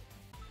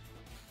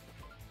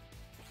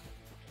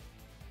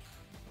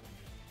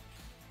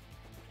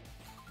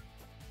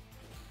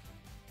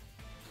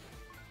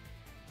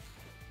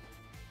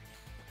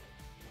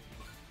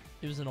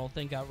 It was an old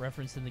thing, got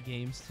referenced in the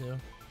games too.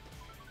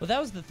 But that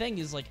was the thing,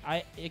 is like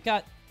I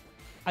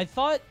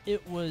thought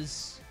it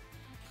was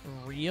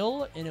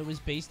real and it was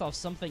based off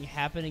something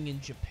happening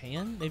in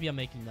Japan. Maybe I'm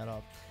making that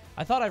up.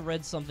 I thought I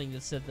read something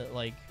that said that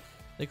like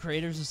the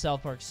creators of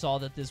South Park saw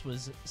that this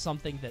was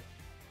something that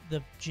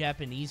the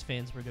Japanese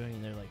fans were doing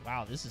and they're like,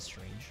 wow, this is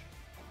strange.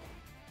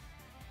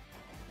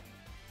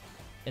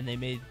 And they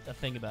made a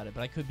thing about it,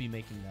 but I could be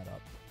making that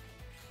up.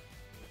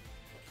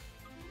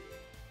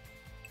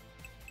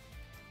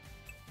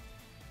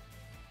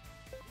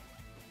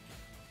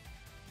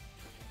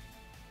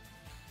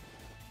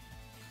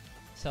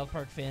 South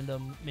Park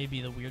fandom may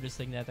be the weirdest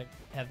thing that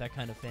have that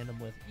kind of fandom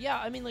with. Yeah,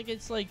 I mean, like,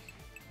 it's like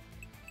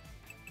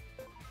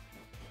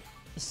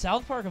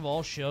South Park of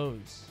all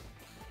shows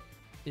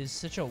is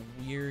such a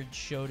weird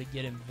show to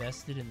get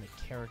invested in the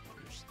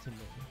characters to me.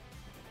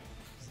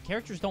 'Cause the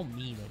characters don't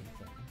mean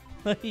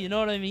anything. You know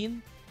what I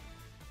mean?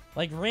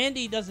 Like,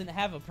 Randy doesn't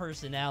have a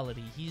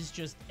personality. He's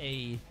just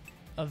a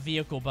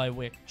vehicle by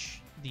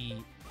which the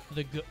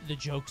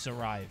jokes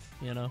arrive,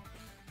 you know?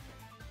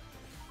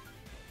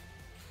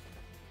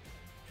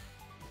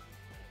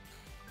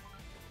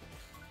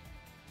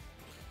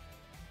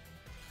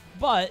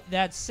 But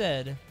that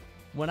said,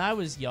 when I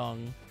was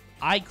young,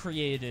 I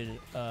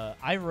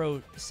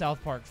wrote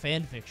South Park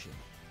fan fiction.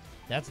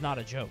 That's not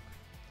a joke.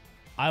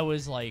 I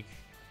was like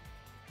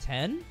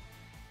 10,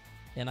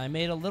 and I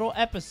made a little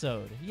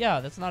episode.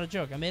 Yeah, that's not a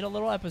joke. I made a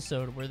little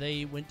episode where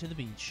they went to the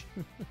beach.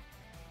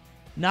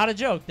 Not a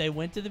joke. They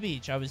went to the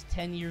beach. I was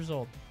 10 years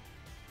old.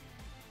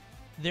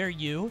 They're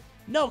you?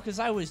 No, because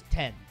I was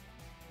 10.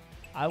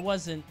 I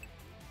wasn't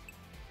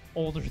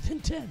older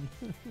than 10.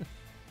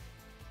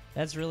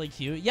 That's really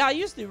cute. Yeah, I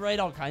used to write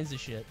all kinds of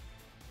shit.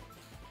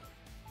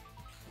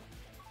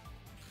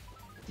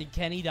 Did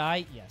Kenny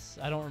die? Yes.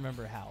 I don't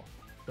remember how,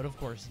 but of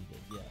course he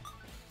did. Yeah.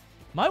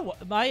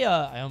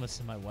 I almost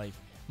said my wife.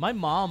 My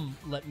mom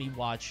let me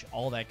watch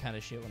all that kind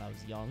of shit when I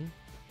was young,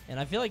 and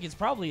I feel like it's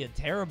probably a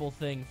terrible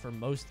thing for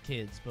most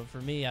kids, but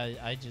for me,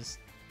 I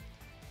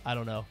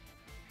don't know.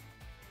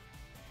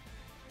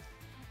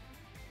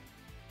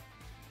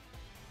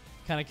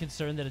 Kind of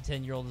concerned that a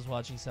 10-year-old is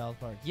watching South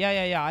Park.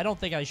 Yeah. I don't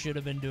think I should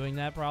have been doing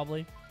that,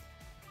 probably.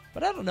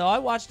 But I don't know. I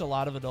watched a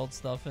lot of adult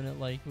stuff, and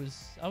I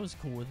was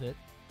cool with it.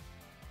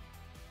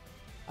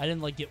 I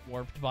didn't, like, get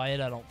warped by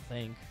it, I don't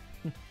think.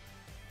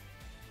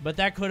 But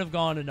that could have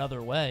gone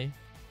another way.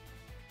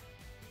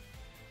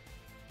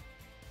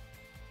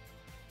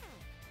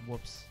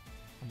 Whoops.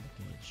 I'm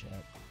looking at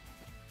chat.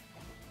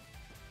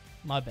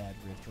 My bad,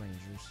 Rift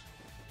Rangers.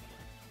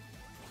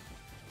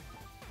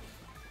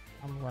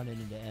 I'm running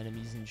into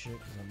enemies and shit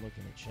because I'm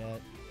looking at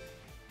chat.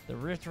 The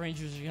Rift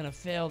Rangers are gonna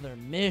fail their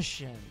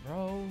mission,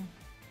 bro.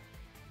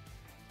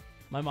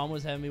 My mom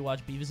was having me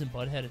watch Beavis and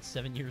Butthead at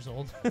 7 years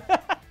old.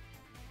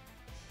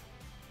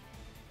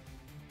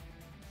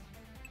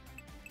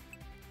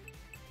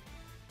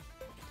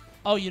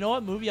 Oh, you know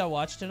what movie I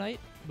watched tonight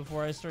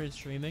before I started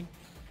streaming?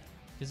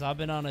 Because I've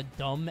been on a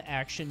dumb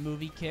action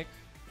movie kick.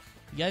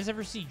 You guys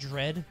ever see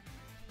Dredd?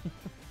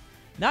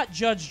 Not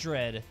Judge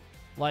Dredd.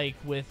 Like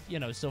with, you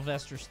know,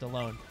 Sylvester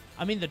Stallone.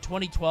 I mean the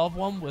 2012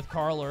 one with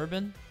Carl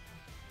Urban.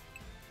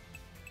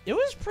 It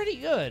was pretty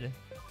good.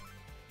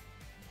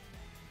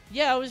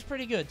 Yeah, it was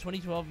pretty good.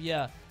 2012,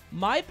 yeah.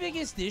 My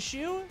biggest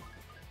issue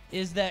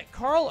is that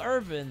Carl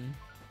Urban...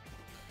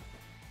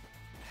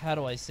 How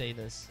do I say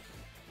this?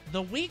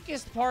 The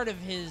weakest part of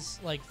his,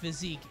 like,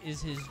 physique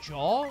is his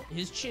jaw.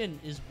 His chin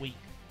is weak.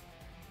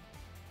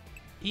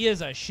 He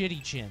has a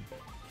shitty chin.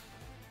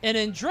 And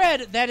in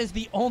Dredd, that is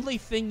the only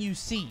thing you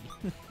see.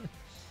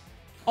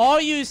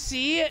 All you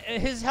see,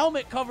 his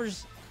helmet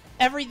covers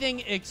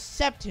everything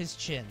except his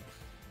chin.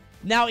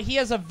 Now, he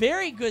has a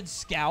very good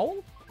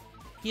scowl.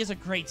 He has a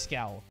great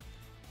scowl.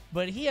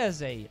 But he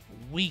has a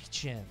weak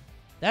chin.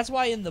 That's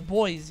why in The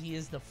Boys, he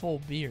is the full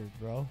beard,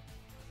 bro.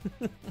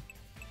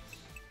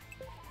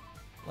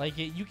 Like,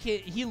 you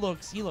can't... He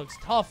looks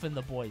tough in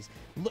The Boys.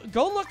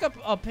 Go look up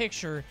a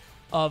picture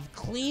of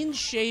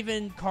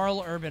clean-shaven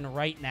Carl Urban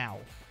right now.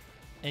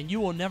 And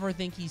you will never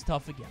think he's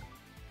tough again.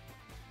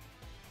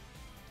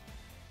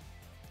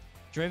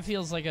 Dredd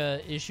feels like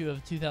a issue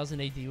of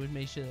 2000 AD would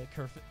make it a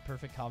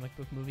perfect comic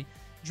book movie.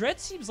 Dredd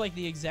seems like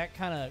the exact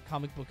kind of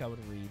comic book I would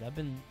read.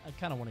 I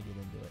kind of want to get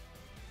into it.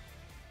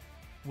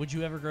 Would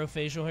you ever grow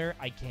facial hair?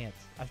 I can't.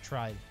 I've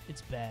tried.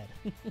 It's bad.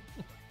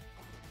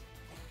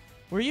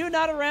 Were you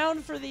not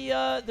around for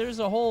the, there's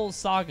a whole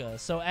saga.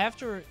 So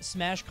after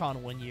SmashCon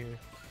one year,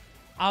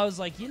 I was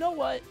like, you know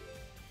what?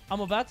 I'm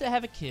about to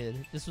have a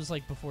kid. This was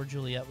like before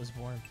Juliet was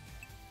born.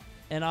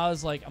 And I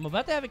was like, I'm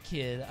about to have a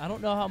kid. I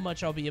don't know how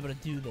much I'll be able to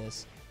do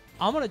this.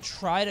 I'm going to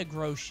try to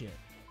grow shit.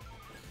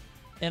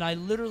 And I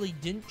literally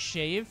didn't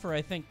shave for,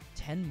 I think,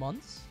 10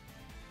 months.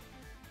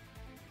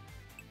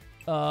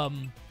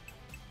 And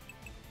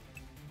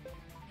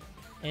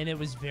it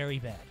was very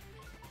bad.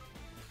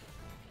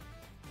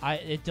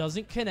 It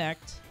doesn't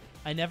connect.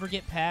 I never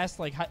get past,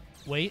 like,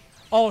 wait.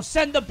 Oh,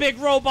 send the big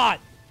robot!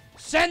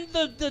 Send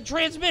the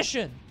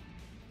transmission!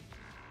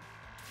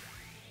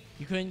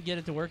 You couldn't get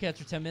it to work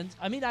after 10 minutes?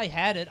 I mean, I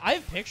had it. I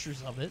have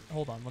pictures of it.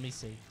 Hold on, let me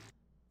see.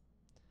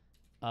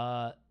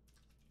 Can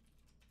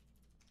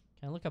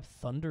I look up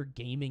Thunder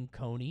Gaming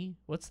Coney?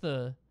 What's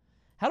the...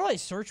 How do I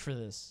search for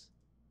this?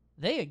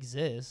 They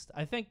exist.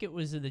 I think it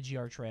was in the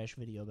GR Trash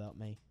video about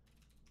me.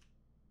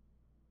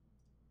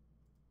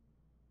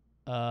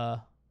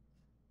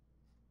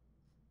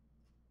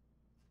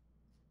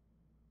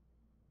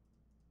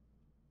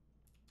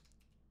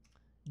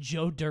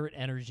 Joe Dirt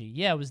Energy.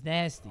 Yeah, it was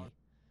nasty.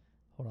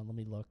 Hold on, let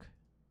me look.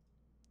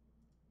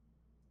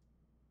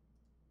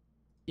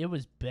 It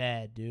was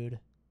bad, dude.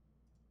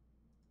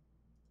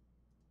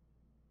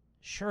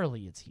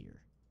 Surely it's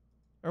here.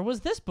 Or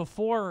was this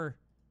before?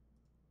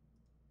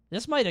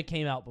 This might have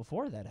came out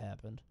before that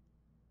happened.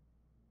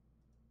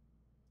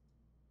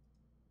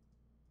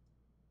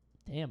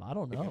 Damn, I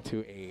don't know.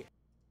 To a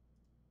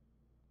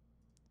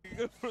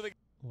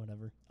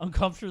Whatever.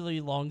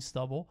 Uncomfortably long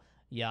stubble.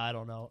 Yeah, I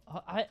don't know.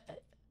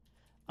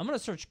 I'm gonna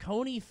search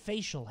Coney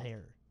facial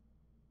hair.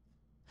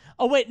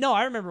 Oh wait, no,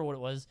 I remember what it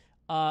was.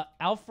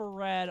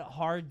 Alpharad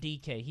Hard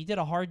DK. He did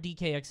a Hard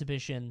DK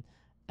exhibition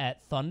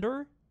at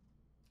Thunder.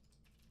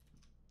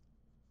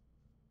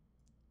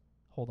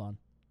 Hold on.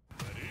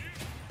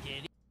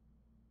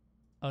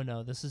 Oh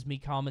no, this is me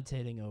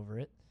commentating over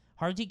it.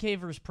 Hard DK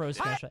versus Pro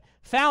Smash.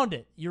 Found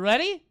it. You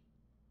ready?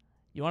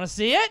 You want to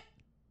see it?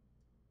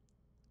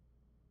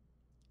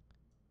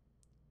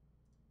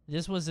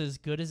 This was as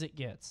good as it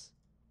gets.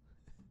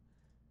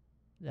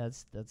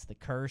 That's the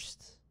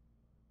cursed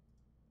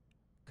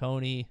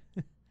Coney.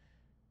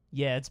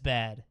 Yeah, it's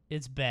bad.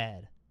 It's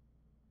bad.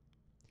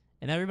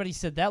 And everybody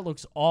said, that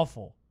looks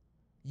awful.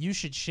 You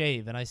should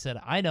shave. And I said,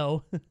 I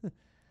know.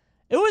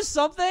 It was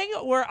something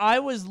where I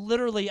was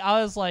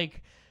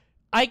like,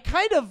 I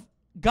kind of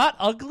got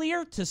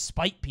uglier to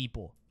spite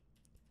people.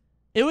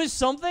 It was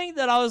something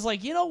that I was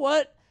like, you know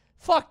what?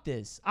 Fuck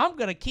this. I'm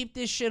going to keep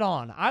this shit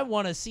on. I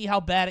want to see how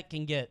bad it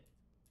can get.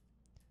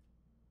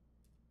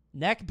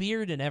 Neck,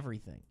 beard, and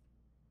everything.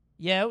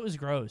 Yeah, it was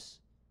gross.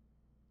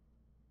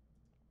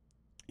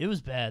 It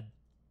was bad.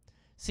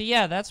 See,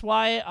 yeah, that's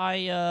why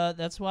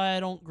I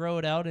don't grow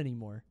it out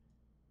anymore.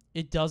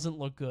 It doesn't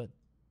look good.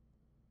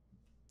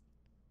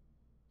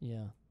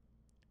 Yeah.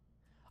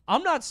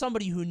 I'm not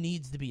somebody who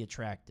needs to be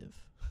attractive.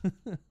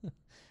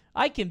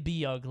 I can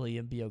be ugly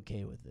and be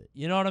okay with it.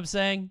 You know what I'm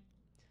saying?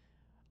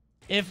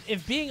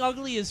 If being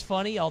ugly is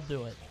funny, I'll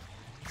do it.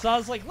 So I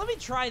was like, let me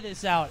try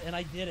this out, and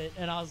I did it,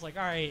 and I was like,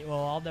 all right,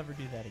 well, I'll never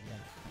do that again.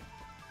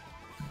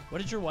 What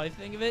did your wife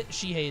think of it?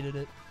 She hated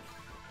it.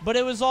 But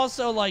it was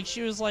also like,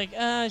 she was like,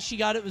 she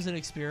got it was an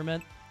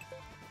experiment.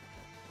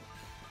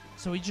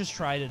 So we just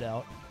tried it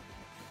out.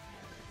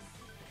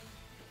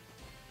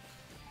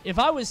 If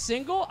I was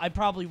single, I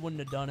probably wouldn't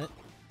have done it.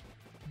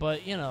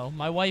 But, you know,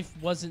 my wife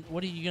wasn't,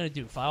 what are you going to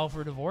do? File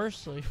for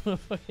divorce? Like,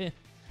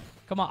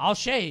 come on, I'll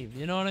shave.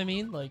 You know what I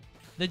mean? Like,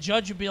 the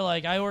judge would be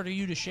like, I order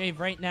you to shave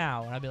right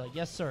now. And I'd be like,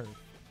 yes, sir.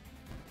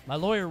 My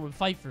lawyer would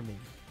fight for me.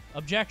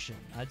 Objection.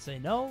 I'd say,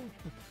 no.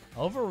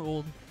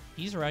 Overruled.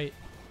 He's right.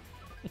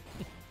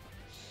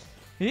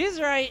 He's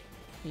right.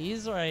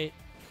 He's right.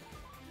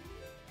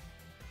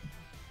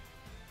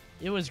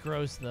 It was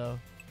gross, though.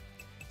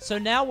 So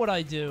now what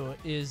I do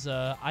is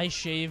I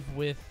shave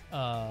with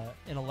an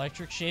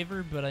electric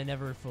shaver, but I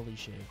never fully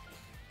shave.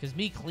 Because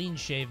me clean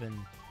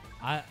shaven,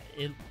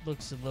 it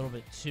looks a little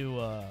bit too,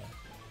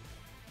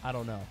 I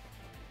don't know.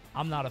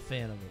 I'm not a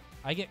fan of it.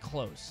 I get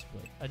close,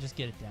 but I just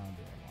get it down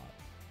to a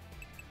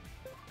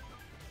lot.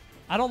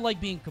 I don't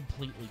like being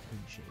completely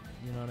clean shaven,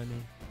 you know what I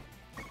mean?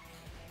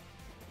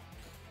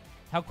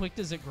 How quick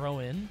does it grow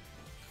in?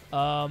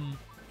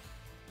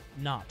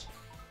 Not.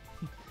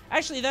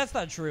 Actually, that's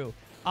not true.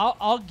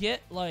 I'll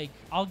get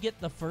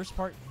the first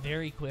part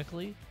very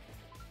quickly,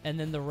 and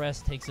then the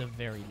rest takes a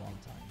very long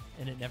time,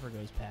 and it never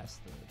goes past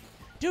the...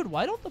 Dude,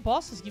 why don't the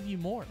bosses give you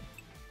more?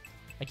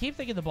 I keep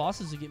thinking the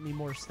bosses would get me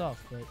more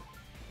stuff, but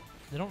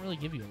they don't really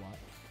give you a lot.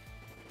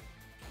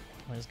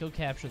 All right, let's go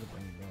capture the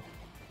brain, bro.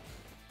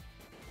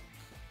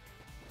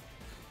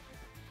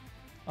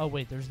 Oh,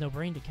 wait, there's no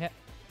brain to cap...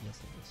 Yes,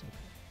 there is. Okay.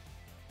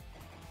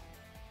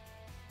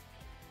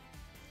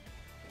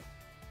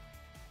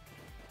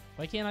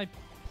 Why can't I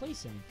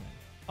place anything?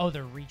 Oh,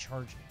 they're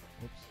recharging.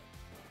 Whoops.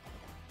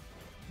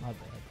 My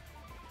bad.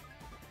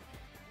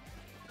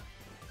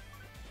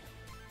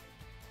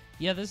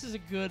 Yeah, this is a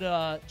good,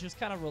 just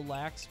kind of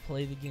relax,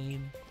 play the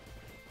game.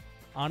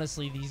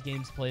 Honestly, these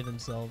games play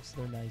themselves.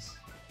 They're nice.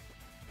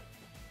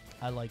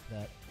 I like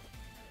that.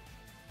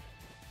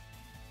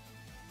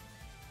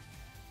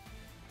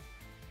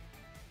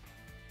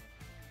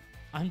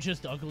 I'm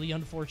just ugly,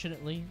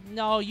 unfortunately.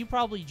 No, you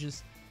probably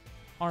just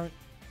aren't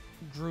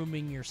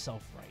grooming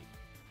yourself right.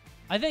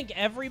 I think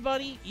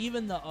everybody,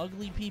 even the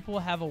ugly people,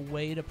 have a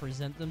way to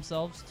present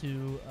themselves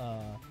to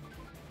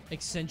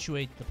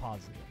accentuate the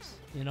positives.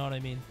 You know what I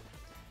mean?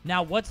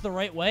 Now, what's the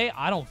right way?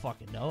 I don't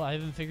fucking know. I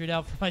haven't figured it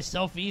out for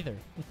myself either.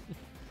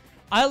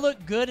 I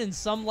look good in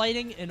some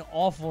lighting and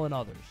awful in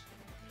others.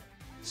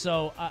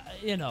 So,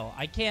 you know,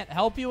 I can't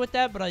help you with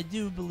that, but I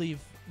do believe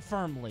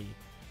firmly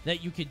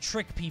that you could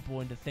trick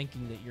people into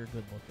thinking that you're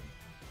good looking.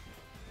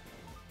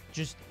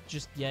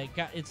 Yeah,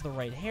 it's the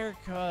right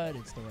haircut,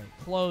 it's the right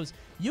clothes.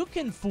 You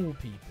can fool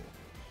people.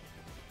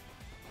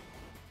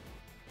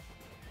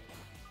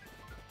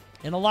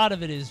 And a lot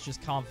of it is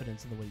just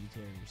confidence in the way you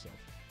carry yourself.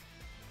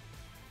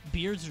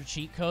 Beards are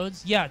cheat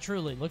codes? Yeah,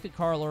 truly. Look at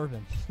Carl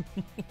Urban.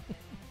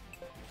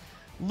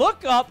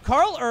 Look up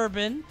Carl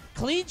Urban,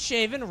 clean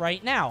shaven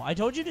right now. I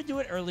told you to do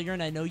it earlier,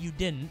 and I know you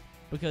didn't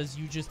because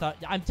you just thought...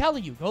 I'm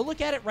telling you, go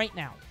look at it right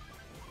now.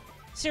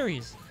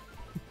 Seriously.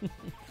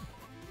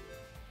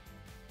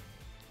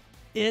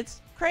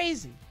 It's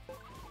crazy.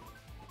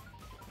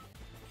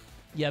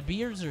 Yeah,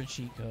 beards are a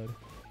cheat code.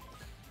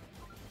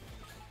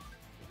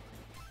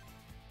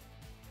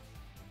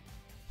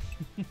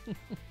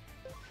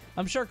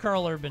 I'm sure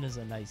Carl Urban is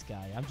a nice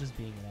guy. I'm just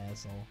being an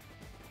asshole.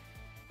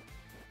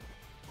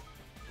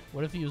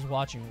 What if he was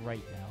watching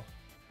right now?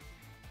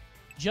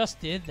 Just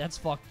did? That's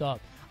fucked up.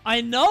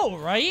 I know,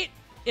 right?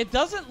 It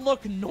doesn't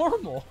look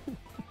normal.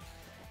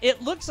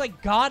 It looks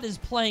like God is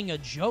playing a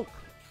joke.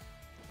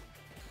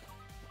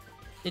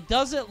 It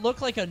doesn't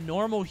look like a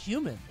normal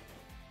human.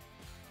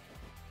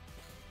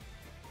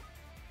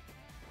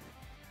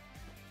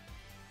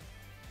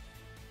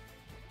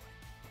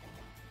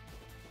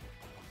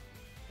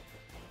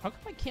 How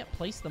come I can't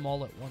place them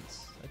all at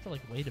once? I have to,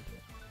 like, wait a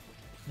bit.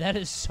 That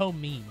is so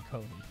mean,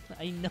 Coney.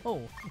 I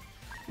know.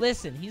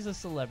 Listen, he's a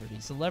celebrity.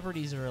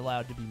 Celebrities are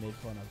allowed to be made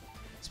fun of.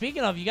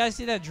 Speaking of, you guys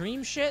see that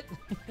dream shit?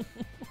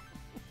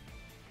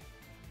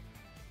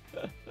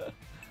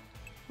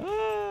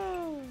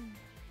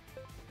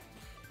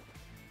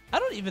 I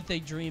don't even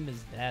think Dream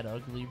is that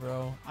ugly,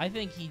 bro. I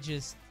think he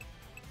just...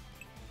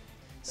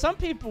 Some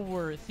people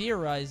were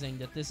theorizing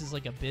that this is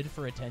like a bid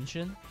for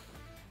attention.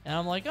 And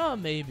I'm like, oh,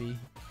 maybe.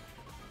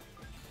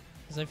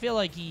 Because I feel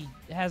like he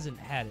hasn't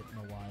had it in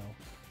a while.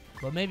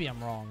 But maybe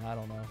I'm wrong. I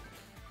don't know.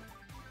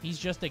 He's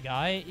just a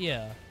guy?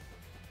 Yeah.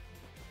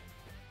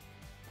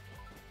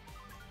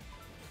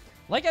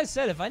 Like I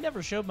said, if I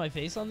never showed my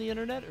face on the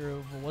internet, or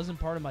if it wasn't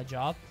part of my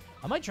job,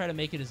 I might try to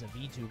make it as a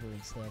VTuber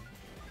instead.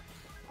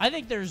 I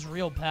think there's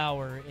real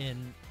power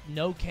in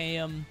no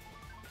cam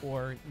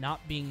or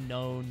not being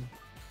known.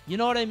 You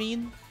know what I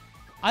mean?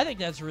 I think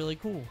that's really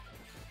cool.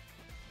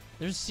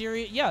 There's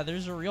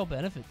there's a real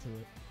benefit to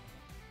it.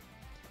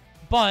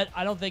 But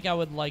I don't think I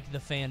would like the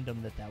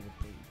fandom that would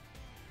be.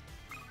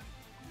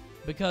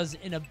 Because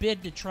in a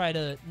bid to try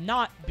to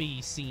not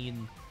be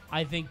seen,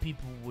 I think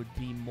people would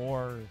be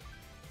more,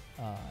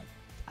 I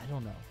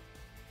don't know.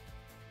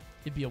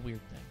 It'd be a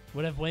weird thing.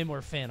 Would have way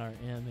more fan art.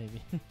 Yeah, maybe.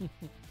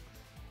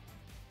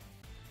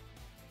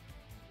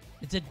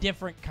 It's a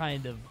different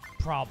kind of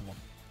problem.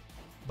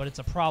 But it's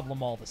a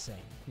problem all the same,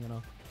 you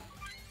know?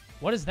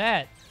 What is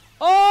that?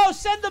 Oh,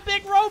 send the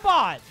big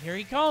robot! Here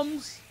he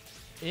comes.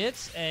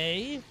 It's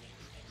a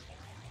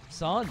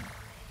sun.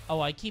 Oh,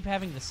 I keep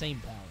having the same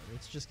power.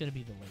 It's just going to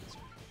be the laser.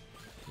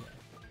 Yeah.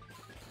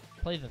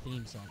 Play the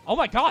theme song. Oh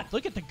my god,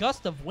 look at the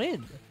gust of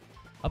wind.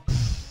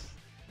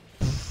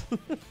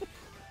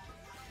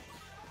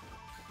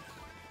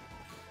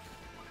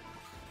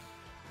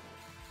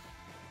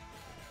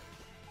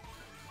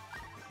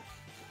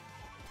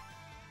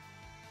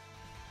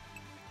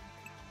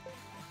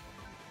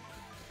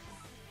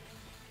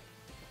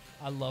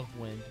 I love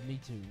wind. Me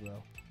too,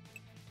 bro.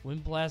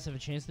 Wind blasts have a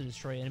chance to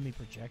destroy enemy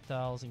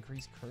projectiles,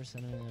 increase curse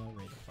and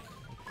rate of fire.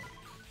 Okay.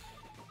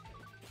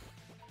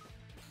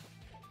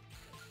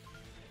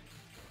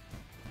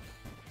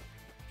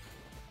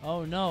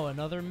 Oh no,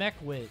 another mech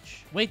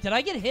witch. Wait, did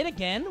I get hit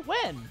again?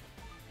 When?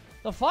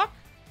 The fuck?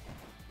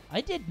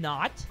 I did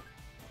not.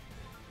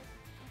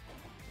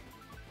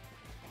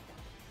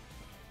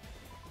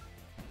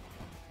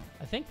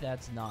 I think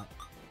that's not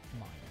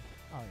mine.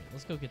 Alright,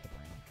 let's go get the brain.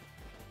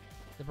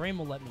 The brain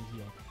will let me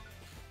heal.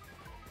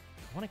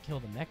 I want to kill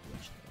the mech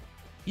witch, though.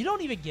 You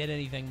don't even get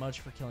anything much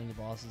for killing the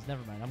bosses.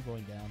 Never mind, I'm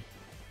going down.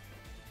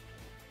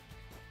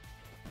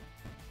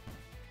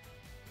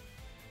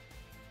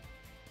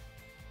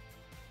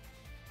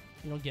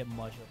 You don't get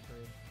much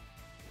upgrade.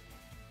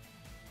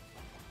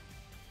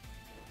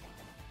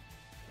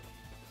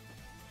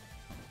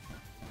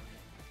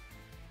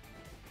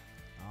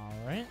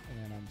 Alright,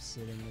 and I'm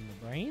sitting in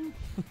the brain.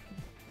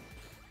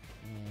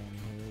 And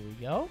here we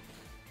go.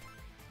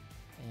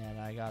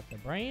 And I got the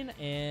brain,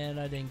 and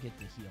I didn't get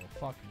the heal.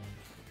 Fuck me.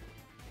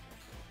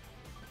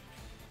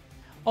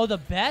 Oh, the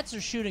bats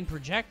are shooting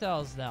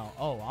projectiles now.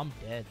 Oh, I'm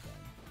dead then.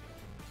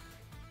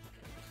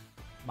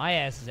 My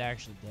ass is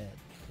actually dead,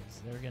 because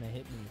they're going to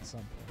hit me at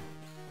some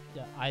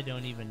point. I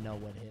don't even know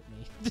what hit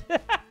me.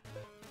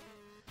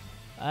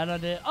 I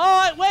don't know.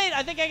 Oh, wait,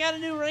 I think I got a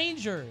new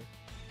ranger.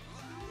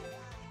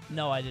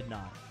 No, I did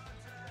not.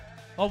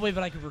 Oh, wait,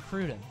 but I could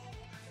recruit him.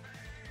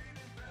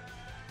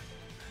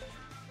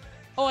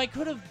 Oh, I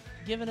could have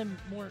given him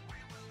more.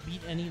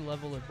 Beat any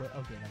level of. Okay,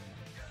 never mind.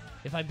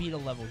 If I beat a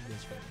level, he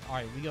goes first. All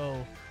right, we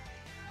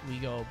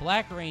go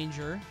Black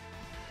Ranger,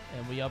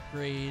 and we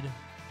upgrade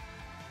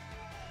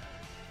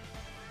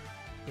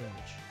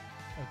damage.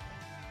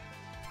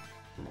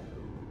 Okay.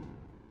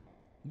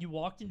 You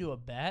walked into a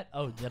bat?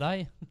 Oh, did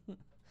I?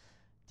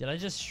 Did I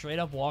just straight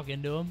up walk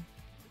into him?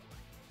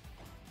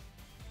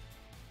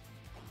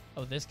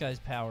 Oh, this guy's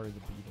power are the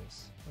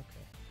Beatles. Okay.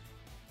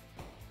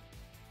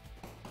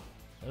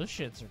 Those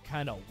shits are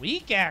kind of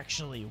weak,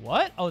 actually.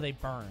 What? Oh, they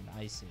burn.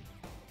 I see.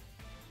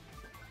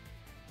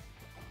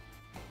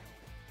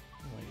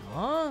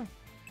 Like,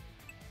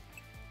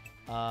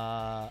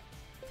 huh?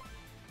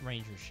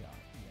 Ranger shot.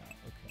 Yeah,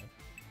 okay.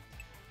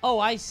 Oh,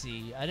 I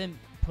see. I didn't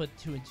put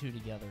 2 and 2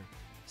 together.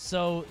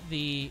 So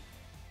the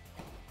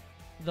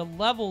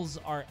levels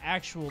are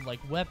actual, like,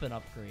 weapon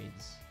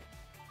upgrades.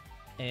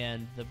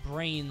 And the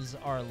brains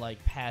are,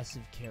 like,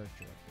 passive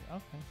character upgrades. Okay.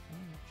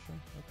 Alright, sure.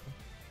 Okay.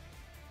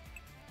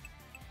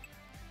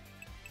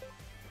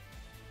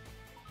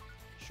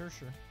 Sure.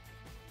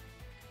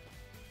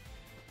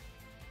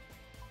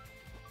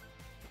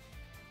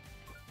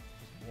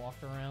 Just walk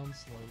around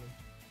slowly.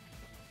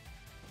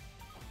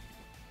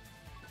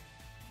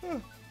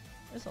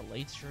 It's a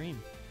late stream.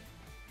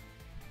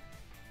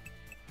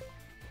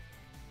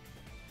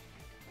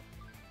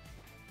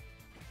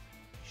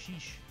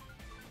 Sheesh.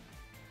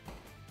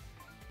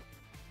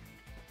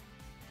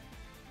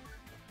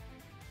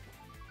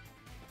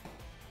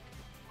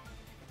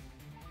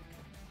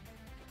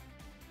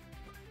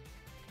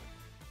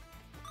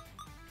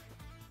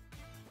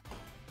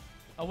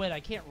 Oh wait,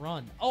 I can't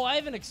run. Oh, I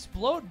have an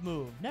explode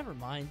move. Never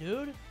mind,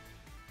 dude.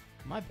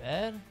 My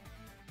bad.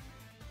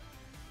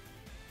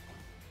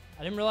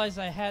 I didn't realize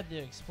I had the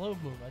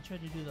explode move. I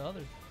tried to do the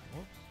other.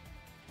 Whoops.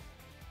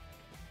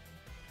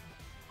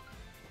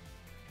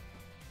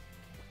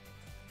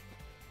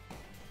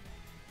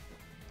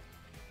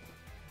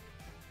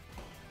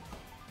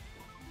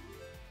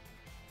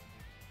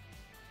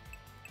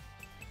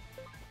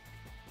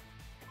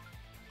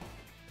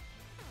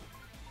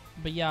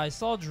 But yeah, I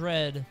saw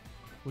Dredd,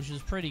 which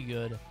is pretty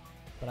good.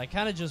 But I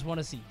kind of just want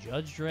to see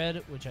Judge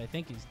Dredd, which I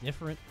think is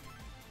different.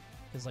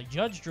 Because, like,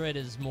 Judge Dredd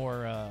is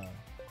more,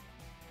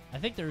 I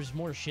think there's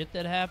more shit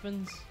that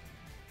happens.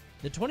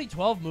 The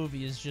 2012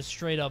 movie is just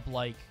straight up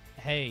like,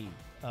 hey,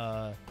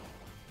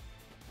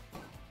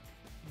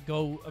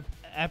 go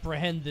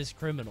apprehend this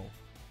criminal.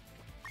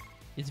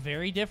 It's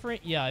very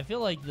different. Yeah, I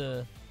feel like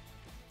the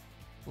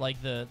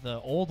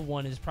old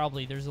one is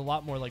probably, there's a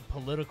lot more, like,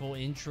 political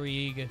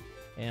intrigue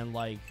and,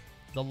 like,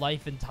 the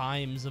life and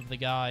times of the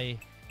guy,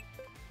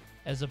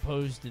 as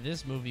opposed to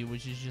this movie,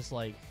 which is just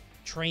like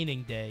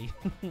Training Day.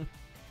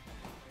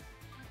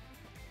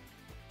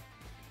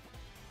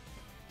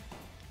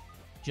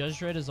 Judge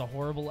Dredd is a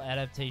horrible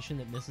adaptation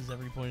that misses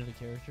every point of the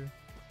character.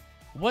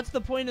 What's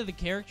the point of the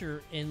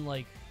character in,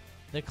 like,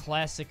 the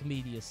classic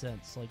media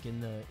sense, like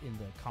in the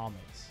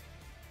comics?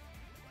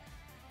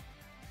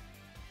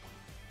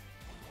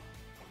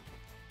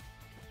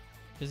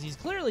 Because he's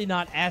clearly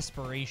not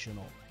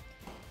aspirational.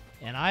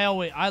 And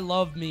I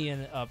love me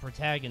a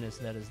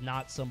protagonist that is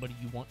not somebody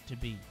you want to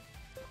be.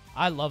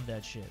 I love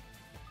that shit.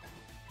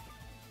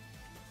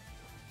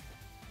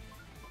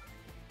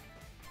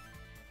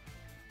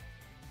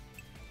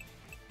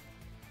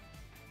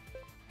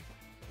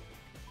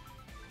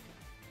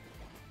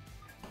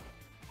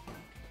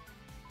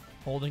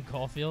 Holden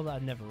Caulfield?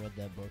 I've never read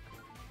that book.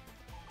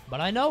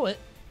 But I know it.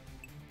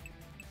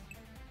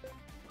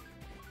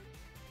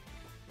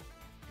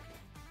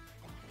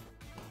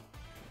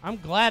 I'm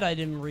glad I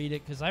didn't read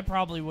it, because I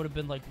probably would have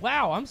been like,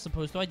 wow, I'm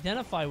supposed to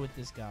identify with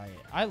this guy.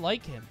 I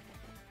like him.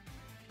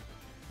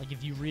 Like,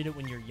 if you read it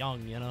when you're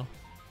young, you know?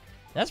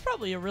 That's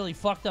probably a really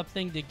fucked up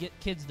thing to get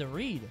kids to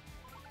read.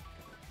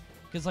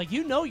 Because, like,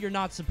 you know you're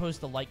not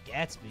supposed to like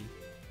Gatsby.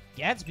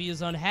 Gatsby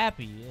is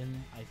unhappy,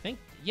 and I think,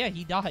 yeah,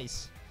 he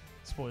dies.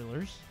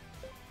 Spoilers.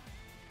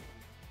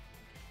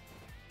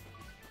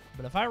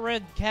 But if I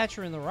read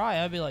Catcher in the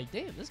Rye, I'd be like,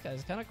 damn, this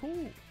guy's kind of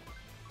cool.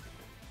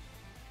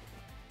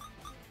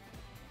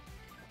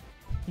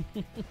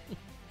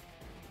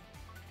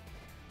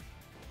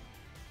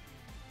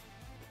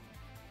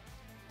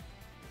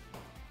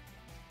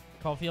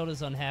 Caulfield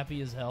is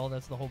unhappy as hell.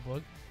 That's the whole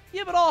book.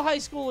 Yeah, but all high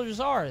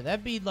schoolers are.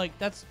 That'd be like,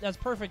 that's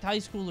perfect high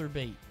schooler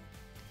bait.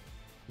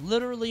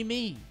 Literally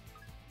me.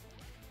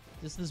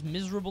 Just this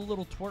miserable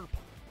little twerp.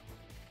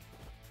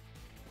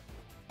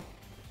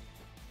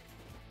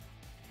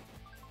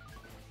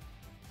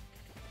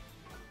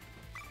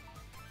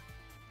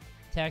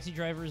 Taxi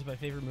Driver is my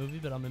favorite movie,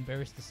 but I'm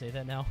embarrassed to say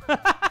that now.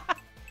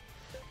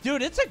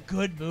 Dude, it's a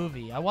good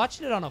movie. I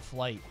watched it on a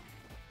flight,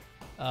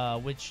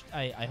 which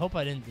I hope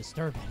I didn't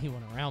disturb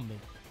anyone around me.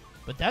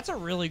 But that's a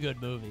really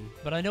good movie.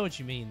 But I know what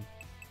you mean.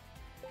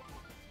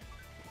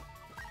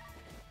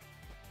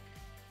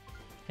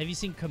 Have you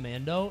seen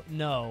Commando?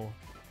 No.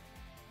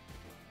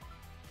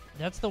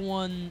 That's the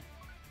one...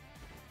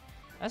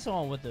 That's the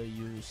one with the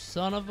 "you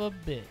son of a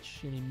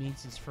bitch," and he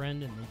meets his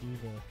friend, and they do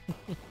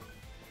the...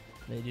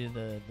 They do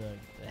the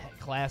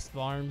clasped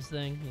arms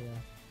thing, yeah.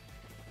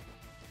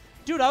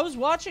 Dude, I was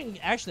watching,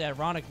 actually,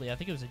 ironically, I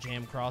think it was a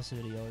Jam Cross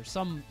video or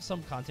some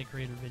content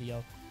creator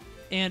video,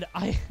 and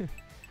I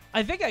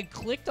think I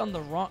clicked on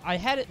the wrong... I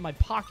had it in my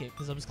pocket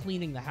because I was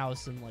cleaning the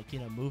house and, like, you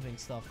know, moving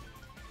stuff.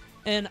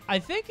 And I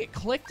think it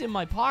clicked in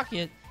my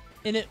pocket,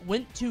 and it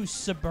went to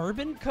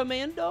Suburban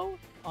Commando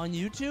on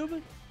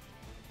YouTube.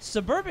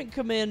 Suburban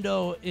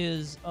Commando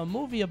is a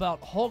movie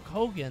about Hulk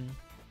Hogan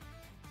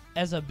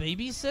as a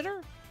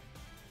babysitter.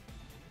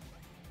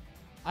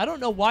 I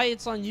don't know why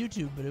it's on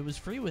YouTube, but it was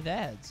free with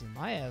ads, and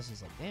my ass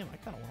is like, damn, I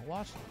kind of want to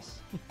watch this.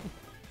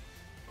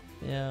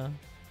 Yeah.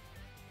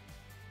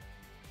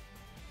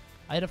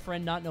 I had a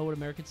friend not know what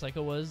American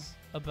Psycho was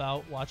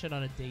about, watch it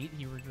on a date.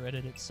 He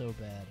regretted it so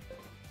bad.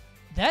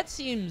 That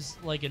seems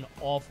like an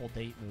awful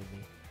date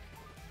movie.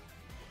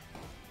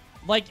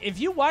 Like, if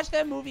you watch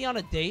that movie on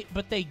a date,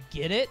 but they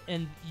get it,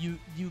 and you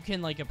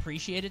can, like,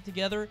 appreciate it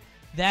together,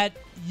 that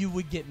you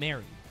would get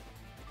married.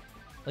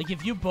 Like,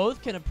 if you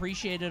both can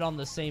appreciate it on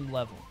the same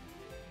level.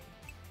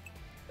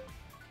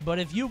 But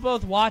if you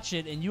both watch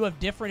it and you have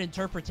different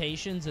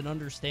interpretations and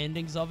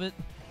understandings of it,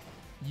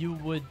 you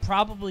would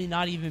probably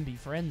not even be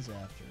friends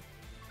after.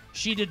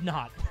 She did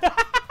not.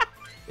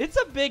 It's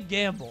a big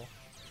gamble.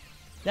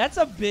 That's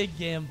a big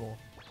gamble.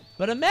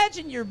 But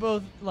imagine you're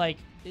both, like,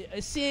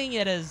 seeing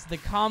it as the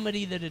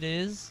comedy that it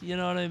is, you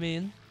know what I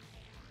mean?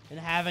 And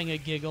having a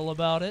giggle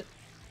about it.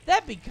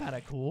 That'd be kind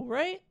of cool,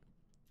 right?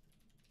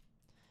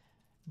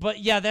 But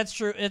yeah, that's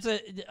true. It's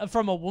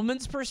from a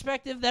woman's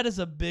perspective, that is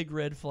a big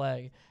red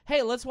flag.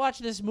 Hey, let's watch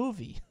this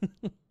movie.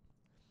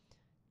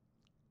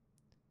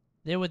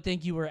 They would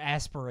think you were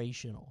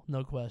aspirational,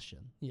 no question.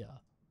 Yeah.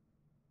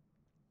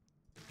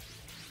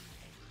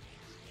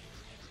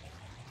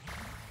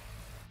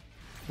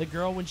 The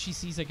girl, when she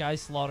sees a guy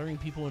slaughtering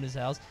people in his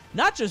house,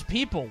 not just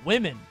people,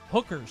 women,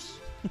 hookers.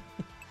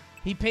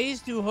 He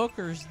pays 2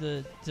 hookers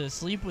to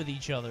sleep with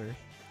each other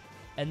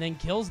and then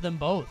kills them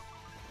both.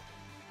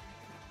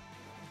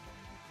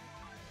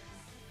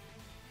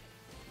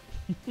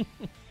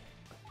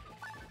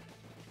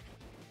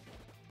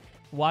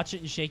 Watch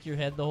it and shake your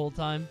head the whole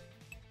time.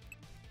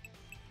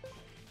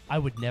 I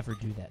would never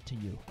do that to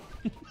you.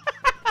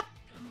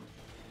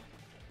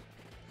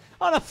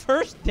 On a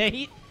first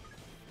date?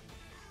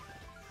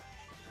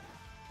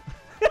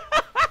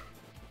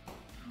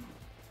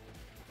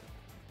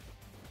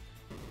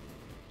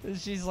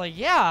 She's like,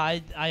 yeah,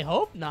 I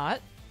hope not.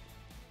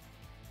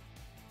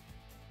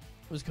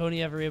 Was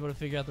Coney ever able to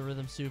figure out the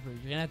rhythm super? You're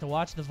going to have to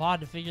watch the VOD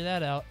to figure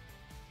that out.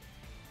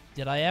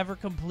 Did I ever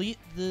complete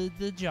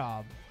the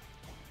job?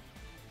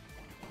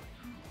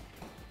 Damn,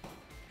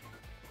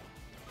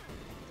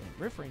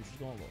 Rift Ranger's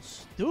going a little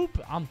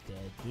stupid. I'm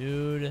dead,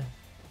 dude.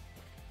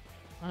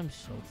 I'm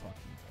so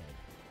fucking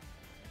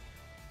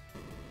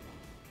dead.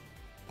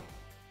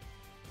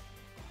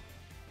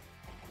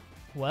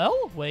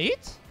 Well,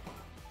 wait.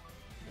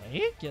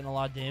 Wait, getting a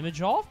lot of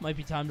damage off. Might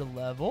be time to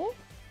level.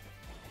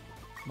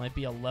 Might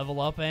be a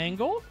level up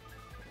angle.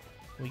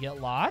 We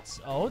get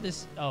lots. Oh,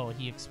 this... Oh,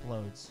 he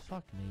explodes.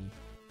 Fuck me.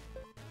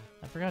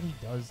 I forgot he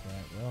does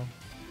that, bro.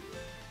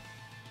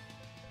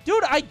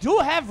 Dude, I do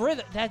have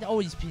rhythm. That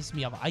always pisses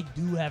me off. I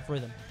do have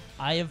rhythm.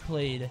 I have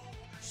played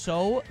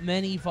so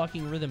many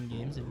fucking rhythm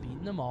games and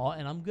beaten them all,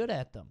 and I'm good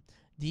at them.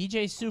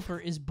 DJ Super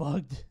is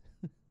bugged.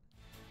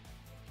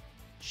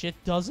 Shit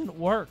doesn't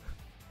work.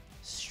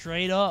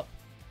 Straight up.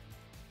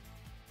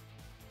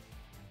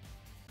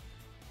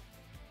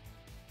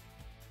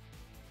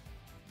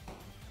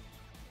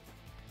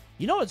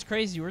 You know what's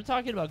crazy? We're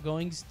talking about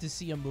going to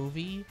see a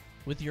movie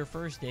with your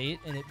first date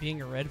and it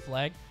being a red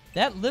flag.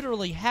 That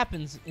literally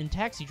happens in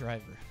Taxi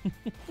Driver.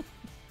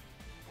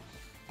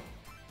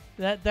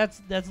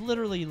 That's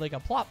literally like a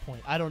plot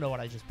point. I don't know what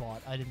I just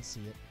bought. I didn't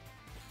see it.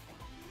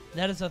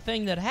 That is a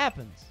thing that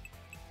happens.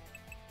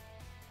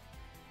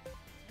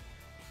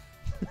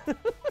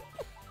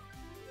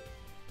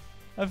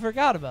 I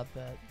forgot about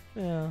that.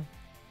 Yeah.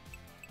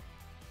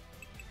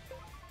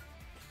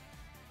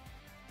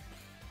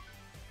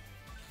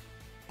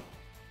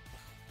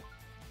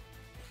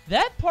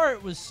 That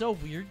part was so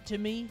weird to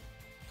me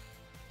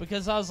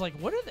because I was like,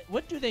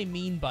 what do they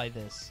mean by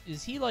this?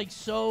 Is he like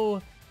so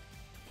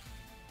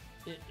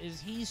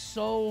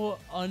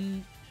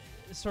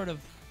sort of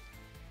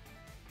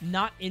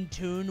not in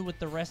tune with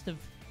the rest of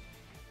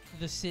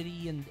the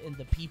city and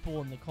the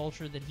people and the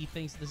culture that he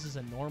thinks this is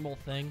a normal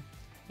thing?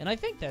 And I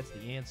think that's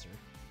the answer.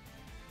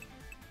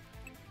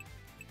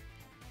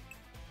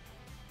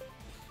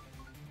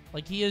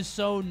 Like, he is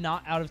so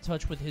not out of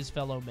touch with his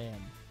fellow man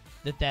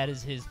that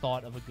is his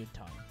thought of a good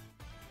time.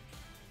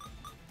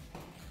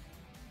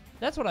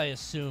 That's what I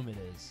assume it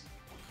is.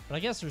 But I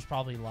guess there's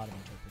probably a lot of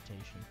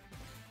interpretation.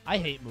 I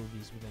hate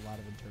movies with a lot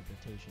of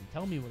interpretation.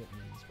 Tell me what it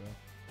means, bro.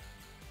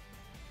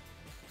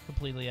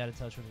 Completely out of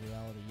touch with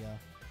reality, yeah.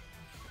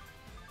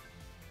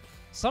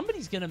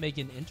 Somebody's gonna make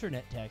an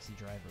internet Taxi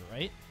Driver,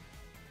 right?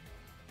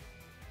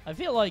 I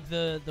feel like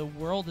the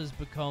world has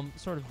become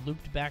sort of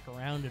looped back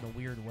around in a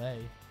weird way,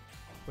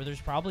 where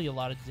there's probably a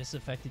lot of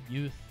disaffected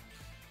youth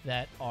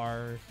that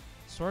are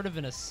sort of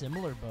in a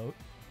similar boat.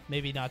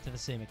 Maybe not to the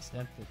same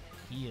extent that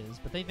he is,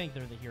 but they think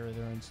they're the hero of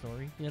their own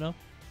story, you know?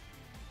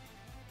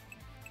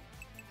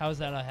 How has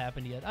that not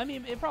happened yet? I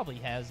mean, it probably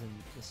has in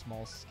a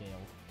small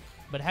scale.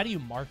 But how do you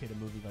market a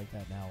movie like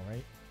that now,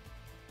 right?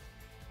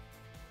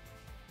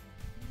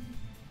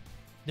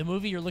 The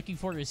movie you're looking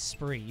for is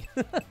Spree.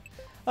 I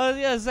was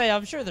gonna say,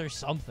 I'm sure there's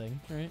something,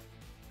 right?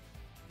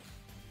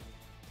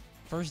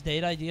 First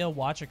date idea,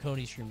 watch a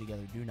Coney stream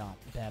together. Do not.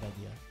 Bad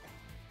idea.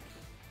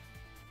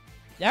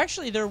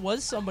 Actually, there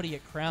was somebody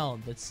at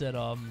Crown that said,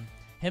 him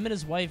and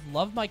his wife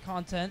love my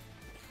content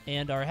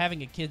and are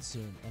having a kid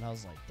soon. And I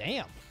was like,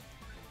 damn.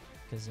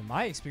 Because in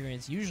my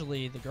experience,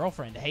 usually the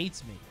girlfriend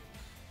hates me.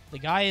 The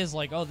guy is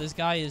like, oh, this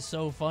guy is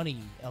so funny,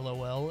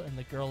 LOL. And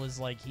the girl is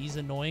like, he's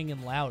annoying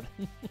and loud.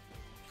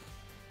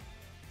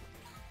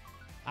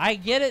 I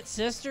get it,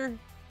 sister.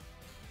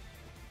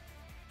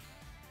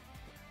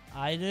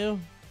 I do.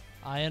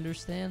 I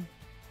understand.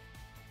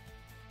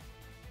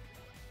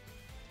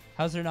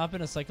 Has there not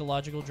been a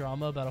psychological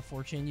drama about a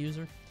 4chan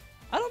user?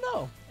 I don't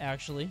know,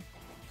 actually.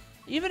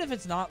 Even if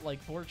it's not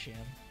like 4chan,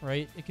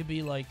 right? It could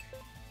be like,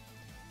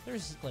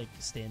 there's like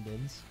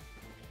stand-ins.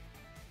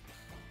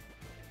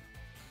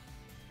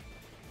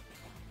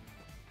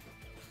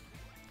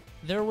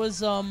 There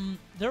was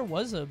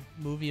a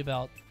movie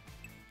about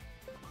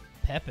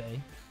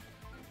Pepe,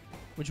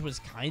 which was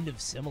kind of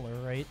similar,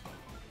 right?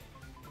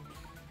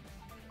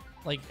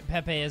 Like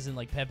Pepe as in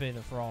like Pepe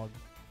the Frog.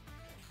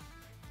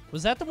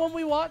 Was that the one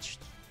we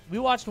watched? We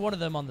watched one of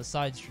them on the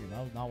side stream.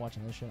 I was not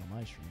watching this shit on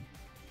my stream.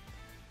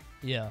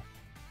 Yeah.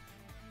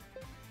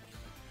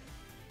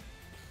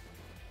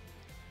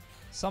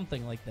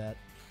 Something like that.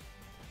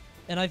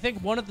 And I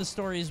think one of the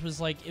stories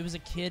was like, it was a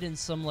kid in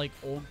some like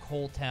old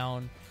coal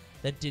town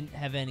that didn't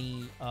have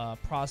any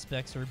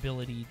prospects or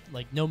ability,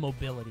 like no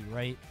mobility,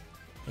 right?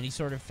 And he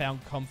sort of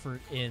found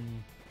comfort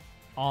in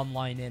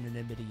online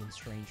anonymity and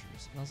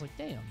strangers. And I was like,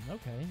 damn,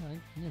 okay,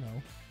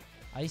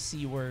 I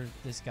see where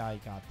this guy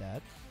got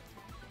that.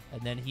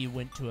 And then he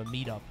went to a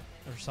meetup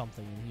or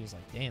something, and he was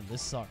like, damn,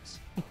 this sucks.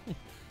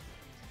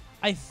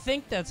 I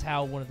think that's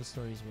how one of the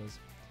stories was.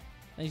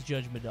 Thanks,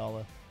 Judge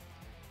Madala.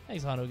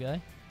 Thanks, Hano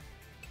Guy.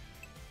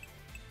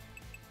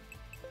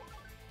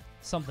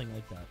 Something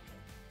like that.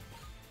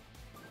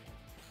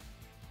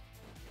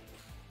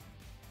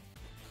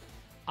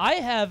 I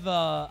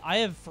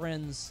have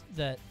friends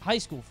that, high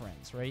school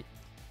friends, right?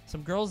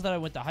 Some girls that I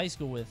went to high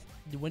school with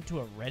went to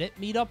a Reddit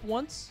meetup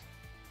once.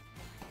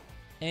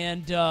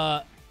 And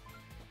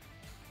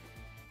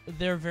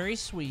they're very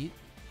sweet.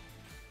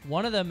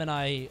 One of them and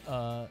I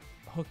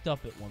hooked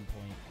up at one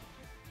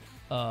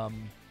point.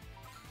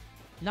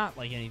 Not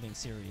like anything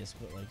serious,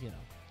 but like,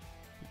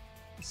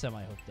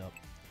 semi-hooked up.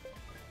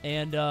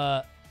 And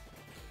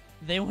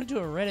they went to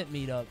a Reddit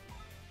meetup,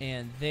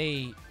 and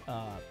they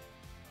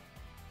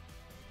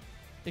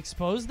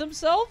exposed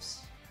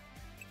themselves?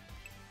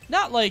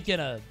 Not like in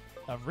a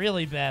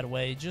really bad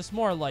way, just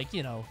more like,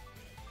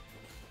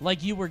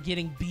 like you were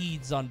getting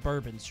beads on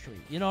Bourbon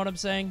Street. You know what I'm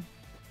saying?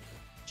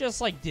 Just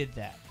like did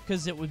that,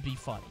 because it would be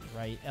funny,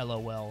 right?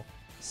 LOL,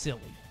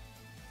 silly.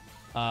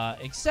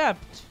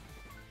 Except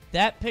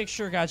that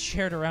picture got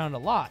shared around a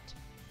lot.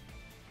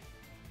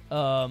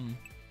 And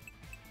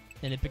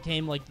it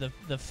became like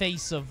the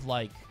face of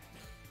like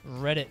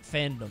Reddit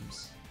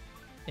fandoms.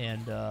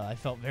 And I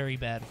felt very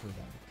bad for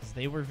them, because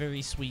they were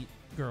very sweet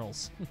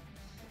girls.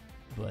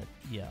 But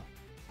yeah,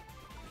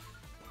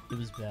 it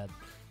was bad.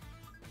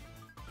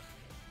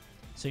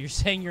 So you're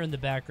saying you're in the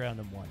background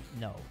of one?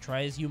 No.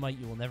 Try as you might,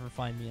 you will never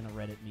find me in a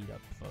Reddit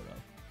meetup photo.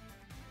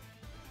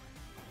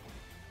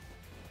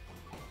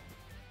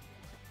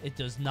 It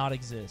does not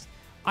exist.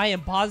 I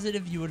am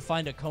positive you would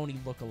find a Coney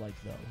lookalike,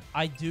 though.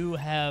 I do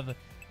have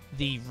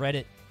the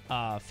Reddit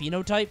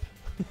phenotype.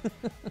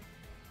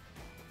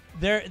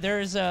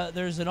 There's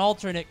an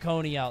alternate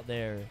Coney out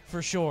there,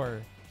 for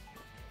sure,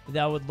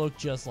 that would look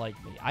just like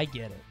me. I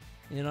get it.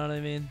 You know what I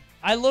mean?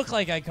 I look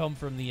like I come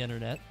from the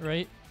internet,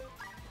 right?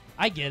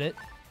 I get it.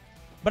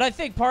 But I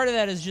think part of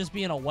that is just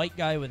being a white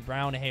guy with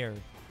brown hair,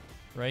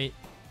 right?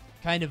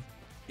 Kind of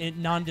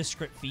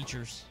nondescript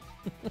features.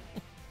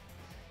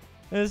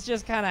 It's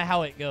just kind of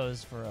how it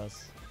goes for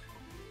us.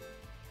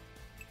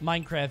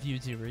 Minecraft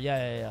YouTuber.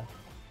 Yeah.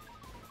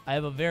 I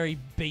have a very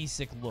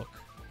basic look.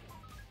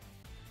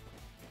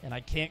 And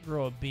I can't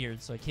grow a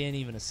beard, so I can't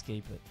even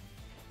escape it.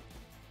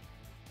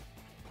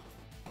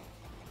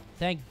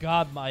 Thank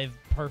God I have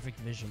perfect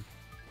vision.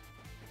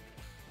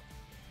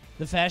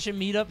 The fashion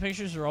meetup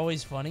pictures are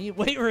always funny.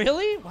 Wait,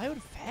 really? Why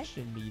would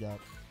fashion meet up?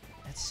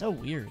 That's so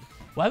weird.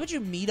 Why would you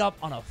meet up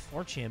on a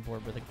 4chan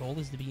board where the goal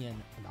is to be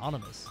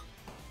anonymous?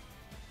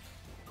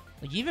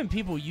 Like, even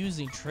people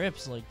using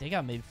trips, like, they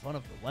got made fun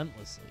of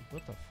relentlessly.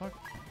 What the fuck?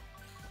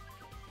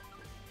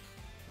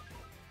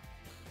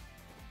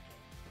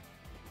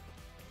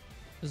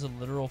 There's a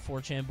literal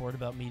 4chan board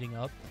about meeting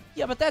up.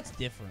 Yeah, but that's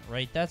different,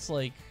 right? That's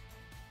like,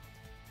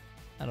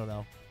 I don't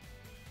know.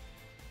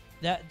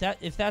 That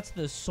if that's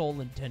the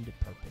sole intended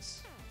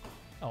purpose.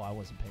 Oh, I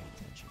wasn't paying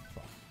attention.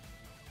 Fuck.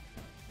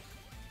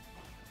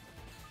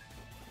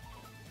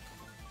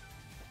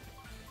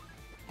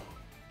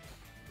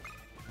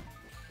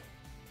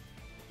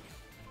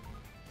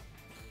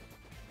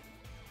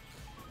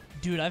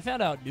 Dude, I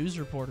found out news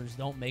reporters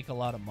don't make a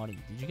lot of money.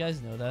 Did you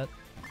guys know that?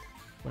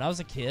 When I was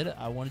a kid,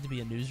 I wanted to be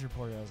a news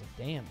reporter. I was like,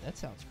 damn, that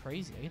sounds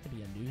crazy. I get to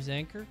be a news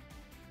anchor?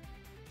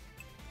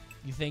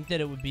 You think that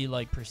it would be,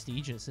 like,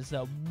 prestigious. It's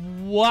that,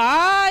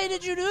 why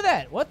did you do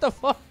that? What the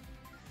fuck?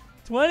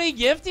 20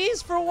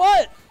 gifties? For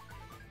what?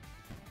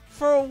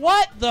 For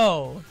what,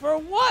 though? For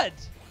what?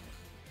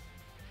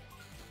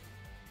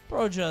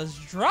 Bro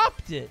just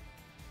dropped it.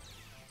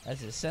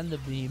 That's it. Send the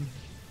beam.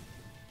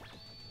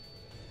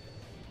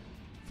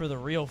 For the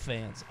real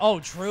fans. Oh,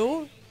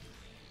 true?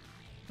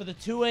 For the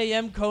 2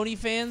 a.m. Coney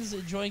fans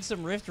enjoying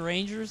some Rift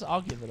Rangers,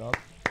 I'll give it up.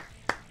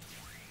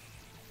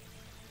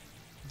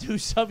 Do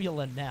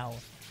Subula now.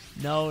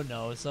 No,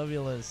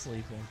 Subula is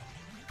sleeping.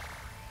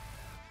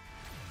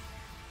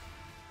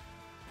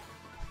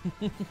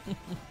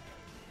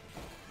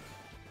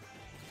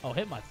 Oh,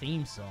 hit my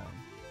theme song.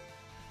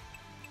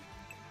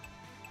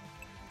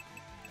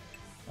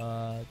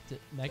 Mega Ray?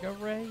 Mega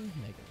Ray.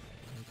 Okay.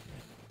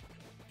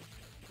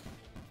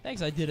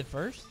 Thanks, I did it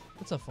first.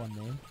 That's a fun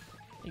name.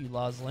 Thank you,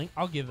 Loslink.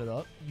 I'll give it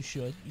up. You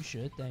should. You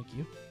should. Thank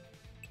you.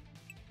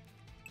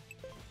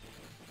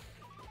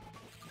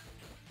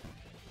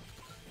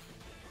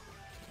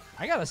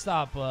 I gotta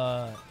stop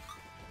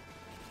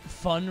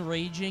fun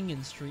raging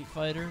in Street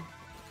Fighter.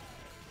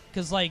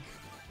 Because, like,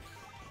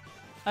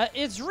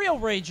 it's real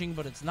raging,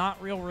 but it's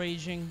not real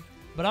raging.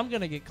 But I'm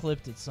gonna get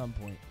clipped at some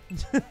point.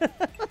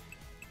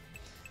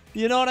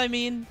 You know what I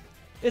mean?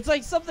 It's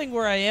like something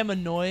where I am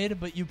annoyed,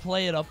 but you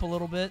play it up a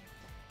little bit.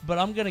 But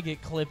I'm gonna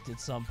get clipped at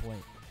some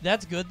point.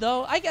 That's good,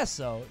 though? I guess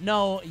so.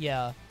 No,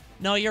 yeah.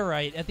 No, you're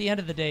right. At the end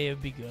of the day, it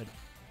would be good.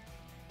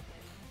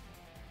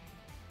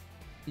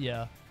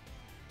 Yeah.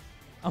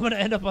 I'm gonna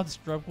end up on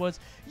scrub quotes.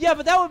 Yeah,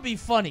 but that would be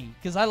funny,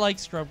 because I like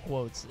scrub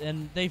quotes.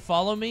 And they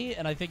follow me,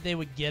 and I think they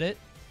would get it.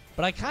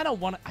 But I kind of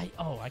want to... I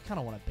kind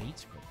of want to bait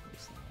scrub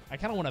quotes now. I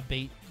kind of want to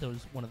bait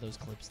one of those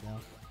clips now.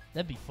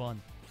 That'd be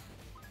fun.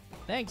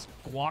 Thanks,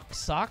 Guac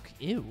Sock.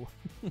 Ew.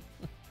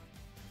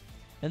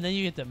 And then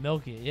you get to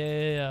milk it.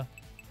 Yeah.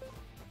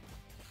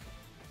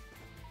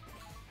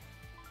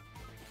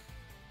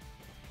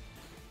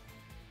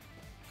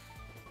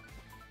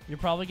 You're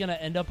probably going to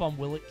end up on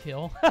Will It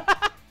Kill.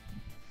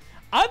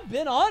 I've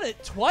been on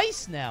it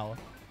twice now.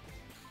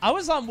 I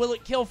was on Will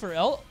It Kill for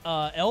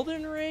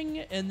Elden Ring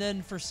and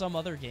then for some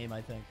other game,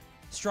 I think.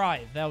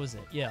 Strive, that was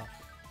it. Yeah.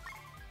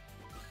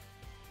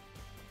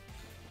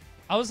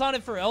 I was on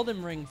it for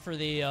Elden Ring for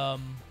the,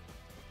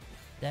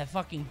 that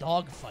fucking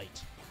dog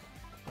fight.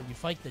 Where you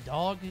fight the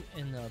dog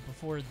in the,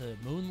 before the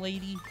Moon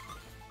Lady,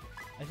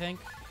 I think.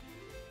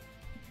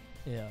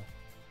 Yeah.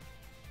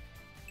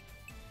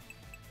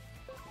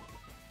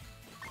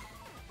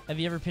 Have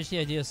you ever pitched the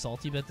idea of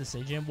Salty Bet to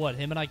Sajam? What,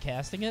 him and I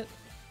casting it?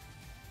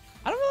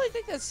 I don't really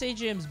think that's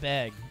Sajam's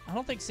bag. I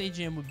don't think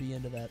Sajam would be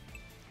into that.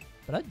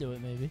 But I'd do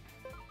it, maybe.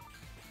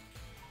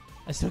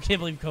 I still can't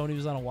believe Coney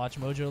was on a Watch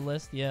Mojo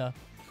list. Yeah.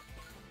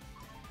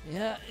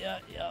 Yeah.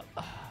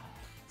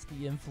 It's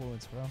the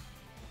influence, bro.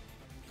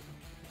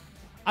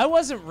 I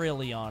wasn't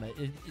really on it.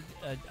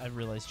 I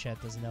realize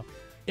chat doesn't know.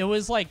 It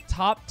was like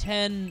top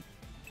 10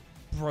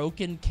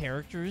 broken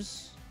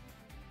characters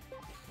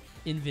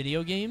in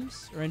video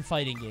games or in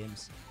fighting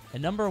games.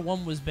 And number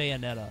 1 was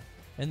Bayonetta.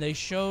 And they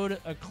showed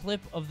a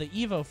clip of the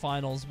Evo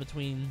finals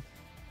between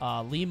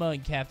Lima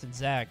and Captain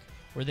Zack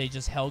where they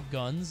just held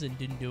guns and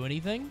didn't do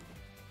anything.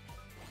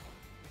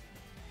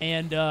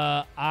 And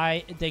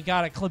they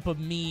got a clip of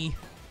me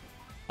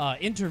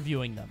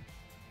interviewing them.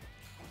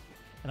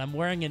 And I'm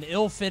wearing an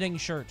ill-fitting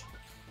shirt.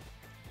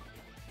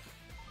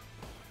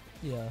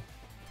 Yeah.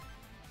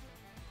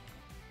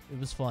 It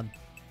was fun.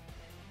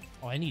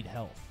 Oh, I need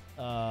health.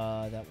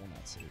 That will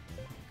not save me.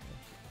 Okay.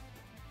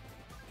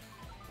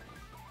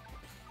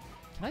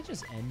 Can I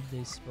just end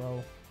this,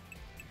 bro?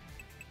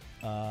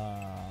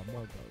 More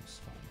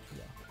bows. Fine.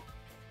 Yeah.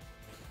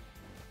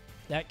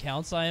 That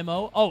counts,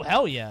 IMO? Oh,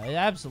 hell yeah. It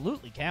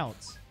absolutely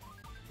counts.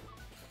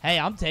 Hey,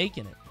 I'm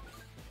taking it.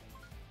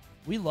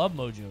 We love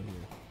Mojo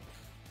here.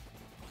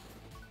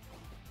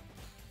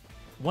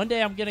 One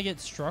day I'm going to get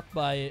struck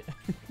by...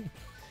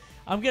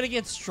 I'm going to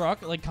get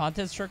struck, like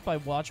content struck by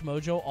Watch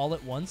Mojo all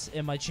at once,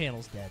 and my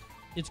channel's dead.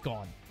 It's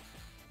gone.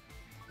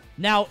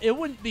 Now, it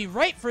wouldn't be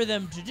right for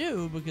them to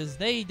do, because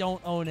they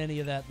don't own any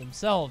of that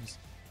themselves.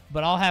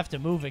 But I'll have to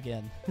move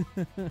again.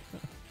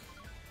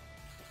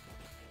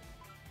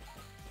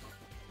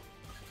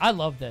 I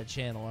love that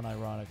channel,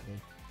 unironically.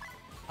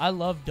 I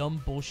love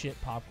dumb bullshit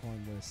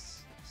popcorn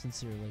lists,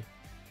 sincerely.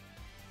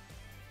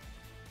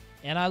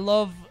 And I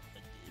love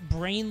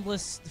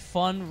brainless,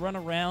 fun, run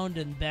around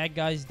and bad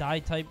guys die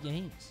type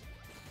games.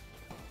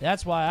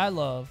 That's why I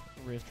love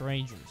Rift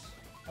Rangers.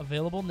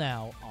 Available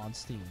now on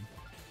Steam.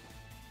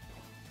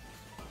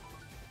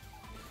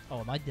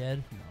 Oh, am I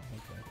dead? No,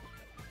 okay.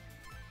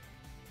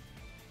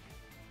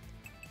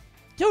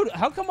 Dude,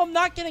 how come I'm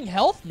not getting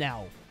health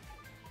now?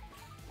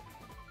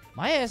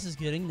 My ass is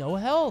getting no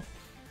health.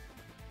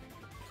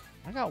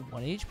 I got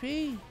 1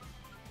 HP.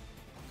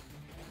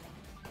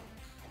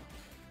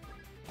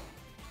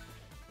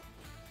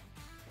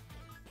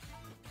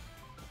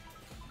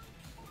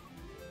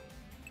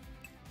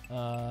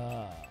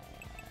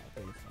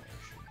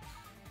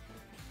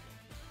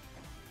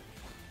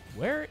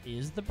 Where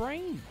is the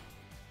brain?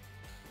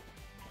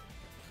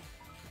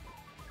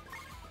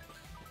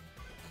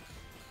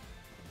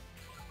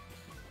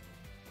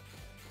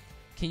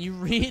 Can you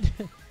read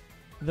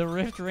the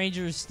Rift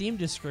Rangers Steam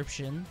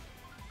description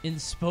in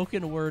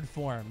spoken word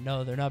form?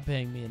 No, they're not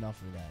paying me enough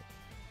for that.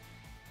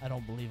 I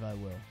don't believe I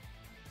will.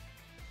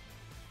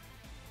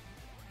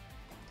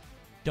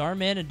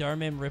 Darman and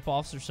Darman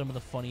ripoffs are some of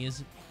the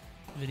funniest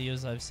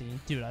videos I've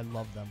seen. Dude, I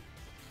love them.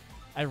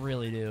 I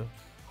really do.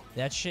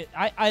 That shit.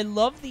 I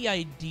love the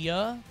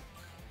idea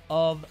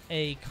of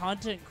a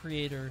content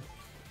creator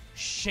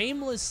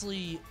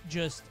shamelessly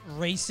just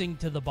racing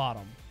to the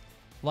bottom.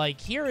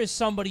 Like, here is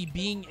somebody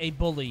being a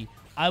bully.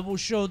 I will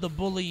show the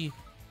bully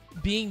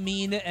being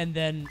mean and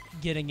then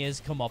getting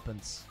his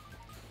comeuppance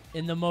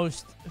in the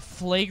most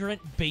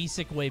flagrant,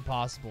 basic way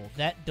possible.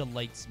 That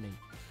delights me.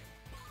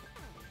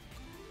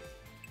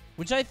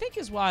 Which I think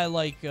is why I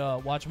like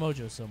Watch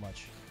Mojo so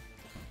much.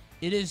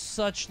 It is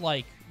such,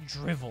 like,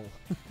 drivel.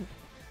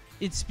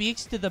 It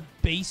speaks to the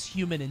base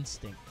human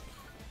instinct,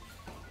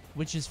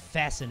 which is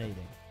fascinating.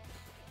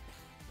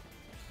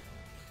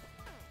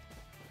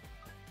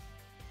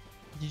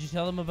 Did you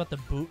tell them about the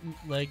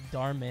bootleg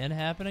Dhar Man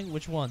happening?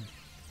 Which one?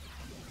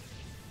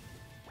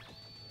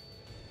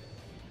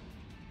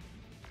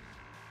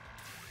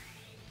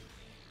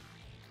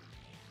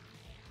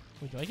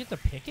 Wait, do I get to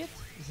pick it?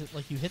 Is it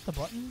like you hit the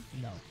button?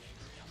 No.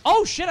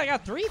 Oh, shit, I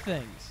got 3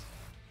 things.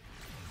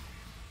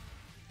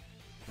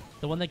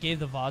 The one that gave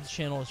the VODs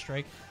channel a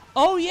strike.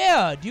 Oh,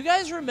 yeah. Do you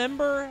guys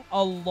remember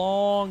a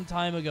long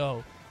time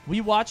ago,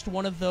 we watched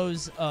one of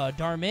those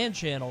Dhar Man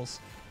channels,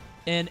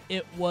 and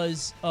it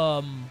was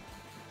about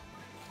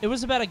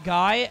a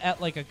guy at,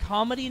 like, a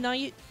comedy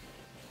night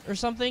or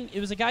something. It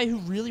was a guy who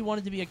really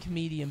wanted to be a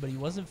comedian, but he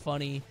wasn't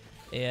funny.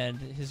 And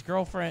his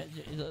girlfriend,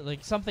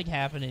 like, something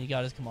happened and he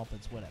got his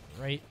comeuppance, whatever,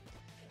 right?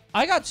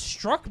 I got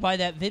struck by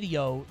that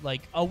video,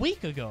 like, a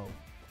week ago.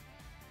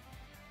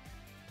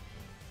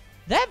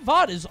 That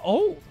VOD is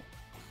old.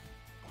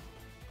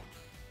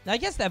 Now, I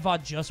guess that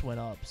VOD just went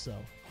up, so.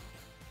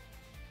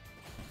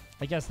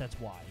 I guess that's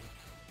why.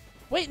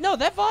 Wait, no,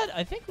 that VOD,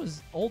 I think,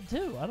 was old,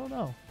 too. I don't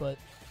know, but.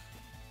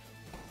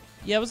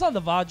 Yeah, it was on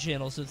the VOD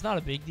channel, so it's not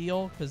a big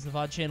deal, because the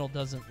VOD channel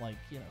doesn't, like,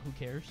 you know, who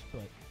cares,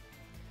 but.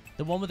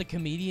 The one with the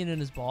comedian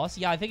and his boss?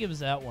 Yeah, I think it was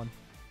that one.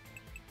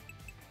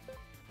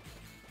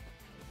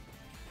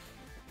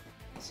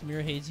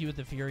 Samir hates you with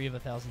the fury of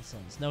 1,000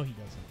 suns. No, he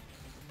doesn't.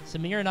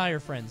 Samir and I are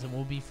friends, and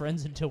we'll be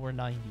friends until we're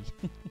 90.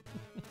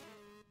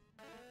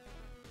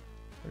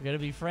 We're going to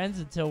be friends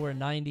until we're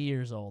 90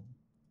 years old.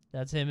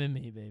 That's him and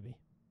me, baby.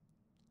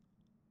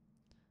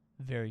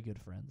 Very good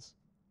friends.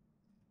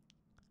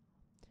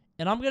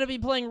 And I'm going to be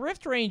playing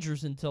Rift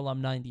Rangers until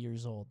I'm 90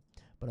 years old.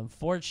 But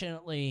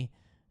unfortunately,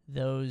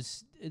 the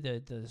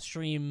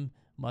stream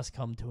must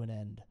come to an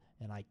end,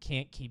 and I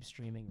can't keep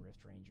streaming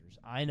Rift Rangers.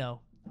 I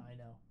know.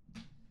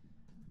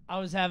 I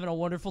was having a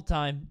wonderful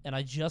time, and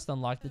I just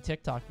unlocked the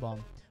TikTok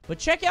bomb. But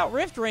check out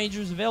Rift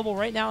Rangers, available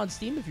right now on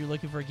Steam if you're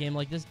looking for a game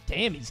like this.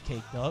 Damn, he's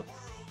caked up.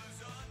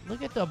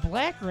 Look at the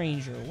Black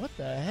Ranger. What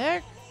the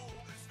heck?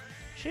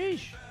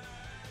 Sheesh.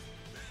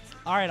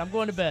 All right, I'm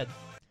going to bed.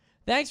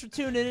 Thanks for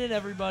tuning in,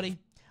 everybody.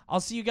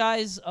 I'll see you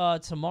guys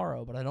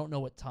tomorrow, but I don't know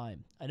what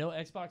time. I know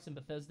Xbox and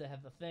Bethesda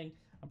have the thing.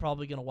 I'm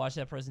probably going to watch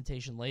that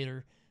presentation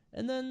later.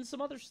 And then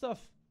some other stuff.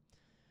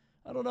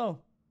 I don't know.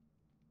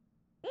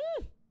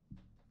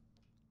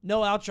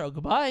 No outro.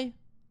 Goodbye.